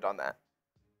shouldn't have done that.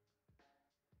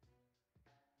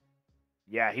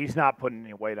 Yeah, he's not putting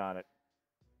any weight on it.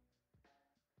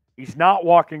 He's not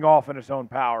walking off in his own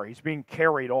power. He's being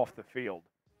carried off the field.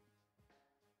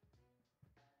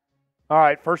 All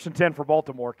right, 1st and 10 for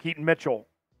Baltimore. Keaton Mitchell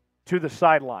to the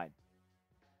sideline.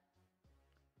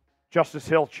 Justice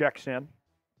Hill checks in.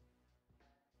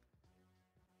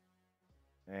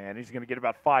 And he's going to get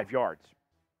about 5 yards.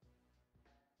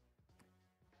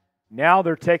 Now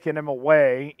they're taking him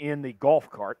away in the golf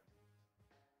cart.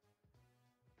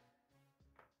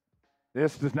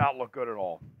 This does not look good at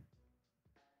all.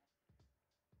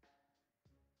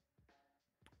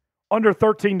 Under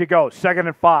 13 to go, 2nd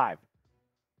and 5.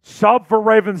 Sub for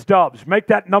Ravens Dubs. Make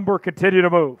that number continue to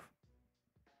move.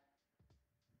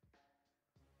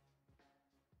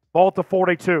 Ball at the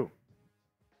 42.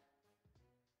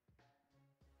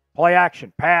 Play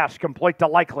action. Pass complete to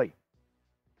Likely.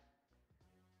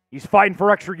 He's fighting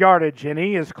for extra yardage, and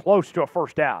he is close to a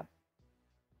first down.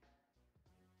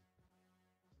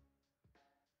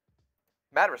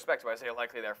 Mad respect to Isaiah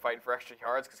Likely there fighting for extra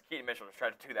yards because Keaton Mitchell just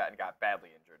tried to do that and got badly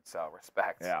injured. So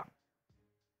respect. Yeah.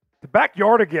 The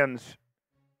Backyardigans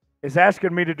is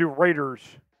asking me to do Raiders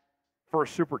for a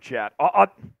super chat.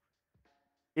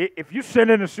 If you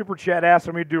send in a super chat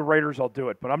asking me to do Raiders, I'll do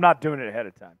it, but I'm not doing it ahead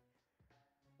of time.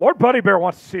 Lord Buddy Bear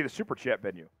wants to see the super chat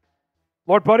menu.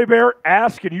 Lord Buddy Bear,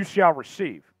 ask and you shall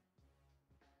receive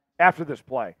after this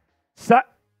play. 3rd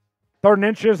and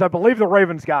inches. I believe the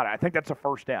Ravens got it. I think that's a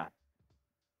first down.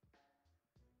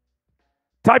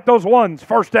 Type those ones.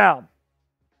 First down.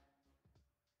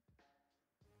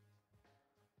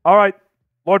 All right,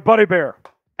 Lord Buddy Bear,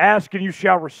 ask and you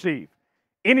shall receive.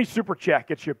 Any super chat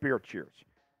gets you a beer cheers.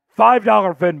 $5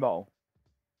 Venmo.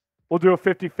 We'll do a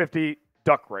 50-50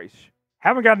 duck race.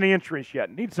 Haven't got any entries yet.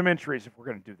 Need some entries if we're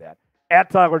going to do that. At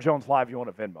Tyler Jones Live, you want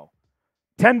a Venmo.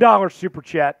 $10 super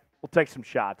chat. We'll take some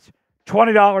shots.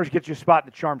 $20 gets you a spot in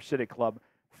the Charm City Club.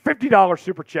 $50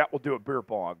 super chat. We'll do a beer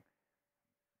bong.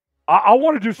 I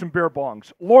want to do some beer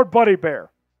bongs. Lord Buddy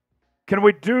Bear, can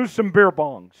we do some beer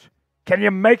bongs? Can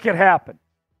you make it happen?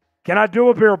 Can I do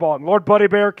a beer bong? Lord Buddy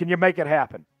Bear, can you make it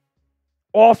happen?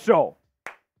 Also,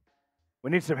 we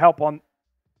need some help on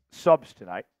subs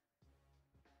tonight.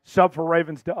 Sub for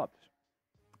Ravens Dubs.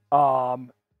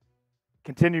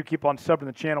 Continue to keep on subbing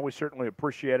the channel. We certainly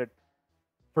appreciate it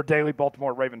for daily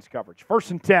Baltimore Ravens coverage.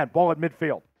 1st and 10, ball at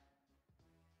midfield.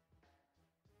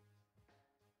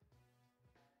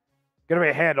 Going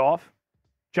to be a handoff.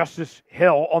 Justice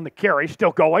Hill on the carry,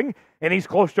 still going, and he's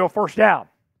close to a first down.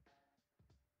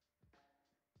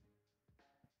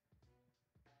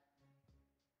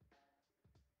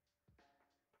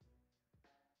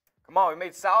 Come on, we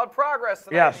made solid progress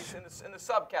today yes. in the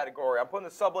sub category. I'm putting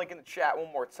the sub link in the chat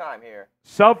one more time here.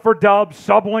 Sub for Dubs,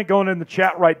 sub link going in the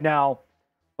chat right now.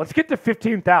 Let's get to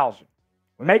 15,000.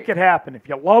 Make it happen. If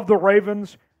you love the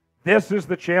Ravens, this is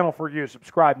the channel for you.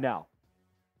 Subscribe now.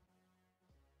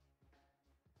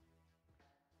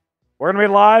 We're going to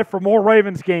be live for more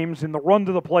Ravens games in the run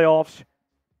to the playoffs.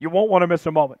 You won't want to miss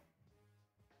a moment.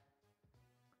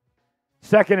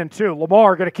 2nd and 2.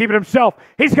 Lamar going to keep it himself.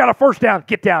 He's got a first down.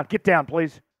 Get down,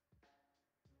 please.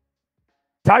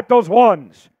 Type those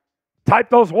ones. Type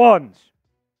those ones.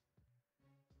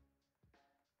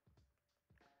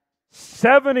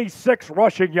 76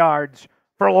 rushing yards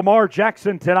for Lamar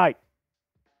Jackson tonight.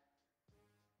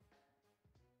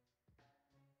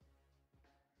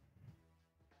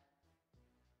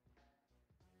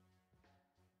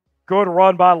 Good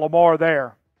run by Lamar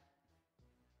there.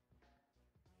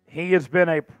 He has been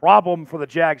a problem for the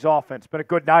Jags offense. Been a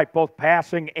good night, both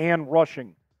passing and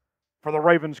rushing for the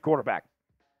Ravens quarterback.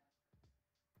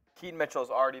 Keaton Mitchell has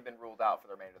already been ruled out for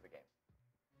the remainder of the game.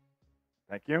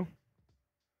 Thank you.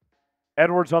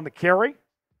 Edwards on the carry.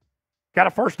 Got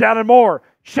a first down and more.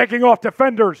 Shaking off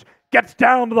defenders. Gets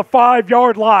down to the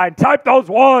 5-yard line. Type those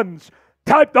ones.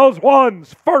 Type those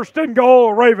ones. 1st and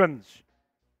goal, Ravens.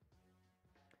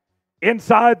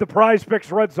 Inside the Prize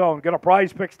Picks red zone. Go to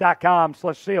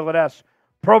prizepicks.com/CLNS.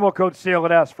 Promo code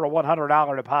CLNS for a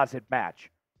 $100 deposit match.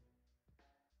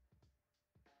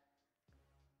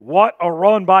 What a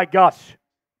run by Gus.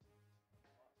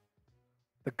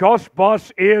 The Gus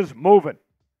bus is moving.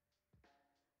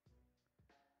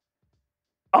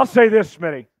 I'll say this,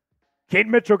 Smitty.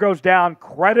 Keaton Mitchell goes down.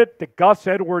 Credit to Gus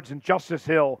Edwards and Justice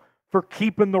Hill for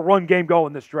keeping the run game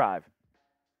going this drive.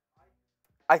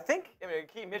 I think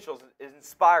Keaton Mitchell is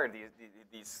inspired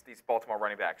these Baltimore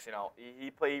running backs. You know,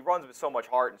 he runs with so much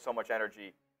heart and so much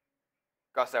energy.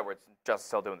 Gus Edwards and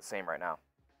Justice Hill doing the same right now.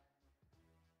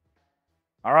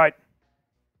 All right.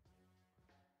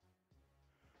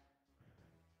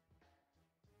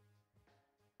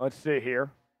 Let's see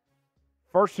here.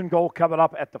 1st and goal coming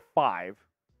up at the 5.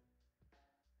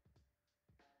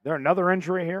 There another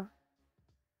injury here?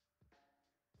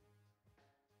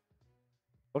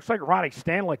 Looks like Ronnie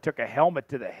Stanley took a helmet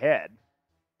to the head.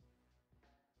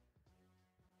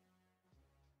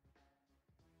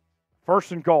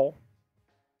 1st and goal.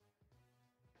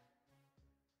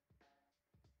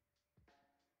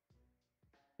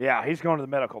 Yeah, he's going to the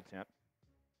medical tent.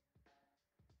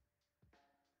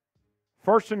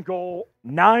 First and goal,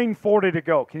 9:40 to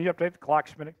go. Can you update the clock,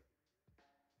 Smitty?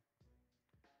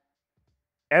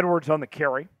 Edwards on the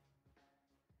carry.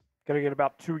 Going to get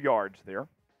about 2 yards there.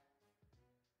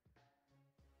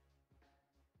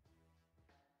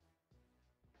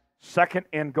 Second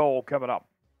and goal coming up.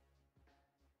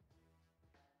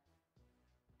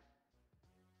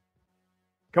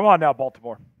 Come on now,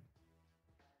 Baltimore.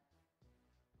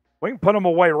 We can put them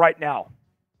away right now.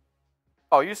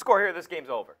 Oh, you score here, this game's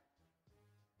over.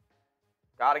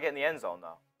 Got to get in the end zone,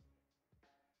 though.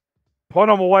 Put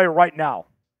them away right now.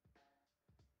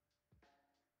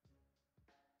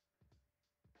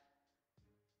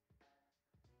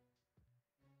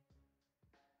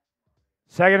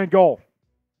 Second and goal.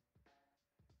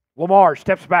 Lamar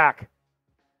steps back.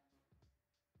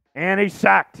 And he's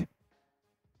sacked.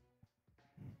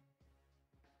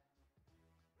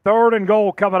 Third and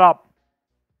goal coming up.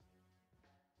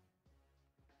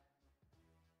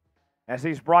 As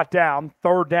he's brought down,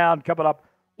 third down coming up.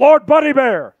 Lord Buddy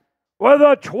Bear with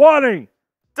a $20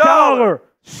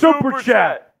 super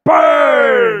chat.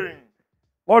 Bang!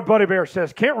 Lord Buddy Bear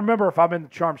says, can't remember if I'm in the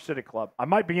Charm City Club. I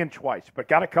might be in twice, but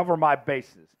got to cover my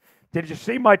bases. Did you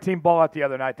see my team ball out the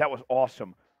other night? That was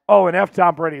awesome. Oh, and F.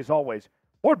 Tom Brady as always.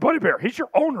 Lord Buddy Bear, he's your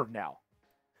owner now.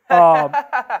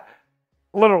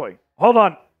 Literally. Hold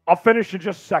on. I'll finish in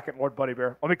just a second, Lord Buddy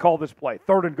Bear. Let me call this play.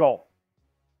 Third and goal.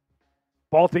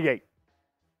 Ball to 8.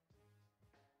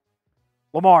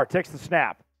 Lamar takes the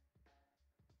snap.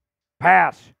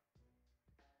 Pass.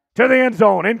 To the end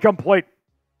zone. Incomplete.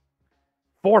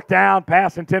 Fourth down.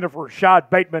 Pass intended for Rashad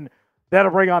Bateman.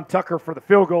 That'll bring on Tucker for the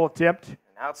field goal attempt.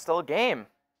 Now it's still a game.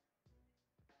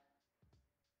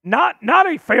 Not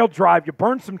a failed drive. You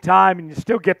burn some time, and you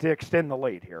still get to extend the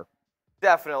lead here.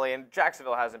 Definitely, and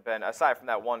Jacksonville hasn't been, aside from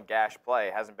that one gash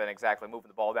play, hasn't been exactly moving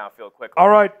the ball downfield quickly. All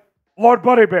right, Lord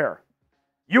Buddy Bear,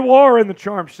 you are in the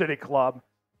Charm City Club,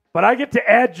 but I get to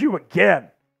add you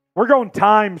again. We're going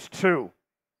 ×2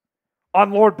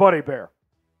 on Lord Buddy Bear.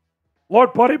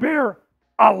 Lord Buddy Bear,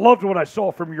 I loved what I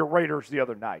saw from your Raiders the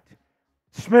other night.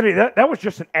 Smitty, that was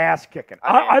just an ass kicking.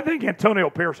 I think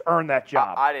Antonio Pierce earned that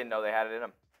job. I didn't know they had it in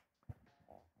him.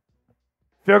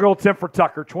 Field goal attempt for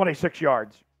Tucker, 26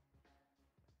 yards.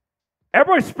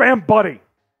 Everybody spam Buddy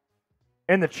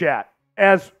in the chat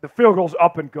as the field goal's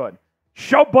up and good.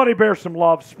 Show Buddy Bear some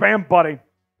love. Spam Buddy.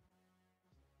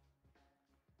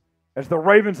 As the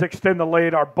Ravens extend the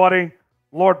lead, our buddy,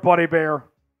 Lord Buddy Bear,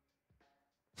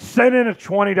 sent in a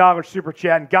 $20 super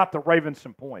chat and got the Ravens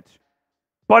some points.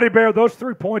 Buddy Bear, those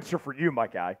 3 points are for you, my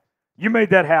guy. You made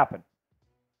that happen.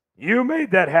 You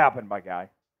made that happen, my guy.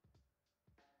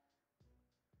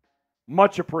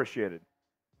 Much appreciated.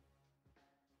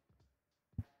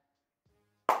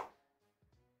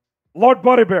 Lord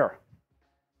Buddy Bear,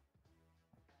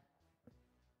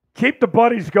 keep the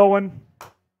buddies going.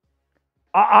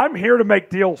 I'm here to make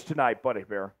deals tonight, Buddy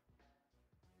Bear.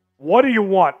 What do you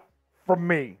want from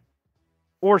me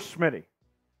or Smitty?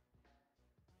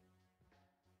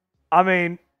 I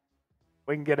mean,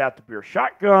 we can get out the beer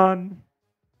shotgun.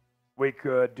 We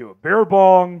could do a beer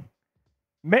bong.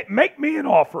 Make me an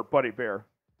offer, Buddy Bear.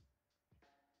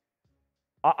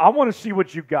 I want to see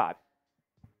what you got.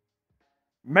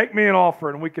 Make me an offer,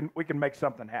 and we can make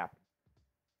something happen.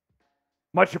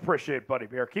 Much appreciated, Buddy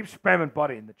Bear. Keep spamming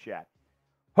Buddy in the chat.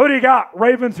 Who do you got,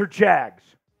 Ravens or Jags?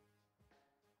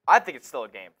 I think it's still a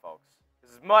game, folks.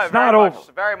 This is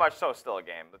very much so still a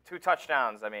game. The 2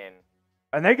 touchdowns, I mean.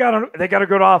 And they got a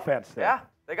good offense there. Yeah,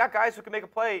 they got guys who can make a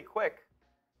play quick.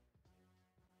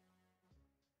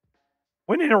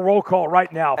 We need a roll call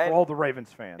right now for all the Ravens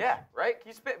fans. Yeah, right?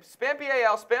 You spam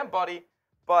BAL, spam Buddy.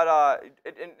 But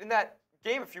in that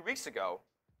game a few weeks ago,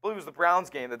 I believe it was the Browns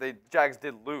game that the Jags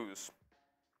did lose.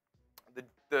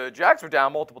 The Jags were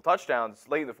down multiple touchdowns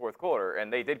late in the fourth quarter,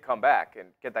 and they did come back and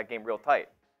get that game real tight.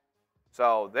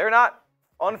 So they're not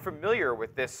unfamiliar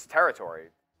with this territory,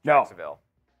 Jacksonville.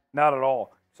 No, not at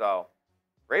all. So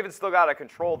Ravens still got to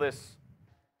control this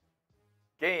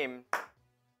game.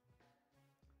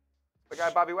 The guy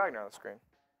Bobby Wagner on the screen.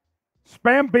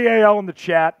 Spam BAL in the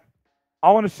chat.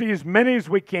 I want to see as many as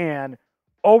we can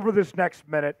over this next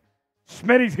minute.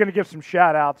 Smitty's going to give some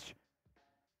shout-outs.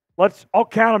 I'll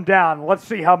count them down. Let's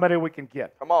see how many we can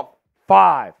get. Come on.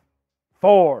 5,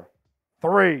 4,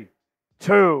 3,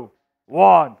 2,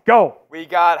 1, go. We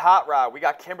got Hot Rod. We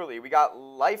got Kimberly. We got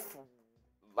Life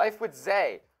with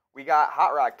Zay. We got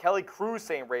Hot Rod. Kelly Cruz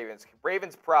saying Ravens.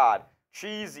 Ravens Prod.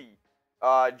 Cheesy.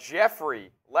 Jeffrey.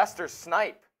 Lester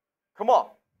Snipe. Come on.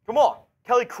 Come on.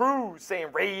 Kelly Cruz saying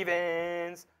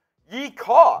Ravens. Yee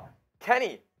Caw.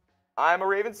 Kenny. I'm a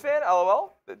Ravens fan.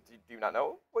 LOL. Do you not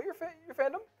know what your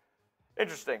fandom?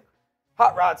 Interesting.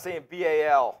 Hot Rod saying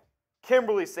BAL.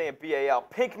 Kimberly saying BAL.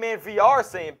 Pinkman VR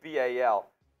saying BAL.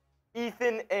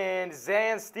 Ethan and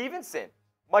Zan Stevenson.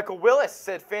 Michael Willis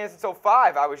said fans until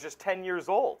 5. I was just 10 years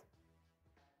old.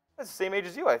 That's the same age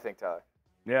as you, I think, Tyler.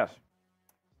 Yes.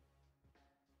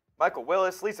 Michael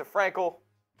Willis, Lisa Frankel.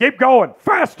 Keep going.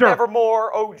 Faster.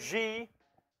 Evermore, OG.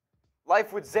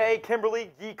 Life with Zay,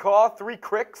 Kimberly, Yeecaw, 3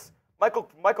 Cricks.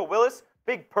 Michael Willis,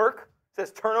 Big Perk,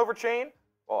 says turnover chain.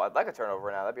 Well, I'd like a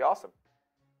turnover now. That'd be awesome.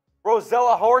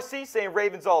 Rosella Horsey saying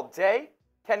Ravens all day.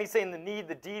 Kenny saying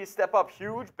the D to step up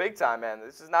huge. Big time, man.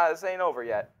 This ain't over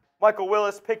yet. Michael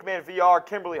Willis, Pinkman VR,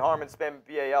 Kimberly Harmon, Spam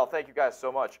BAL. Thank you guys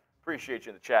so much. Appreciate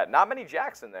you in the chat. Not many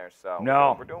Jacks in there, so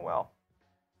no. We're doing well.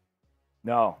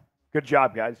 No. Good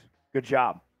job, guys. Good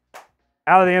job.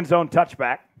 Out of the end zone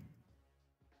touchback.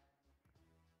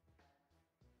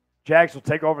 Jags will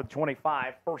take over the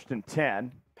 25, 1st and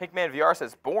 10. Pinkman VR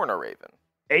says born a Raven.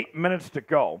 8 minutes to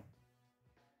go.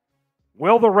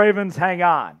 Will the Ravens hang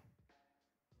on?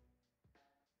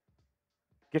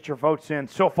 Get your votes in.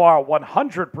 So far,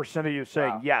 100% of you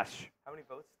saying yes. How many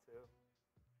votes?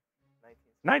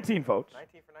 19 votes.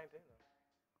 19 for 19.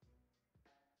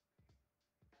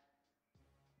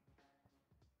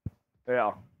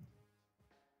 Yeah.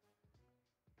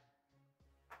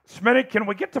 Smitty, can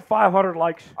we get to 500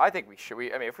 likes? I think we should.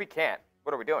 I mean, if we can't,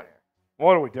 what are we doing here?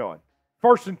 What are we doing?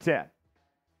 1st and 10.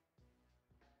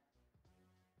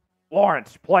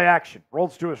 Lawrence, play action.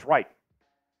 Rolls to his right.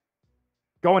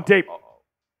 Going deep.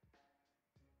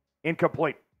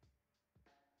 Incomplete.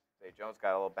 Zay Jones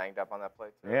got a little banged up on that play,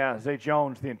 too. Yeah, Zay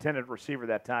Jones, the intended receiver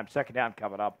that time. 2nd down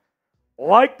coming up.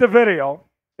 Like the video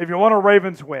if you want a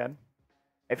Ravens win.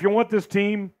 If you want this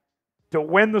team to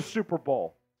win the Super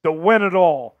Bowl, to win it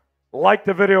all, like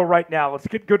the video right now. Let's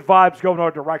get good vibes going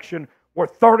our direction. We're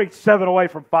 37 away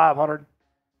from 500.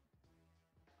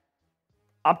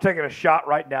 I'm taking a shot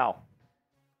right now.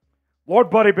 Lord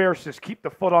Buddy Bear says, keep the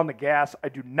foot on the gas. I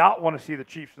do not want to see the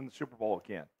Chiefs in the Super Bowl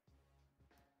again.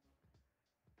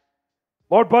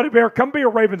 Lord Buddy Bear, come be a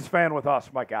Ravens fan with us,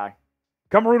 my guy.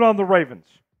 Come root on the Ravens.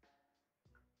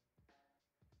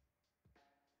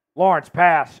 Lawrence,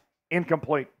 pass,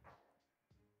 incomplete.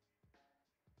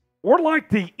 We're like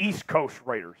the East Coast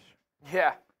Raiders.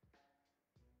 Yeah.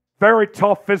 Very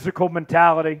tough physical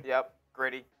mentality. Yep,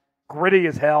 gritty. Gritty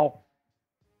as hell.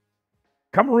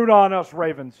 Come root on us,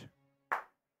 Ravens.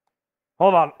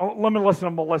 Hold on. Let me listen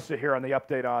to Melissa here on the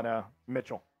update on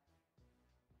Mitchell.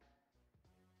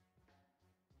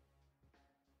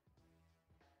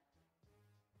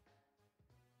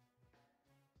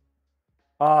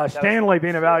 Stanley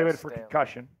being evaluated for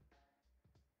concussion.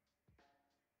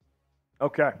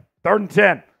 Okay. 3rd and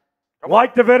 10.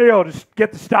 Like the video. Just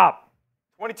get the stop.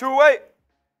 22 away.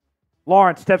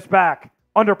 Lawrence steps back.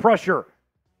 Under pressure.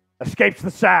 Escapes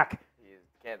the sack.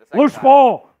 Loose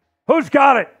ball. Who's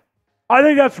got it? I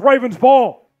think that's Ravens'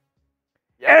 ball.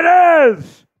 Yep. It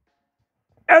is.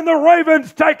 And the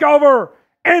Ravens take over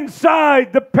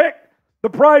inside the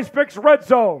Prize Picks red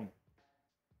zone.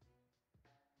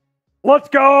 Let's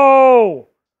go.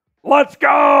 Let's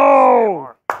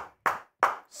go.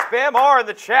 Spam R in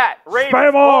the chat. Ravens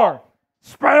Spam ball. R.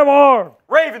 Spam R.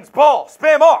 Ravens ball.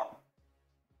 Spam R.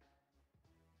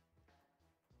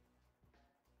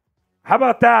 How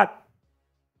about that?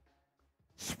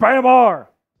 Spam R.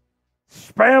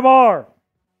 Spam R.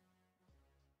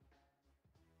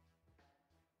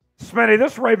 Smitty,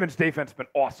 this Ravens defense has been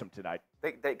awesome tonight.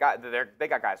 They got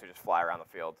guys who just fly around the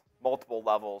field. Multiple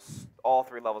levels, all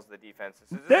 3 levels of the defense.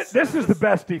 This is the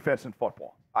best defense in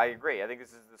football. I agree. I think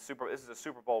this is a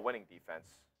Super Bowl winning defense.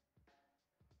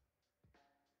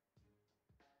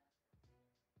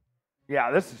 Yeah,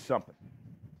 this is something.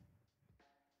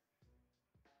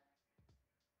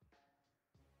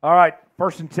 All right,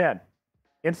 1st and 10.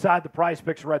 Inside the Prize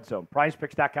Picks red zone.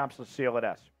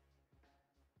 PrizePicks.com/CLNS.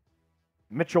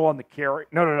 Mitchell on the carry.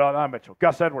 No, not Mitchell.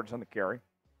 Gus Edwards on the carry.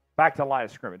 Back to the line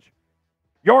of scrimmage.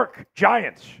 York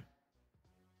Giants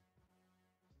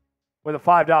with a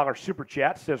 $5 super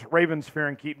chat says Ravens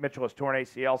fearing Keaton Mitchell has torn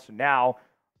ACL, so now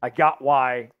I got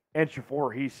why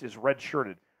Enshifor Heath is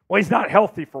red-shirted. Well, he's not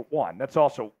healthy for one. That's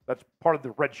part of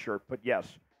the red shirt, but yes.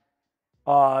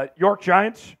 York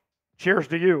Giants, cheers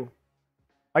to you.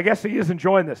 I guess he is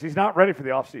enjoying this. He's not ready for the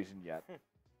offseason yet.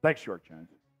 Thanks, York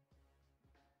Giants.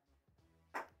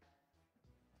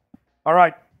 All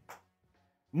right.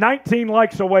 19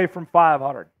 likes away from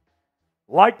 500.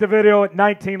 Like the video at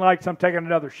 19 likes. I'm taking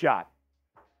another shot.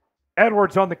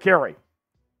 Edwards on the carry.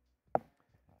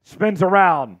 Spins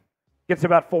around. Gets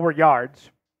about 4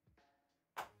 yards.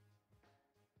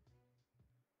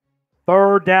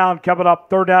 3rd down coming up.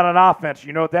 3rd down on offense.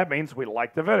 You know what that means. We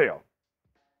like the video.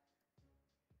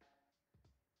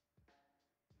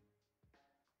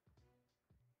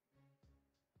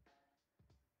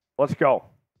 Let's go.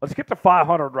 Let's get to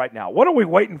 500 right now. What are we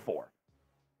waiting for?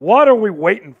 What are we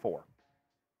waiting for?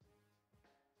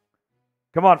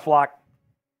 Come on, Flock.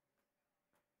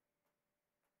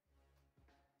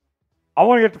 I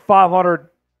want to get to 500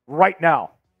 right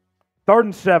now. 3rd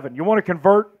and 7. You want to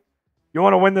convert? You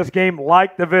want to win this game?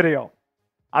 Like the video.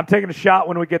 I'm taking a shot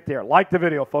when we get there. Like the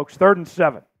video, folks. 3rd and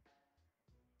 7.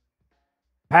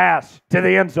 Pass to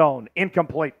the end zone.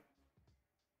 Incomplete.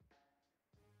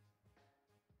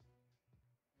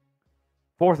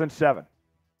 4th and 7.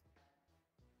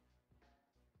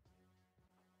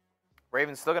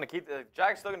 Ravens still going to keep the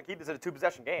Jags still going to keep this at a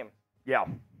 2-possession game. Yeah.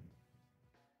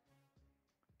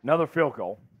 Another field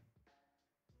goal.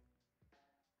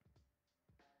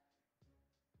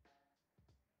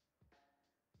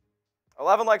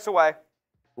 $11 likes away.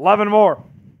 11 more.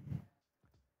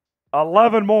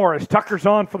 11 more as Tucker's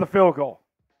on for the field goal.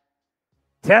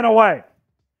 10 away.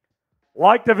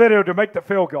 Like the video to make the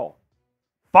field goal.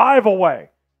 5 away.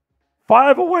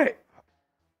 5 away.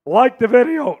 Like the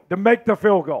video to make the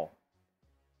field goal.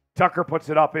 Tucker puts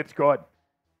it up. It's good.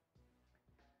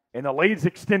 And the lead's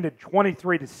extended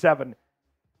 23-7.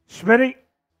 Smitty,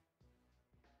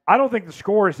 I don't think the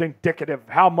score is indicative of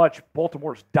how much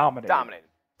Baltimore's dominated.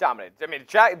 Dominated. I mean,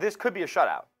 this could be a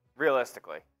shutout,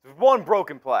 realistically. There's one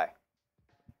broken play.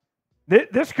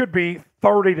 This could be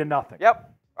 30-0.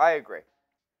 Yep, I agree.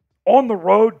 On the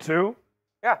road, too.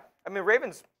 Yeah. I mean,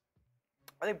 Ravens,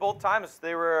 I think both times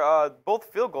they were, both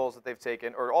field goals that they've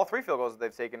taken, or all 3 field goals that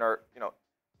they've taken are,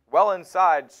 well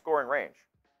inside scoring range.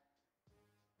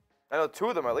 I know 2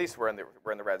 of them at least were in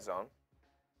the red zone.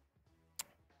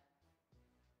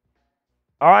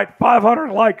 All right,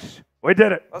 500 likes. We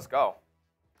did it. Let's go.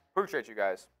 Appreciate you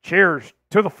guys. Cheers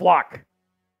to the flock.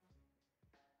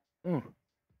 Well,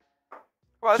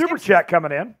 Super chat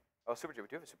coming in. Oh, Super chat. We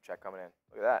do have a Super chat coming in.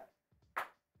 Look at that.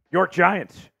 York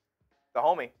Giants. The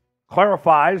homie.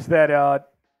 Clarifies that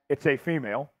it's a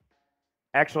female.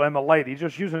 Actually, I'm a lady.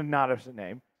 Just using it not as a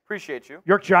name. Appreciate you.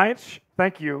 York Giants,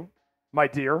 thank you, my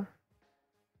dear.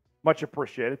 Much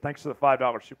appreciated. Thanks for the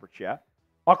 $5 Super chat.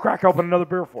 I'll crack open another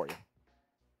beer for you.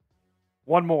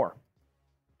 One more.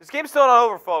 This game's still not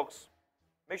over, folks.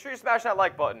 Make sure you smash that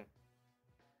like button.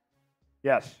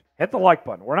 Yes, hit the like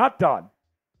button. We're not done.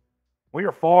 We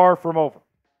are far from over.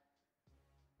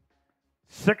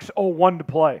 6:01 to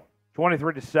play.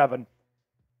 23-7.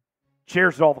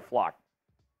 Cheers to all the flock.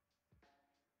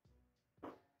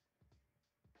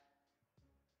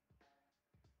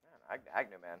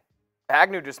 Agnew, man.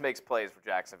 Agnew just makes plays for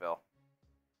Jacksonville.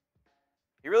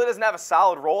 He really doesn't have a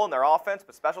solid role in their offense,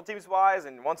 but special teams-wise,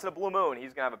 and once in a blue moon,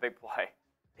 he's going to have a big play.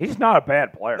 He's not a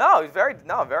bad player. No, he's very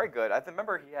good. I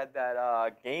remember he had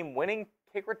that game-winning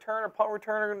kick return or punt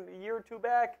return a year or 2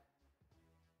 back.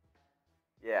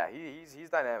 Yeah, he's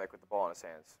dynamic with the ball in his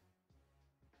hands.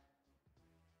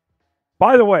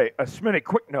 By the way, a Smitty,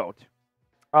 quick note.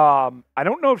 I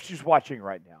don't know if she's watching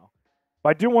right now, but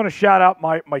I do want to shout out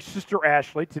my sister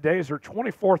Ashley. Today is her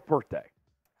 24th birthday.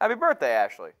 Happy birthday,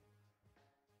 Ashley.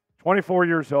 24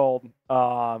 years old.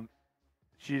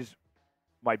 She's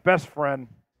my best friend.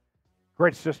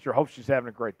 Great sister. Hope she's having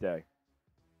a great day.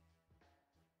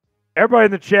 Everybody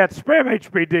in the chat, spam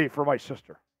HBD for my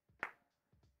sister.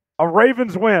 A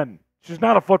Ravens win. She's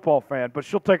not a football fan, but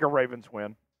she'll take a Ravens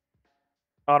win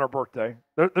on her birthday.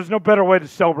 There's no better way to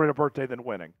celebrate a birthday than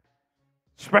winning.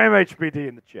 Spam HBD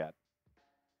in the chat.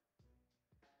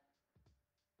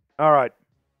 All right.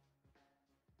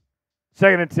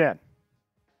 2nd and 10.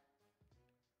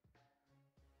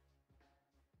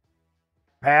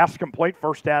 Pass complete.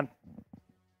 First down.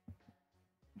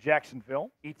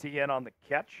 Jacksonville. Etienne on the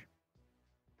catch.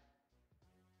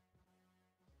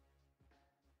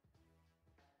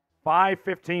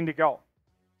 $5:15 to go.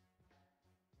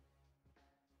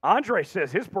 Andre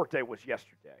says his birthday was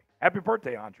yesterday. Happy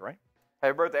birthday, Andre.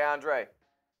 Happy birthday, Andre.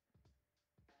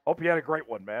 Hope you had a great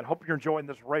one, man. Hope you're enjoying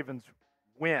this Ravens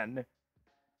win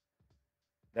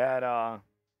that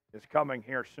is coming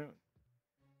here soon.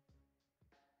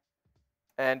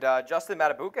 And Justin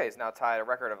Matabuke is now tied a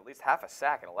record of at least half a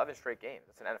sack in 11 straight games.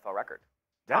 That's an NFL record.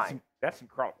 That's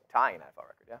incredible. Tying an NFL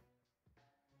record, yeah.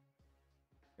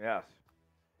 Yes.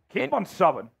 Keep on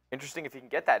subbing. Interesting if he can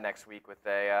get that next week with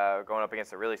going up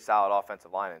against a really solid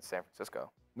offensive line in San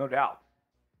Francisco. No doubt.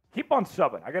 Keep on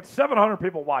subbing. I got 700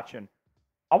 people watching.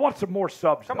 I want some more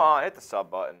subs. Come on, hit the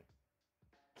sub button.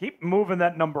 Keep moving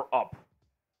that number up.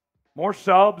 More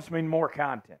subs mean more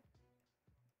content.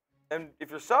 And if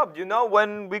you're subbed, you know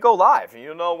when we go live. And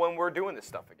you know when we're doing this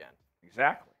stuff again.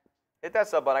 Exactly. Hit that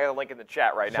sub button. I got a link in the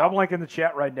chat right now. Sub link in the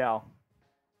chat right now.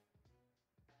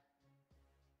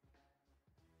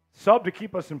 Sub to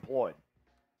keep us employed.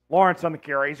 Lawrence on the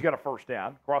carry. He's got a first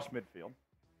down across midfield.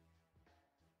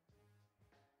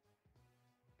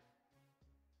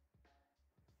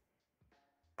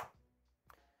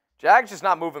 Jags just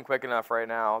not moving quick enough right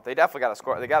now. They definitely got to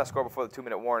score. They got to score before the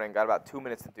 2-minute warning. Got about 2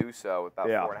 minutes to do so with about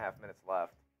 4.5 minutes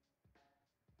left.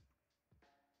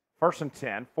 1st and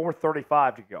 10,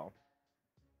 4:35 to go.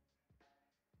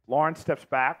 Lawrence steps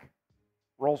back,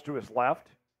 rolls to his left,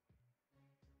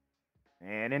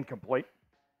 and incomplete.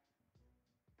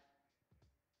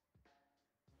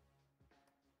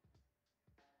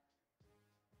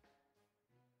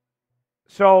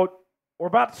 So we're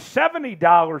about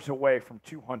 $70 away from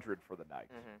 $200 for the night.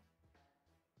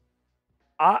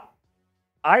 I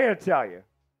got to tell you,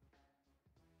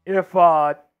 if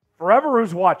forever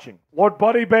who's watching, Lord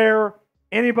Buddy Bear,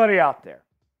 anybody out there,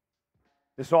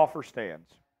 this offer stands.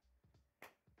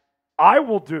 I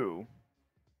will do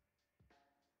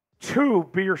 2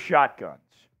 beer shotguns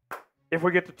if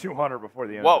we get to 200 before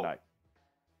the end of the night.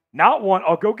 Not one.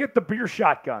 I'll go get the beer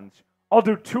shotguns. I'll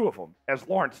do 2 of them as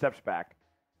Lawrence steps back.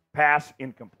 Pass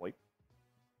incomplete.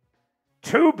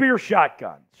 2 beer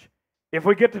shotguns. If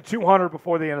we get to 200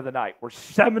 before the end of the night, we're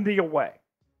 70 away.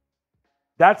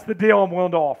 That's the deal I'm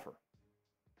willing to offer.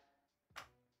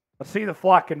 Let's see the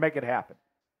Flock can make it happen.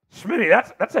 Smitty,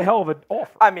 that's a hell of an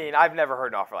offer. I mean, I've never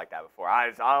heard an offer like that before. I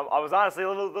was honestly a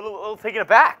little taken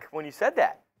aback when you said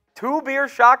that. 2 beer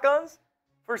shotguns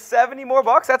for 70 more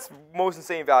bucks? That's the most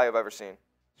insane value I've ever seen.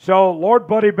 So, Lord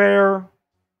Buddy Bear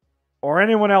or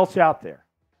anyone else out there,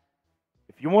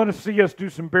 if you want to see us do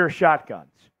some beer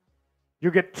shotguns,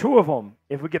 you get 2 of them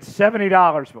if we get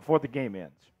 $70 before the game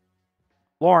ends.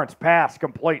 Lawrence, pass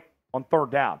complete on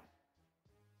 3rd down.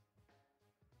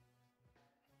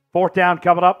 4th down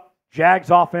coming up.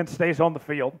 Jags offense stays on the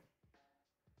field.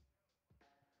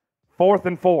 4th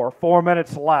and 4. 4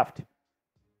 minutes left.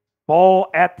 Ball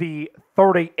at the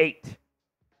 38.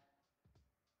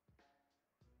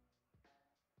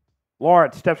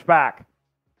 Lawrence steps back.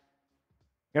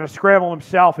 Going to scramble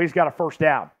himself. He's got a first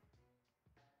down.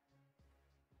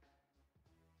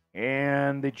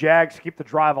 And the Jags keep the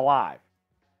drive alive.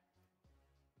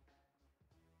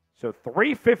 So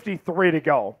 3:53 to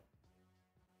go.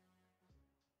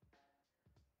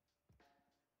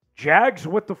 Jags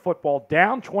with the football,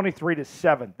 down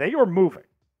 23-7. They are moving.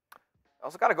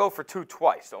 Also got to go for 2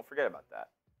 twice. Don't forget about that.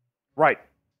 Right.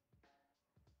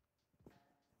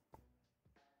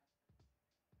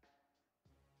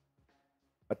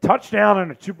 A touchdown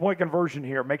and a 2-point conversion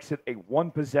here makes it a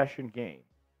 1-possession game.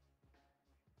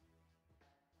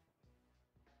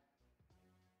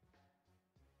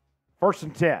 First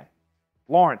and 10.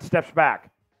 Lawrence steps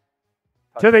back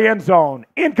to the end zone.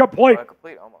 Incomplete.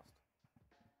 Incomplete, almost.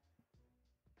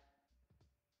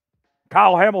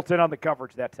 Kyle Hamilton on the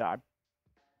coverage that time.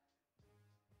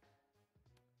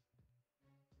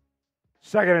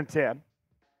 2nd and 10.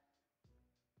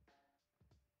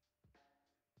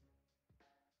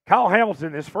 Kyle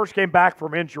Hamilton, his first game back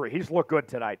from injury. He's looked good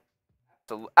tonight.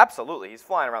 Absolutely. He's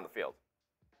flying around the field.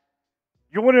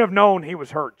 You wouldn't have known he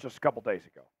was hurt just a couple days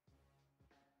ago.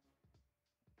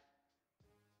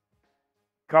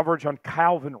 Coverage on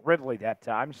Calvin Ridley that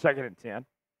time. 2nd and 10.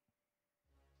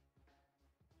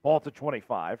 Ball to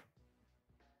 25.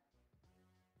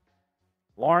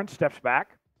 Lawrence steps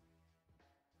back.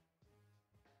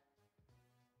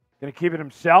 Going to keep it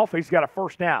himself. He's got a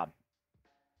first down.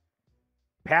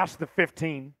 Past the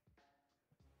 15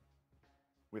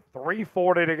 with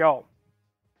 3:40 to go.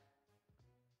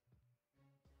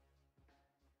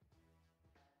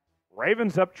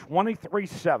 Ravens up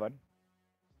 23-7.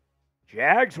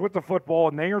 Jags with the football,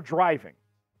 and they are driving.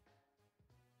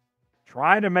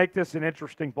 Trying to make this an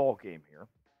interesting ball game here.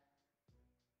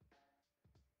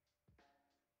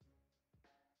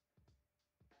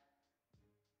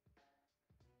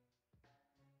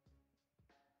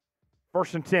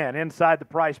 First and 10 inside the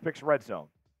Prize Picks red zone.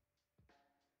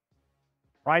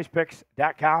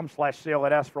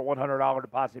 PrizePicks.com/CLNS for $100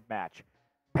 deposit match.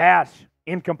 Pass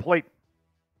incomplete.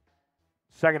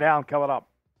 2nd down coming up.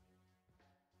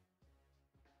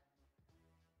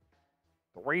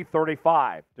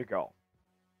 3:35 to go.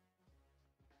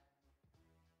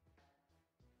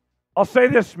 I'll say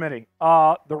this, Smitty.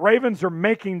 The Ravens are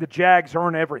making the Jags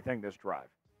earn everything this drive.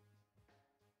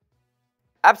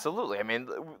 Absolutely. I mean,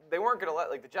 they weren't going to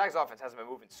let, the Jags offense hasn't been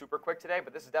moving super quick today,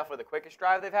 but this is definitely the quickest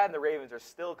drive they've had, and the Ravens are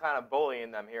still kind of bullying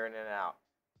them here in and out.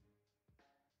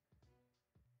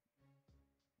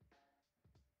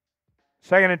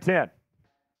 Second and 10.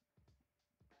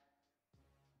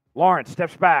 Lawrence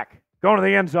steps back, going to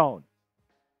the end zone.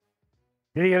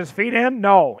 Did he get his feet in?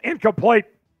 No. Incomplete.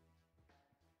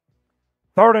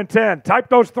 3rd and 10. Type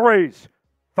those threes.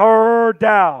 Third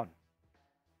down.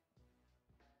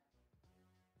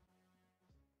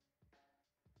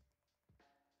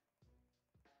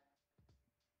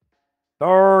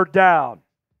 Third down.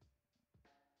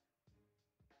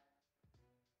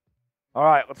 All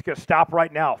right, let's get a stop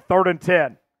right now. 3rd and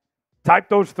 10. Type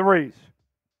those threes.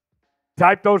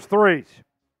 Type those threes.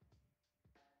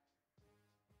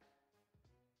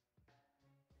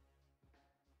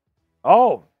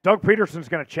 Oh, Doug Peterson's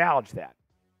going to challenge that.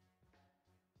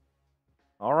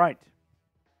 All right.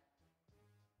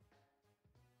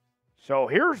 So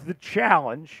here's the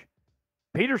challenge.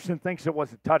 Peterson thinks it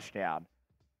was a touchdown.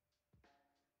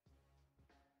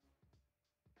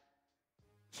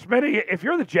 Smitty, if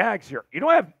you're the Jags here, you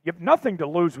have nothing to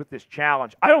lose with this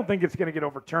challenge. I don't think it's going to get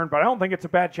overturned, but I don't think it's a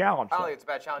bad challenge. I don't think it's a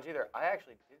bad challenge either. I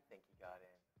actually did think he got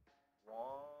in.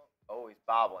 Oh, he's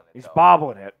bobbling it. He's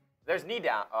bobbling it. There's knee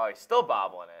down. Oh, he's still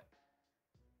bobbling it.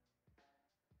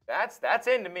 That's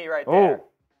into me right there. Oh.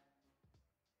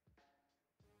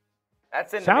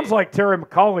 That's into Sounds me. like Terry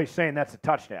McAuley saying that's a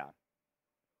touchdown.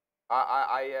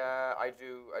 I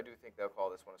do think they'll call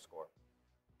this one a score.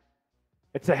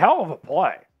 It's a hell of a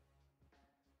play.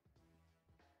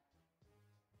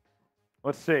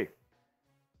 Let's see.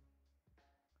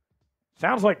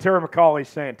 Sounds like Terry McAuley's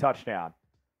saying touchdown.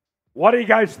 What do you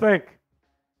guys think?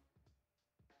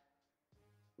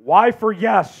 Y for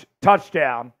yes,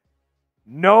 touchdown.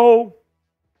 No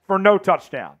for no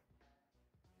touchdown.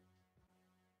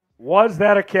 Was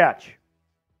that a catch?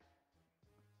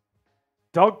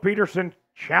 Doug Peterson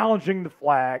challenging the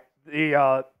flag,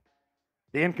 the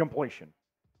incompletion.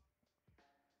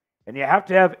 And you have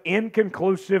to have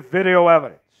inconclusive video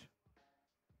evidence.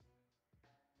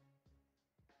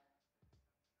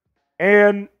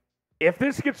 And if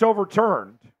this gets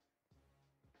overturned,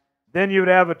 then you would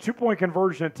have a 2-point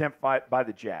conversion attempt by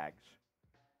the Jags.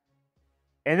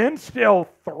 And then still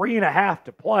 3.5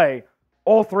 to play,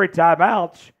 all 3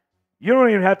 timeouts. You don't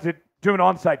even have to do an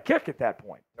onside kick at that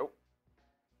point. Nope.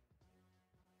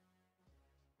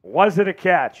 Was it a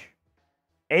catch?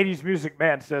 80s Music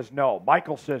Man says no.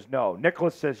 Michael says no.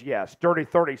 Nicholas says yes. Dirty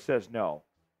 30 says no.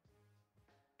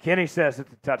 Kenny says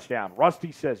it's a touchdown.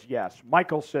 Rusty says yes.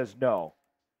 Michael says no.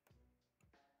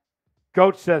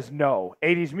 Goat says no.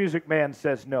 80s Music Man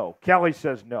says no. Kelly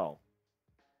says no.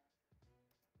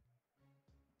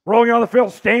 Rolling on the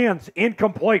field stands.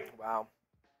 Incomplete. Wow.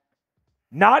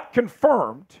 Not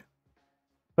confirmed,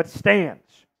 but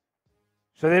stands.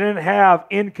 So they didn't have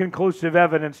inconclusive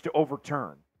evidence to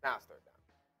overturn. Now it's 3rd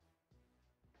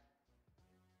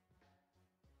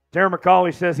Terry down.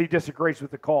 McAuley says he disagrees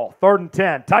with the call. 3rd and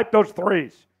 10. Type those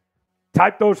threes.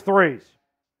 Type those threes.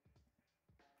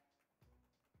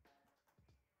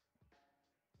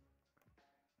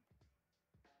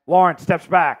 Lawrence steps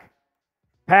back.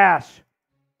 Pass.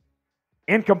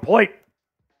 Incomplete.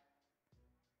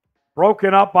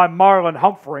 Broken up by Marlon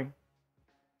Humphrey.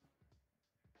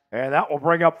 And that will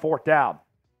bring up 4th down.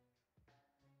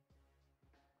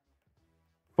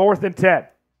 4th and 10.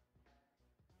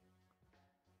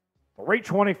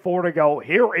 3:24 to go.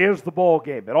 Here is the ball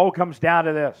game. It all comes down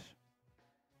to this.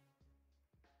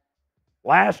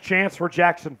 Last chance for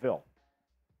Jacksonville.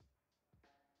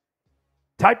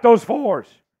 Type those 4s.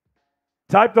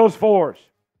 Type those 4s.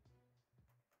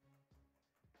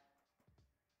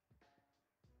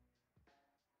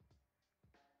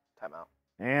 Timeout.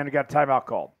 And we got a timeout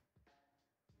called.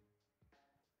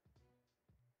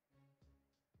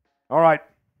 All right.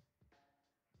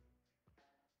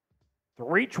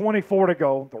 3:24 to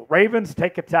go. The Ravens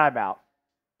take a timeout,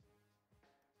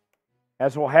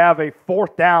 as we'll have a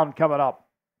 4th down coming up.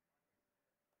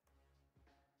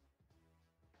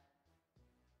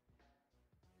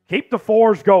 Keep the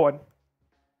 4s going.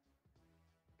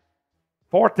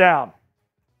 4th down.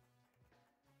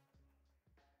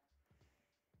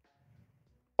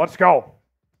 Let's go.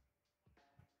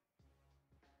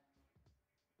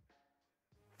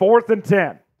 4th and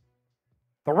 10.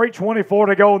 3:24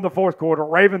 to go in the 4th quarter.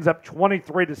 Ravens up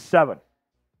 23-7.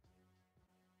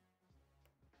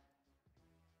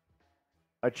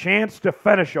 A chance to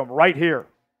finish them right here.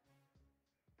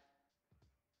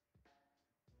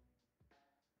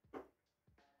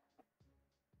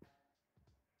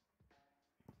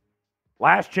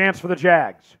 Last chance for the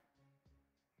Jags.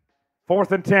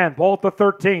 4th and 10. Ball at the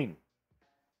 13.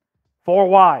 4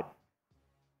 wide.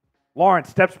 Lawrence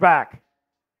steps back.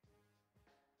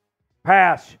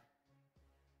 Pass.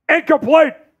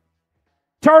 Incomplete.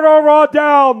 Turnover on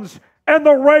downs. And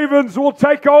the Ravens will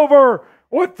take over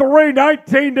with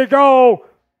 3:19 to go.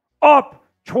 Up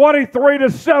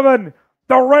 23-7.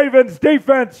 The Ravens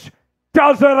defense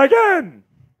does it again.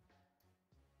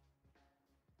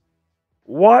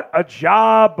 What a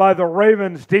job by the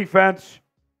Ravens defense.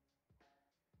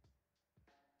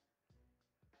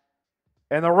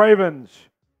 And the Ravens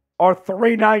are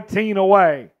 3-19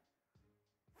 away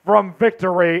from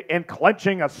victory and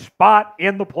clinching a spot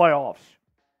in the playoffs.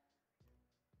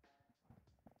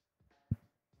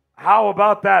 How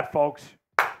about that, folks?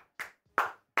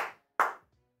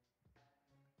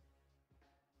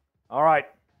 All right.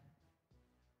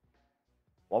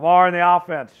 Lamar in the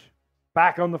offense.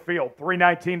 Back on the field.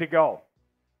 3:19 to go.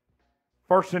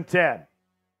 1st and 10.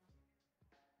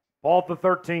 Ball at the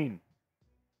 13.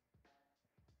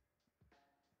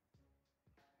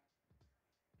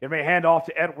 Give me a handoff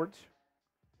to Edwards.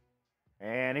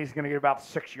 And he's going to get about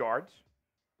 6 yards.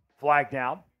 Flag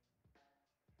down.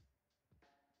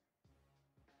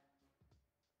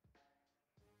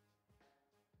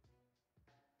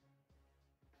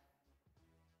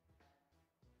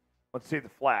 Let's see the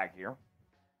flag here.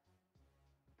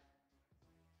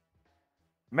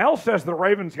 Mel says the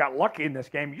Ravens got lucky in this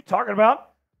game. You talking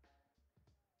about?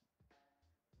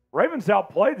 Ravens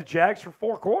outplayed the Jags for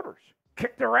 4 quarters.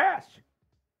 Kicked their ass.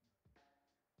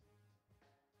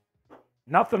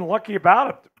 Nothing lucky about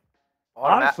it.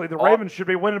 Honestly, the Ravens should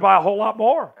be winning by a whole lot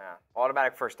more. Yeah.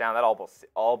 Automatic first down. That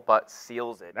all but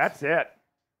seals it. That's it.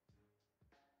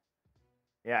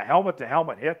 Yeah,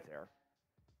 helmet-to-helmet hit there.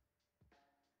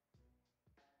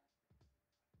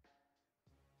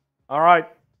 All right.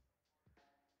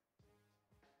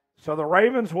 So the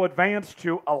Ravens will advance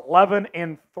to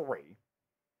 11-3.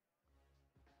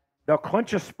 They'll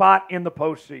clinch a spot in the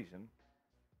postseason,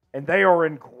 and they are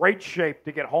in great shape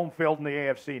to get home field in the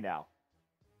AFC now.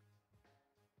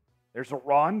 There's a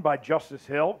run by Justice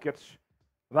Hill, gets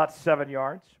about 7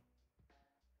 yards.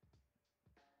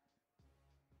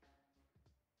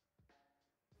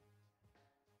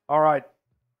 All right.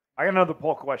 I got another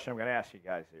poll question I'm going to ask you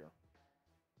guys here.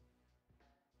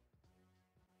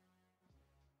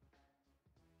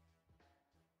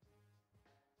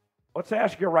 Let's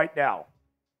ask you right now.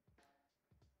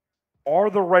 Are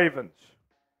the Ravens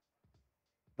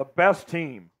the best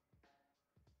team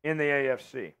in the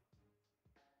AFC?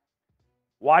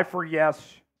 Y for yes,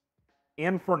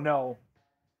 N for no.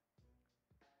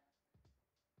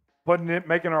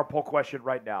 Making our poll question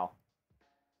right now.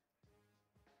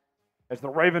 As the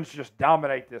Ravens just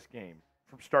dominate this game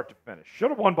from start to finish.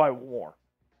 Should have won by more.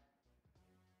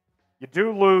 You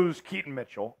do lose Keaton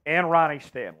Mitchell and Ronnie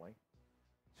Stanley.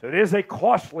 So it is a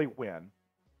costly win,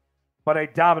 but a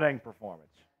dominating performance.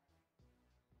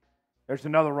 There's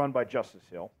another run by Justice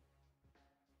Hill.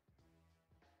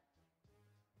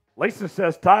 Lisa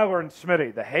says, Tyler and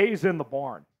Smitty, the hay's in the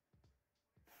barn.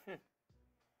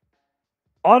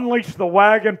 Unleash the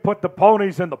wagon, put the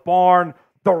ponies in the barn.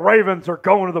 The Ravens are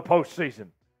going to the postseason.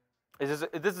 Is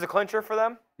this a clincher for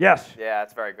them? Yes. Yeah,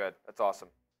 that's very good. That's awesome.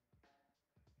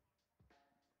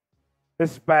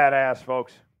 This is badass,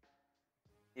 folks.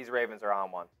 These Ravens are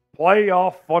on one.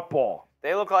 Playoff football.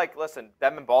 They look like, listen,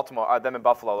 them and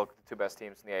Buffalo look the 2 best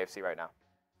teams in the AFC right now.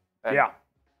 And yeah.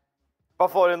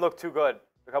 Buffalo didn't look too good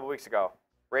a couple weeks ago.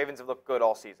 Ravens have looked good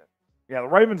all season. Yeah, the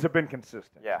Ravens have been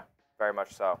consistent. Yeah, very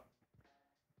much so.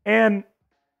 And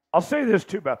I'll say this,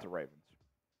 too, about the Ravens.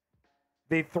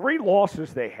 The 3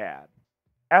 losses they had,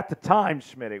 at the time,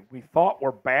 Smitty, we thought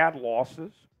were bad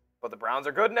losses. But the Browns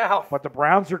are good now. But the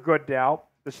Browns are good now.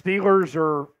 The Steelers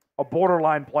are a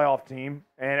borderline playoff team,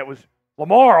 and it was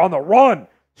Lamar on the run,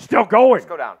 still going. Let's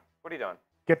go down. What are you doing?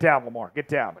 Get down, Lamar. Get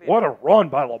down. What a run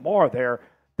by Lamar there.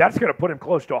 That's going to put him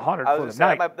close to 100 for the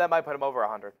night. That might put him over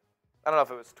 100. I don't know if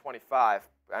it was 25.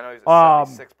 I know he was at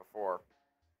 76 before.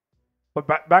 But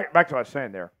back to what I was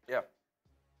saying there. Yeah.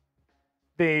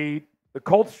 The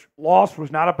Colts loss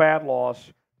was not a bad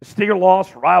loss. The Steelers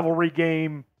loss, rivalry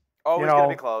game. Always going to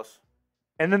be close.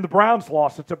 And then the Browns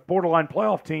loss. It's a borderline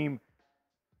playoff team.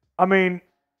 I mean,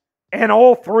 and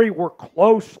all 3 were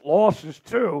close losses,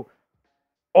 too.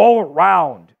 All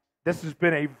around, this has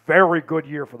been a very good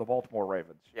year for the Baltimore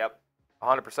Ravens. Yep,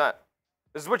 100%.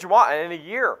 This is what you want. And in a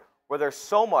year where there's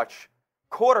so much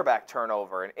quarterback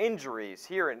turnover and injuries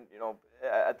here and,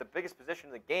 at the biggest position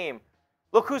in the game,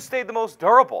 look who stayed the most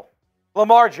durable.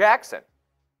 Lamar Jackson.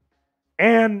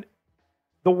 And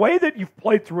the way that you've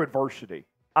played through adversity,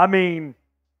 I mean,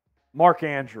 Mark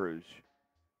Andrews,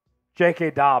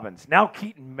 J.K. Dobbins, now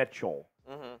Keaton Mitchell.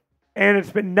 Mm-hmm. And it's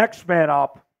been next man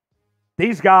up.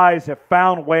 These guys have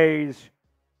found ways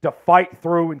to fight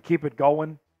through and keep it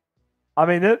going. I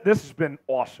mean, this has been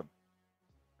awesome.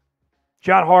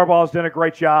 John Harbaugh has done a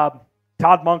great job.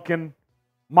 Todd Monken,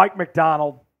 Mike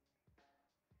McDonald.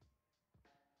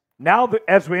 Now,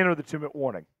 as we enter the 2-minute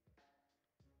warning.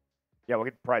 Yeah, we'll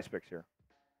get the prize picks here.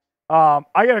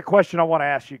 I got a question I want to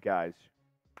ask you guys.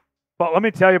 But let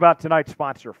me tell you about tonight's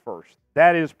sponsor first.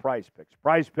 That is Prize Picks.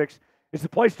 Prize Picks is the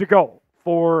place to go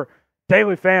for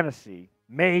daily fantasy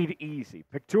made easy.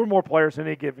 Pick 2 or more players in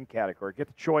any given category. Get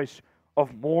the choice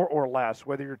of more or less,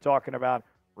 whether you're talking about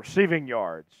receiving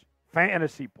yards,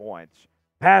 fantasy points,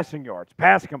 passing yards,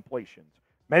 pass completions.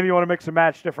 Maybe you want to mix and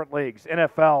match different leagues,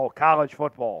 NFL, college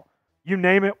football. You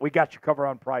name it, we got you covered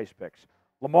on Prize Picks.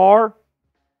 Lamar,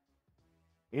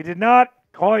 he did not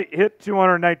quite hit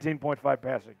 219.5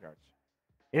 passing yards.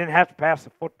 He didn't have to pass the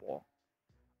football.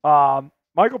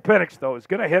 Michael Penix, though, is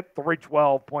going to hit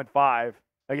 312.5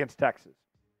 against Texas.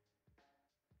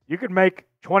 You could make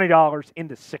 $20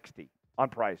 into $60 on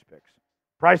Prize Picks.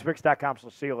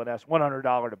 PrizePicks.com/CLNS,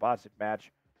 $100 deposit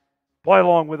match. Play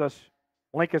along with us.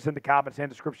 Link is in the comments and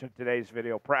description of today's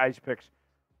video. Prize Picks,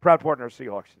 proud partner of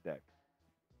Seahawks today.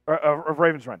 Of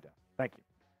Ravens Rundown. Thank you.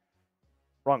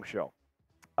 Wrong show.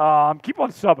 Keep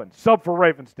on subbing. Sub for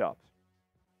Ravens Dubs.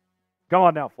 Come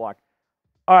on now, Flock.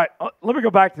 All right, let me go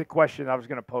back to the question I was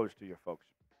going to pose to you folks.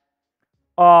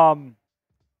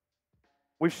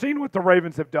 We've seen what the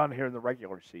Ravens have done here in the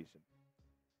regular season.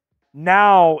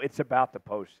 Now it's about the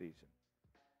postseason.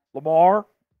 Lamar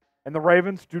and the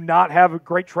Ravens do not have a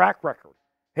great track record,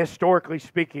 historically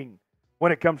speaking,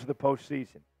 when it comes to the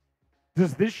postseason.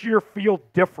 Does this year feel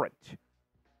different?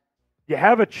 You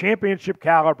have a championship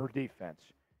caliber defense.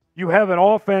 You have an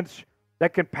offense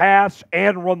that can pass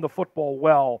and run the football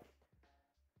well.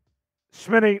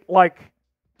 Smitty,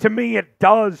 to me, it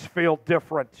does feel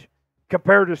different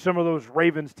compared to some of those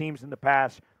Ravens teams in the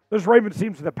past. Those Ravens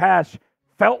teams in the past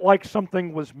felt like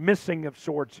something was missing of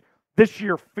sorts. This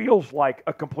year feels like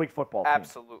a complete football team.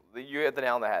 Absolutely. You hit the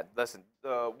nail on the head. Listen,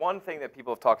 the one thing that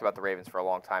people have talked about the Ravens for a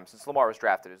long time, since Lamar was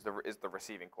drafted, is the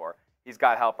receiving core. He's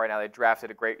got help right now. They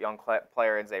drafted a great young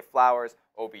player in Zay Flowers.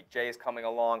 OBJ is coming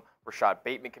along. Rashad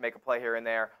Bateman can make a play here and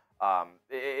there.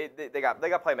 They got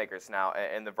playmakers now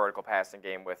in the vertical passing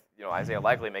game with Isaiah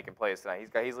Likely making plays tonight.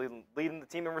 He's leading the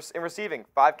team in receiving.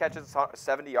 5 catches,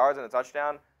 70 yards, and a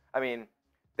touchdown. I mean,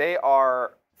 they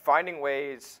are finding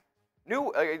ways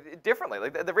differently.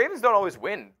 The Ravens don't always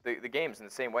win the games in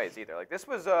the same ways either. This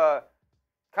was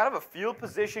kind of a field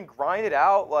position, grinded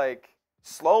out,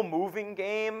 slow moving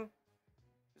game.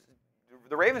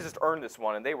 The Ravens just earned this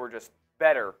one, and they were just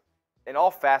better in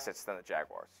all facets than the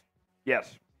Jaguars.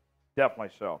 Yes.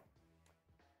 Definitely so.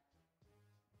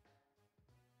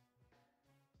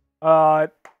 Smitty,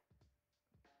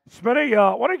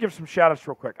 why don't you give some shout-outs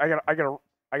real quick? I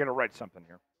gotta write something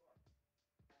here.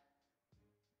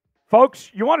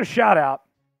 Folks, you want a shout-out,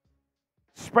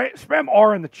 spam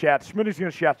R in the chat. Smitty's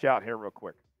going to shout you out here real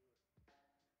quick.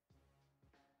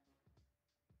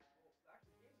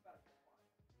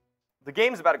 The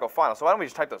game's about to go final, so why don't we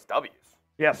just type those W's?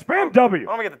 Yeah, spam W.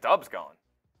 Why don't we get the Dubs going?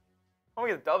 Why don't we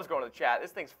get the Dubs going to the chat?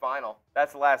 This thing's final.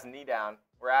 That's the last knee down.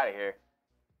 We're out of here.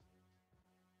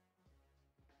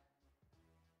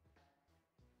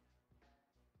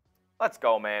 Let's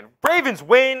go, man. Ravens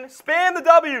win. Spam the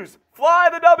W's. Fly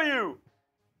the W.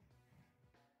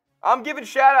 I'm giving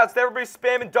shout-outs to everybody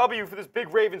spamming W for this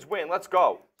big Ravens win. Let's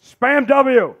go. Spam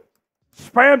W.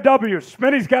 Spam W.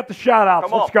 Smitty's got the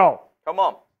shout-outs. Let's go. Come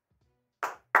on.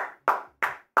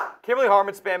 Kimberly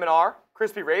Harmon spamming R.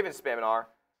 Crispy Ravens spamming R.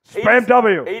 Spam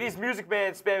W. 80s Music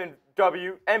Man spamming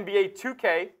W. NBA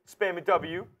 2K spamming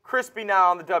W. Crispy now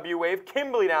on the W wave.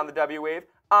 Kimberly now on the W wave.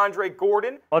 Andre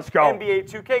Gordon. Let's go. NBA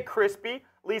 2K. Crispy.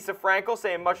 Lisa Frankel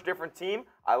saying much different team.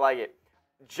 I like it.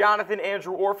 Jonathan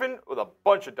Andrew Orphan with a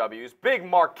bunch of W's. Big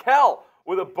Markel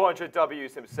with a bunch of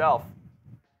W's himself.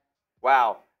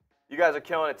 Wow. You guys are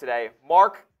killing it today.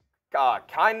 Mark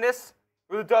Kindness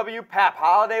with a W. Pap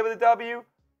Holiday with a W.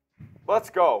 Let's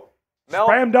go.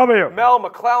 Spam W. Mel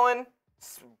McClellan,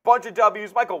 bunch of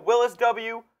W's. Michael Willis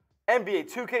W.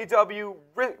 NBA 2K W.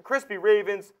 Crispy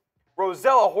Ravens.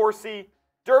 Rosella Horsey.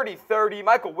 Dirty 30.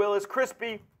 Michael Willis.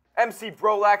 Crispy. MC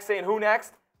Brolac saying who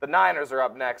next? The Niners are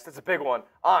up next. It's a big one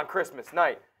on Christmas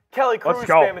night. Kelly Cruz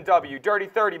spamming W. Dirty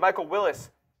 30. Michael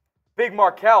Willis. Big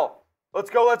Markel. Let's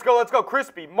go, let's go, let's go.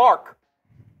 Crispy. Mark.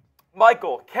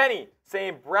 Michael. Kenny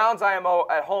saying Browns IMO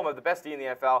at home have the best D in the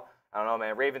NFL. I don't know,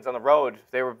 man. Ravens on the road.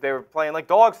 They were playing like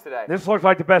dogs today. This looks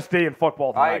like the best D in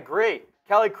football tonight. I agree.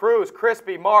 Kelly Cruz,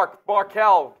 Crispy, Mark,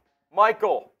 Markel,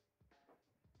 Michael.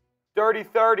 Dirty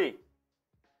 30.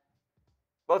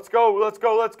 Let's go, let's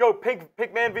go, let's go.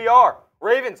 Pinkman VR.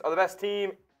 Ravens are the best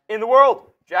team in the world.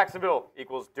 Jacksonville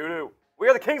equals doo-doo. We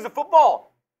are the kings of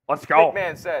football. Let's go.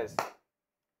 Pinkman says.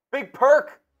 Big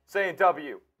Perk saying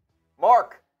W.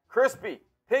 Mark, Crispy,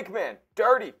 Pinkman,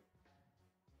 Dirty.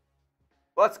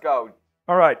 Let's go.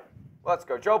 All right. Let's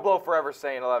go. Joe Blow forever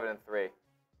saying 11-3.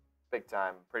 Big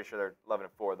time. Pretty sure they're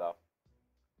 11-4 though.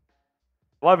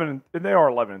 11. They are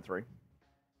 11-3.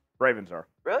 Ravens are.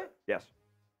 Really? Yes.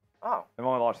 Oh. They've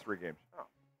only lost 3 games. Oh.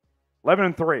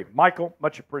 11-3. Michael,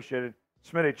 much appreciated.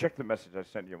 Smitty, check the message I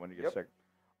sent you when you get sick.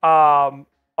 All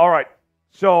right.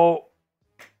 So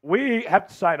we have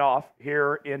to sign off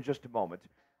here in just a moment.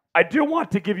 I do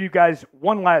want to give you guys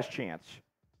one last chance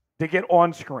to get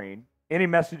on screen. Any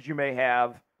message you may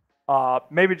have,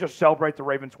 maybe just celebrate the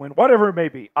Ravens win, whatever it may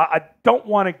be. I don't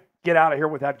want to get out of here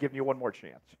without giving you one more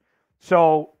chance.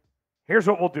 So here's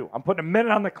what we'll do. I'm putting a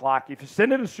minute on the clock. If you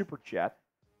send in a super chat,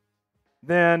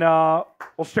 then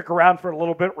we'll stick around for a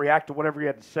little bit, react to whatever you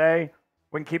had to say.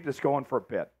 We can keep this going for a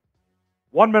bit.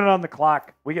 1 minute on the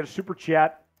clock. We get a super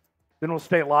chat. Then we'll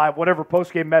stay live. Whatever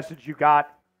postgame message you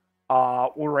got,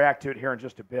 we'll react to it here in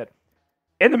just a bit.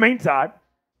 In the meantime,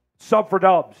 sub for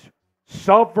Dubs.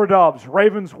 Sub for Dubs.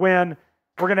 Ravens win.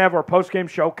 We're going to have our postgame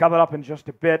show coming up in just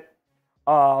a bit.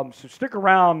 So stick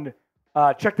around.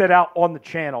 Check that out on the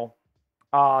channel.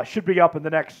 Should be up in the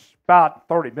next about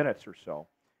 30 minutes or so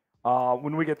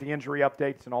when we get the injury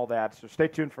updates and all that. So stay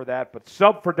tuned for that. But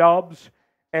sub for Dubs.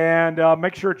 And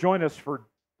make sure to join us for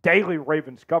daily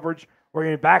Ravens coverage. We're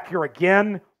going to be back here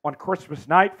again on Christmas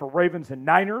night for Ravens and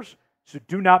Niners. So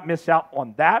do not miss out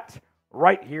on that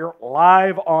right here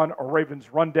live on a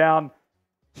Ravens Rundown.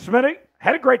 Smitty,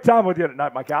 had a great time with you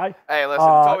tonight, my guy. Hey, listen,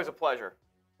 it's always a pleasure.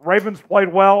 Ravens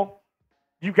played well.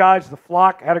 You guys, the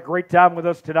flock, had a great time with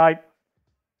us tonight.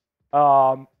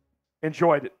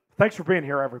 Enjoyed it. Thanks for being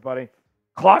here, everybody.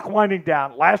 Clock winding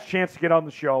down. Last chance to get on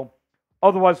the show.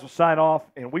 Otherwise, we'll sign off,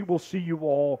 and we will see you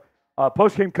all.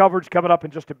 Post-game coverage coming up in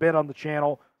just a bit on the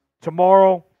channel.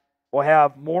 Tomorrow, we'll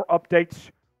have more updates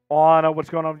on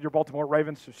what's going on with your Baltimore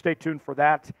Ravens, so stay tuned for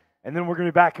that. And then we're going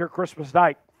to be back here Christmas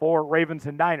night for Ravens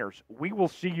and Niners. We will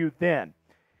see you then.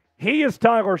 He is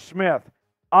Tyler Smith.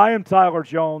 I am Tyler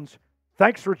Jones.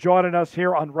 Thanks for joining us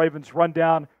here on Ravens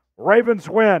Rundown. Ravens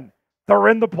win. They're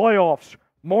in the playoffs.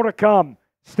 More to come.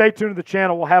 Stay tuned to the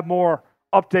channel. We'll have more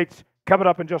updates coming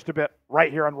up in just a bit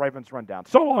right here on Ravens Rundown.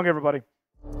 So long, everybody.